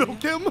you to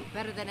milk him?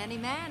 Better than any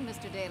man,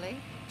 Mr. Daly.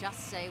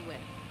 Just say when.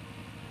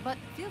 But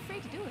feel free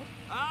to do it.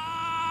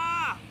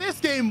 This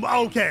game,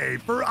 okay.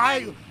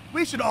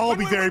 We should all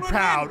be very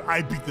proud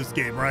I beat this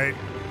game, right?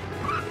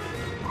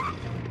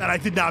 That I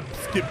did not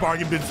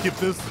bargain bin skip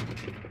this.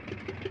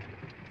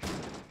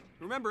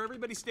 Remember,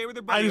 everybody stay with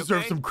their buddy, I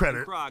deserve okay? some credit.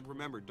 And Krog,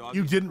 remember, dog.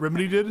 You didn't,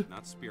 Remedy did?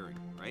 Not spearing,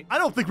 right? I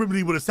don't think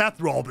Remedy would have sat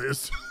through all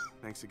this.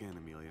 Thanks again,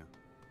 Amelia.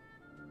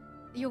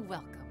 You're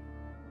welcome,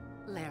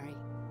 Larry.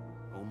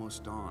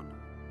 Almost dawn.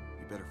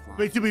 You better fly.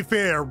 But to be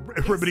fair,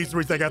 Remedy's the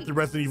reason I got through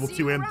Resident Evil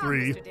 2 and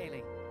 3.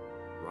 Roger.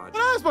 But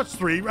not as much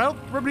 3.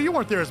 Remedy, you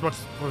weren't there as much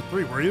for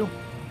 3, were you?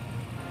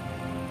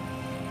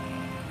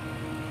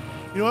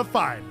 You know what?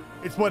 Fine.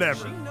 It's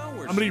whatever.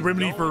 I'm gonna need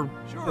Remedy for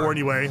 4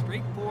 anyway.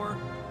 Straight 4.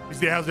 You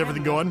see how's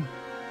everything going?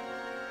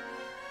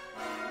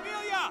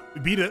 Amelia!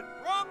 We beat it.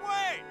 Wrong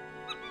way!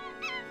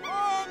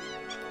 Wrong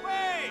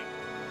way!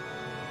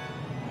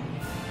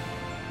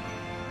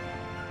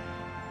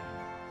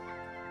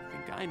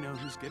 Think I know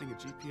who's getting a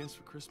GPS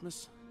for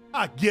Christmas?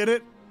 I get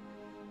it.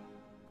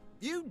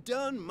 You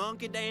done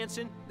monkey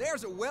dancing?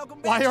 There's a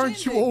welcome back. Why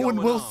aren't you shindig Owen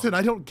going Wilson? on.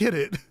 I don't get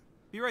it.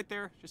 Be right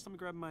there. Just let me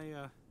grab my,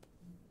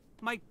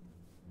 my...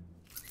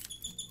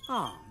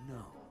 Oh,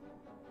 no.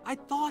 I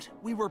thought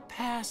we were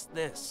past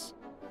this.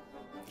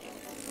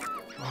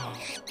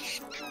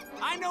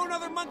 I know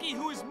another monkey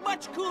who is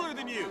much cooler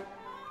than you.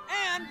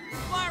 And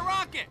fly a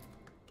rocket.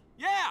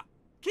 Yeah,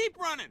 keep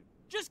running.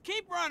 Just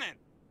keep running.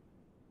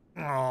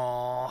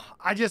 Oh,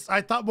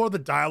 I thought more of the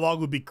dialogue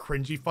would be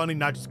cringy funny,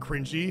 not just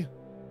cringy.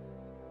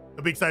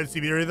 I'll be excited to see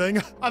me or anything.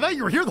 I thought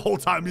you were here the whole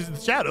time, just in the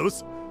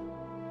shadows.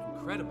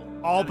 Incredible.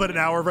 All but an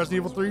hour of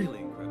Resident Evil 3. Really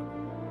incredible.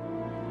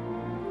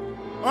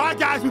 All right,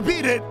 guys, we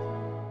beat it.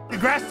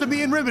 Congrats to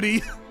me and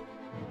Remedy.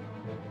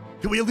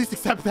 Can we at least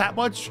accept that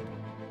much?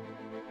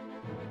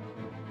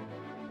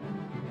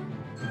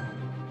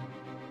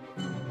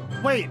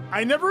 Wait,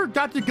 I never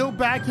got to go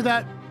back to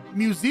that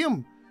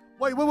museum.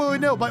 Wait,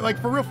 no, but like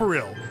for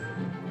real.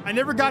 I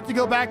never got to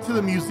go back to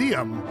the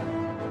museum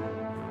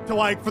to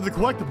like for the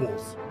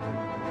collectibles.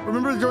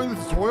 Remember during the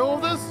tutorial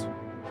of this?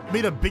 I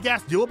made a big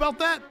ass deal about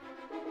that?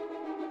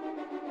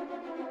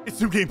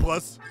 It's New Game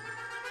Plus.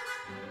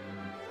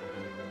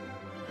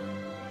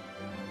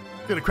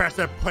 Gonna crash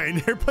that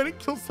airplane and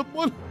kill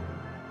someone.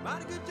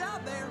 Mighty good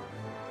job there.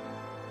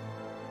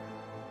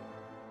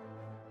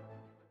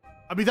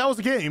 I mean, that was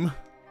a game.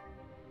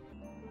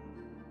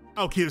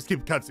 Okay, let's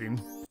keep cutscene.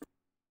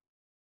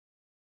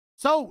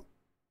 So,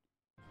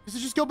 does it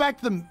just go back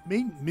to the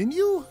main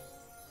menu?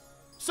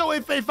 So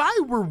if I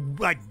were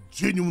like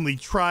genuinely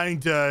trying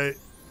to,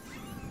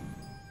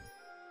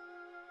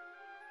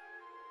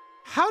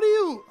 how do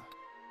you,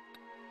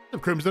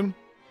 Crimson?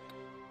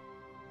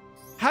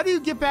 How do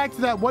you get back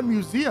to that one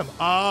museum?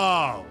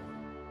 Oh.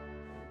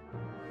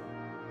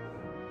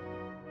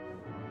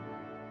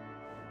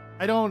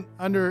 I don't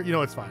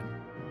it's fine.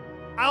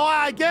 Oh,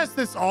 I guess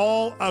this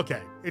all,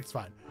 okay, it's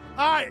fine.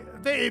 All right,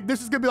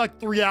 this is gonna be like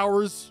 3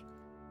 hours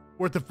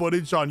worth of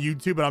footage on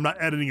YouTube, and I'm not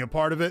editing a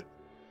part of it.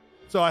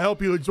 So I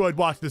hope you enjoyed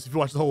watching this if you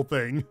watched the whole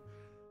thing.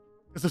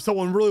 Because if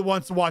someone really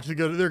wants to watch it,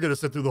 they're gonna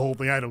sit through the whole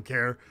thing, I don't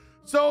care.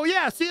 So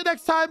yeah, see you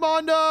next time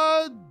on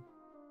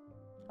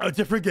a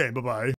different game, bye-bye.